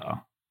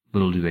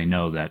 Little do they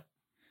know that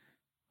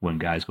when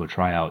guys go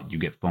try out, you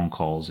get phone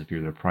calls if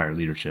you're their prior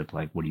leadership,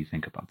 like, what do you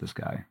think about this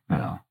guy?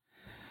 Yeah.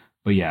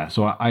 But yeah,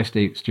 so I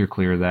steer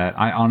clear of that.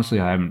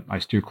 I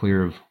steer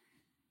clear of,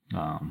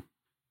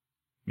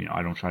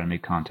 I don't try to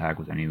make contact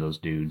with any of those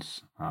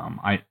dudes.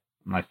 I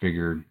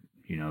figured,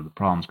 the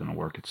problem's going to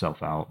work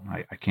itself out.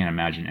 I can't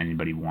imagine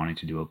anybody wanting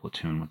to do a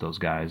platoon with those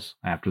guys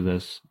after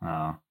this.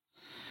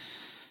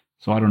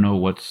 So I don't know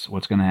what's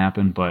going to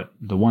happen, but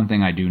the one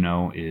thing I do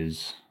know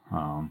is,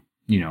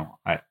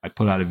 I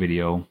put out a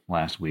video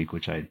last week,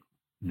 which I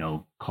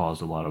know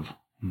caused a lot of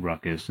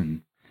ruckus,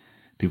 and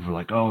people were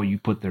like, oh, you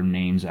put their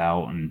names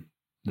out and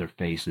their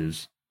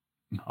faces.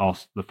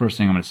 Also, the first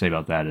thing I'm going to say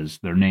about that is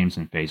their names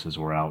and faces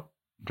were out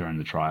during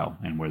the trial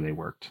and where they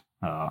worked.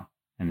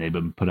 And they've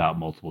been put out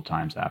multiple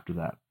times after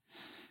that.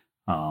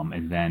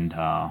 And then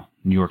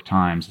New York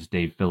Times'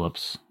 Dave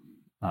Phillips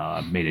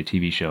made a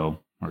TV show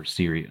or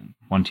series,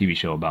 one TV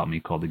show about me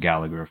called The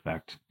Gallagher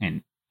Effect.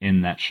 And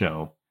in that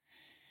show,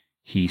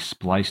 he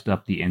spliced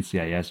up the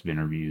NCIS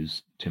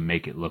interviews to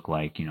make it look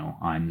like,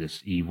 I'm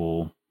this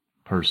evil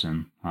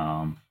person.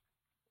 And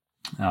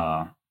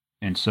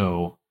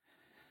so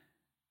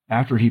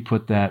after he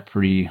put that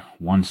pretty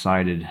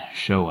one-sided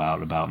show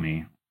out about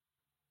me,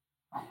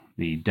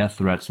 the death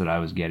threats that I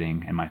was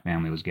getting and my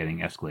family was getting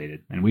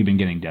escalated. And we've been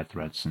getting death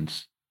threats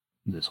since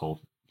this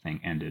whole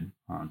thing ended,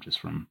 just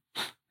from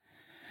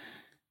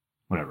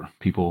whatever,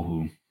 people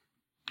who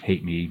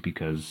hate me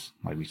because,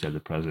 like we said, the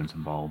president's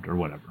involved or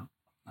whatever.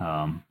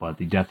 But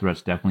the death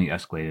threats definitely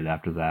escalated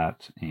after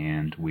that,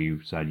 and we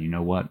decided, you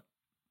know what,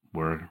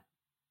 we're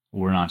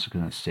not just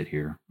going to sit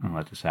here and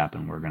let this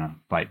happen. We're going to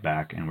fight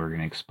back, and we're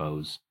going to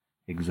expose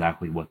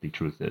exactly what the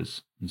truth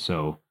is. And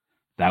so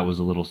that was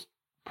a little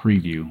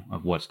preview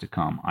of what's to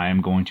come. I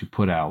am going to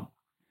put out,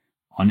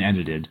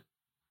 unedited,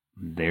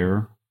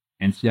 their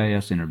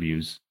NCIS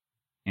interviews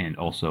and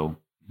also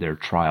their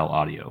trial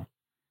audio.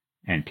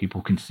 And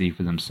people can see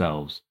for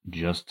themselves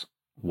just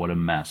what a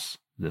mess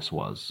this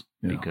was.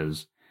 Yeah.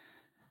 Because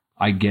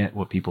I get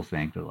what people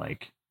think. They're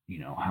like,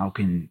 how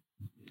can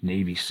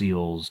Navy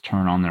SEALs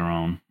turn on their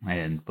own?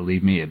 And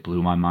believe me, it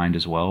blew my mind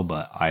as well.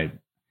 But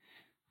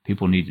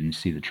people need to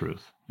see the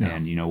truth. Yeah.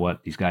 And you know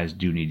what? These guys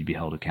do need to be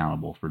held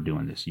accountable for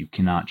doing this. You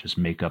cannot just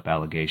make up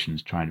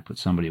allegations trying to put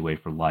somebody away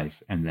for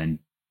life, and then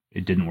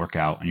it didn't work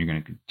out, and you're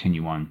going to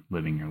continue on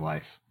living your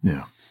life.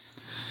 Yeah.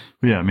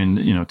 Yeah, I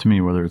mean, to me,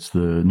 whether it's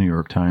the New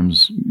York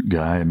Times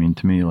guy, I mean,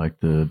 to me, like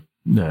that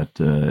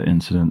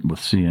incident with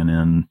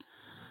CNN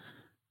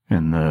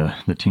and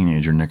the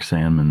teenager Nick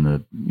Sandman,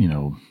 the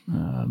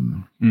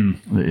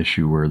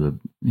issue where the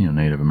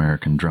Native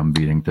American drum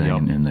beating thing,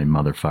 yep. and they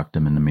motherfucked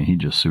him, and I mean, he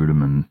just sued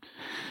him, and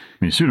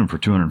he sued him for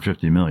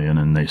 $250 million,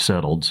 and they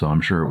settled, so I'm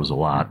sure it was a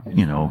lot,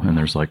 and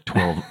there's like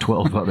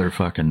 12 other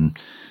fucking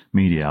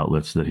media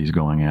outlets that he's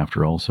going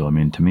after also. I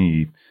mean, to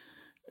me,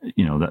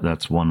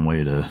 that's one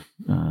way to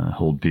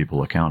hold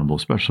people accountable,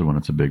 especially when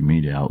it's a big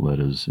media outlet,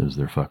 is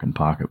their fucking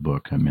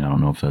pocketbook. I mean, I don't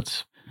know if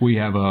that's... We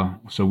have a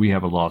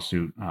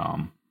lawsuit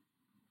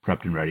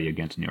prepped and ready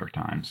against New York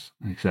Times,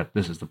 except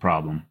this is the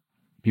problem.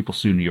 People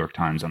sue New York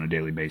Times on a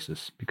daily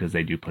basis because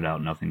they do put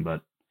out nothing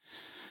but,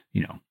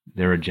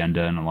 their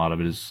agenda, and a lot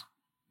of it is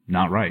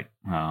not right.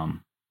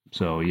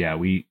 So yeah,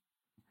 we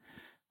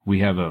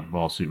have a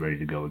lawsuit ready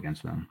to go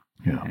against them.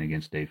 Yeah. And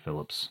against Dave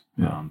Phillips,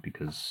 yeah.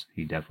 Because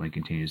he definitely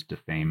continues to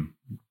defame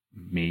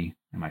me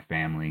and my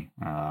family.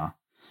 And,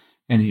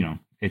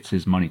 it's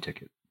his money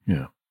ticket.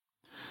 Yeah.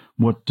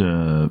 What,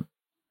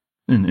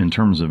 in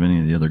terms of any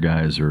of the other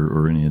guys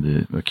or any of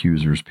the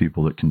accusers,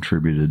 people that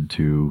contributed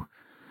to,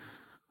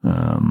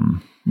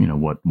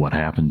 what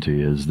happened to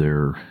you, is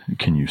there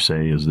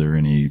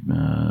any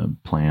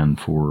plan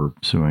for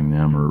suing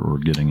them or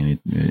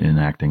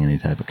enacting any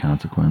type of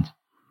consequence?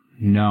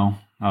 No.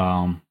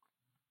 I'm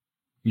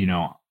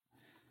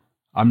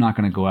not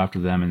going to go after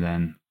them, and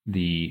then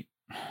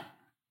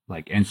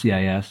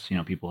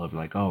NCIS, people have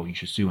like, oh, you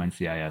should sue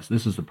NCIS.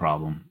 This is the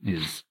problem,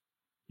 is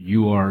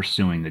you are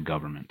suing the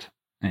government,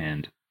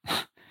 and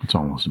it's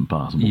almost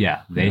impossible.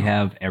 Yeah. They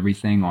have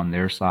everything on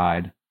their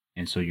side.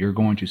 And so you're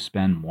going to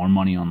spend more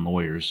money on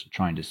lawyers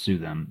trying to sue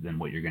them than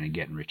what you're going to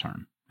get in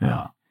return.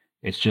 Yeah.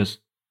 It's just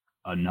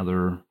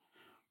another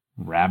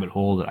rabbit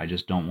hole that I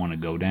just don't want to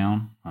go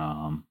down.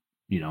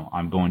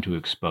 I'm going to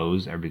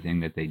expose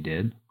everything that they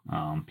did.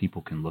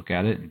 People can look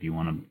at it if you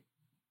want to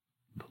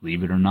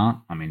believe it or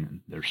not. I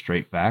mean, they're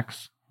straight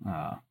facts.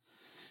 But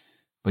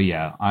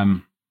yeah,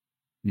 I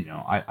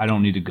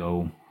don't need to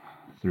go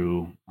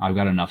through. I've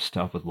got enough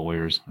stuff with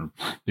lawyers. I've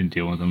been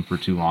dealing with them for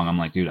too long. I'm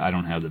like, dude, I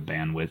don't have the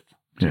bandwidth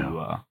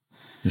to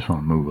just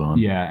want to move on.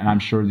 Yeah. And I'm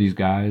sure these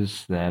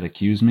guys that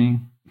accuse me,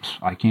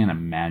 I can't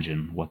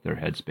imagine what their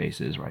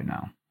headspace is right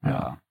now.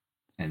 Yeah.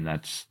 And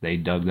they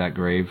dug that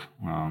grave.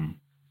 And,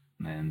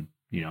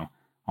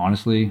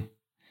 honestly,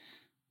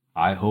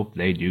 I hope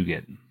they do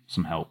get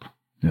some help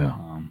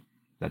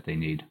that they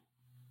need.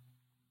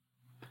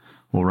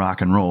 Well,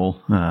 rock and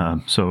roll.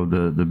 So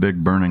the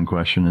big burning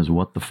question is,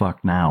 what the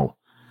fuck now?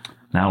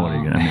 Now what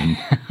are you going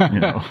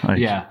to,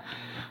 yeah.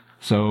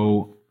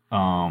 So,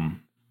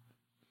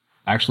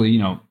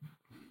 actually,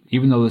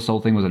 even though this whole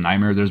thing was a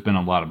nightmare, there's been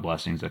a lot of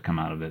blessings that come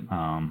out of it.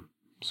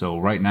 So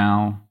right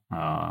now,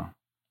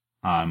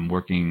 I'm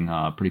working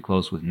pretty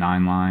close with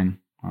 9 Line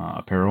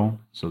Apparel.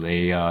 So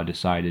they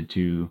decided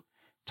to,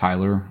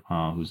 Tyler,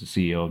 who's the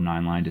CEO of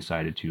 9 Line,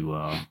 decided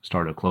to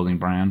start a clothing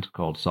brand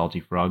called Salty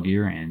Frog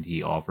Gear. And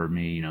he offered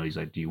me, he's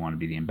like, do you want to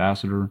be the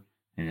ambassador?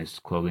 And this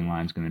clothing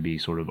line is going to be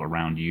sort of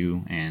around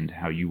you and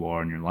how you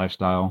are in your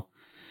lifestyle.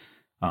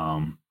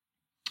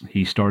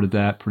 He started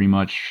that pretty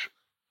much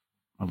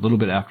a little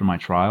bit after my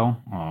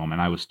trial,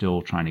 and I was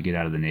still trying to get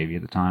out of the Navy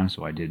at the time,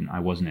 so I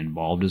wasn't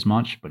involved as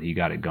much, but he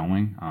got it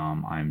going.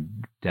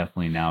 I'm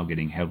definitely now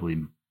getting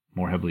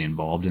more heavily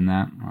involved in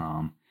that,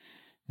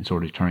 and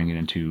sort of turning it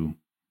into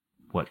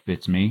what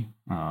fits me.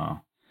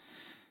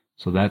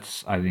 So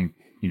that's, I think,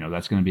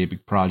 that's going to be a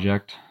big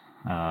project.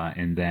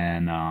 And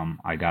then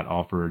I got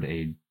offered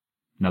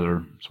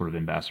another sort of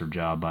ambassador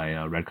job by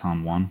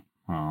Redcon One,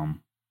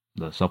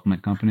 the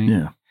supplement company.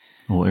 Yeah.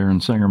 Well, Aaron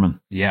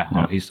Singerman.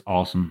 Yeah. He's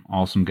awesome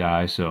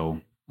guy.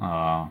 So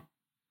I'm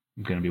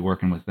going to be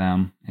working with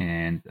them,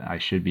 and I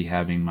should be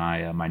having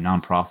my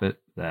nonprofit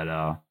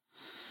that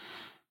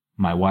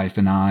my wife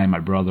and I, my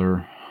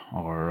brother,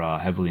 are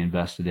heavily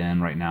invested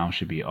in right now.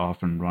 Should be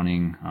off and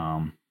running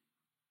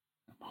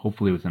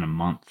hopefully within a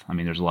month. I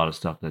mean, there's a lot of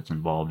stuff that's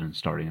involved in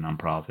starting a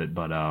nonprofit,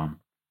 but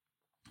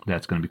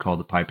that's going to be called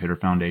the Pipe Hitter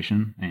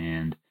Foundation,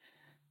 and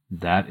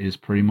that is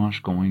pretty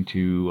much going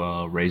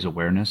to raise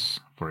awareness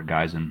for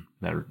guys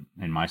that are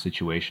in my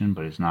situation.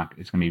 But it's going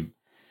to be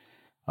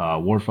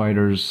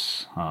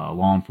warfighters,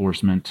 law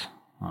enforcement,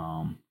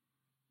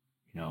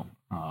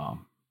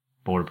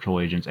 Border Patrol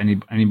agents,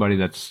 anybody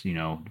that's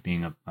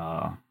being a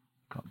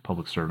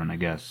public servant, I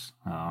guess.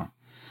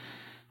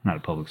 Not a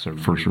public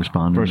servant. First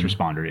responder. First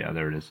responder, yeah,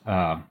 there it is.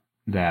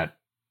 That,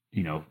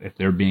 if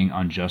they're being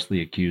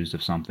unjustly accused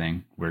of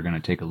something, we're going to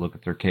take a look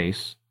at their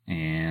case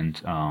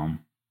and,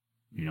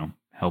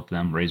 help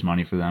them, raise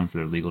money for them for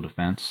their legal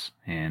defense,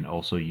 and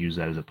also use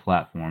that as a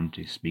platform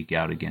to speak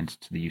out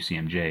against the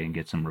UCMJ and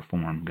get some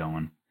reform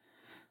going.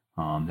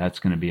 That's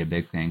going to be a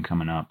big thing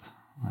coming up.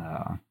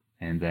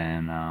 And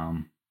then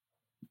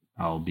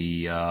I'll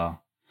be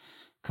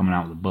coming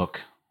out with a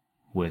book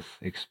with,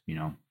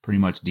 pretty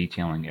much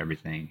detailing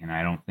everything. And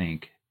I don't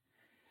think,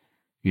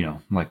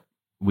 like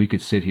we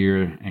could sit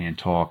here and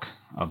talk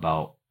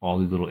about all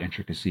the little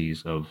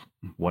intricacies of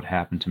what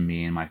happened to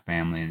me and my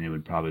family, and it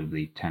would probably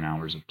be 10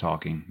 hours of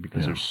talking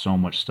because there's so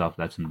much stuff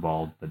that's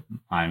involved, but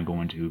I'm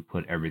going to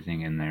put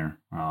everything in there.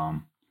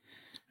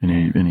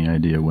 Any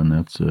idea when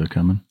that's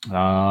coming?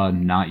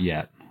 Not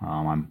yet.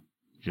 I'm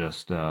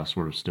just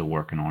sort of still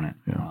working on it.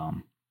 Yeah.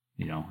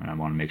 And I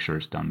want to make sure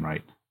it's done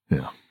right.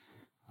 Yeah.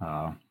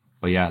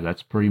 But yeah,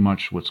 that's pretty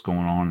much what's going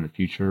on in the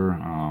future.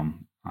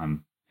 I'm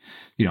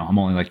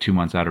only like 2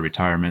 months out of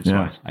retirement,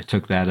 so I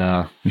took that.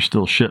 You're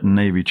still shitting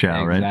Navy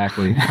chow,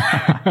 exactly.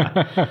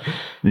 Right?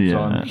 Exactly. So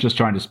I'm just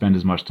trying to spend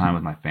as much time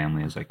with my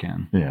family as I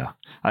can. Yeah.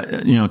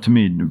 To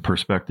me,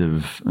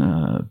 perspective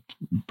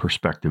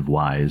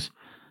wise,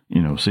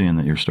 seeing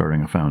that you're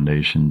starting a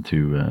foundation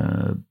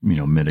to,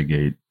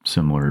 mitigate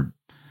similar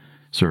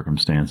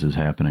circumstances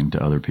happening to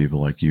other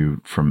people like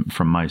you, from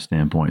my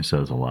standpoint,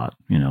 says a lot,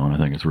 and I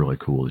think it's really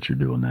cool that you're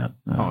doing that.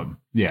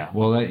 Yeah.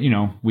 Well,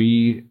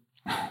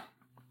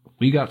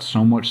 we got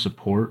so much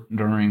support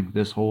during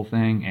this whole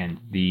thing, and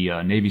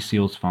the Navy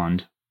SEALs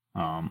Fund,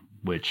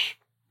 which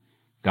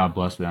God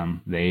bless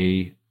them,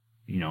 they,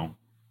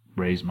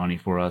 raised money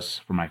for us,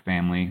 for my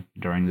family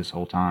during this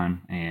whole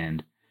time.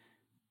 And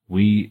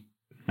we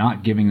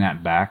not giving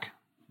that back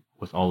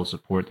with all the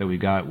support that we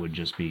got would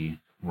just be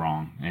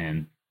wrong.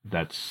 And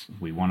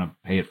we want to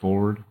pay it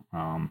forward.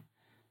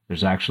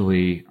 There's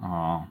actually,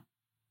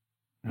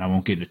 and I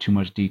won't get into too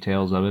much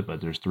details of it,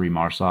 but there's 3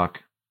 MARSOC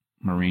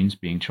Marines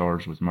being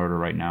charged with murder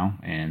right now,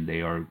 and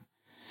they are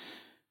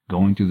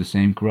going through the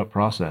same corrupt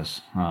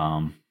process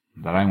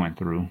that I went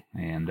through.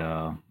 And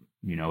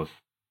if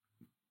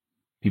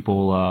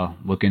people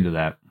look into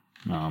that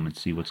and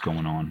see what's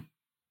going on.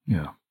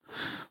 Yeah.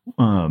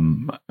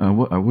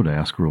 I would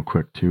ask real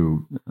quick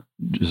too,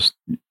 just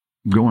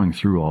going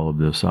through all of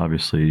this,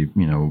 obviously,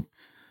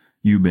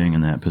 you being in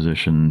that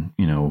position,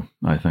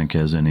 I think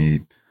as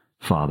any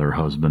father,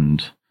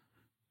 husband,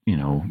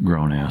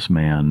 grown ass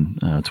man,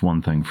 it's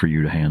one thing for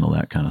you to handle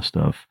that kind of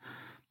stuff.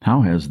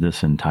 How has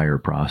this entire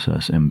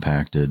process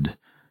impacted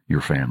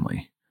your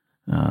family?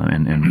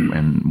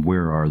 And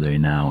where are they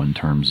now in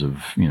terms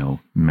of,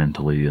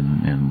 mentally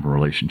and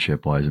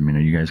relationship wise? I mean,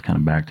 are you guys kind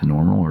of back to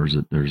normal, or is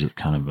it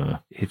kind of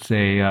a... It's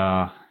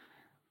a,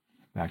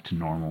 back to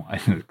normal. I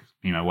think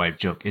my wife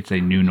joke, it's a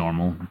new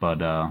normal,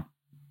 but,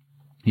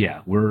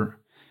 yeah,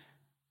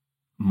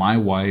 my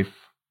wife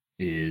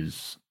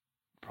is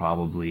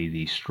probably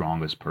the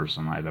strongest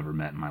person I've ever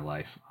met in my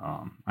life.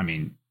 I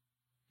mean,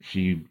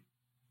 she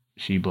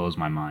blows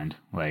my mind,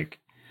 like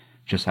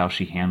just how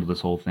she handled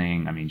this whole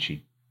thing. I mean,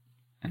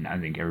 and I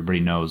think everybody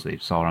knows, they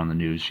saw it on the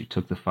news. She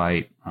took the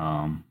fight.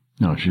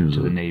 No, she was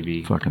to the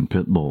Navy, fucking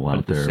pit bull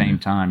out there. At the same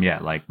time, yeah,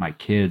 like my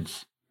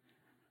kids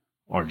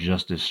are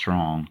just as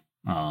strong.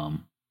 They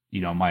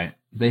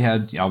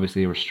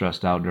were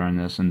stressed out during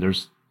this, and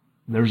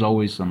there's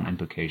always some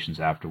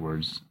implications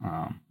afterwards.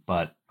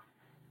 But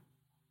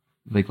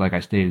like I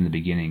stated in the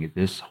beginning,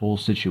 this whole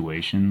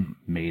situation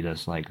made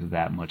us like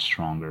that much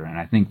stronger. And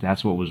I think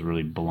that's what was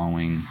really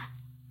blowing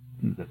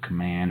the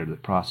command or the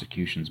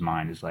prosecution's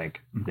mind, is like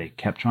they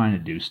kept trying to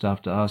do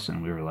stuff to us,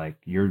 and we were like,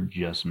 you're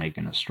just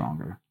making us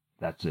stronger.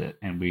 That's it.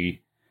 And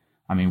we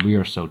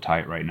are so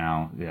tight right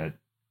now that,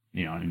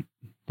 and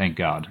thank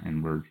God.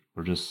 And we're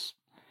just,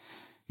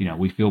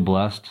 we feel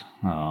blessed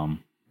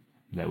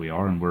that we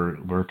are, and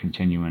we're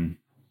continuing,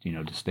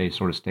 to stay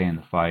in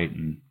the fight.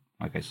 And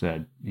like I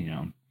said,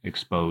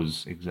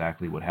 expose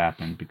exactly what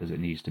happened, because it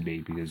needs to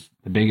be. Because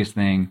the biggest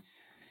thing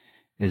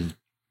is,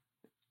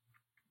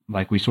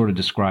 like we sort of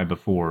described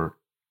before,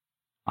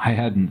 I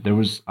had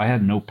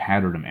no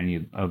pattern of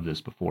any of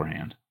this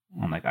beforehand.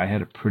 I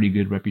had a pretty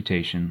good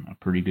reputation, a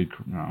pretty good,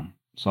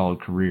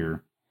 solid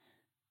career,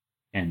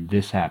 and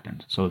this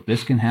happened. So if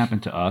this can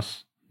happen to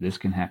us, this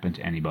can happen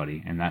to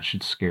anybody, and that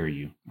should scare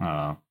you.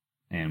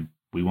 And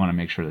we want to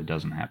make sure that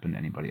doesn't happen to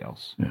anybody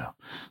else. Yeah,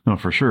 no,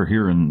 for sure.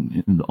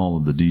 Hearing all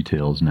of the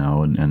details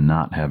now and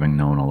not having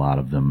known a lot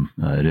of them,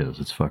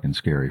 it's fucking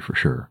scary for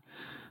sure.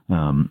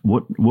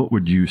 What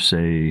would you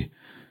say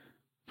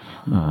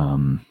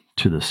to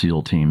the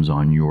SEAL teams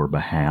on your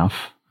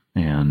behalf,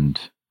 and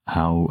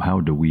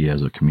how do we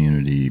as a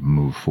community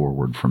move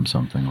forward from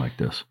something like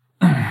this?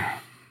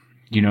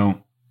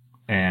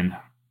 And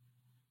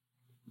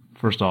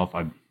first off,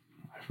 I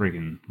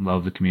freaking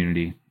love the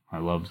community. I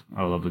love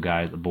the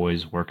guys, the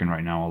boys working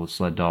right now, all the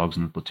sled dogs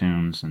and the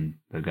platoons and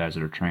the guys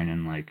that are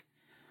training. Like,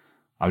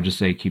 I would just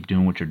say, keep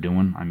doing what you're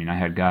doing. I mean, I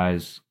had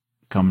guys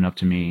coming up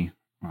to me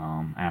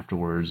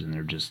afterwards, and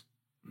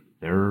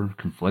they're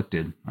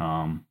conflicted.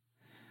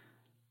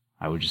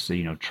 I would just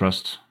say,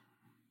 trust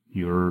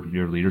your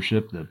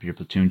leadership, your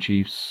platoon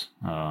chiefs,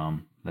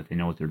 that they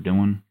know what they're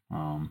doing,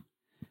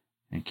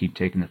 and keep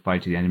taking the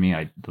fight to the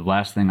enemy. The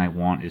last thing I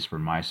want is for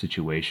my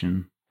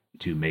situation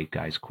to make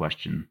guys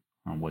question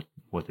on what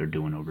they're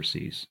doing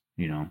overseas,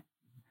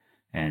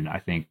 And I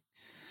think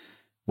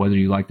whether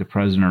you like the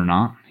president or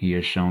not, he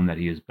has shown that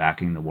he is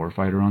backing the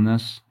warfighter on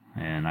this.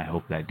 And I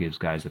hope that gives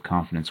guys the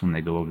confidence when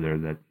they go over there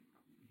that,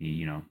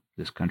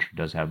 this country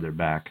does have their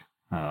back.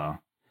 I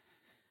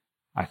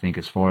think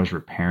as far as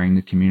repairing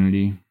the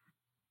community,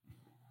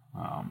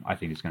 I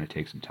think it's going to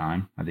take some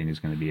time. I think it's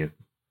going to be a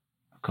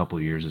couple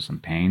of years of some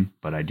pain,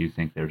 but I do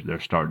think they're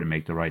starting to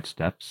make the right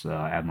steps.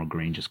 Admiral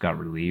Green just got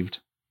relieved.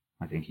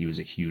 I think he was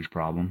a huge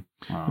problem.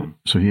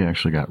 So he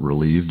actually got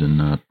relieved and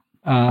not,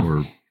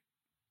 or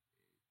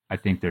I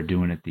think they're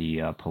doing it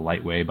the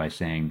polite way by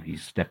saying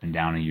he's stepping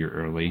down a year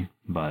early,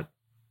 but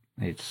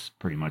it's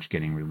pretty much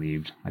getting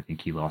relieved. I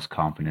think he lost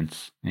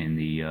confidence in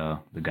the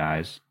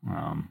guys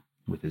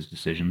with his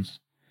decisions.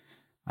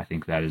 I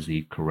think that is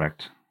the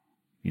correct,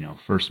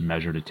 first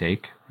measure to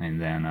take,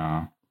 and then,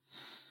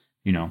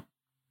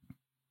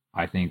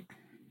 I think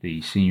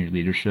the senior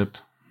leadership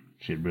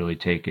should really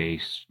take a,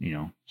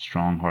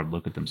 strong, hard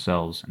look at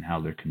themselves and how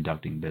they're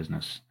conducting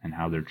business and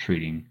how they're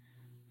treating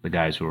the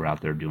guys who are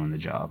out there doing the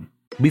job.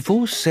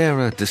 Before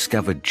Sarah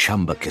discovered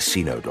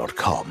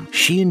ChumbaCasino.com,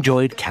 she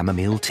enjoyed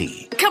chamomile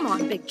tea. Come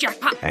on, big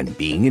jackpot. And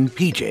being in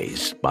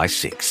PJs by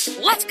 6.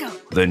 Let's go.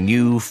 The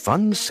new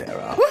fun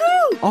Sarah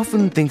Woohoo!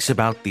 Often thinks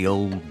about the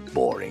old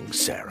boring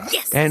Sarah.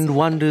 Yes. And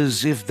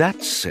wonders if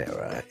that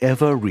Sarah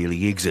ever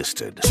really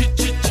existed.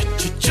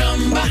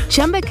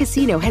 Chumba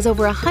Casino has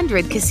over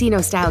 100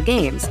 casino-style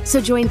games.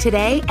 So join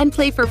today and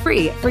play for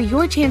free for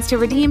your chance to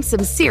redeem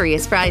some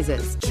serious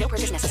prizes. No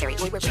purchase necessary.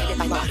 Void where prohibited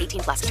by law.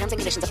 18+. Terms and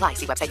conditions apply.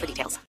 See website for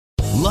details.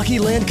 Lucky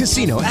Land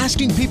Casino,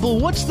 asking people,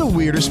 what's the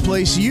weirdest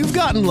place you've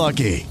gotten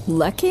lucky?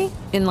 Lucky?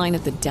 In line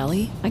at the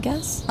deli, I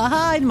guess?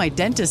 Aha, in my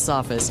dentist's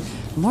office.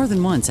 More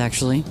than once,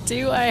 actually.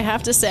 Do I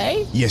have to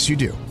say? Yes, you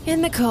do.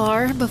 In the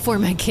car before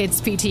my kids'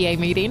 PTA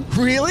meeting.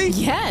 Really?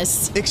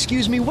 Yes.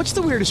 Excuse me, what's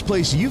the weirdest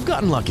place you've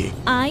gotten lucky?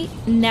 I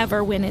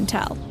never win and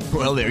tell.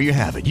 Well, there you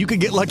have it. You can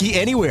get lucky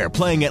anywhere,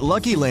 playing at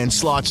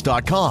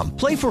LuckyLandSlots.com.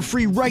 Play for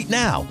free right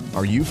now.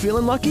 Are you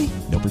feeling lucky?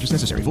 No purchase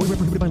necessary. Void where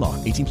prohibited by law.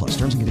 18+.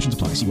 Terms and conditions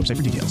apply. See website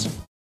for details.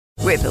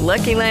 With the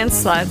Lucky Land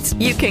Slots,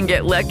 you can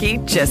get lucky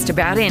just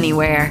about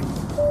anywhere.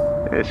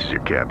 This is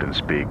your captain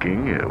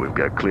speaking. We've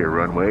got clear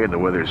runway and the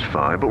weather's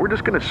fine, but we're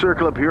just going to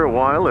circle up here a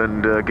while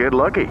and get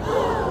lucky.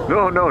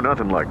 No,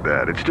 nothing like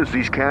that. It's just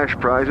these cash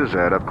prizes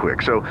add up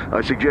quick. So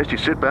I suggest you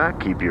sit back,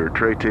 keep your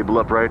tray table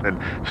upright, and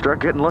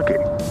start getting lucky.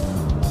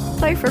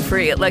 Play for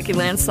free at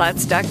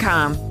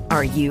LuckyLandSlots.com.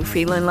 Are you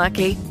feeling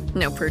lucky?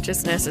 No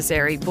purchase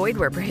necessary. Void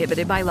where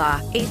prohibited by law.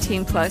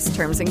 18+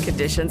 terms and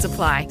conditions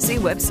apply. See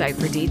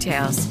website for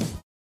details.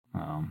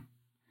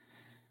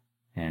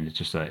 And it's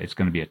just it's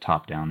going to be a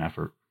top-down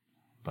effort.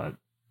 But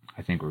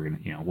I think we're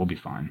going to, we'll be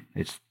fine.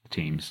 It's the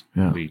teams.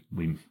 Yeah.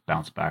 We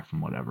bounce back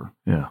from whatever.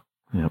 Yeah.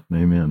 Yep.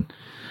 Amen.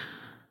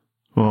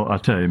 Well, I'll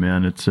tell you,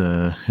 man, it's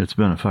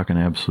been a fucking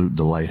absolute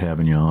delight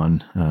having you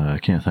on. I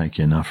can't thank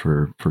you enough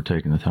for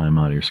taking the time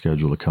out of your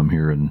schedule to come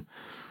here and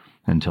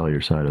tell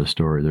your side of the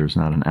story. There's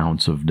not an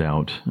ounce of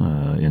doubt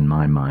in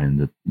my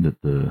mind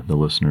that the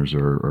listeners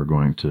are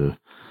going to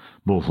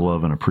both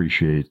love and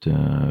appreciate,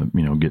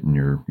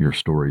 getting your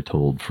story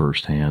told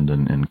firsthand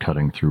and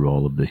cutting through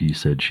all of the he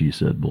said, she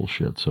said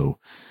bullshit. So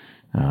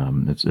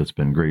it's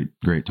been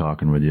great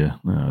talking with you.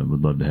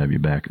 Would love to have you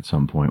back at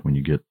some point when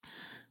you get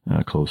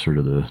closer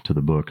to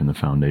the book and the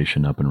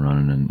foundation up and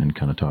running and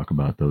kind of talk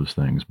about those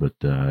things. But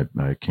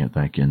I can't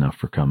thank you enough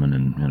for coming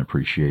and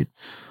appreciate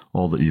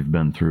all that you've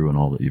been through and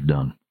all that you've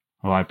done.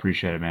 Well, I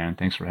appreciate it, man.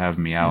 Thanks for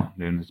having me out,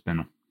 dude. It's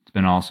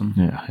been awesome.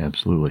 Yeah,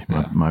 absolutely.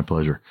 My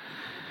pleasure.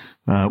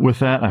 With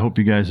that, I hope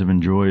you guys have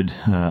enjoyed.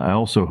 I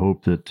also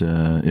hope that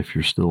if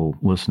you're still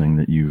listening,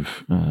 that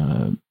you've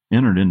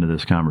entered into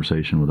this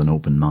conversation with an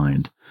open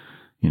mind.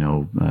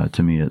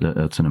 To me,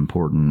 that's an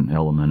important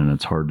element, and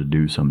it's hard to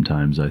do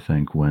sometimes, I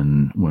think,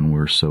 when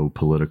we're so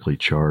politically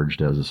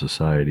charged as a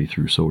society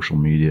through social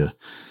media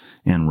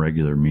and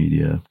regular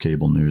media,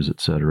 cable news,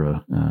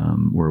 etc.,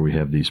 where we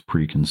have these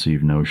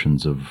preconceived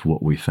notions of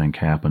what we think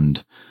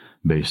happened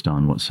based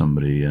on what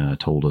somebody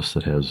told us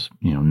that has,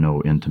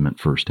 no intimate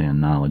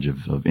firsthand knowledge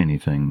of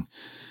anything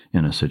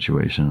in a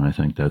situation. And I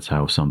think that's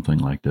how something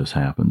like this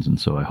happens. And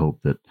so I hope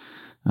that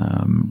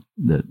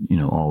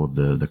all of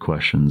the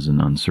questions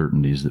and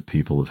uncertainties that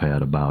people have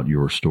had about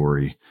your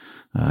story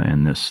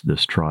and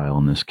this trial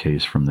and this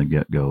case from the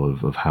get-go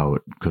of how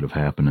it could have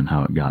happened and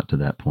how it got to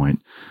that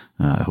point,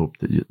 I hope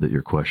that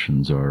your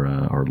questions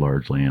are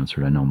largely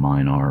answered. I know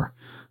mine are,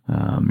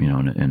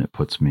 and it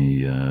puts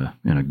me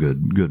in a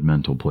good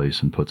mental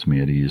place and puts me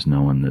at ease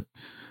knowing that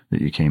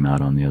you came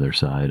out on the other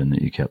side and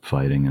that you kept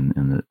fighting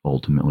and that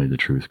ultimately the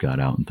truth got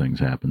out and things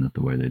happened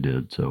the way they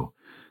did. So,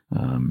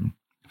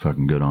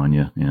 fucking good on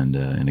you. And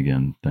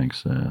again,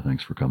 thanks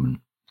for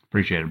coming.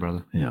 Appreciate it,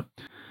 brother. Yeah.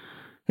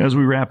 As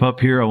we wrap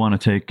up here, I want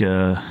to take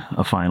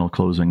a final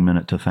closing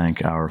minute to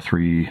thank our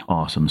 3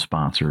 awesome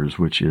sponsors,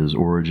 which is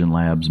Origin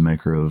Labs,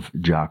 maker of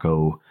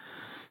Jocko,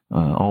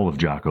 all of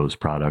Jocko's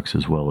products,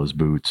 as well as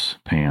boots,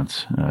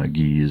 pants,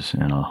 gis,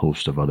 and a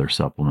host of other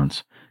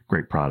supplements.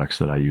 Great products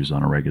that I use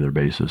on a regular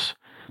basis.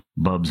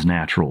 Bubs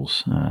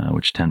Naturals,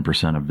 which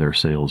 10% of their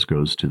sales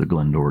goes to the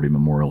Glenn Doherty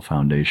Memorial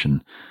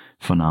Foundation.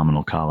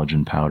 Phenomenal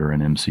collagen powder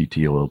and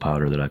MCT oil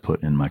powder that I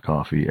put in my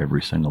coffee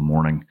every single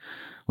morning.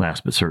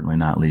 Last but certainly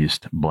not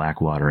least,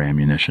 Blackwater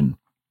Ammunition.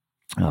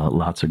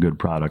 Lots of good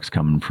products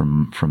coming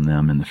from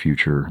them in the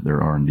future.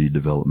 Their R&D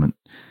development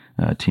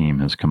team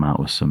has come out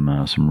with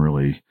some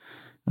really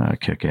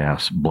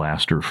kick-ass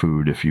blaster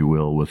food, if you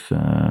will, with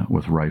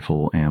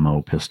rifle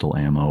ammo, pistol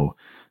ammo,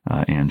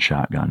 and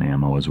shotgun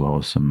ammo, as well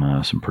as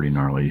some pretty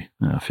gnarly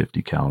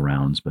 50 cal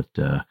rounds. But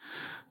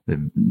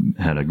they've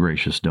had a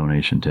gracious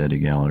donation to Eddie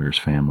Gallagher's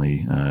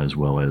family, as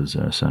well as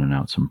sending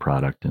out some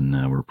product, and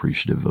we're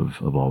appreciative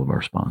of all of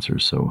our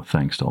sponsors. So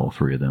thanks to all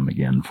 3 of them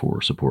again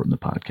for supporting the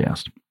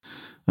podcast.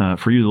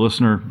 For you, the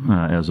listener,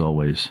 as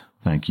always,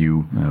 thank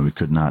you. We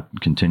could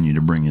not continue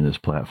to bring you this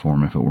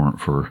platform if it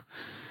weren't for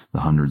the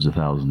hundreds of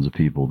thousands of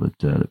people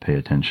that pay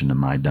attention to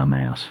my dumb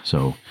ass.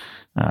 So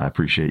I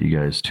appreciate you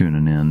guys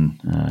tuning in,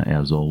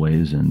 as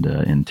always, and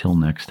until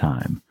next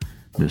time,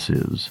 this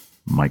is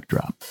Mic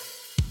Drop.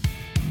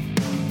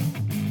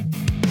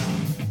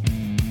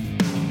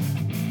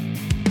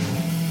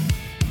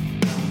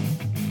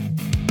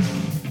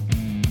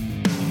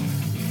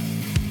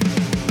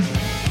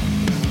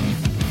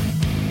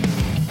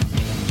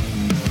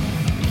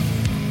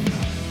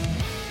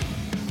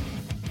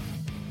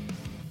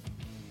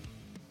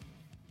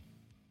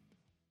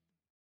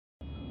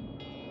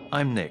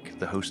 I'm Nick,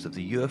 the host of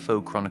the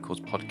UFO Chronicles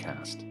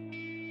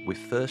podcast, with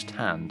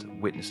first-hand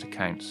witnessed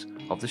accounts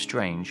of the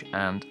strange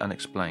and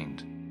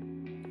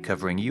unexplained,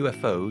 covering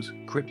UFOs,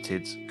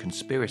 cryptids,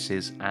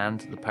 conspiracies,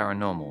 and the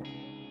paranormal.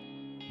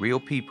 Real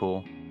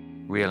people,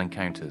 real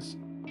encounters.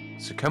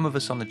 So come with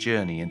us on the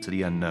journey into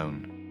the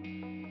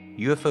unknown.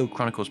 UFO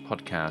Chronicles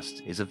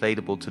podcast is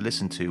available to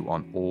listen to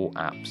on all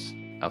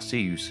apps. I'll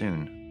see you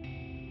soon.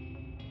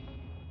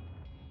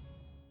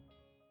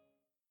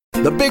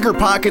 The Bigger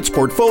Pockets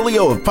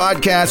portfolio of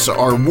podcasts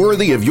are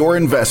worthy of your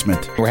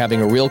investment. We're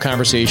having a real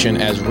conversation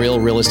as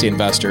real estate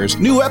investors.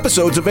 New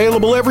episodes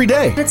available every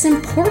day. It's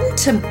important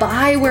to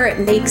buy where it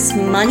makes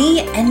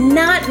money and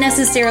not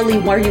necessarily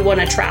where you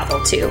want to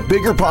travel to.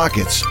 Bigger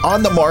Pockets,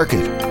 On the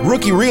Market,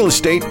 Rookie Real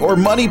Estate, or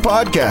Money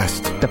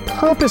Podcast. The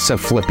purpose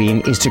of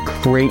flipping is to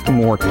create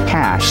more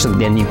cash so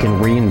then you can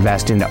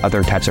reinvest into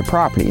other types of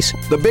properties.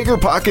 The Bigger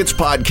Pockets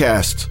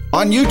Podcast,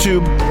 on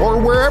YouTube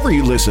or wherever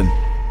you listen.